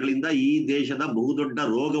 1000 ವರ್ಷಗಳಿಂದ ಈ ದೇಶದ ಬಹುದೊಡ್ಡ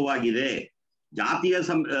ರೋಗವಾಗಿದೆ. ಜಾತಿಯ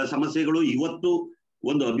ಸಮಸ್ಯೆಗಳು ಇವತ್ತು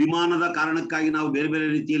ಒಂದು ಅಭಿಮಾನದ ಕಾರಣಕ್ಕಾಗಿ ನಾವು ಬೇರೆ ಬೇರೆ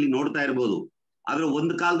ರೀತಿಯಲ್ಲಿ ನೋಡ್ತಾ ಇರ್ಬೋದು. ಆದ್ರೆ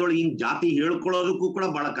ಒಂದು ಕಾಲದೊಳಗೆ ಇನ್ ಜಾತಿ ಹೇಳ್ಕೊಳ್ಳೋದಕ್ಕೂ ಕೂಡ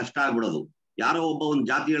ಬಹಳ ಕಷ್ಟ ಆಗ್ಬಿಡೋದು. ಯಾರೋ ಒಬ್ಬ ಒಂದು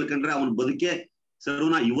ಜಾತಿ ಹೇಳ್ಕೊಂಡ್ರೆ ಅವನ ಬದುಕೆ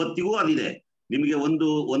ಸರ್ವನ ಇವತ್ತಿಗೂ ಅದಿದೆ. ನಿಮಗೆ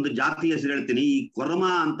ಒಂದು ಜಾತಿ ಹೆಸರು ಹೇಳ್ತೀನಿ. ಈ ಕೊರಮ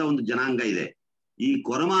ಅಂತ ಒಂದು ಜನಾಂಗ ಇದೆ. ಈ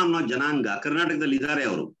ಕೊರಮ ಅನ್ನೋ ಜನಾಂಗ ಕರ್ನಾಟಕದಲ್ಲಿ ಇದ್ದಾರೆ.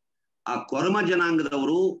 ಅವರು ಆ ಕೊರಮ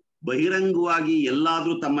ಜನಾಂಗದವರು ಬಹಿರಂಗವಾಗಿ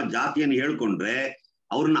ಎಲ್ಲಾದ್ರೂ ತಮ್ಮ ಜಾತಿಯನ್ನು ಹೇಳ್ಕೊಂಡ್ರೆ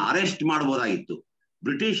ಅವ್ರನ್ನ ಅರೆಸ್ಟ್ ಮಾಡ್ಬೋದಾಗಿತ್ತು.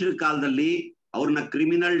 ಬ್ರಿಟಿಷರ ಕಾಲದಲ್ಲಿ ಅವ್ರನ್ನ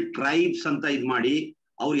ಕ್ರಿಮಿನಲ್ ಟ್ರೈಬ್ಸ್ ಅಂತ ಇದ್ ಮಾಡಿ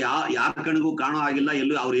ಅವ್ರು ಯಾರ ಕಣಿಗೂ ಕಾಣೋ ಆಗಿಲ್ಲ.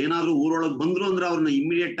 ಎಲ್ಲೂ ಅವ್ರು ಏನಾದ್ರು ಊರೊಳಗೆ ಬಂದ್ರು ಅಂದ್ರೆ ಅವ್ರನ್ನ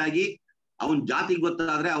ಇಮಿಡಿಯೇಟ್ ಆಗಿ ಅವನ್ ಜಾತಿಗೆ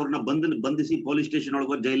ಗೊತ್ತಾದ್ರೆ ಅವ್ರನ್ನ ಬಂಧಿಸಿ ಪೊಲೀಸ್ ಸ್ಟೇಷನ್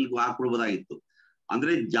ಒಳಗೋ ಜೈಲ್ಗೂ ಹಾಕ್ಬಿಡ್ಬೋದಾಗಿತ್ತು.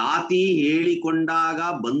 ಅಂದ್ರೆ ಜಾತಿ ಹೇಳಿಕೊಂಡಾಗ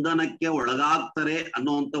ಬಂಧನಕ್ಕೆ ಒಳಗಾಗ್ತಾರೆ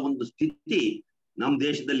ಅನ್ನೋಂತ ಒಂದು ಸ್ಥಿತಿ ನಮ್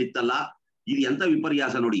ದೇಶದಲ್ಲಿ ಇತ್ತಲ್ಲ. ಇದು ಎಂತ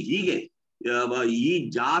ವಿಪರ್ಯಾಸ ನೋಡಿ. ಹೀಗೆ ಈ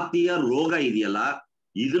ಜಾತಿಯ ರೋಗ ಇದೆಯಲ್ಲ,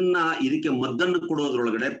 ಇದಕ್ಕೆ ಮದ್ದನ್ನು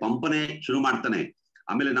ಕೊಡೋದ್ರೊಳಗಡೆ ಪಂಪನೆ ಶುರು ಮಾಡ್ತಾನೆ.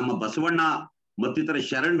 ಆಮೇಲೆ ನಮ್ಮ ಬಸವಣ್ಣ ಮತ್ತಿತರ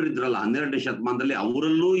ಶರಣರಿದ್ರಲ್ಲ 12ನೇ ಶತಮಾನದಲ್ಲಿ,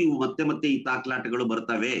 ಅವರಲ್ಲೂ ಇವು ಮತ್ತೆ ಮತ್ತೆ ಈ ತಾಕ್ಲಾಟಗಳು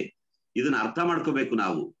ಬರ್ತವೆ. ಇದನ್ನ ಅರ್ಥ ಮಾಡ್ಕೋಬೇಕು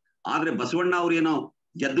ನಾವು. ಆದ್ರೆ ಬಸವಣ್ಣ ಅವ್ರೇನೋ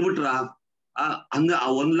ಗೆದ್ದು ಬಿಟ್ರ ಹಂಗ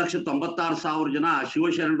 1,96,000 ಜನ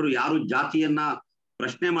ಶಿವಶರಣರು ಯಾರು ಜಾತಿಯನ್ನ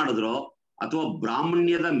ಪ್ರಶ್ನೆ ಮಾಡಿದ್ರೋ ಅಥವಾ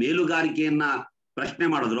ಬ್ರಾಹ್ಮಣ್ಯದ ಮೇಲುಗಾರಿಕೆಯನ್ನ ಪ್ರಶ್ನೆ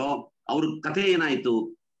ಮಾಡಿದ್ರೋ ಅವ್ರ ಕಥೆ ಏನಾಯ್ತು,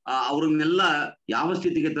 ಅವ್ರನ್ನೆಲ್ಲ ಯಾವ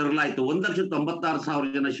ಸ್ಥಿತಿಗೆ ತರಲಾಯ್ತು.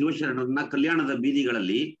 1,96,000 ಜನ ಶಿವಶರಣರನ್ನ ಕಲ್ಯಾಣದ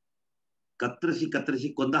ಬೀದಿಗಳಲ್ಲಿ ಕತ್ತರಿಸಿ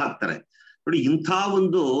ಕೊಂದು ಹಾಕ್ತಾರೆ. ನೋಡಿ, ಇಂಥ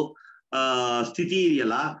ಒಂದು ಸ್ಥಿತಿ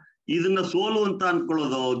ಇದೆಯಲ್ಲ, ಇದನ್ನ ಸೋಲು ಅಂತ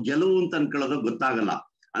ಅನ್ಕೊಳ್ಳೋದು ಗೆಲುವು ಅಂತ ಅನ್ಕೊಳ್ಳೋದು ಗೊತ್ತಾಗಲ್ಲ.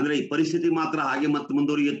 ಅಂದ್ರೆ ಈ ಪರಿಸ್ಥಿತಿ ಮಾತ್ರ ಹಾಗೆ ಮತ್ತೆ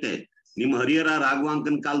ಮುಂದುವರಿಯುತ್ತೆ. ನಿಮ್ಮ ಹರಿಹರ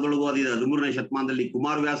ರಾಘವಾಂಕನ ಕಾಲದೊಳಗೂ ಅದಿದೆ, 13ನೇ ಶತಮಾನದಲ್ಲಿ,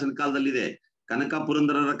 ಕುಮಾರವ್ಯಾಸನ ಕಾಲದಲ್ಲಿದೆ, ಕನಕ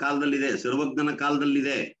ಪುರಂದರರ ಕಾಲದಲ್ಲಿದೆ, ಸರ್ವಜ್ಞನ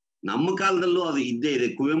ಕಾಲದಲ್ಲಿದೆ, ನಮ್ಮ ಕಾಲದಲ್ಲೂ ಅದು ಇದ್ದೇ ಇದೆ.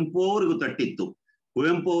 ಕುವೆಂಪು ಅವ್ರಿಗೂ ತಟ್ಟಿತ್ತು.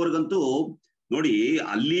 ಕುವೆಂಪು ಅವ್ರಿಗಂತೂ ನೋಡಿ,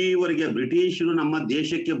 ಅಲ್ಲಿವರೆಗೆ ಬ್ರಿಟಿಷರು ನಮ್ಮ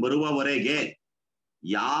ದೇಶಕ್ಕೆ ಬರುವವರೆಗೆ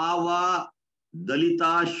ಯಾವ ದಲಿತ,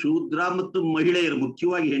 ಶೂದ್ರ ಮತ್ತು ಮಹಿಳೆಯರು,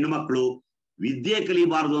 ಮುಖ್ಯವಾಗಿ ಹೆಣ್ಣುಮಕ್ಕಳು ವಿದ್ಯೆ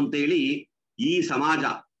ಕಲಿಬಾರದು ಅಂತ ಹೇಳಿ ಈ ಸಮಾಜ,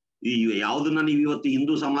 ಈ ಯಾವುದನ್ನ ನೀವು ಇವತ್ತು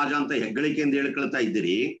ಹಿಂದೂ ಸಮಾಜ ಅಂತ ಹೆಗ್ಗಳಿಕೆಯಿಂದ ಹೇಳ್ಕೊಳ್ತಾ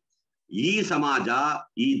ಇದ್ದೀರಿ, ಈ ಸಮಾಜ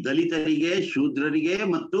ಈ ದಲಿತರಿಗೆ, ಶೂದ್ರರಿಗೆ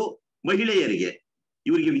ಮತ್ತು ಮಹಿಳೆಯರಿಗೆ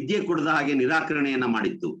ಇವರಿಗೆ ವಿದ್ಯೆ ಕೊಡದ ಹಾಗೆ ನಿರಾಕರಣೆಯನ್ನ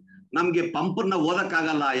ಮಾಡಿತ್ತು. ನಮ್ಗೆ ಪಂಪನ್ನ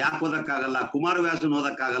ಓದಕ್ಕಾಗಲ್ಲ, ಯಾಕೆ ಓದಕ್ಕಾಗಲ್ಲ, ಕುಮಾರವ್ಯಾಸನ್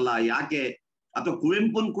ಓದಕ್ಕಾಗಲ್ಲ ಯಾಕೆ, ಅಥವಾ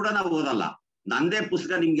ಕುವೆಂಪುನ್ ಕೂಡ ನಾವು ಓದಲ್ಲ. ನಂದೇ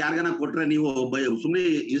ಪುಸ್ತಕ ನಿಮ್ಗೆ ಯಾರಿಗಾನ ಕೊಟ್ರೆ ನೀವು ಸುಮ್ಮನೆ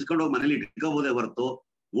ಇಸ್ಕೊಂಡೋಗಿ ಮನೇಲಿ ಇಟ್ಕೋಬೋದೇ ಹೊರತು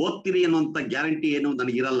ಓದ್ತೀರಿ ಅನ್ನೋಂಥ ಗ್ಯಾರಂಟಿ ಏನು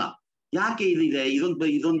ನನಗಿರಲ್ಲ. ಯಾಕೆ ಇದಿದೆ?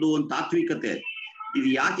 ಇದೊಂದು ಒಂದು ತಾತ್ವಿಕತೆ. ಇದು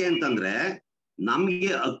ಯಾಕೆ ಅಂತಂದ್ರೆ,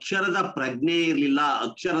 ನಮ್ಗೆ ಅಕ್ಷರದ ಪ್ರಜ್ಞೆ ಇರ್ಲಿಲ್ಲ,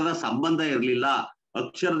 ಅಕ್ಷರದ ಸಂಬಂಧ ಇರ್ಲಿಲ್ಲ,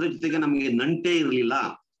 ಅಕ್ಷರದ ಜೊತೆಗೆ ನಮ್ಗೆ ನಂಟೇ ಇರ್ಲಿಲ್ಲ.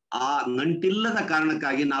 ಆ ನಂಟಿಲ್ಲದ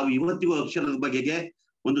ಕಾರಣಕ್ಕಾಗಿ ನಾವು ಇವತ್ತಿಗೂ ಅಕ್ಷರದ ಬಗೆಗೆ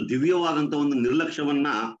ಒಂದು ದಿವ್ಯವಾದಂತ ಒಂದು ನಿರ್ಲಕ್ಷ್ಯವನ್ನ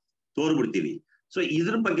ತೋರ್ಬಿಡ್ತೀವಿ. ಸೊ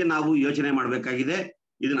ಇದ್ರ ಬಗ್ಗೆ ನಾವು ಯೋಚನೆ ಮಾಡ್ಬೇಕಾಗಿದೆ,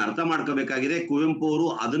 ಇದನ್ನ ಅರ್ಥ ಮಾಡ್ಕೋಬೇಕಾಗಿದೆ. ಕುವೆಂಪು ಅವರು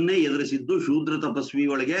ಅದನ್ನೇ ಎದುರಿಸಿದ್ದು. ಶೂದ್ರ ತಪಸ್ವಿ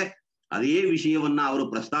ಒಳಗೆ ಅದೇ ವಿಷಯವನ್ನ ಅವರು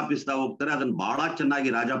ಪ್ರಸ್ತಾಪಿಸ್ತಾ ಹೋಗ್ತಾರೆ. ಅದನ್ನ ಬಹಳ ಚೆನ್ನಾಗಿ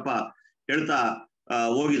ರಾಜಪ್ಪ ಹೇಳ್ತಾ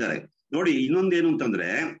ಹೋಗಿದ್ದಾರೆ. ನೋಡಿ, ಇನ್ನೊಂದೇನು ಅಂತಂದ್ರೆ,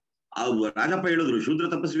 ರಾಜಪ್ಪ ಹೇಳಿದ್ರು ಶೂದ್ರ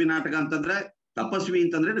ತಪಸ್ವಿ ನಾಟಕ ಅಂತಂದ್ರೆ, ತಪಸ್ವಿ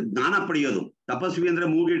ಅಂತಂದ್ರೆ ಜ್ಞಾನ ಪಡೆಯೋದು. ತಪಸ್ವಿ ಅಂದ್ರೆ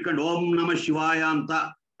ಮೂಗಿಟ್ಕೊಂಡು ಓಂ ನಮ ಶಿವಾಯ ಅಂತ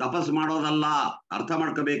ತಪಸ್ ಮಾಡೋದಲ್ಲ, ಅರ್ಥ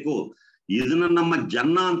ಮಾಡ್ಕೋಬೇಕು. ಇದನ್ನ ನಮ್ಮ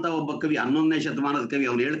ಜನ್ನ ಅಂತ ಒಬ್ಬ ಕವಿ, 11ನೇ ಶತಮಾನದ ಕವಿ,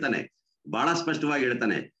 ಅವ್ನು ಹೇಳ್ತಾನೆ, ಬಹಳ ಸ್ಪಷ್ಟವಾಗಿ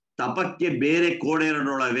ಹೇಳ್ತಾನೆ, ತಪಕ್ಕೆ ಬೇರೆ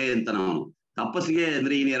ಕೋಡೆರಡೊಳವೆ ಅಂತ. ನಾವು ತಪಸ್ಸಿಗೆ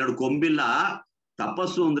ಅಂದ್ರೆ ಇನ್ 2 ಕೊಂಬಿಲ್ಲ,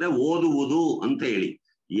 ತಪಸ್ಸು ಅಂದ್ರೆ ಓದುವುದು ಅಂತ ಹೇಳಿ.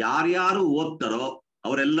 ಯಾರ್ಯಾರು ಓದ್ತಾರೋ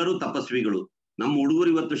ಅವರೆಲ್ಲರೂ ತಪಸ್ವಿಗಳು. ನಮ್ಮ ಹುಡುಗರು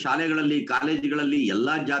ಇವತ್ತು ಶಾಲೆಗಳಲ್ಲಿ, ಕಾಲೇಜುಗಳಲ್ಲಿ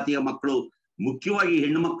ಎಲ್ಲಾ ಜಾತಿಯ ಮಕ್ಕಳು, ಮುಖ್ಯವಾಗಿ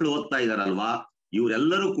ಹೆಣ್ಣು ಮಕ್ಕಳು ಓದ್ತಾ ಇದಾರಲ್ವಾ,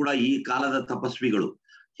 ಇವರೆಲ್ಲರೂ ಕೂಡ ಈ ಕಾಲದ ತಪಸ್ವಿಗಳು.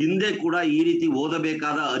 ಹಿಂದೆ ಕೂಡ ಈ ರೀತಿ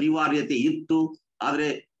ಓದಬೇಕಾದ ಅನಿವಾರ್ಯತೆ ಇತ್ತು, ಆದ್ರೆ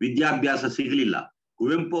ವಿದ್ಯಾಭ್ಯಾಸ ಸಿಗಲಿಲ್ಲ.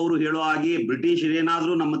 ಕುವೆಂಪು ಅವರು ಹೇಳೋ ಹಾಗೆ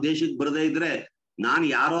ಬ್ರಿಟಿಷರೇನಾದ್ರೂ ನಮ್ಮ ದೇಶಕ್ಕೆ ಬರದೇ ಇದ್ರೆ ನಾನು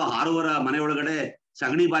ಯಾರೋ ಹಾರುವರ ಮನೆ ಒಳಗಡೆ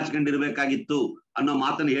ಸಗಣಿ ಬಾಚ್ಕೊಂಡಿರ್ಬೇಕಾಗಿತ್ತು ಅನ್ನೋ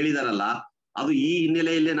ಮಾತನ್ನು ಹೇಳಿದಾರಲ್ಲ, ಅದು ಈ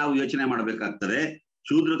ಹಿನ್ನೆಲೆಯಲ್ಲೇ ನಾವು ಯೋಚನೆ ಮಾಡ್ಬೇಕಾಗ್ತದೆ.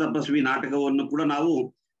 ಶೂದ್ರ ತಪಸ್ವಿ ನಾಟಕವನ್ನು ಕೂಡ ನಾವು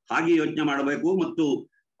ಹಾಗೆ ಯೋಚನೆ ಮಾಡಬೇಕು. ಮತ್ತು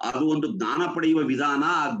ಅದು ಒಂದು ಜ್ಞಾನ ಪಡೆಯುವ ವಿಧಾನ,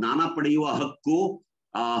 ಆ ಜ್ಞಾನ ಪಡೆಯುವ ಹಕ್ಕು,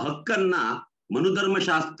 ಆ ಹಕ್ಕನ್ನ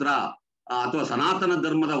ಮನುಧರ್ಮಶಾಸ್ತ್ರ ಅಥವಾ ಸನಾತನ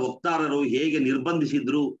ಧರ್ಮದ ವಕ್ತಾರರು ಹೇಗೆ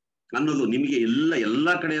ನಿರ್ಬಂಧಿಸಿದ್ರು ಅನ್ನೋದು ನಿಮಗೆ ಎಲ್ಲ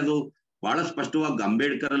ಕಡೆ ಅದು ಬಹಳ ಸ್ಪಷ್ಟವಾಗಿ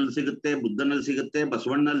ಅಂಬೇಡ್ಕರ್ ಅಲ್ಲಿ ಸಿಗುತ್ತೆ, ಬುದ್ಧನಲ್ಲಿ ಸಿಗುತ್ತೆ,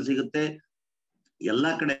 ಬಸವಣ್ಣನಲ್ಲಿ ಸಿಗುತ್ತೆ. ಎಲ್ಲ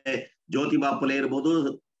ಕಡೆ ಜ್ಯೋತಿಬಾ ಫುಲೆ ಇರ್ಬೋದು,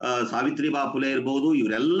 ಸಾವಿತ್ರಿಬಾ ಫುಲೆ ಇರ್ಬೋದು,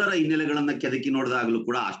 ಇವರೆಲ್ಲರ ಹಿನ್ನೆಲೆಗಳನ್ನ ಕೆದಕಿ ನೋಡಿದಾಗಲೂ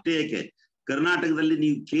ಕೂಡ ಅಷ್ಟೇ ಏಕೆ ಕರ್ನಾಟಕದಲ್ಲಿ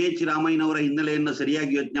ನೀವು KH ರಾಮಯ್ಯನವರ ಹಿನ್ನೆಲೆಯನ್ನ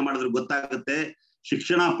ಸರಿಯಾಗಿ ಯೋಚನೆ ಮಾಡಿದ್ರೆ ಗೊತ್ತಾಗುತ್ತೆ.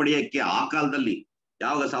 ಶಿಕ್ಷಣ ಪಡೆಯಕ್ಕೆ ಆ ಕಾಲದಲ್ಲಿ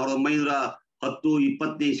ಯಾವಾಗ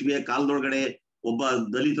 1910-20ನೇ ಇಸ್ವಿಯ ಕಾಲದೊಳಗಡೆ ಒಬ್ಬ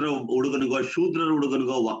ದಲಿತರ ಹುಡುಗನಿಗೋ, ಶೂದ್ರರ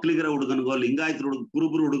ಹುಡುಗನಿಗೋ, ಒಕ್ಕಲಿಗರ ಹುಡುಗನಿಗೋ, ಲಿಂಗಾಯತರ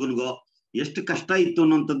ಕುರುಬರ ಹುಡುಗನಿಗೋ ಎಷ್ಟು ಕಷ್ಟ ಇತ್ತು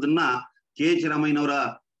ಅನ್ನೋಂಥದ್ದನ್ನ KH ರಾಮಯ್ಯನವರ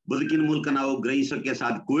ಬದುಕಿನ ಮೂಲಕ ನಾವು ಗ್ರಹಿಸೋಕೆ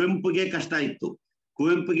ಸಾಧ್ಯ. ಕುವೆಂಪುಗೆ ಕಷ್ಟ ಇತ್ತು.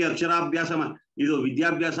 ಕುವೆಂಪುಗೆ ಅಕ್ಷರಾಭ್ಯಾಸ, ಇದು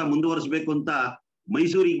ವಿದ್ಯಾಭ್ಯಾಸ ಮುಂದುವರಿಸಬೇಕು ಅಂತ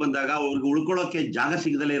ಮೈಸೂರಿಗೆ ಬಂದಾಗ ಅವ್ರಿಗೆ ಉಳ್ಕೊಳ್ಳೋಕೆ ಜಾಗ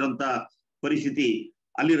ಸಿಗದಲ್ಲೇ ಇರೋಂತ ಪರಿಸ್ಥಿತಿ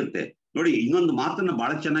ಅಲ್ಲಿರುತ್ತೆ. ನೋಡಿ, ಇನ್ನೊಂದು ಮಾತನ್ನ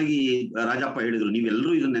ಬಹಳ ಚೆನ್ನಾಗಿ ರಾಜಪ್ಪ ಹೇಳಿದ್ರು,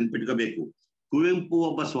 ನೀವೆಲ್ಲರೂ ಇದನ್ನ ನೆನ್ಪಿಟ್ಕೋಬೇಕು. ಕುವೆಂಪು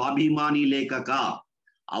ಒಬ್ಬ ಸ್ವಾಭಿಮಾನಿ ಲೇಖಕ.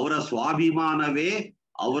 ಅವರ ಸ್ವಾಭಿಮಾನವೇ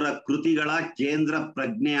ಅವರ ಕೃತಿಗಳ ಕೇಂದ್ರ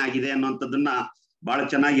ಪ್ರಜ್ಞೆ ಆಗಿದೆ ಅನ್ನುವಂಥದ್ದನ್ನ ಬಹಳ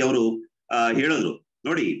ಚೆನ್ನಾಗಿ ಅವರು ಹೇಳಿದ್ರು.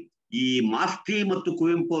 ನೋಡಿ, ಈ ಮಾಸ್ತಿ ಮತ್ತು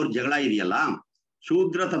ಕುವೆಂಪು ಅವ್ರ ಜಗಳ ಇದೆಯಲ್ಲ,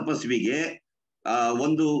 ಶೂದ್ರ ತಪಸ್ವಿಗೆ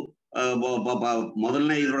ಒಂದು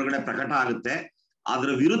ಮೊದಲನೇ ಇದ್ರೊಳಗಡೆ ಪ್ರಕಟ ಆಗುತ್ತೆ. ಅದ್ರ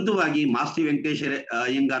ವಿರುದ್ಧವಾಗಿ ಮಾಸ್ತಿ ವೆಂಕಟೇಶ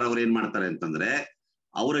ಅಯ್ಯಂಗಾರ್ ಅವ್ರು ಏನ್ ಮಾಡ್ತಾರೆ ಅಂತಂದ್ರೆ,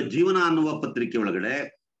 ಅವರ ಜೀವನ ಅನ್ನುವ ಪತ್ರಿಕೆ ಒಳಗಡೆ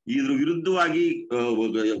ಇದ್ರ ವಿರುದ್ಧವಾಗಿ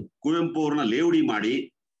ಕುವೆಂಪು ಅವ್ರನ್ನ ಲೇವಡಿ ಮಾಡಿ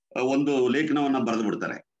ಒಂದು ಲೇಖನವನ್ನ ಬರೆದು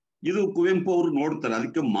ಬಿಡ್ತಾರೆ. ಇದು ಕುವೆಂಪು ಅವರು ನೋಡ್ತಾರೆ,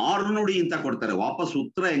 ಅದಕ್ಕೆ ಮಾರುನುಡಿ ಅಂತ ಕೊಡ್ತಾರೆ. ವಾಪಸ್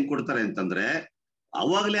ಉತ್ತರ ಹೆಂಗ್ ಕೊಡ್ತಾರೆ ಅಂತಂದ್ರೆ,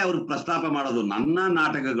 ಅವಾಗಲೇ ಅವ್ರು ಪ್ರಸ್ತಾಪ ಮಾಡೋದು, ನನ್ನ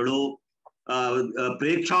ನಾಟಕಗಳು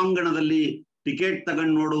ಪ್ರೇಕ್ಷಾಂಗಣದಲ್ಲಿ ಟಿಕೆಟ್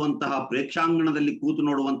ತಗೊಂಡು ನೋಡುವಂತಹ, ಪ್ರೇಕ್ಷಾಂಗಣದಲ್ಲಿ ಕೂತು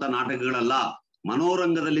ನೋಡುವಂತಹ ನಾಟಕಗಳಲ್ಲ,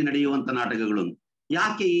 ಮನೋರಂಗದಲ್ಲಿ ನಡೆಯುವಂತ ನಾಟಕಗಳು.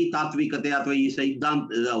 ಯಾಕೆ ಈ ತಾತ್ವಿಕತೆ ಅಥವಾ ಈ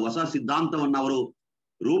ಹೊಸ ಸಿದ್ಧಾಂತವನ್ನ ಅವರು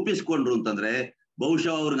ರೂಪಿಸ್ಕೊಂಡ್ರು ಅಂತಂದ್ರೆ,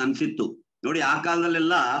 ಬಹುಶಃ ಅವ್ರಿಗೆ ಅನ್ಸಿತ್ತು. ನೋಡಿ, ಆ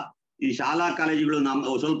ಕಾಲದಲ್ಲೆಲ್ಲ ಈ ಶಾಲಾ ಕಾಲೇಜುಗಳು,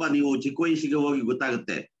 ಸ್ವಲ್ಪ ನೀವು ಚಿಕ್ಕ ವಯಸ್ಸಿಗೆ ಹೋಗಿ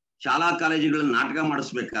ಗೊತ್ತಾಗುತ್ತೆ, ಶಾಲಾ ಕಾಲೇಜುಗಳಲ್ಲಿ ನಾಟಕ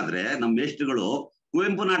ಮಾಡಿಸ್ಬೇಕಾದ್ರೆ ನಮ್ಮ ಮೇಷ್ಟ್ರುಗಳು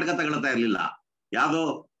ಕುವೆಂಪು ನಾಟಕ ತಗೊಳ್ತಾ ಇರ್ಲಿಲ್ಲ. ಯಾವ್ದೋ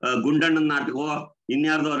ಗುಂಡಣ್ಣನ ನಾಟಕವೋ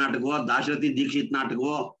ಇನ್ಯಾರ್ದೋ ನಾಟಕವೋ, ದಾಶರಥಿ ದೀಕ್ಷಿತ್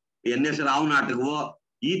ನಾಟಕವೋ, NS ರಾವ್ ನಾಟಕವೋ,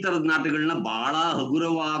 ಈ ತರದ ನಾಟಕಗಳನ್ನ ಬಹಳ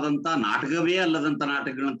ಹಗುರವಾದಂತ ನಾಟಕವೇ ಅಲ್ಲದಂತ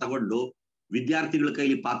ನಾಟಕಗಳನ್ನ ತಗೊಂಡು ವಿದ್ಯಾರ್ಥಿಗಳ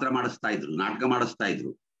ಕೈಲಿ ಪಾತ್ರ ಮಾಡಿಸ್ತಾ ಇದ್ರು, ನಾಟಕ ಮಾಡಿಸ್ತಾ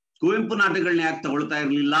ಇದ್ರು. ಕುವೆಂಪು ನಾಟಕಗಳನ್ನ ಯಾಕೆ ತಗೊಳ್ತಾ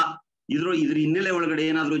ಇರ್ಲಿಲ್ಲ? ಇದ್ರ ಹಿನ್ನೆಲೆ ಒಳಗಡೆ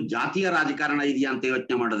ಏನಾದ್ರು ಜಾತಿಯ ರಾಜಕಾರಣ ಇದೆಯಾ ಅಂತ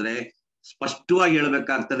ಯೋಚನೆ ಮಾಡಿದ್ರೆ ಸ್ಪಷ್ಟವಾಗಿ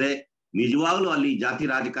ಹೇಳ್ಬೇಕಾಗ್ತದೆ, ನಿಜವಾಗ್ಲೂ ಅಲ್ಲಿ ಜಾತಿ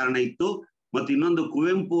ರಾಜಕಾರಣ ಇತ್ತು. ಮತ್ತು ಇನ್ನೊಂದು,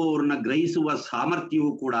 ಕುವೆಂಪು ಅವ್ರನ್ನ ಗ್ರಹಿಸುವ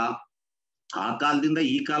ಸಾಮರ್ಥ್ಯವೂ ಕೂಡ ಆ ಕಾಲದಿಂದ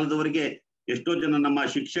ಈ ಕಾಲದವರೆಗೆ ಎಷ್ಟೋ ಜನ ನಮ್ಮ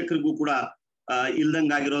ಶಿಕ್ಷಕರಿಗೂ ಕೂಡ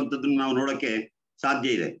ಇಲ್ದಂಗಾಗಿರುವಂಥದ್ದನ್ನ ನಾವು ನೋಡಕ್ಕೆ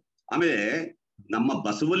ಸಾಧ್ಯ ಇದೆ. ಆಮೇಲೆ ನಮ್ಮ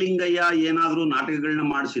ಬಸವಲಿಂಗಯ್ಯ ಏನಾದ್ರೂ ನಾಟಕಗಳನ್ನ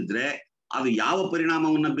ಮಾಡಿಸಿದ್ರೆ ಅದು ಯಾವ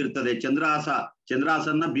ಪರಿಣಾಮವನ್ನ ಬೀರ್ತದೆ?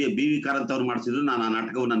 ಚಂದ್ರಹಾಸನ್ನ ಬಿ ವಿ ಕಾರಂತ್ ಅವ್ರು ಮಾಡಿಸಿದ್ರು. ನಾನು ಆ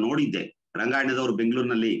ನಾಟಕವನ್ನ ನೋಡಿದ್ದೆ, ರಂಗಾಯಣದವರು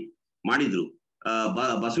ಬೆಂಗಳೂರಿನಲ್ಲಿ ಮಾಡಿದ್ರು.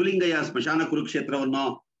 ಬಸವಲಿಂಗಯ್ಯ ಸ್ಮಶಾನ ಕುರುಕ್ಷೇತ್ರವನ್ನು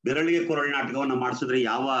ಬೆರಳಿಗೆ ಕೊರಳ್ ನಾಟಕವನ್ನ ಮಾಡಿಸಿದ್ರೆ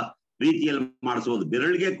ಯಾವ ರೀತಿಯಲ್ಲಿ ಮಾಡಿಸಬಹುದು?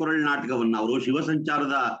 ಬೆರಳಿಗೆ ಕೊರಳ್ ನಾಟಕವನ್ನ ಅವರು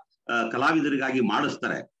ಶಿವಸಂಚಾರದ ಕಲಾವಿದರಿಗಾಗಿ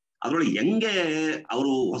ಮಾಡಿಸ್ತಾರೆ. ಅದ್ರೊಳಗೆ ಹೆಂಗೆ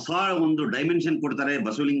ಅವರು ಹೊಸ ಒಂದು ಡೈಮೆನ್ಷನ್ ಕೊಡ್ತಾರೆ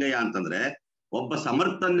ಬಸವಲಿಂಗಯ್ಯ ಅಂತಂದ್ರೆ, ಒಬ್ಬ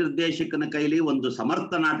ಸಮರ್ಥ ನಿರ್ದೇಶಕನ ಕೈಲಿ ಒಂದು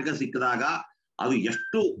ಸಮರ್ಥ ನಾಟಕ ಸಿಕ್ಕಿದಾಗ ಅದು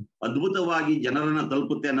ಎಷ್ಟು ಅದ್ಭುತವಾಗಿ ಜನರನ್ನ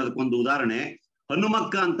ತಲುಪುತ್ತೆ ಅನ್ನೋದಕ್ಕೊಂದು ಉದಾಹರಣೆ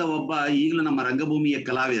ಹನುಮಕ್ಕ ಅಂತ ಒಬ್ಬ ಈಗಲೂ ನಮ್ಮ ರಂಗಭೂಮಿಯ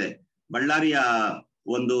ಕಲಾವಿದೆ, ಬಳ್ಳಾರಿಯ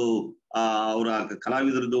ಒಂದು ಅವರ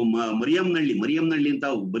ಕಲಾವಿದರದ್ದು ಮರಿಯಂನಹಳ್ಳಿ ಅಂತ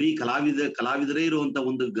ಬರೀ ಕಲಾವಿದರೇ ಇರುವಂತ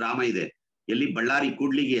ಒಂದು ಗ್ರಾಮ ಇದೆ, ಎಲ್ಲಿ ಬಳ್ಳಾರಿ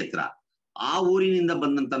ಕೂಡ್ಲಿಗಿ ಹತ್ರ. ಆ ಊರಿನಿಂದ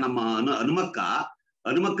ಬಂದಂತ ನಮ್ಮ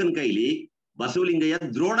ಹನುಮಕ್ಕನ ಕೈಲಿ ಬಸವಲಿಂಗಯ್ಯ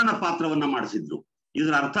ದ್ರೋಣನ ಪಾತ್ರವನ್ನ ಮಾಡಿಸಿದ್ರು.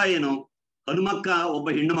 ಇದ್ರ ಅರ್ಥ ಏನು? ಹನುಮಕ್ಕ ಒಬ್ಬ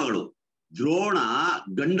ಹೆಣ್ಣು ಮಗಳು, ದ್ರೋಣ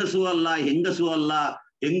ಗಂಡಸು ಅಲ್ಲ ಹೆಂಗಸು ಅಲ್ಲ,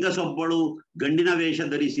 ಹೆಂಗಸೊಬ್ಬಳು ಗಂಡಿನ ವೇಷ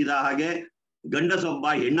ಧರಿಸಿದ ಹಾಗೆ, ಗಂಡಸೊಬ್ಬ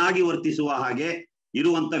ಹೆಣ್ಣಾಗಿ ವರ್ತಿಸುವ ಹಾಗೆ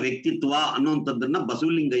ಇರುವಂತ ವ್ಯಕ್ತಿತ್ವ ಅನ್ನುವಂಥದ್ದನ್ನ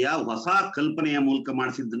ಬಸವಲಿಂಗಯ್ಯ ಹೊಸ ಕಲ್ಪನೆಯ ಮೂಲಕ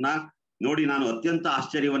ಮಾಡಿಸಿದ್ದನ್ನ ನೋಡಿ ನಾನು ಅತ್ಯಂತ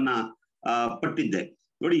ಆಶ್ಚರ್ಯವನ್ನ ಪಟ್ಟಿದ್ದೆ.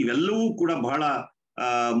 ನೋಡಿ, ಇವೆಲ್ಲವೂ ಕೂಡ ಬಹಳ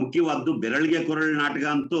ಮುಖ್ಯವಾದ್ದು. ಬೆರಳಿಗೆ ಕೊರಳ್ ನಾಟಕ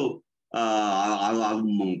ಅಂತೂ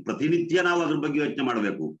ಪ್ರತಿನಿತ್ಯ ನಾವು ಅದ್ರ ಬಗ್ಗೆ ಯೋಚನೆ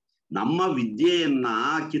ಮಾಡಬೇಕು. ನಮ್ಮ ವಿದ್ಯೆಯನ್ನ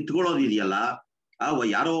ಕಿತ್ಕೊಳ್ಳೋದಿದೆಯಲ್ಲ,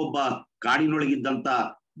 ಯಾರೋ ಒಬ್ಬ ಕಾಡಿನೊಳಗಿದ್ದಂತ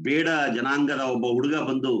ಬೇಡ ಜನಾಂಗದ ಒಬ್ಬ ಹುಡುಗ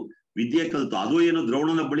ಬಂದು ವಿದ್ಯೆ ಕಲ್ತು, ಅದು ಏನು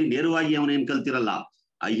ದ್ರೋಣನ ಬಳಿ ನೇರವಾಗಿ ಅವನೇನ್ ಕಲ್ತಿರಲ್ಲ,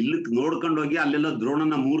 ಇಲ್ಲಿ ನೋಡ್ಕೊಂಡೋಗಿ ಅಲ್ಲೆಲ್ಲ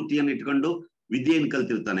ದ್ರೋಣನ ಮೂರ್ತಿಯನ್ನು ಇಟ್ಕೊಂಡು ವಿದ್ಯೆಯನ್ನು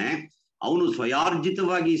ಕಲ್ತಿರ್ತಾನೆ. ಅವನು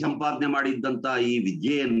ಸ್ವಯಾರ್ಜಿತವಾಗಿ ಸಂಪಾದನೆ ಮಾಡಿದ್ದಂತ ಈ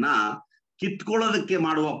ವಿದ್ಯೆಯನ್ನ ಕಿತ್ಕೊಳ್ಳೋದಕ್ಕೆ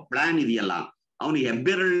ಮಾಡುವ ಪ್ಲಾನ್ ಇದೆಯಲ್ಲ, ಅವನು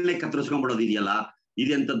ಹೆಬ್ಬೆರಳನ್ನೇ ಕತ್ತರಿಸ್ಕೊಂಡ್ಬಿಡೋದಿದೆಯಲ್ಲ,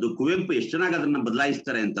 ಇದೆಂತದ್ದು. ಕುವೆಂಪು ಎಷ್ಟು ಚೆನ್ನಾಗಿ ಅದನ್ನ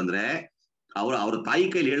ಬದಲಾಯಿಸ್ತಾರೆ ಅಂತಂದ್ರೆ, ಅವ್ರ ತಾಯಿ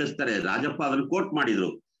ಕೈಲಿ ಹೇಳಿಸ್ತಾರೆ, ರಾಜಪ್ಪ ಅದನ್ನ ಕೋಟ್ ಮಾಡಿದ್ರು,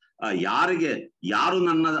 ಯಾರು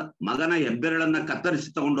ನನ್ನ ಮಗನ ಹೆಬ್ಬೆರಳನ್ನ ಕತ್ತರಿಸಿ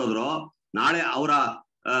ತಗೊಂಡೋದ್ರೋ ನಾಳೆ ಅವರ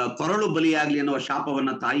ಕೊರಳು ಬಲಿಯಾಗ್ಲಿ ಅನ್ನುವ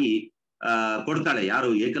ಶಾಪವನ್ನ ತಾಯಿ ಕೊಡ್ತಾಳೆ, ಯಾರು?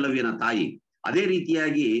 ಏಕಲವ್ಯನ ತಾಯಿ. ಅದೇ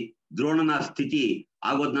ರೀತಿಯಾಗಿ ದ್ರೋಣನ ಸ್ಥಿತಿ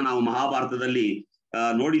ಆಗೋದನ್ನ ನಾವು ಮಹಾಭಾರತದಲ್ಲಿ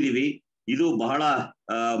ನೋಡಿದೀವಿ. ಇದು ಬಹಳ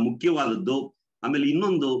ಮುಖ್ಯವಾದದ್ದು. ಆಮೇಲೆ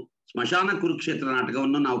ಇನ್ನೊಂದು, ಸ್ಮಶಾನ ಕುರುಕ್ಷೇತ್ರ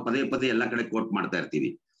ನಾಟಕವನ್ನು ನಾವು ಪದೇ ಪದೇ ಎಲ್ಲ ಕಡೆ ಕೋಟ್ ಮಾಡ್ತಾ ಇರ್ತೀವಿ.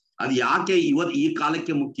 ಅದು ಯಾಕೆ ಈ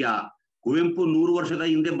ಕಾಲಕ್ಕೆ ಮುಖ್ಯ? ಕುವೆಂಪು 100 ವರ್ಷದ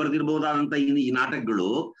ಹಿಂದೆ ಬರೆದಿರಬಹುದಾದಂತ ಈ ನಾಟಕಗಳು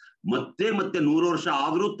ಮತ್ತೆ 100 ವರ್ಷ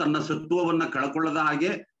ಆದ್ರೂ ತನ್ನ ಸತ್ವವನ್ನ ಕಳ್ಕೊಳ್ಳದ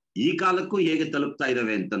ಹಾಗೆ ಈ ಕಾಲಕ್ಕೂ ಹೇಗೆ ತಲುಪ್ತಾ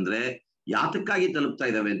ಇದಾವೆ ಅಂತಂದ್ರೆ, ಯಾತಕ್ಕಾಗಿ ತಲುಪ್ತಾ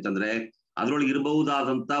ಇದಾವೆ ಅಂತಂದ್ರೆ, ಅದ್ರೊಳಗೆ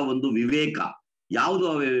ಇರಬಹುದಾದಂತ ಒಂದು ವಿವೇಕ. ಯಾವುದು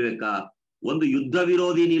ಆ ವಿವೇಕ? ಒಂದು ಯುದ್ಧ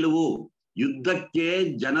ವಿರೋಧಿ ನಿಲುವು, ಯುದ್ಧಕ್ಕೆ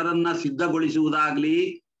ಜನರನ್ನ ಸಿದ್ಧಗೊಳಿಸುವುದಾಗ್ಲಿ,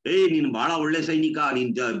 ನೀನ್ ಬಹಳ ಒಳ್ಳೆ ಸೈನಿಕ,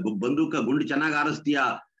 ನೀನ್ ಬಂದೂಕ ಗುಂಡು ಚೆನ್ನಾಗಿ ಆರಿಸ್ತೀಯ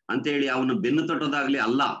ಅಂತ ಹೇಳಿ ಅವನು ಬೆನ್ನು ತಟ್ಟೋದಾಗ್ಲಿ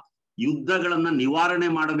ಅಲ್ಲ. ಯುದ್ಧಗಳನ್ನ ನಿವಾರಣೆ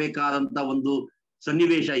ಮಾಡಬೇಕಾದಂತ ಒಂದು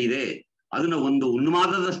ಸನ್ನಿವೇಶ ಇದೆ, ಅದನ್ನ ಒಂದು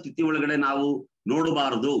ಉನ್ಮಾದದ ಸ್ಥಿತಿ ಒಳಗಡೆ ನಾವು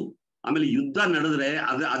ನೋಡಬಾರದು. ಆಮೇಲೆ ಯುದ್ಧ ನಡೆದ್ರೆ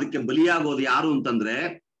ಅದಕ್ಕೆ ಬಲಿಯಾಗೋದು ಯಾರು ಅಂತಂದ್ರೆ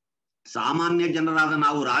ಸಾಮಾನ್ಯ ಜನರಾದ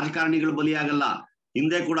ನಾವು. ರಾಜಕಾರಣಿಗಳು ಬಲಿಯಾಗಲ್ಲ,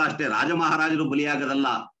 ಹಿಂದೆ ಕೂಡ ಅಷ್ಟೇ ರಾಜ ಮಹಾರಾಜರು ಬಲಿಯಾಗದಲ್ಲ,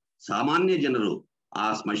 ಸಾಮಾನ್ಯ ಜನರು. ಆ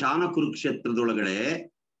ಸ್ಮಶಾನ ಕುರುಕ್ಷೇತ್ರದೊಳಗಡೆ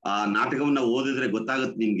ಆ ನಾಟಕವನ್ನ ಓದಿದ್ರೆ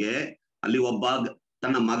ಗೊತ್ತಾಗತ್ತೆ ನಿಮ್ಗೆ. ಅಲ್ಲಿ ಒಬ್ಬ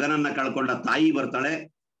ತನ್ನ ಮಗನನ್ನ ಕಳ್ಕೊಂಡ ತಾಯಿ ಬರ್ತಾಳೆ,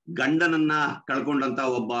 ಗಂಡನನ್ನ ಕಳ್ಕೊಂಡಂತ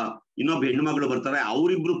ಇನ್ನೊಬ್ಬ ಹೆಣ್ಮಗಳು ಬರ್ತಾರೆ.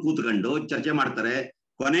 ಅವರಿಬ್ರು ಕೂತ್ಕೊಂಡು ಚರ್ಚೆ ಮಾಡ್ತಾರೆ.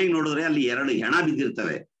 ಕೊನೆಗೆ ನೋಡಿದ್ರೆ ಅಲ್ಲಿ 2 ಹೆಣ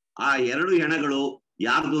ಬಿದ್ದಿರ್ತವೆ. ಆ 2 ಹೆಣಗಳು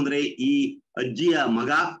ಯಾರ್ದು ಅಂದ್ರೆ ಈ ಅಜ್ಜಿಯ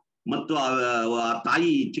ಮಗ ಮತ್ತು ಆ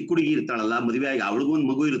ತಾಯಿ ಚಿಕ್ಕ ಹುಡುಗಿ ಇರ್ತಾಳಲ್ಲ, ಮದುವೆ ಆಗಿ ಅವಳಿಗೂ ಒಂದು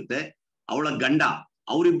ಮಗು ಇರುತ್ತೆ, ಅವಳ ಗಂಡ.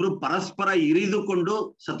 ಅವರಿಬ್ರು ಪರಸ್ಪರ ಇರಿದುಕೊಂಡು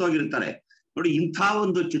ಸತ್ತೋಗಿರ್ತಾರೆ. ನೋಡಿ, ಇಂಥ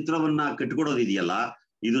ಒಂದು ಚಿತ್ರವನ್ನ ಕಟ್ಕೊಡೋದಿದೆಯಲ್ಲ,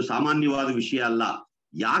 ಇದು ಸಾಮಾನ್ಯವಾದ ವಿಷಯ ಅಲ್ಲ.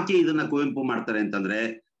 ಯಾಕೆ ಇದನ್ನ ಕುವೆಂಪು ಮಾಡ್ತಾರೆ ಅಂತಂದ್ರೆ,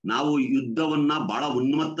 ನಾವು ಯುದ್ಧವನ್ನ ಬಹಳ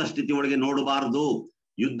ಉನ್ಮತ್ತ ಸ್ಥಿತಿ ಒಳಗೆ ನೋಡಬಾರದು,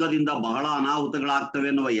 ಯುದ್ಧದಿಂದ ಬಹಳ ಅನಾಹುತಗಳಾಗ್ತವೆ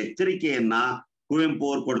ಅನ್ನುವ ಎಚ್ಚರಿಕೆಯನ್ನ ಕುವೆಂಪು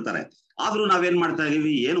ಅವ್ರು ಕೊಡ್ತಾರೆ. ಆದ್ರೂ ನಾವೇನ್ ಮಾಡ್ತಾ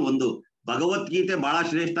ಇದೀವಿ, ಏನು ಒಂದು ಭಗವದ್ಗೀತೆ ಬಹಳ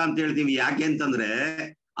ಶ್ರೇಷ್ಠ ಅಂತ ಹೇಳ್ತೀವಿ. ಯಾಕೆ ಅಂತಂದ್ರೆ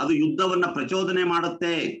ಅದು ಯುದ್ಧವನ್ನ ಪ್ರಚೋದನೆ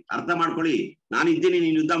ಮಾಡುತ್ತೆ. ಅರ್ಥ ಮಾಡ್ಕೊಳ್ಳಿ, ನಾನಿದ್ದೀನಿ,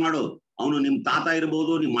 ನೀನ್ ಯುದ್ಧ ಮಾಡು. ಅವನು ನಿಮ್ ತಾತ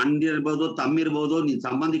ಇರ್ಬೋದು, ನಿಮ್ ಅಣ್ಣ ಇರ್ಬೋದು, ತಮ್ಮ ಇರ್ಬೋದು, ನಿನ್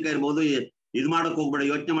ಸಂಬಂಧಿಕ ಇರ್ಬೋದು, ಇದ್ ಮಾಡಕ್ ಹೋಗ್ಬೇಡ,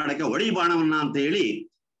 ಯೋಚನೆ ಮಾಡಕ್ಕೆ ಹೊಡಿ ಬಾಣವನ್ನ ಅಂತ ಹೇಳಿ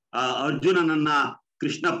ಅರ್ಜುನನನ್ನ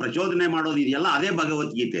ಕೃಷ್ಣ ಪ್ರಚೋದನೆ ಮಾಡೋದಿದೆಯಲ್ಲ, ಅದೇ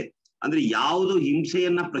ಭಗವದ್ಗೀತೆ. ಅಂದ್ರೆ ಯಾವುದು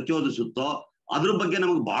ಹಿಂಸೆಯನ್ನ ಪ್ರಚೋದಿಸುತ್ತೋ ಅದ್ರ ಬಗ್ಗೆ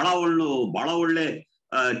ನಮಗೆ ಬಹಳ ಒಳ್ಳೆ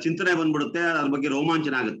ಚಿಂತನೆ ಬಂದ್ಬಿಡುತ್ತೆ, ಅದ್ರ ಬಗ್ಗೆ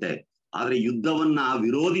ರೋಮಾಂಚನ ಆಗುತ್ತೆ. ಆದ್ರೆ ಯುದ್ಧವನ್ನ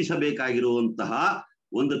ವಿರೋಧಿಸಬೇಕಾಗಿರುವಂತಹ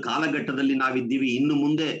ಒಂದು ಕಾಲಘಟ್ಟದಲ್ಲಿ ನಾವಿದ್ದೀವಿ. ಇನ್ನು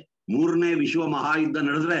ಮುಂದೆ 3ನೇ ವಿಶ್ವ ಮಹಾಯುದ್ಧ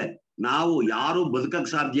ನಡೆದ್ರೆ ನಾವು ಯಾರು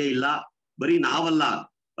ಬದುಕಕ್ ಸಾಧ್ಯ ಇಲ್ಲ. ಬರೀ ನಾವಲ್ಲ,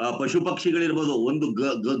 ಪಶು ಪಕ್ಷಿಗಳಿರ್ಬೋದು, ಒಂದು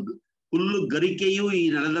ಹುಲ್ಲು ಗರಿಕೆಯೂ ಈ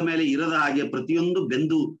ನೆಲದ ಮೇಲೆ ಇರದ ಹಾಗೆ ಪ್ರತಿಯೊಂದು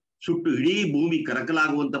ಬೆಂದು ಸುಟ್ಟು ಇಡೀ ಭೂಮಿ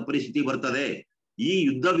ಕರಕಲಾಗುವಂತ ಪರಿಸ್ಥಿತಿ ಬರ್ತದೆ. ಈ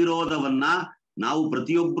ಯುದ್ಧ ವಿರೋಧವನ್ನ ನಾವು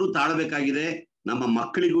ಪ್ರತಿಯೊಬ್ರು ತಾಳಬೇಕಾಗಿದೆ, ನಮ್ಮ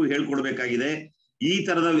ಮಕ್ಕಳಿಗೂ ಹೇಳ್ಕೊಡ್ಬೇಕಾಗಿದೆ. ಈ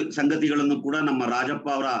ತರದ ಸಂಗತಿಗಳನ್ನು ಕೂಡ ನಮ್ಮ ರಾಜಪ್ಪ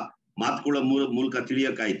ಅವರ ಮಾತುಗಳ ಮೂಲಕ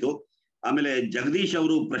ತಿಳಿಯಕ್ಕಾಯ್ತು. ಆಮೇಲೆ ಜಗದೀಶ್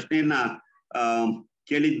ಅವರು ಪ್ರಶ್ನೆಯನ್ನ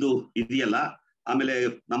ಕೇಳಿದ್ದು ಇದೆಯಲ್ಲ, ಆಮೇಲೆ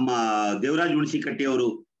ನಮ್ಮ ದೇವರಾಜ್ ಹುಣಸಿಕಟ್ಟಿ ಅವರು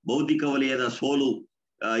ಬೌದ್ಧಿಕ ವಲಯದ ಸೋಲು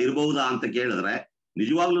ಇರಬಹುದಾ ಅಂತ ಕೇಳಿದ್ರೆ,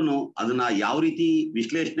 ನಿಜವಾಗ್ಲೂ ಅದನ್ನ ಯಾವ ರೀತಿ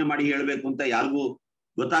ವಿಶ್ಲೇಷಣೆ ಮಾಡಿ ಹೇಳ್ಬೇಕು ಅಂತ ಯಾರಿಗೂ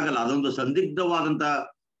ಗೊತ್ತಾಗಲ್ಲ. ಅದೊಂದು ಸಂದಿಗ್ಧವಾದಂತ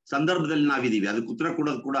ಸಂದರ್ಭದಲ್ಲಿ ನಾವಿದೀವಿ. ಅದಕ್ಕೆ ಉತ್ತರ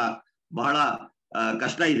ಕೊಡೋದು ಕೂಡ ಬಹಳ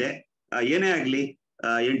ಕಷ್ಟ ಇದೆ. ಏನೇ ಆಗ್ಲಿ,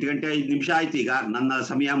 8 ಗಂಟೆ 5 ನಿಮಿಷ ಆಯ್ತು. ಈಗ ನನ್ನ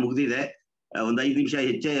ಸಮಯ ಮುಗ್ದಿದೆ. ಒಂದ್ 5 ನಿಮಿಷ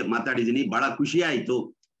ಹೆಚ್ಚೆ ಮಾತಾಡಿದೀನಿ. ಬಹಳ ಖುಷಿ ಆಯ್ತು.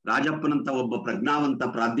 ರಾಜಪ್ಪನಂತ ಒಬ್ಬ ಪ್ರಜ್ಞಾವಂತ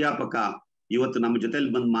ಪ್ರಾಧ್ಯಾಪಕ ಇವತ್ತು ನಮ್ಮ ಜೊತೆಲಿ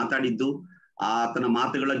ಬಂದು ಮಾತಾಡಿದ್ದು, ಆತನ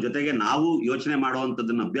ಮಾತುಗಳ ಜೊತೆಗೆ ನಾವು ಯೋಚನೆ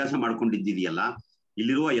ಮಾಡುವಂತದನ್ನ ಅಭ್ಯಾಸ ಮಾಡ್ಕೊಂಡಿದ್ದೀಯಲ್ಲ,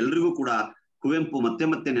 ಇಲ್ಲಿರುವ ಎಲ್ರಿಗೂ ಕೂಡ ಕುವೆಂಪು ಮತ್ತೆ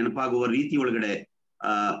ಮತ್ತೆ ನೆನಪಾಗುವ ರೀತಿ ಒಳಗಡೆ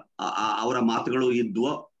ಅವರ ಮಾತುಗಳು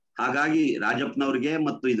ಇದ್ವು. ಹಾಗಾಗಿ ರಾಜಪ್ಪನವ್ರಿಗೆ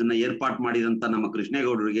ಮತ್ತು ಇದನ್ನ ಏರ್ಪಾಟ್ ಮಾಡಿದಂತ ನಮ್ಮ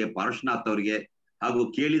ಕೃಷ್ಣೇಗೌಡರಿಗೆ, ಪಾರ್ಶ್ವನಾಥ್ ಅವರಿಗೆ ಹಾಗೂ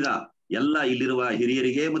ಕೇಳಿದ ಎಲ್ಲ ಇಲ್ಲಿರುವ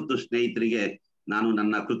ಹಿರಿಯರಿಗೆ ಮತ್ತು ಸ್ನೇಹಿತರಿಗೆ ನಾನು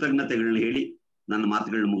ನನ್ನ ಕೃತಜ್ಞತೆಗಳನ್ನ ಹೇಳಿ ನನ್ನ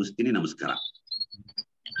ಮಾತುಗಳನ್ನ ಮುಗಿಸ್ತೀನಿ. ನಮಸ್ಕಾರ.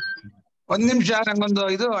 ಒಂದ್ ನಿಮಿಷ, ನಂಗೊಂದು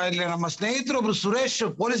ಇದು, ಇಲ್ಲಿ ನಮ್ಮ ಸ್ನೇಹಿತರು ಒಬ್ರು ಸುರೇಶ್,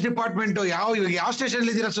 ಪೊಲೀಸ್ ಡಿಪಾರ್ಟ್ಮೆಂಟ್, ಯಾವ ಸ್ಟೇಷನ್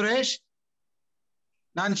ಇದ್ದೀರಾ ಸುರೇಶ್?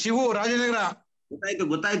 ನಾನ್ ಶಿವು, ರಾಜನಗರ.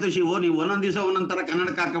 ಗೊತ್ತಾಯ್ತು ಶಿವು, ನೀವು ಒಂದೊಂದ್ ದಿವಸ ಒಂದೊಂದ್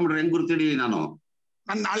ಕನ್ನಡಕ ಹಾಕೊಂಡ್ಬಿಟ್ರೆ ಹೆಂಗ್ ಗುರ್ತಿಡಿ ನಾನು?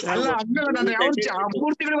 ಅಲ್ಲ, ನಾನು ಯಾವ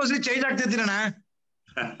 3 ತಿಂಗಳಿಗೆ ಚೇಂಜ್ ಆಗ್ತಿದ್ದೀರಣ್ಣ.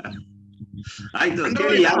 ಆಯ್ತು, ಅದಕ್ಕೆ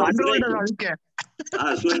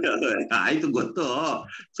ಆಯ್ತು ಗೊತ್ತು.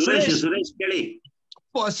 ಸುರೇಶ್ ಕೇಳಿ.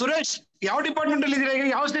 ಸುರೇಶ್ ಯಾವ ಡಿಪಾರ್ಟ್ಮೆಂಟ್ ಅಲ್ಲಿ ಇದ್ದೀರಾ? ಈಗ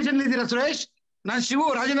ಯಾವ ಸ್ಟೇಷನ್ ಅಲ್ಲಿ ಇದ್ದೀರಾ ಸುರೇಶ್? ನಾನ್ ಶಿವು,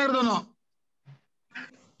 ರಾಜನಗರದವನು.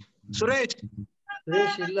 ಸುರೇಶ್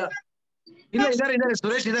ಇಲ್ಲ ಇದ್ದಾರೆ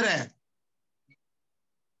ಸುರೇಶ್ ಇದ್ದಾರೆ.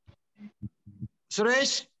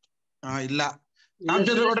 ಸುರೇಶ್ ಇಲ್ಲ.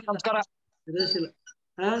 ರಾಮಚಂದ್ರಗೌಡ ನಮಸ್ಕಾರ. ಸುರೇಶ್ ಇಲ್ಲ.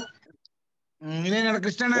 ಇನ್ನೇನ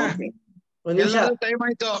ಕೃಷ್ಣಣ್ಣ, ಟೈಮ್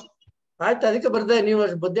ಆಯ್ತು. ಆಯ್ತು, ಅದಕ್ಕೆ ಬರ್ದೆ, ನೀವು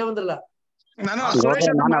ಬದ್ದೆ ಬಂದ್ರಲ್ಲ. ನಾನು ಸುರೇಶ್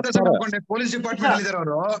ಮಾತಾಡ್ಕೊಂಡೆ, ಪೊಲೀಸ್ ಡಿಪಾರ್ಟ್ಮೆಂಟ್ ಅಲ್ಲಿ ಇದ್ದಾರೆ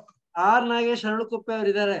ಅವರು. ಆರ್ ನಾಗೇಶ್ ಅರಳುಕುಪ್ಪೆ ಅವ್ರು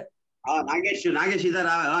ಇದ್ದಾರೆ. ನಾಗೇಶ್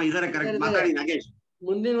ಇದಾರೆ ಕರೆಕ್ಟ್. ಮಾತಾಡಿ ನಾಗೇಶ್.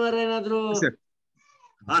 ಮುಂದಿನ ವಾರ ಏನಾದ್ರು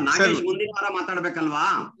ನಾಗೇಶ್ ಮುಂದಿನ ವಾರ ಮಾತಾಡ್ಬೇಕಲ್ವಾ?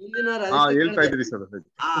 ಮುಂದಿನ ವಾರ ಹೇಳ್ತಾ ಇದ್ರಿ ಸರ್.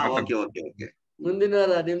 ಓಕೆ. ಮುಂದಿನ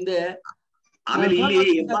ವಾರ ನಿಮ್ದೆ. ಆಮೇಲೆ ಇಲ್ಲಿ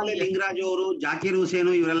ಹೆಬ್ಬಾಲೆ ಲಿಂಗರಾಜು ಅವರು, ಜಾಕೀರ್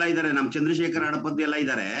ಹುಸೇನು ಇವರೆಲ್ಲ ಇದಾರೆ, ನಮ್ ಚಂದ್ರಶೇಖರ್ ಹಡಪದ್ದಿ ಎಲ್ಲ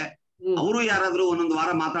ಇದಾರೆ. ಅವರು ಯಾರಾದ್ರೂ ಒಂದೊಂದು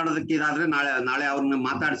ವಾರ ಮಾತಾಡೋದಕ್ಕೆ ಇದಾದ್ರೆ ನಾಳೆ ಅವ್ರನ್ನ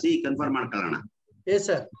ಮಾತಾಡಿಸಿ ಕನ್ಫರ್ಮ್ ಮಾಡ್ಕೊಳ್ಳೋಣ.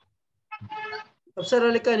 ಸರ್ ಅಫ್ಸರ್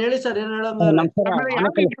ಅಲಿ ಖಾನ್ ಹೇಳಿ ಸರ್, ಏನ್ ಹೇಳೋದು?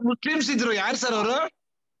 ಮುಸ್ಲಿಮ್ಸ್ ಇದ್ರು, ಯಾರು ಸರ್ ಅವರು?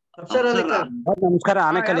 ಅಫ್ಸರ್ ಅಲಿ ಖಾನ್ ನಮಸ್ಕಾರ.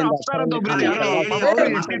 ಆನೇಕಲ್ಲಿಂದ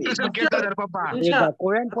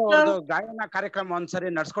ಕುವೆಂಪು ಅವ್ರದ್ದು ಗಾಯನ ಕಾರ್ಯಕ್ರಮ ಒಂದ್ಸರಿ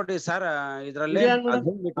ನಡ್ಸ್ಕೊಟ್ಟಿವಿ ಸರ್ ಇದ್ರಲ್ಲಿ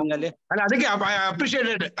ಮೀಟಿಂಗ್ ಅಲ್ಲಿ. ಅದಕ್ಕೆ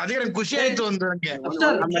ಅಪ್ರಿಶಿಯೇಟೆಡ್, ಅದಕ್ಕೆ ನಂಗೆ ಖುಷಿ ಆಯ್ತು.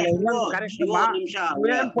 ಆಮೇಲೆ ಇನ್ನೊಂದು ಕಾರ್ಯಕ್ರಮ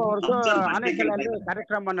ಕುವೆಂಪು ಅವ್ರದ್ದು ಆನೇಕಲ್ಲಲ್ಲಿ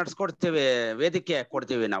ಕಾರ್ಯಕ್ರಮ ನಡ್ಸ್ಕೊಡ್ತೀವಿ, ವೇದಿಕೆ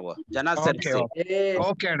ಕೊಡ್ತೀವಿ ನಾವು ಜನ ಸೇರಿಸಿ.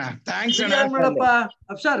 ಓಕೆ ಅಣ್ಣ, ಥ್ಯಾಂಕ್ಸ್ ನೋಡಪ್ಪ.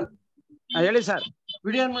 ಅಫ್ಸರ್ ಹೇಳಿ ಸರ್.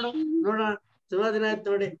 ವಿಡಿಯೋ ಮಾಡು ನೋಡೋಣ, ತುಂಬಾ ದಿನ ಆಯ್ತು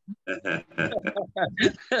ನೋಡಿ.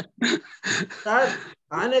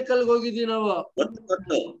 ಆನೇಕಲ್ಗೆ ಹೋಗಿದ್ವಿ ನಾವು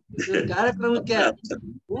ಕಾರ್ಯಕ್ರಮಕ್ಕೆ.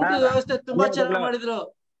 ಊಟದ ವ್ಯವಸ್ಥೆ ತುಂಬಾ ಚೆನ್ನಾಗಿ ಮಾಡಿದ್ರು.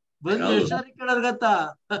 ಬಂದು ಹುಷಾರಿ ಕೇಳೋರ್ಗತ್ತ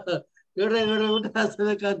ಗೌಡ್ರೆ ಊಟ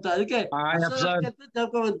ಹಾಸ್ಬೇಕಂತ, ಅದಕ್ಕೆ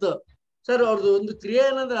ತಿಳ್ಕೊಂಡ್ಬಂತು. ಸರ್ ಅವ್ರದ್ದು ಒಂದು ಕ್ರಿಯೆ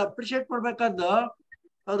ಏನಂದ್ರೆ ಅಪ್ರಿಶಿಯೇಟ್ ಮಾಡ್ಬೇಕಾದ್ದು.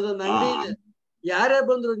 ಅವ್ರದ್ದೊಂದು ಅಂಗಡಿ ಇದೆ, ಯಾರೇ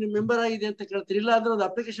ಬಂದ್ರು ನಿಮ್ ಮೆಂಬರ್ ಆಗಿದೆ ಅಂತ ಕೇಳ್ತೀರಿ, ಇಲ್ಲ ಅಂದ್ರೆ ಒಂದು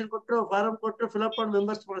ಅಪ್ಲಿಕೇಶನ್ ಕೊಟ್ಟರು, ಫಾರಂ ಕೊಟ್ಟರು, ಫಿಲ್ಅಪ್ ಮಾಡಿ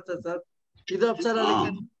ಮೆಂಬರ್ಸ್ ಮಾಡ್ತಾರೆ ಸರ್. ಇದು ಅಫ್ಸರ್ ಅಲಿ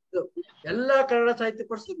ಖಾನ್ ಎಲ್ಲಾ ಕನ್ನಡ ಸಾಹಿತ್ಯ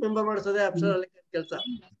ಪರಿಷತ್ ಮೆಂಬರ್ ಮಾಡಿಸೋದೇ ಅಫ್ಸರ್ ಅಲಿ ಖಾನ್ ಕೆಲಸ.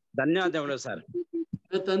 ಧನ್ಯವಾದಗಳು ಸರ್.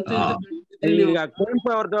 ಈಗ ಕುವೆಂಪು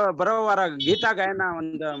ಅವ್ರದ್ದು ಬರೋ ವಾರ ಗೀತಾ ಗಾಯನ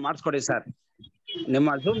ಒಂದು ಮಾಡಿಸ್ಕೊಡಿ ಸರ್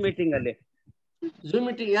ನಿಮ್ಮ ಝೂಮ್ ಮೀಟಿಂಗ್ ಅಲ್ಲಿ. ಝೂಮ್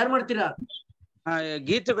ಮೀಟಿಂಗ್ ಯಾರು ಮಾಡ್ತೀರಾ?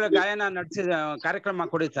 ಗೀತೆಗಳ ಗಾಯನ ನಡೆಸಿದ ಕಾರ್ಯಕ್ರಮ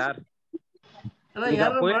ಕೊಡಿ ಸರ್.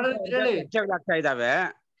 ಚರ್ಚೆಗಳಾಗ್ತಾ ಇದಾವೆ.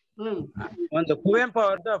 ಒಂದು ಕುವೆಂಪು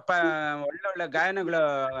ಅವ್ರದ್ದು ಒಳ್ಳೊಳ್ಳೆ ಗಾಯನಗಳು,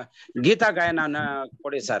 ಗೀತಾ ಗಾಯನ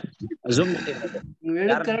ಕೊಡಿ ಸರ್ ಝೂಮ್ ಮೀಟಿಂಗ್.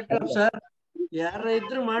 ಸರ್ ಯಾರ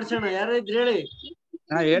ಇದ್ರು ಮಾಡ್ಸೋಣ, ಯಾರ ಇದ್ರು ಹೇಳಿ.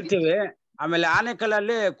 ಹೇಳ್ತೀವಿ. ಆಮೇಲೆ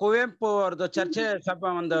ಆನೇಕಲ್ಲಲ್ಲಿ ಕುವೆಂಪು ಅವ್ರದ್ದು ಚರ್ಚೆ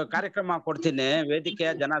ಸಭಾ ಒಂದು ಕಾರ್ಯಕ್ರಮ ಕೊಡ್ತೀನಿ, ವೇದಿಕೆ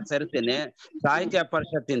ಜನ ಸೇರ್ತೀನಿ ಸಾಹಿತ್ಯ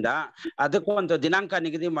ಪರಿಷತ್ತಿಂದ. ಅದಕ್ಕೂ ಒಂದು ದಿನಾಂಕ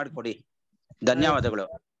ನಿಗದಿ ಮಾಡಿಕೊಡಿ. ಧನ್ಯವಾದಗಳು.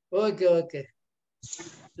 ಓಕೆ ಓಕೆ,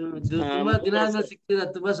 ತುಂಬಾ ದಿನ ಆದ್ಮೇಲೆ ಸಿಗ್ತೀರಾ,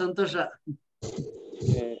 ತುಂಬಾ ಸಂತೋಷ.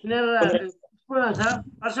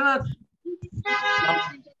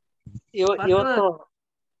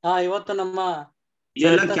 ಇವತ್ತು ನಮ್ಮ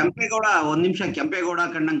ಕೆಂಪೇಗೌಡ, ಒಂದ್ ನಿಮಿಷ ಕೆಂಪೇಗೌಡ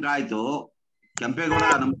ಕಂಡಂಗ ಆಯ್ತು. ಕೆಂಪೇಗೌಡ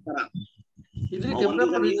ನಮಸ್ಕಾರ. ಇದ್ರಿ ಒಂದು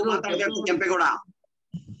ಕೆಂಪೇಗೌಡ ನೀವು ಇದ್ರು ಮಾತಾಡ್ಬೇಕು ಕೆಂಪೇಗೌಡ.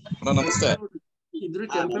 ನಮಸ್ತೆ. ಇದ್ರು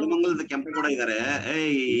ನೆಲಮಂಗಲದ ಕೆಂಪೇಗೌಡ ಇದಾರೆ.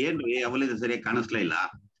 ಏನ್ರಿ ಅವಲಿಂದ ಸರಿಯಾಗಿ ಕಾಣಿಸ್ಲೇ ಇಲ್ಲ.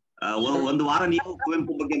 ಒಂದು ವಾರ ನೀವು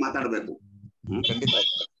ಕುವೆಂಪು ಬಗ್ಗೆ ಮಾತಾಡ್ಬೇಕು.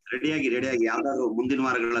 ರೆಡಿಯಾಗಿ ಯಾವ್ದಾದ್ರು ಮುಂದಿನ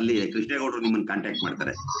ವಾರಗಳಲ್ಲಿ ಕೃಷ್ಣೇಗೌಡರು ನಿಮ್ಮನ್ನ ಕಾಂಟ್ಯಾಕ್ಟ್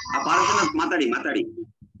ಮಾಡ್ತಾರೆ. ಆ ಪಾರ್ಸಲ್ ಮಾತಾಡಿ.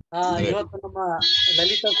 ಇವತ್ತು ನಮ್ಮ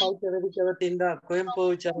ಲಲಿತಾ ಸಾಹಿತ್ಯ ವೇದಿಕೆ ವತಿಯಿಂದ ಕುವೆಂಪು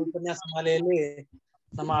ವಿಚಾರ ಉಪನ್ಯಾಸ ಮಾಲೆಯಲ್ಲಿ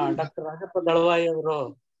ನಮ್ಮ ಡಾಕ್ಟರ್ ರಾಜಪ್ಪ ದಳವಾಯಿ ಅವರು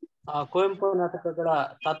ಕುವೆಂಪು ನಾಟಕಗಳ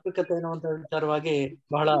ತಾತ್ವಿಕತೆ ಎನ್ನುವಂತ ವಿಚಾರವಾಗಿ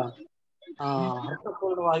ಬಹಳ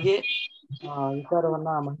ಅರ್ಥಪೂರ್ಣವಾಗಿ ವಿಚಾರವನ್ನ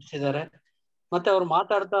ಮಂಡಿಸಿದ್ದಾರೆ. ಮತ್ತೆ ಅವ್ರು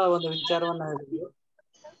ಮಾತಾಡ್ತಾ ಒಂದು ವಿಚಾರವನ್ನ ಹೇಳಿದ್ರು.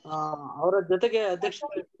 ಅವರ ಜೊತೆಗೆ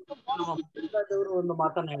ಅಧ್ಯಕ್ಷರು ಒಂದು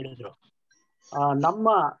ಮಾತನ್ನ ಹೇಳಿದ್ರು. ನಮ್ಮ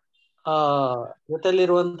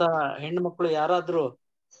ಜೊತೆಲಿರುವಂತಹ ಹೆಣ್ಣು ಮಕ್ಕಳು ಯಾರಾದ್ರೂ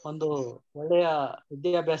ಒಂದು ಒಳ್ಳೆಯ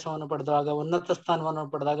ವಿದ್ಯಾಭ್ಯಾಸವನ್ನು ಪಡೆದಾಗ, ಉನ್ನತ ಸ್ಥಾನವನ್ನು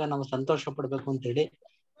ಪಡೆದಾಗ ನಾವು ಸಂತೋಷ ಪಡ್ಬೇಕು ಅಂತೇಳಿ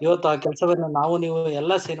ಇವತ್ತು ಆ ಕೆಲಸವನ್ನ ನೀವು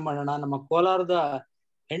ಎಲ್ಲ ಸೇರಿ ಮಾಡೋಣ. ನಮ್ಮ ಕೋಲಾರದ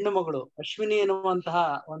ಹೆಣ್ಣು ಮಗಳು ಅಶ್ವಿನಿ ಎನ್ನುವಂತಹ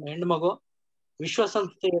ಒಂದು ಹೆಣ್ಣು ಮಗು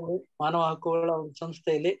ವಿಶ್ವಸಂಸ್ಥೆಯಲ್ಲಿ, ಮಾನವ ಹಕ್ಕುಗಳ ಒಂದು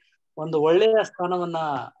ಸಂಸ್ಥೆಯಲ್ಲಿ ಒಂದು ಒಳ್ಳೆಯ ಸ್ಥಾನವನ್ನ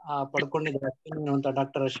ಪಡ್ಕೊಂಡಿದ್ದಾರೆ. ಅಶ್ವಿನಿ ಎನ್ನುವಂತ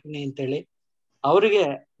ಡಾಕ್ಟರ್ ಅಶ್ವಿನಿ ಅಂತೇಳಿ ಅವರಿಗೆ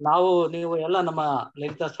ನೀವು ಎಲ್ಲ ನಮ್ಮ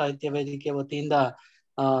ಲಲಿತಾ ಸಾಹಿತ್ಯ ವೇದಿಕೆ ವತಿಯಿಂದ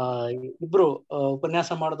ಇಬ್ರು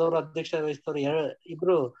ಉಪನ್ಯಾಸ ಮಾಡಿದವರು, ಅಧ್ಯಕ್ಷ ವಹಿಸಿದವರು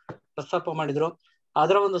ಇಬ್ರು ಪ್ರಸ್ತಾಪ ಮಾಡಿದ್ರು.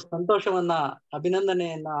 ಅದರ ಒಂದು ಸಂತೋಷವನ್ನ,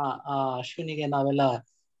 ಅಭಿನಂದನೆಯನ್ನ ಅಶ್ವಿನಿಗೆ ನಾವೆಲ್ಲ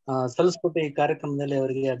ಸಲ್ಲಿಸ್ಬಿಟ್ಟು ಈ ಕಾರ್ಯಕ್ರಮದಲ್ಲಿ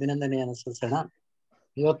ಅವರಿಗೆ ಅಭಿನಂದನೆಯನ್ನು ಸಲ್ಲಿಸೋಣ.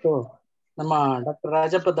 ಇವತ್ತು ನಮ್ಮ ಡಾಕ್ಟರ್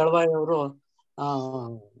ರಾಜಪ್ಪ ದಳವಾಯಿ ಅವರು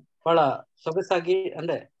ಬಹಳ ಸೊಗಸಾಗಿ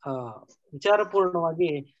ಅಂದ್ರೆ ವಿಚಾರಪೂರ್ಣವಾಗಿ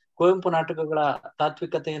ಕುವೆಂಪು ನಾಟಕಗಳ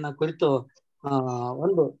ತಾತ್ವಿಕತೆಯನ್ನ ಕುರಿತು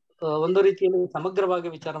ಒಂದು ರೀತಿಯಲ್ಲಿ ಸಮಗ್ರವಾಗಿ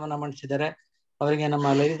ವಿಚಾರವನ್ನ ಮಂಡಿಸಿದ್ದಾರೆ. ಅವರಿಗೆ ನಮ್ಮ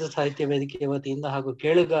ಲಲಿತ ಸಾಹಿತ್ಯ ವೇದಿಕೆ ವತಿಯಿಂದ ಹಾಗೂ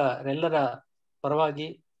ಕೇಳುಗರೆಲ್ಲರ ಪರವಾಗಿ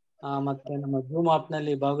ಮತ್ತೆ ನಮ್ಮ ಜೂಮ್ ಆಪ್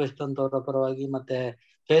ನಲ್ಲಿ ಭಾಗವಹಿಸಿದಂತವರ ಪರವಾಗಿ ಮತ್ತೆ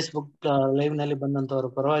ಫೇಸ್ಬುಕ್ ಲೈವ್ ನಲ್ಲಿ ಬಂದಂತವರ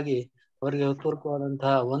ಪರವಾಗಿ ಅವರಿಗೆ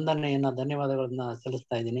ಪೂರ್ವಕವಾದಂತಹ ವಂದನೆಯನ್ನ, ಧನ್ಯವಾದಗಳನ್ನ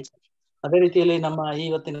ಸಲ್ಲಿಸ್ತಾ ಇದ್ದೀನಿ. ಅದೇ ರೀತಿಯಲ್ಲಿ ನಮ್ಮ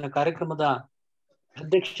ಇವತ್ತಿನ ಕಾರ್ಯಕ್ರಮದ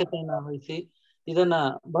ಅಧ್ಯಕ್ಷತೆಯನ್ನ ವಹಿಸಿ ಇದನ್ನ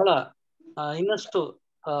ಬಹಳ ಇನ್ನಷ್ಟು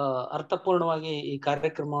ಅರ್ಥಪೂರ್ಣವಾಗಿ ಈ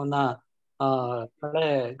ಕಾರ್ಯಕ್ರಮವನ್ನ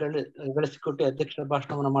ಗಳಿಸಿಕೊಟ್ಟು ಅಧ್ಯಕ್ಷರ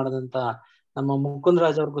ಭಾಷಣವನ್ನ ಮಾಡದಂತ ನಮ್ಮ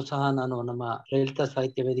ಮುಕುಂದರಾಜ್ ಅವ್ರಿಗೂ ಸಹ ನಾನು ನಮ್ಮ ಲಲಿತಾ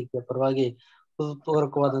ಸಾಹಿತ್ಯ ವೇದಿಕೆಯ ಪರವಾಗಿ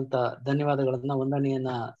ಪೂರ್ವಕವಾದಂತ ಧನ್ಯವಾದಗಳನ್ನ,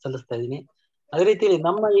 ವಂದನೆಯನ್ನ ಸಲ್ಲಿಸ್ತಾ ಇದ್ದೀನಿ. ಅದೇ ರೀತಿಯಲ್ಲಿ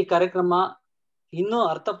ನಮ್ಮ ಈ ಕಾರ್ಯಕ್ರಮ ಇನ್ನೂ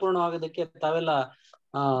ಅರ್ಥಪೂರ್ಣವಾಗೋದಕ್ಕೆ ತಾವೆಲ್ಲ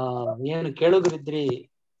ಏನು ಕೇಳುಗರಿದ್ರಿ,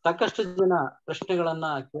 ಸಾಕಷ್ಟು ಜನ ಪ್ರಶ್ನೆಗಳನ್ನ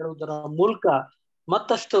ಕೇಳುವುದರ ಮೂಲಕ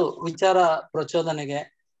ಮತ್ತಷ್ಟು ವಿಚಾರ ಪ್ರಚೋದನೆಗೆ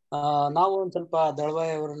ನಾವು ಒಂದ್ ಸ್ವಲ್ಪ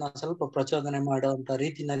ದಳವಾಯಿ ಅವರನ್ನ ಸ್ವಲ್ಪ ಪ್ರಚೋದನೆ ಮಾಡುವಂತ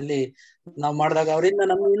ರೀತಿನಲ್ಲಿ ನಾವು ಮಾಡಿದಾಗ ಅವರಿಂದ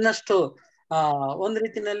ನಮ್ಗೆ ಇನ್ನಷ್ಟು ಒಂದ್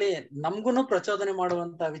ರೀತಿನಲ್ಲಿ ನಮ್ಗುನು ಪ್ರಚೋದನೆ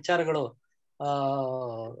ಮಾಡುವಂತ ವಿಚಾರಗಳು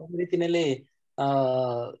ಒಂದ್ ರೀತಿನಲ್ಲಿ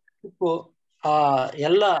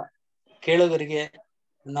ಎಲ್ಲ ಕೇಳುಗರಿಗೆ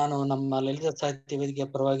ನಾನು ನಮ್ಮ ಲಲಿತಾ ಸಾಹಿತ್ಯ ವೇದಿಕೆಯ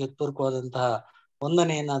ಪರವಾಗಿ ಪೂರ್ವಕವಾದಂತಹ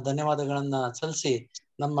ವಂದನೆಯನ್ನ, ಧನ್ಯವಾದಗಳನ್ನ ಸಲ್ಲಿಸಿ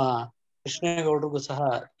ನಮ್ಮ ಕೃಷ್ಣೇಗೌಡರಿಗೂ ಸಹ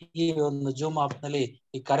ಈ ಒಂದು ಜೂಮ್ ಆಪ್ ನಲ್ಲಿ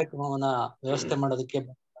ಈ ಕಾರ್ಯಕ್ರಮವನ್ನ ವ್ಯವಸ್ಥೆ ಮಾಡೋದಕ್ಕೆ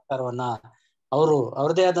ಸಹಕಾರವನ್ನ ಅವರು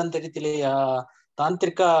ಅವ್ರದೇ ಆದಂತ ರೀತಿಯಲ್ಲಿ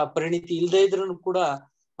ತಾಂತ್ರಿಕ ಪರಿಣಿತಿ ಇಲ್ಲದೆ ಇದ್ರೂ ಕೂಡ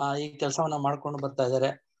ಈ ಕೆಲಸವನ್ನ ಮಾಡ್ಕೊಂಡು ಬರ್ತಾ ಇದ್ದಾರೆ.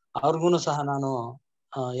 ಅವ್ರಿಗೂ ಸಹ ನಾನು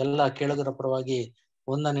ಎಲ್ಲ ಕೇಳುಗರ ಪರವಾಗಿ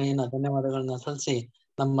ವಂದನೆಯನ್ನ, ಧನ್ಯವಾದಗಳನ್ನ ಸಲ್ಲಿಸಿ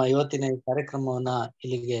ನಮ್ಮ ಇವತ್ತಿನ ಈ ಕಾರ್ಯಕ್ರಮವನ್ನ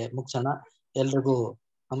ಇಲ್ಲಿಗೆ ಮುಗಿಸೋಣ. ಎಲ್ರಿಗೂ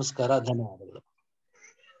ನಮಸ್ಕಾರ, ಧನ್ಯವಾದಗಳು.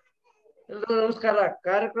 ಎಲ್ರಿಗೂ ನಮಸ್ಕಾರ.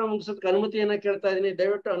 ಕಾರ್ಯಕ್ರಮ ಮುಗಿಸೋದಕ್ಕೆ ಅನುಮತಿಯನ್ನ ಕೇಳ್ತಾ ಇದ್ದೀನಿ.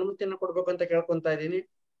 ದಯವಿಟ್ಟು ಅನುಮತಿಯನ್ನ ಕೊಡ್ಬೇಕಂತ ಕೇಳ್ಕೊಂತಾ ಇದ್ದೀನಿ.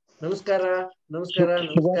 ನಮಸ್ಕಾರ.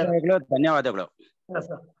 ಧನ್ಯವಾದಗಳು.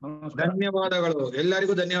 ಧನ್ಯವಾದಗಳು,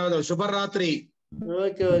 ಎಲ್ಲರಿಗೂ ಧನ್ಯವಾದಗಳು. ಶುಭರಾತ್ರಿ.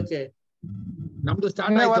 ಓಕೆ. ನಮ್ದು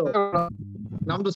ಸ್ಟಾರ್ಟ್ ಆಯ್ತು.